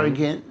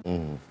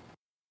 arrogant.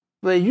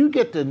 But you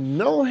get to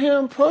know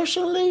him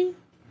personally,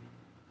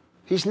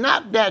 he's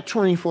not that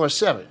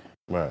 24/7.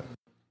 Right.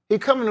 He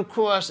coming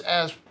across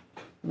as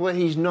what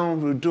he's known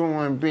for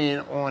doing, being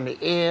on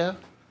the air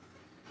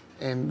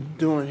and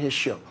doing his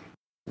show.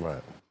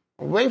 Right.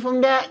 Away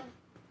from that,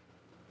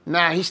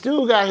 now he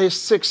still got his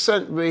sixth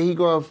sense where he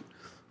gonna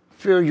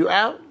feel you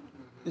out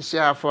and see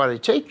how far they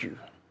take you.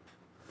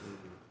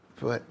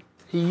 But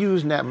he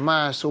using that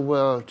mind so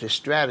well to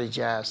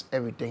strategize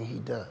everything he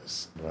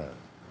does. Right.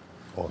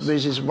 Awesome.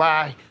 Which is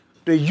why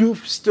the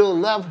youth still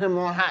love him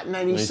on Hot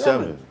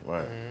 97.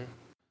 Right.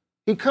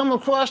 He come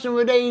across them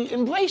where they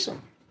embrace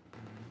him.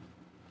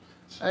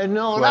 I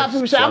know a lot Flex. of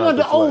people say, I Shout want out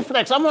the to old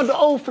Flex. Flex. I want the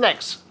old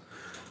Flex.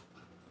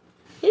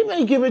 He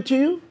may give it to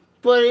you,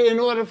 but in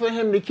order for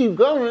him to keep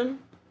going,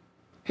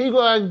 he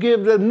gonna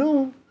give the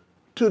new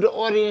to the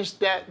audience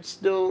that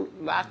still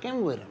lock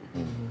in with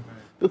him.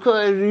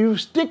 Because if you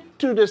stick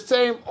to the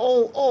same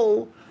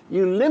old,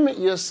 you limit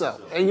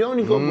yourself, and you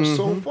only go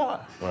so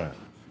far. Right.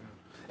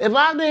 If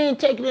I didn't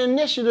take the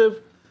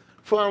initiative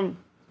from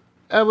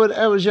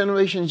ever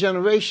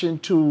generation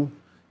to,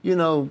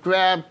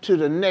 grab to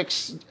the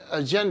next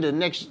agenda,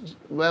 next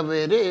whatever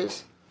it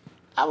is,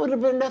 I would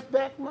have been left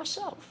back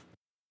myself.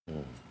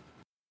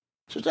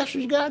 So that's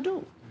what you gotta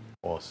do.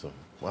 Awesome.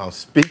 Well,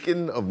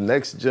 speaking of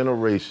next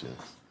generations,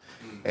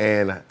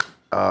 and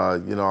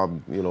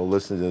I'm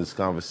listening to this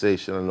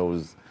conversation. I know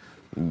there's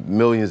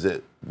millions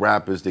of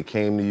rappers that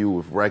came to you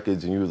with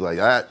records, and you was like,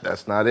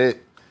 that's not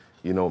it.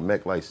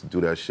 Mech likes to do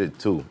that shit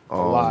too. A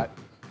lot.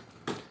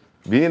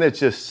 Being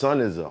that your son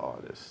is an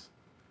artist,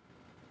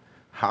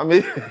 how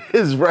many of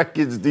his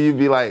records do you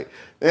be like,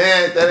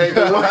 that ain't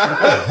the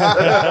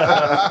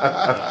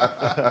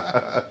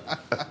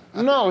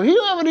one? No, he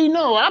already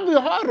know. I be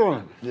hard on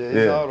him. Yeah,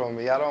 he's hard on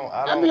me.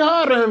 I be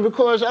hard on him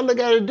because I look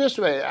at it this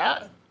way.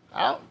 I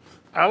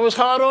was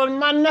hard on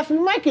my nephew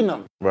making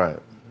them. Right.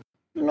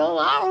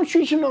 I don't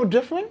treat you no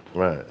different.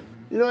 Right.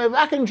 If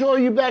I can draw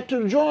you back to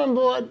the drawing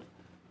board,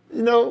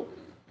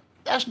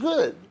 that's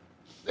good.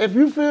 If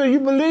you feel you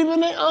believe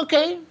in it,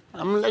 okay,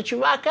 I'm gonna let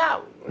you rock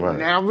out. Right.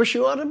 Now I wish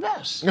you all the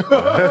best. But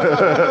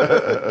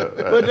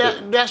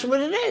that's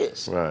what it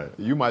is. Right.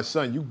 You my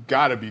son, you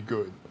gotta be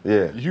good.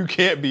 Yeah. You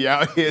can't be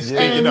out here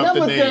stinking up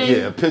the another name. thing-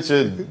 Yeah,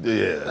 picture,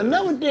 yeah.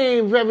 Another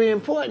thing very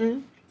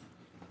important,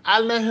 I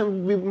let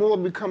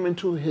him become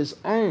into his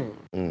own.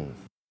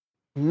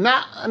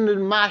 Not under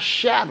my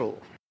shadow.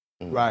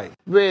 Right.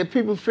 Where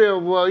people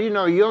feel, well, you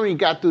only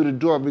got through the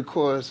door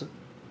because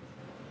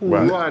who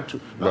Right. you are to.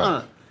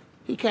 Right.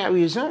 He carry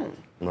his own.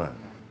 Right.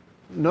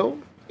 No.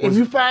 If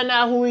you find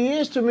out who he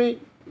is to me,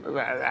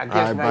 I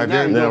guess by right now.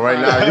 then, you Yeah, gonna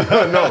right find now,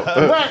 out.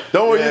 no. But-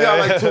 Don't worry, you got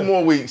like 2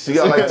 more weeks. You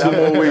got like 2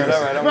 more weeks.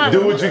 all right,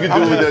 Do what you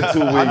can do with that 2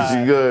 weeks.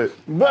 You good.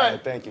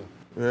 But Thank you.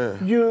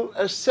 Yeah. you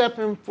accept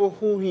him for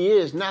who he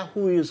is, not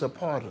who he is a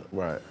part of.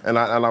 Right. And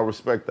I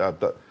respect that.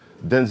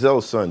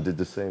 Denzel's son did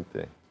the same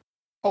thing.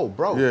 Oh,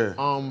 bro. Yeah.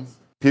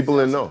 People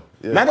didn't know.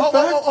 Yeah. Matter of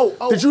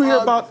fact, did you hear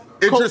about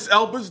Cole- Idris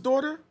Elba's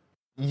daughter?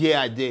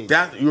 Yeah, I did.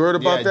 That you heard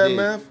about Yeah, I that, did.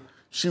 man?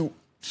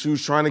 She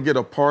was trying to get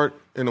a part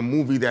in a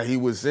movie that he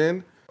was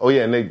in. Oh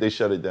yeah, and they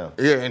shut it down.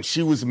 Yeah, and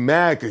she was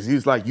mad because he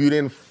was like, "You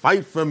didn't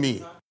fight for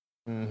me."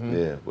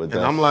 Yeah, but And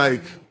I'm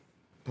like,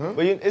 But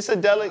it's a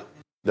delicate.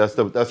 that's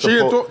the She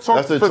had talked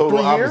for total 3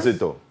 years? opposite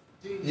though.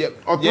 Yeah,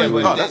 Oh, yeah,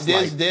 three- but that's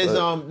there's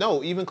light,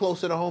 no, even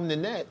closer to home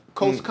than that.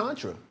 Coast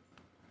Contra.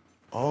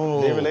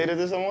 oh, They related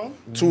to someone?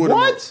 two of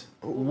them.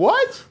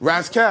 What?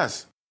 Raz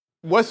Kass.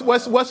 What's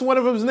one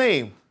of them's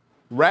name?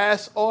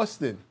 Raz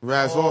Austin.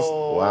 Raz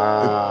Austin.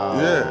 Wow.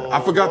 Yeah, I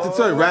forgot to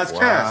tell you, Raz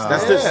Kass.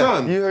 That's their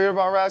son. You heard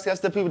about Raz? That's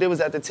the people that was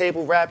at the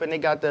table rapping. They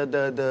got the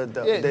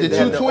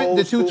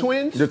The two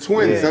twins. The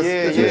twins. Yeah, That's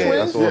yeah, the two yeah.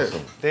 twins. That's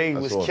awesome. They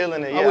That's was awesome.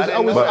 killing it. I Yeah, was, I I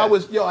didn't was, know I that.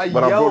 was, yo, I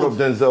But I brought up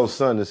yelled. Denzel's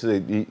son and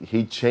said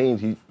he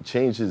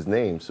changed his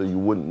name so you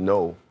wouldn't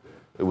know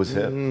it was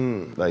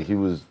him. Like he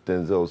was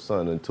Denzel's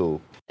son until.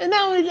 And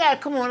not only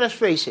that, come on, let's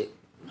face it.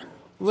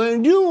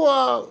 When you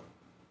are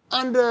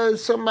under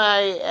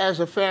somebody as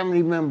a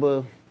family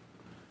member,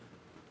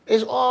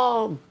 it's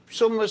all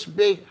so much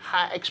big,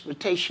 high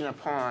expectation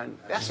upon.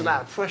 That's a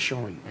lot of pressure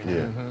on you.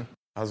 Yeah.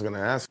 I was gonna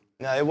ask.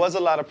 No, it was a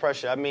lot of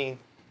pressure. I mean,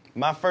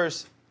 my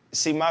first,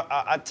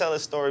 I tell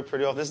this story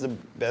pretty often. This is the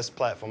best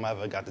platform I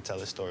ever got to tell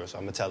this story, so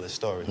I'm gonna tell this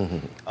story.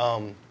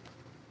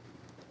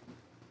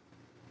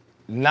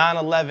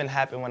 9/11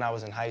 happened when I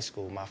was in high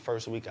school, my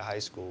first week of high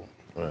school.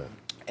 Right.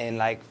 And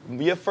like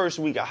your first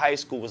week of high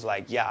school was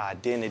like your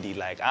identity.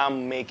 Like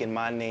I'm making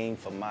my name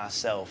for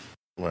myself.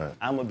 Right.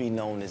 I'm gonna be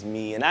known as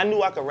me. And I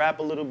knew I could rap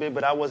a little bit,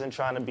 but I wasn't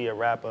trying to be a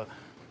rapper.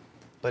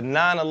 But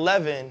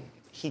 9/11,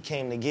 he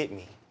came to get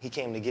me. He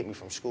came to get me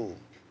from school.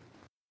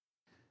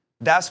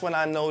 That's when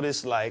I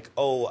noticed like,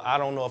 oh, I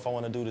don't know if I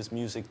want to do this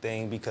music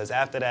thing, because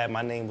after that,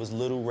 my name was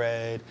Little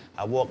Red.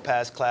 I walked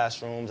past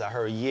classrooms. I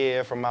heard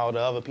yeah from out of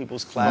other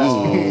people's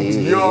classrooms.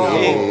 Yo.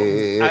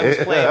 I was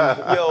playing,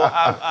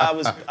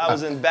 I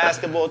was in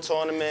basketball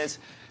tournaments.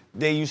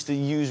 They used to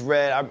use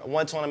red.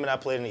 One tournament I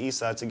played in the East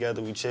Side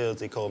together, we chilled.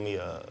 They called me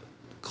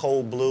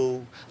Cold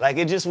Blue. Like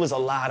it just was a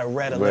lot of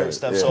red alert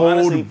stuff. yeah. So Cold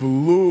honestly,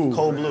 Blue.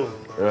 Cold Blue.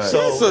 Right.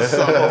 So, These are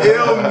some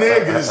ill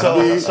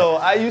niggas, B. so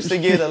I used to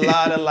get a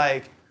lot of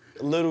like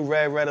Little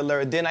Red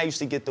alert. Then I used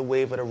to get the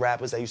wave of the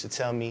rappers that used to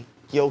tell me,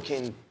 yo,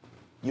 can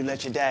you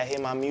let your dad hear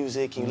my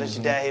music? Can you let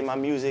your dad hear my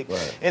music?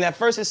 Right. And at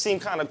first it seemed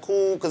kind of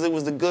cool because it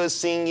was the good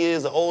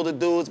seniors, the older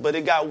dudes, but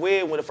it got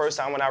weird when the first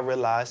time when I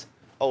realized,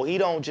 oh, he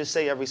don't just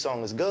say every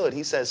song is good.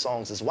 He says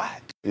songs is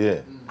whack. Yeah.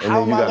 And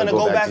How then am you I gotta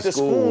gonna go back to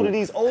school to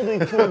these older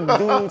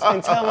dudes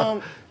and tell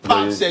them,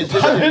 Pop says,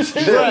 Pop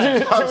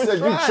said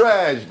you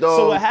trash, dog.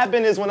 So what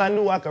happened is when I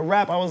knew I could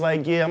rap, I was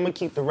like, yeah, I'm gonna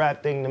keep the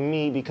rap thing to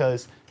me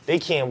because they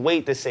can't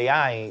wait to say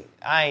I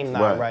ain't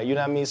not right. You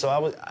know what I mean?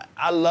 So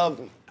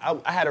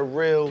I had a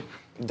real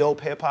dope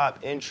hip hop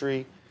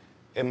entry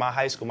in my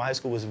high school. My high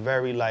school was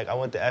very like, I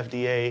went to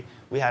FDA.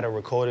 We had a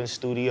recording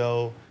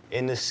studio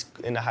in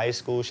the high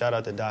school. Shout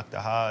out to Dr.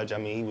 Hodge. I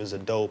mean, he was a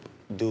dope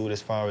dude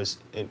as far as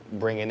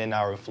bringing in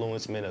our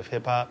influencement of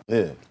hip hop.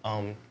 Yeah.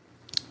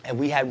 And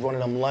we had one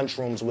of them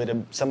lunchrooms where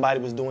somebody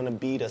was doing a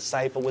beat, a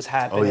cypher was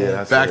happening. Oh yeah,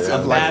 that's Back it. to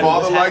That's like battle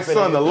was father, like happening.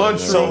 son, the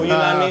lunchroom. So you know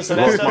what I mean? So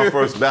That was that my stuff,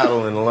 first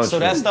battle in the lunch. so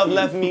that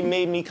stuff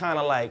made me kind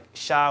of like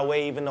shy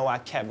away, even though I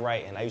kept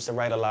writing. I used to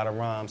write a lot of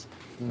rhymes.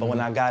 But when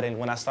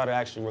I started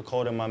actually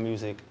recording my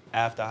music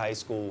after high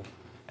school,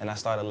 and I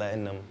started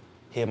letting them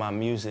hear my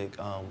music,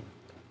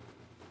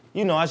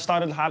 I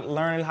started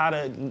learning how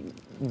to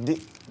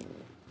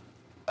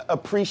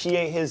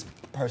appreciate his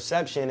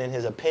perception and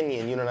his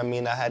opinion, you know what I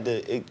mean?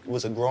 It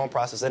was a growing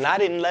process. And I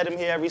didn't let him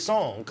hear every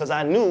song, because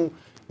I knew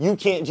you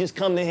can't just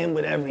come to him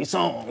with every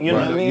song, you know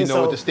what I mean? You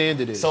know what the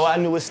standard is. So I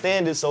knew his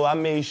standard, so I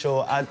made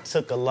sure I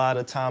took a lot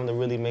of time to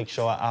really make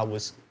sure I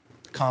was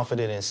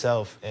confident in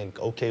self and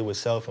okay with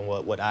self and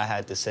what I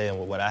had to say and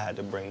what I had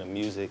to bring to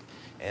music.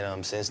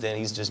 And since then,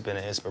 he's just been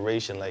an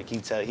inspiration. Like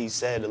he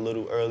said a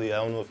little earlier, I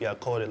don't know if y'all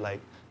caught it, like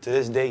to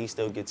this day, he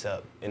still gets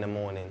up in the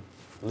morning,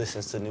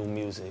 listens to new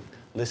music,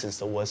 listens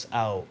to what's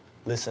out,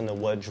 listen to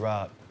what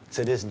dropped.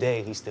 To this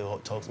day, he still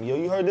talks to me, yo,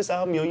 you heard this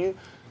album, yo, you?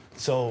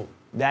 So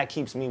that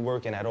keeps me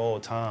working at all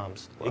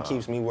times. Wow. It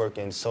keeps me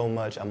working so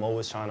much. I'm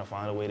always trying to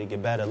find a way to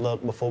get better.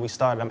 Look, before we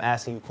started, I'm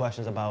asking you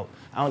questions about,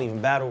 I don't even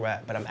battle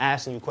rap, but I'm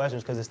asking you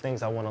questions because it's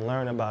things I want to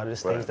learn about.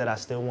 It's things that I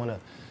still want to,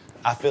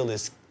 I feel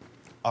is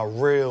a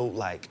real,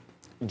 like,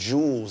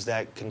 jewels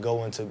that can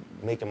go into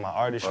making my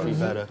artistry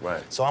better.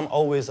 Right. So I'm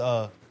always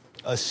a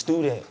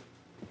student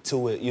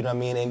to it, you know what I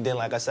mean? And then,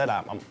 like I said,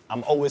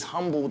 I'm always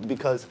humbled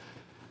because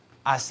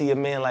I see a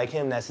man like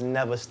him that's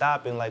never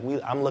stopping. Like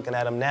I'm looking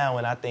at him now,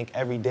 and I think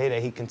every day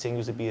that he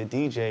continues to be a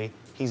DJ,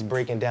 he's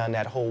breaking down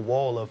that whole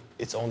wall of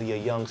it's only a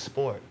young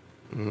sport.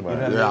 You know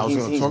what I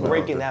mean? He's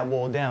breaking that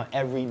wall down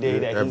every day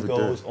that he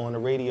goes on the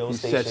radio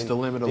station. Sets the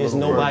limit a There's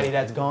little nobody further.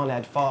 that's gone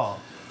that far.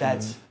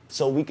 That's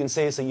So we can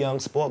say it's a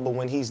young sport, but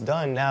when he's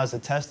done, now it's a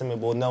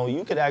testament. Well, no,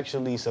 you could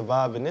actually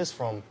survive in this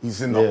from.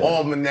 He's in the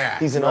almanac.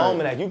 He's in the right.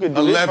 almanac. You could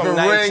do this 11 from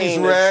 19 rings,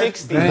 to Red.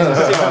 60 to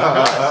 60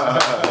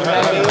 plus. You know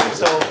what I mean?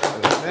 So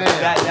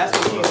that's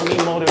what keeps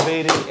me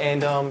motivated.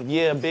 And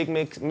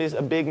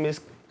a big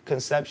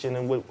misconception.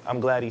 And I'm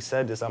glad he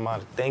said this.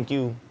 Thank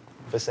you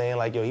for saying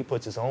like, yo, he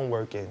puts his own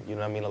work in. You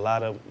know what I mean? A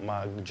lot of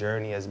my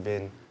journey has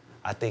been,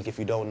 I think if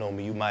you don't know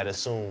me, you might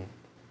assume.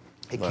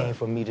 It came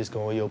from me just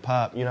going, yo,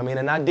 pop, you know what I mean?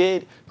 And I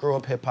did grow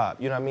up hip-hop,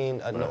 you know what I mean?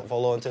 For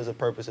all intents and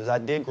purposes. I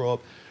did grow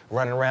up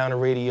running around a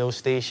radio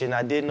station.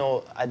 I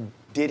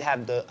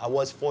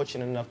was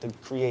fortunate enough to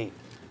create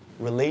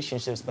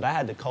relationships, but I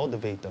had to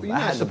cultivate them. But you're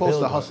not supposed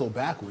to hustle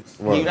backwards.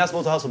 Yeah, you're not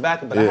supposed to hustle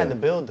backwards, but I had to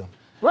build them.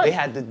 Right. They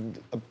had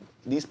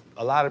to,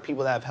 a lot of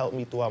people that have helped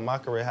me throughout my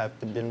career have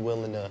been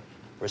willing to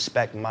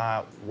respect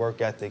my work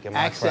ethic and my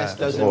access craft.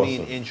 doesn't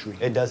mean entry.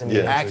 It doesn't mean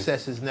entry.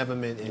 Access has never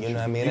meant entry. You know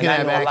what I mean? You and can I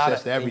have know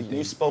access to everything.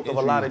 You spoke of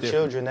a lot of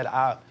children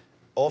that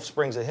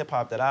offsprings of hip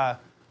hop that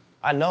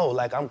I know.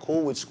 Like I'm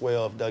cool with Square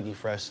Off, Dougie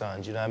Fresh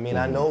Sons. You know what I mean?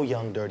 I know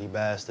Young Dirty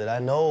Bastard. I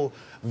know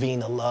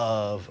Vina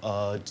Love.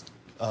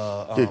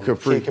 Kid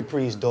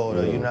Capri's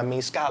daughter. You know what I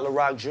mean? Scott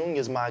LaRock Jr.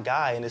 is my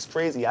guy, and it's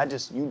crazy.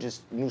 You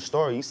just knew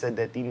story. You said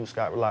that you knew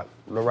Scott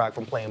LaRock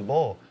from playing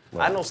ball.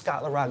 I know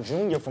Scott LaRock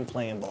Jr. from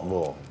playing ball.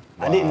 Wow.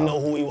 I didn't know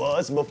who he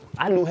was, but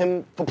I knew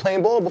him from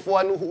playing ball before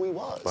I knew who he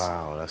was.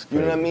 Wow, that's crazy.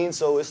 You know what I mean?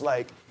 So it's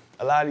like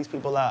a lot of these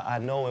people I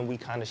know, and we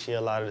kind of share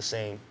a lot of the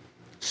same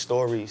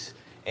stories.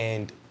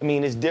 And I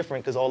mean, it's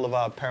different because all of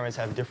our parents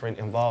have different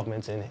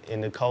involvements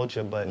in the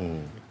culture, but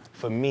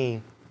for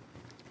me,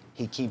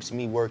 he keeps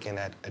me working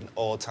at an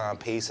all-time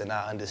pace, and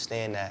I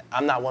understand that.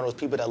 I'm not one of those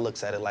people that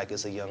looks at it like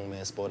it's a young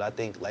man's sport. I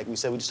think, like we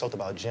said, we just talked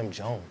about Jim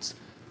Jones.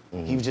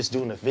 He was just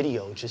doing a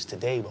video just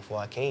today before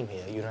I came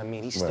here. You know what I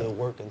mean? He's still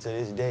working to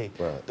this day.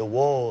 Right. The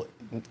wall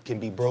can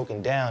be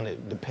broken down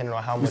depending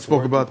on how much We spoke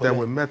work about you put that in.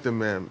 with Method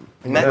Man.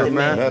 Method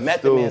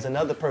Man's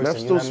another person.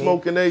 Meth's you know still what I mean?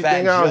 smoking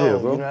everything Fat out Joe, here,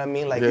 bro. You know what I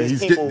mean? Like Yeah, these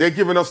people, they're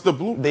giving us the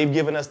blueprint. they've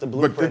given us the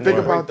blueprint. think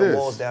and about break this. the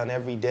walls down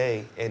every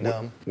day.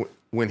 And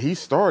When he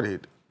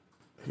started,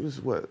 he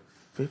was what,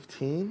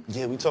 15?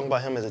 yeah, we talking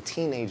about him as a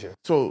teenager.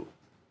 So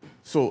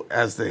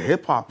as the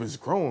hip hop is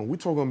growing, we're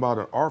talking about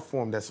an art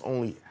form that's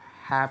only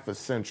half a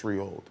century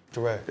old.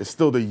 Correct. It's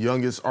still the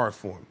youngest art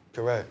form.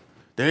 Correct.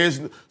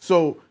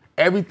 So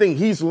everything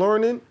he's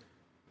learning,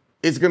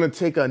 it's gonna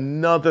take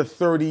another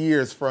 30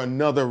 years for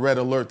another Red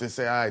Alert to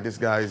say, all right, this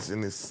guy's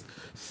in his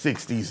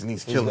 60s and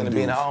he's killing He's gonna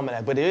be in the dudes.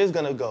 almanac, but it is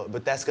gonna go.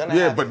 But that's gonna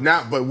happen.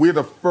 but we're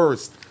the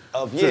first.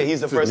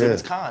 He's the first of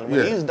his kind.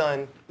 When he's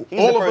done,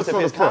 he's the first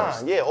of his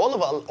kind. Yeah, all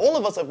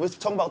of us. We're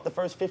talking about the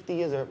first 50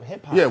 years of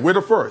hip hop. Yeah, we're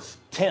the first.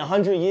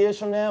 100 years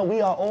from now,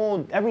 we are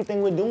all.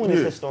 Everything we're doing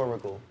is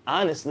historical.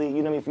 Honestly,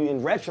 you know, what I mean, if you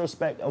in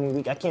retrospect, I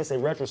mean, I can't say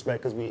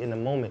retrospect because we're in the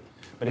moment.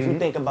 But if you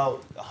think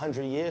about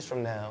 100 years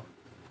from now,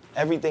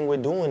 everything we're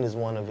doing is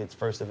one of its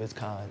first of its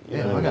kind. You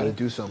know I what I gotta mean?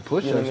 do some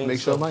push-ups, You know what I mean? make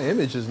sure So- my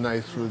image is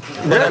nice. I'm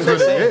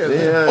just saying.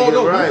 Yeah, Oh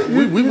no, right.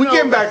 we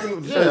getting back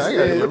in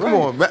the I come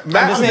on, Matt.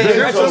 just saying,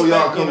 They told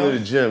y'all retrospect, come you know? to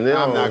the gym. They I'm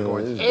don't not know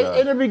going. this guy.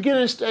 In the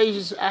beginning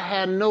stages, I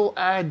had no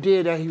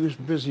idea that he was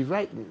busy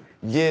writing.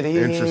 Yeah, he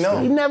didn't even He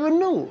know. never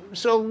knew.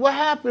 So what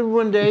happened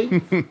one day,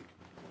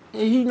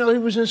 he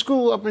was in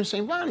school up in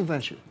St.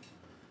 Bonaventure.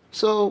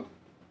 So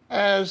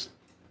as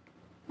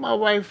my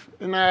wife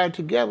and I are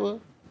together,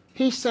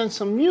 he sent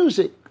some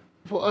music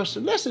for us to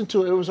listen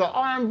to. It was an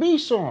R&B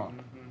song.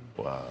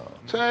 Wow.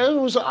 So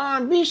it was an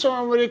R&B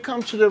song. When it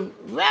comes to the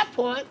rap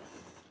part,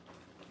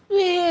 we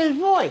hear his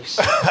voice.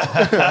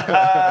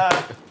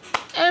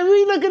 And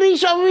we look at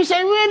each other, we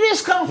say, where'd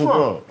this come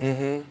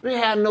from? We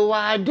had no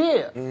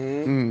idea.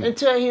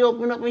 Until he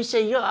opened up and he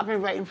said, yo, I've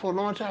been writing for a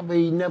long time, but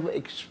he never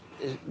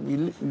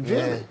revealed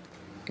it.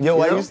 Yo,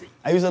 You I know? used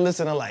to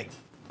listen to like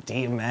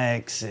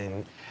DMX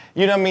and,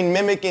 you know what I mean,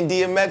 mimicking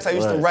DMX. I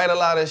used to write a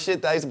lot of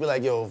shit that I used to be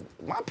like, yo,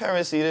 my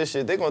parents see this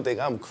shit, they're gonna think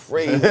I'm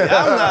crazy.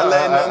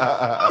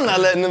 I'm not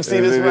letting them see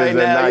this right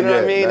now. You know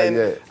what I mean?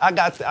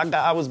 And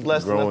I was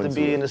blessed enough to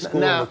be in the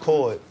school and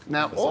record.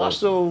 Now,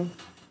 also,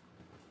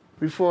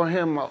 before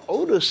him, my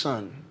older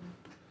son,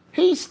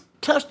 he's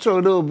touched a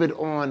little bit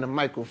on the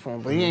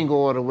microphone, but he ain't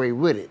go all the way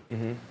with it.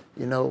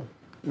 You know?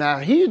 Now,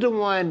 he's the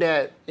one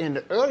that, in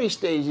the early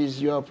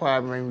stages, y'all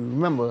probably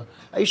remember,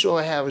 I used to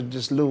always have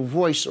this little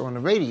voice on the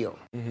radio.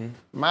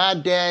 My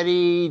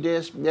daddy,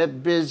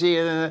 that busy,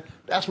 and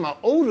that's my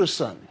older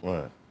son.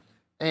 Right.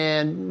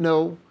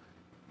 And,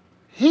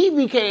 he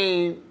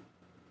became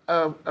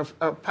a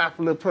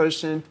popular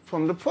person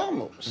from the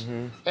promos.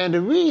 And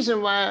the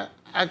reason why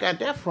I got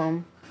that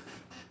from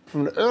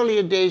the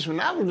earlier days when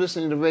I was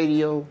listening to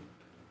radio,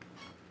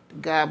 a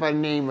guy by the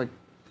name of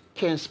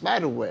Ken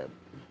Spiderweb,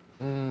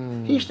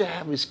 he used to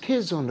have his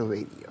kids on the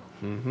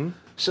radio.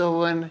 So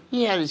when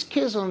he had his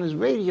kids on his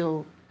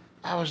radio,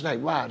 I was like,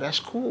 wow, that's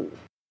cool.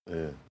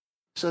 Yeah.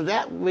 So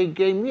that way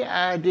gave me an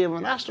idea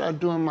when I started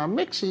doing my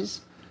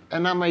mixes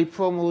and I made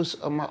promos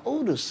of my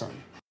older son.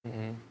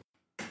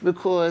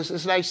 Because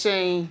it's like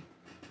saying,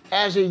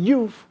 as a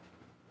youth,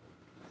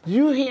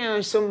 you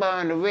hearing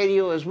somebody on the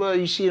radio as well,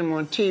 you see them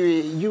on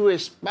TV, you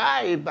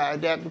inspired by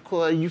that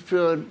because you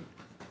feel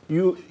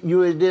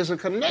there's a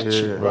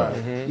connection. Yeah,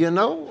 right. You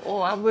know? Oh,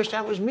 I wish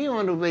that was me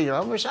on the radio.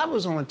 I wish I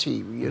was on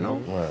TV, you know?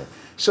 Right.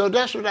 So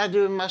that's what I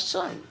do with my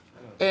son.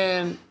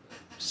 And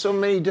so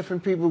many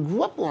different people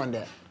grew up on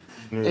that.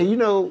 Yeah. And you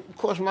know, of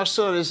course, my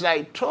son is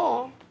like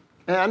tall,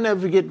 and I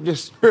never forget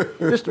this. This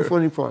is the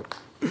funny part.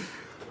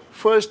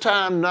 First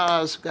time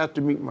Nas got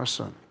to meet my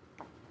son.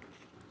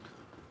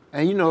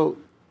 And you know,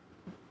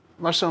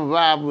 my son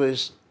Rob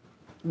was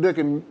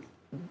looking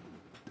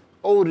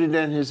older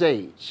than his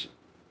age.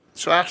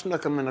 So I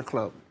snuck him in a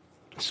club,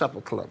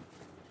 supper club.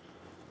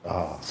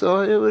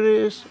 So here it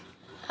is.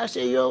 I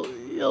said, yo,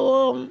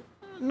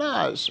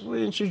 Nas, why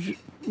didn't you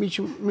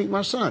meet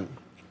my son?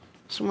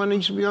 Someone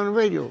needs to be on the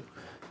radio.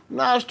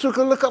 Nas took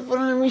a look up at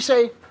him and he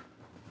say,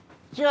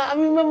 yeah, I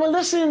remember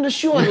listening to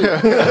Shorty.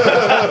 And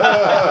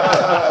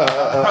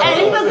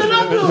he looking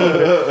up to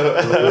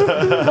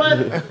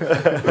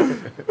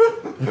him.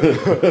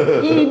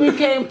 But he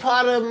became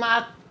part of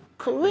my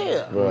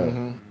career.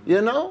 Right.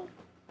 You know?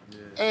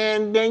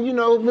 And then, you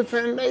know,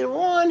 later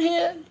on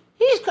here,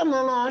 he's coming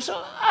along, so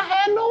I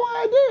had no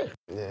idea.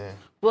 Yeah.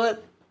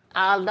 But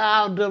I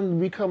allowed them to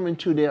become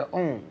into their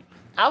own.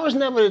 I was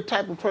never the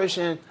type of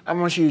person, I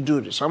want you to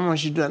do this, I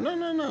want you to do that. No.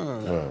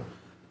 Right.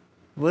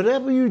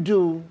 Whatever you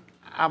do,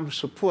 I'm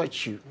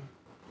support you.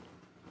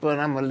 But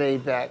I'm going to lay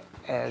back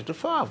as the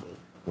father.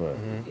 Right.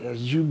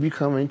 As you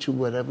become into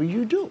whatever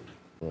you do.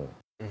 Right.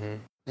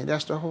 And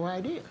that's the whole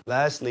idea.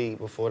 Lastly,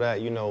 before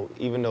that, you know,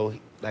 even though,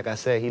 like I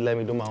said, he let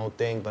me do my own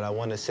thing, but I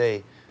want to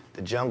say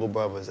the Jungle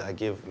Brothers, I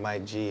give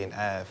Mike G and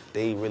Av,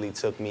 they really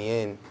took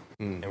me in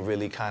and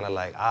really kind of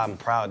like, I'm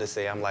proud to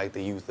say I'm like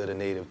the youth of the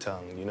native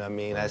tongue. You know what I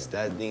mean?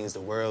 That means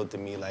the world to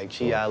me. Like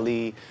Chi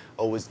Ali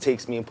always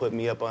takes me and put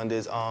me up under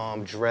his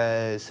arm,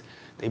 Dress.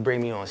 They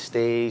bring me on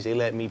stage. They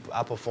let me,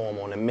 I perform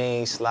on the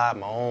main slot,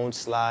 my own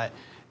slot.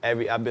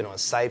 I've been on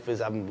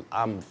ciphers.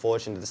 I'm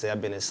fortunate to say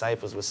I've been in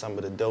ciphers with some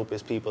of the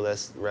dopest people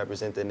that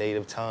represent the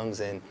native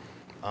tongues, and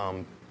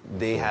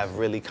they have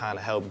really kind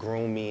of helped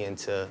groom me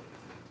into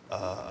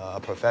a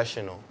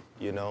professional,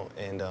 you know.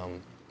 And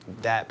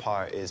that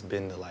part has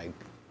been the like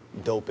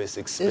dopest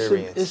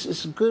experience.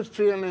 It's a good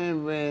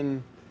feeling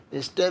when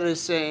instead of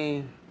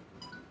saying,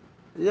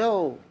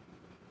 "Yo,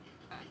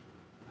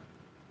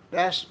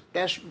 that's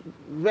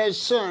Red's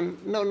son,"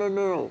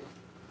 no,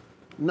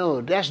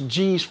 that's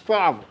G's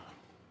father.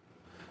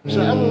 So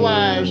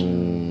otherwise,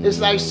 it's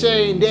like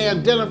saying they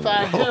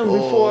identify him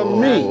before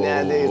me.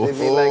 Nowadays, they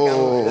be like,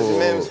 that's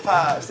Mim's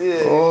pops. Yeah,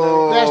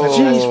 that's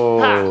G's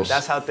pops.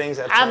 That's how things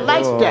have I turned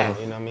like out,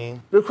 that. You know what I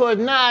mean? Because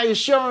now it's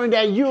showing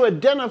that you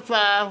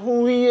identify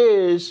who he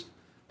is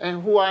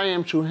and who I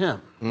am to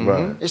him.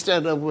 Right. Instead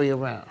of the other way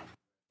around.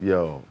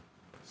 Yo,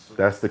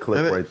 that's the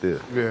clip right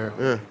there.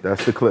 Yeah.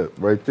 That's the clip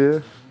right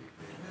there.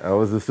 That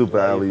was the super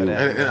alley.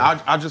 And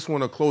I just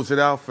want to close it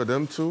out for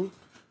them too.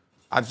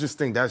 I just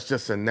think that's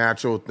just a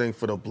natural thing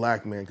for the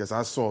black man, because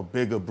I saw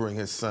Bigger bring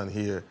his son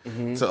here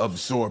to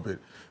absorb it.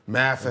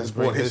 Math has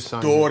brought his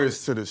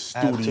daughters to the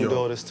studio. I have 2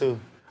 daughters too.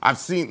 I've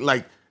seen,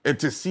 like, and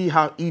to see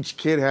how each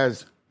kid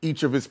has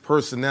each of his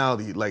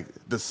personality. Like,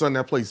 the son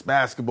that plays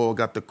basketball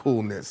got the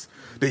coolness.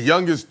 The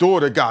youngest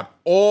daughter got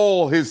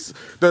all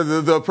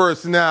the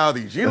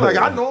personalities. She's like,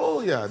 I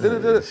know, yeah.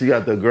 She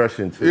got the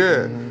aggression too.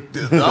 Yeah.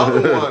 The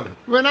other one.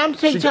 When I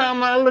take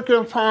time, I look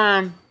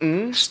upon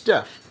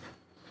Steph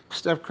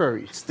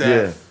Curry.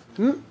 Steph.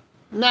 Yeah.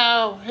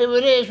 Now, here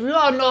it is. We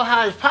all know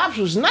how his pops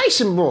was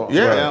nice and ball.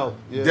 Yeah.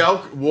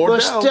 Delk, Wardell.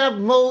 But Steph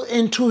molded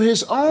into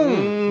his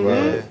own.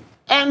 Right.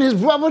 And his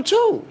brother,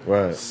 too.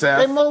 Right.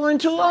 They molded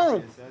into their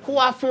own. Who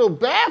I feel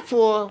bad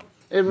for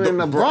is when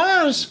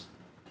LeBron's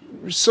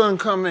son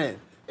come in.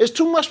 It's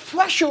too much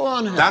pressure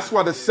on him. That's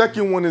why the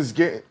second one is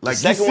getting, like,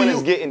 The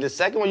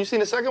second one, you seen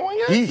the second one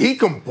yet? He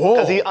can ball.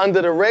 Because he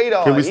under the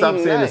radar. Can we stop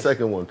saying nice. the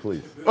second one,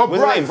 please? Oh,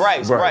 What's his name?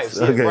 Bryce.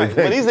 Yeah, Okay, Bryce.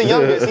 But he's the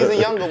youngest. He's the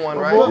younger one,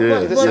 right? But Yeah,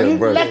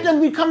 let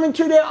them be coming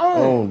to their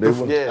own.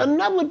 Yeah.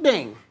 Another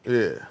thing.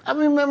 Yeah. I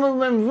remember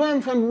when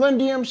Run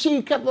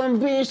DMC kept on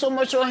being so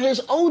much on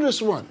his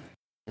oldest one.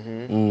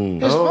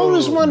 His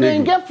oldest one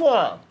didn't get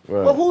far.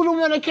 Right. But who the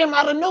one that came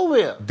out of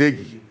nowhere?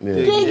 Diggy. Yeah.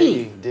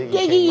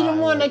 Diggy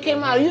the one that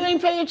came out. You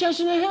ain't paying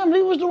attention to him.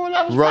 He was the one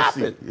that was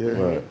Rusty. popping. Yeah.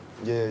 Right.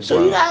 Yeah.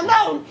 So you gotta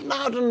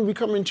allow them to be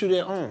coming to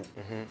their own.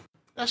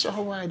 That's the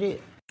whole idea.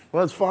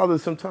 Well, as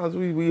fathers, sometimes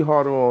we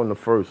harder on the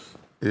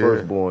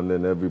firstborn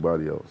than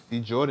everybody else. See,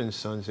 Jordan's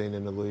sons ain't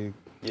in the league.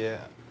 Yeah,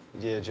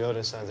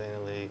 Jordan's sons ain't in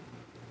the league.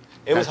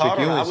 It was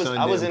Patrick hard. Ewing's son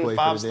I was didn't in play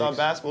for the 5-star Knicks.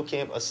 basketball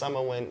camp a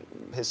summer when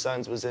his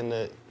sons was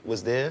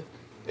there.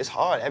 It's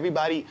hard.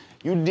 Everybody,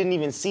 you didn't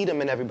even see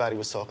them and everybody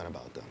was talking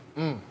about them.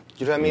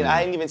 You know what I mean? I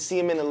didn't even see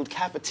him in the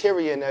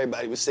cafeteria and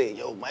everybody was saying,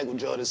 yo, Michael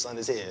Jordan's son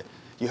is here.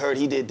 You heard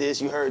he did this,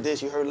 you heard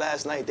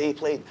last night they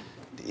played.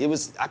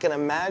 I can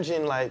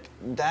imagine, like,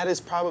 that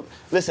is probably,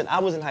 listen, I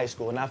was in high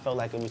school and I felt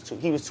like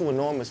he was too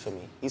enormous for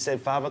me. He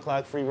said 5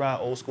 o'clock free ride,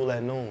 old school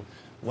at noon.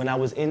 When I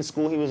was in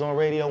school, he was on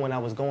radio. When I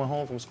was going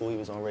home from school, he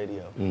was on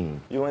radio.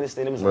 You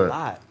understand? It was a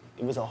lot.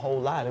 It was a whole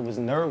lot. It was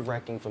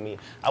nerve-wracking for me.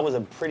 I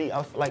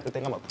like to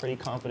think I'm a pretty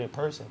confident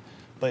person,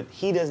 but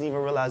he doesn't even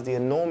realize the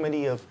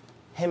enormity of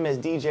him as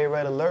DJ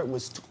Red Alert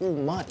was too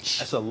much.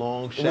 That's a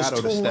long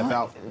shadow to step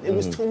out. It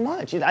was too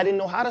much. I didn't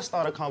know how to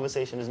start a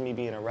conversation as me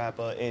being a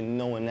rapper and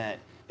knowing that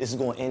this is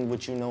going to end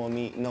with you knowing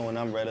me, knowing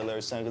I'm Red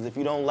Alert, son. Because if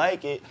you don't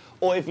like it,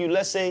 or if you,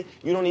 let's say,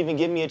 you don't even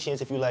give me a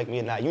chance if you like me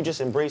or not, you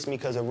just embrace me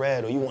because of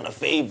Red, or you want a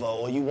favor,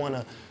 or you want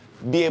to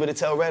be able to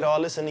tell Red, oh,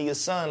 listen to your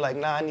son. Like,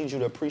 nah, I need you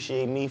to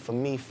appreciate me for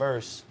me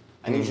first.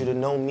 I need you to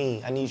know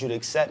me. I need you to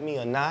accept me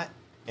or not.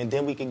 And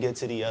then we can get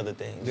to the other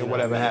things. Then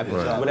whatever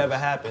happens. Right. Whatever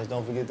happens,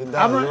 don't forget the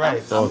dollar. You're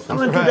right. I'm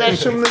going to do that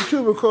similar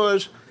too,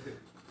 because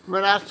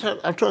when I'm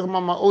talking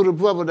about my older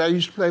brother that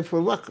used to play for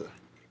Rucker,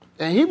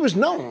 and he was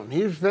known.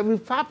 He was very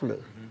popular.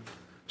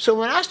 So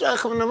when I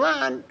started coming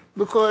around,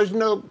 because, you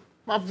know,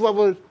 my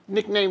brother's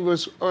nickname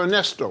was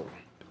Ernesto,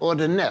 or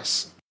the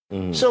Ness.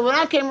 So when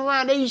I came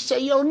around, they used to say,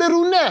 yo,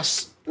 Little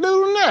Ness,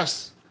 Little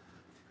Ness.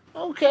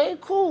 Okay,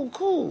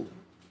 cool.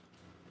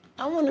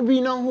 I want to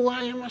be known who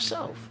I am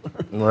myself.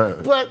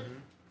 Right. But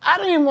I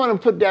didn't even want to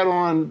put that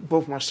on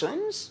both my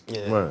sons.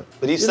 Yeah. Right.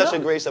 But he's such a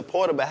great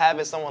supporter, but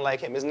having someone like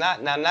him is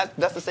not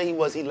that's to say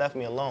he left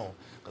me alone.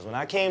 Because when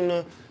I came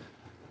to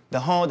the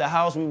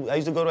house, I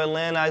used to go to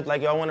Atlanta, I was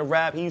like, yo, I want to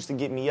rap. He used to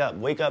get me up.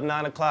 Wake up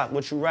 9 o'clock,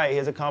 what you write?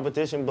 Here's a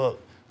competition book.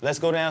 Let's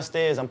go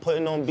downstairs. I'm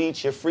putting on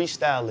beats. You're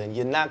freestyling.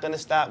 You're not going to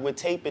stop. We're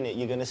taping it.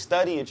 You're going to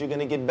study it. You're going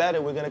to get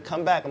better. We're going to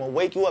come back. I'm going to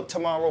wake you up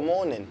tomorrow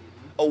morning.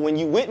 Or when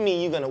you with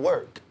me, you're going to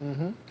work.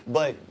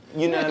 But,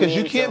 you know what I mean? Because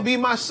you can't be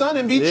my son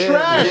and be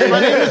trash. My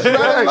name is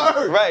Red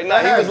Alert. Right. Nah,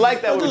 he was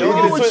like that with me. Don't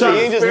get it twisted. He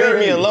didn't just leave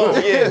me alone.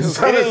 Yeah,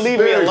 he didn't leave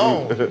me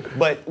alone.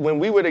 But when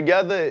we were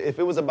together, if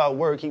it was about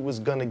work, he was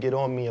going to get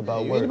on me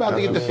about work. You're about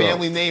to get the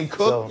family name Cook.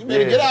 So, you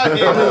better get out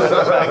here.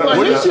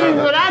 Well, he sees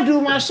what I do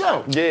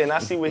myself. Yeah, and I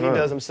see what he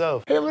does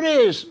himself. Here it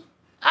is.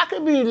 I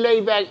could be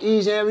laid back,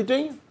 easy and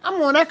everything.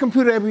 I'm on that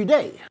computer every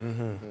day.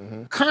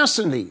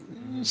 Constantly.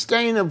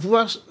 Staying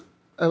abreast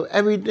of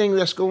everything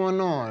that's going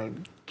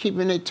on.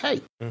 Keeping it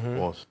tight.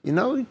 You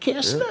know, you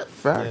can't slip.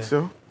 Facts,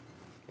 yo.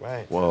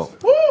 Right. Well,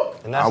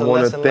 And that's I a want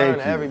to lesson learned thank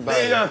to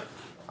everybody. you.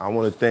 I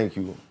want to thank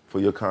you for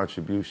your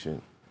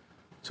contribution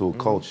to a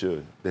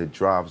culture that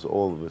drives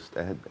all of us.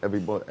 That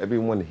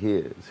everyone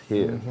here is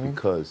here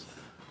because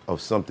of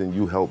something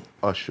you helped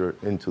usher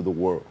into the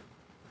world.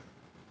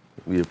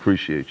 We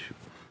appreciate you.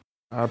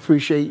 I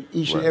appreciate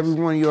each and every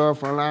one of y'all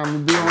for allowing me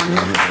to be on here.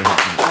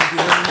 Thank you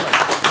very much.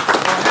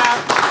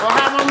 Or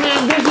how my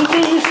man Busy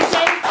B used to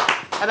say,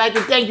 I'd like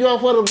to thank you all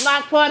for the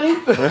block party.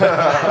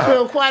 I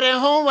feel quite at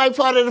home, right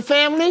part of the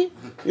family.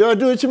 You all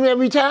do it to me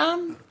every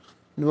time.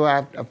 No,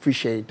 I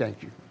appreciate it.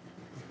 Thank you.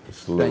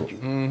 Salute. Thank you.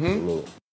 Salute.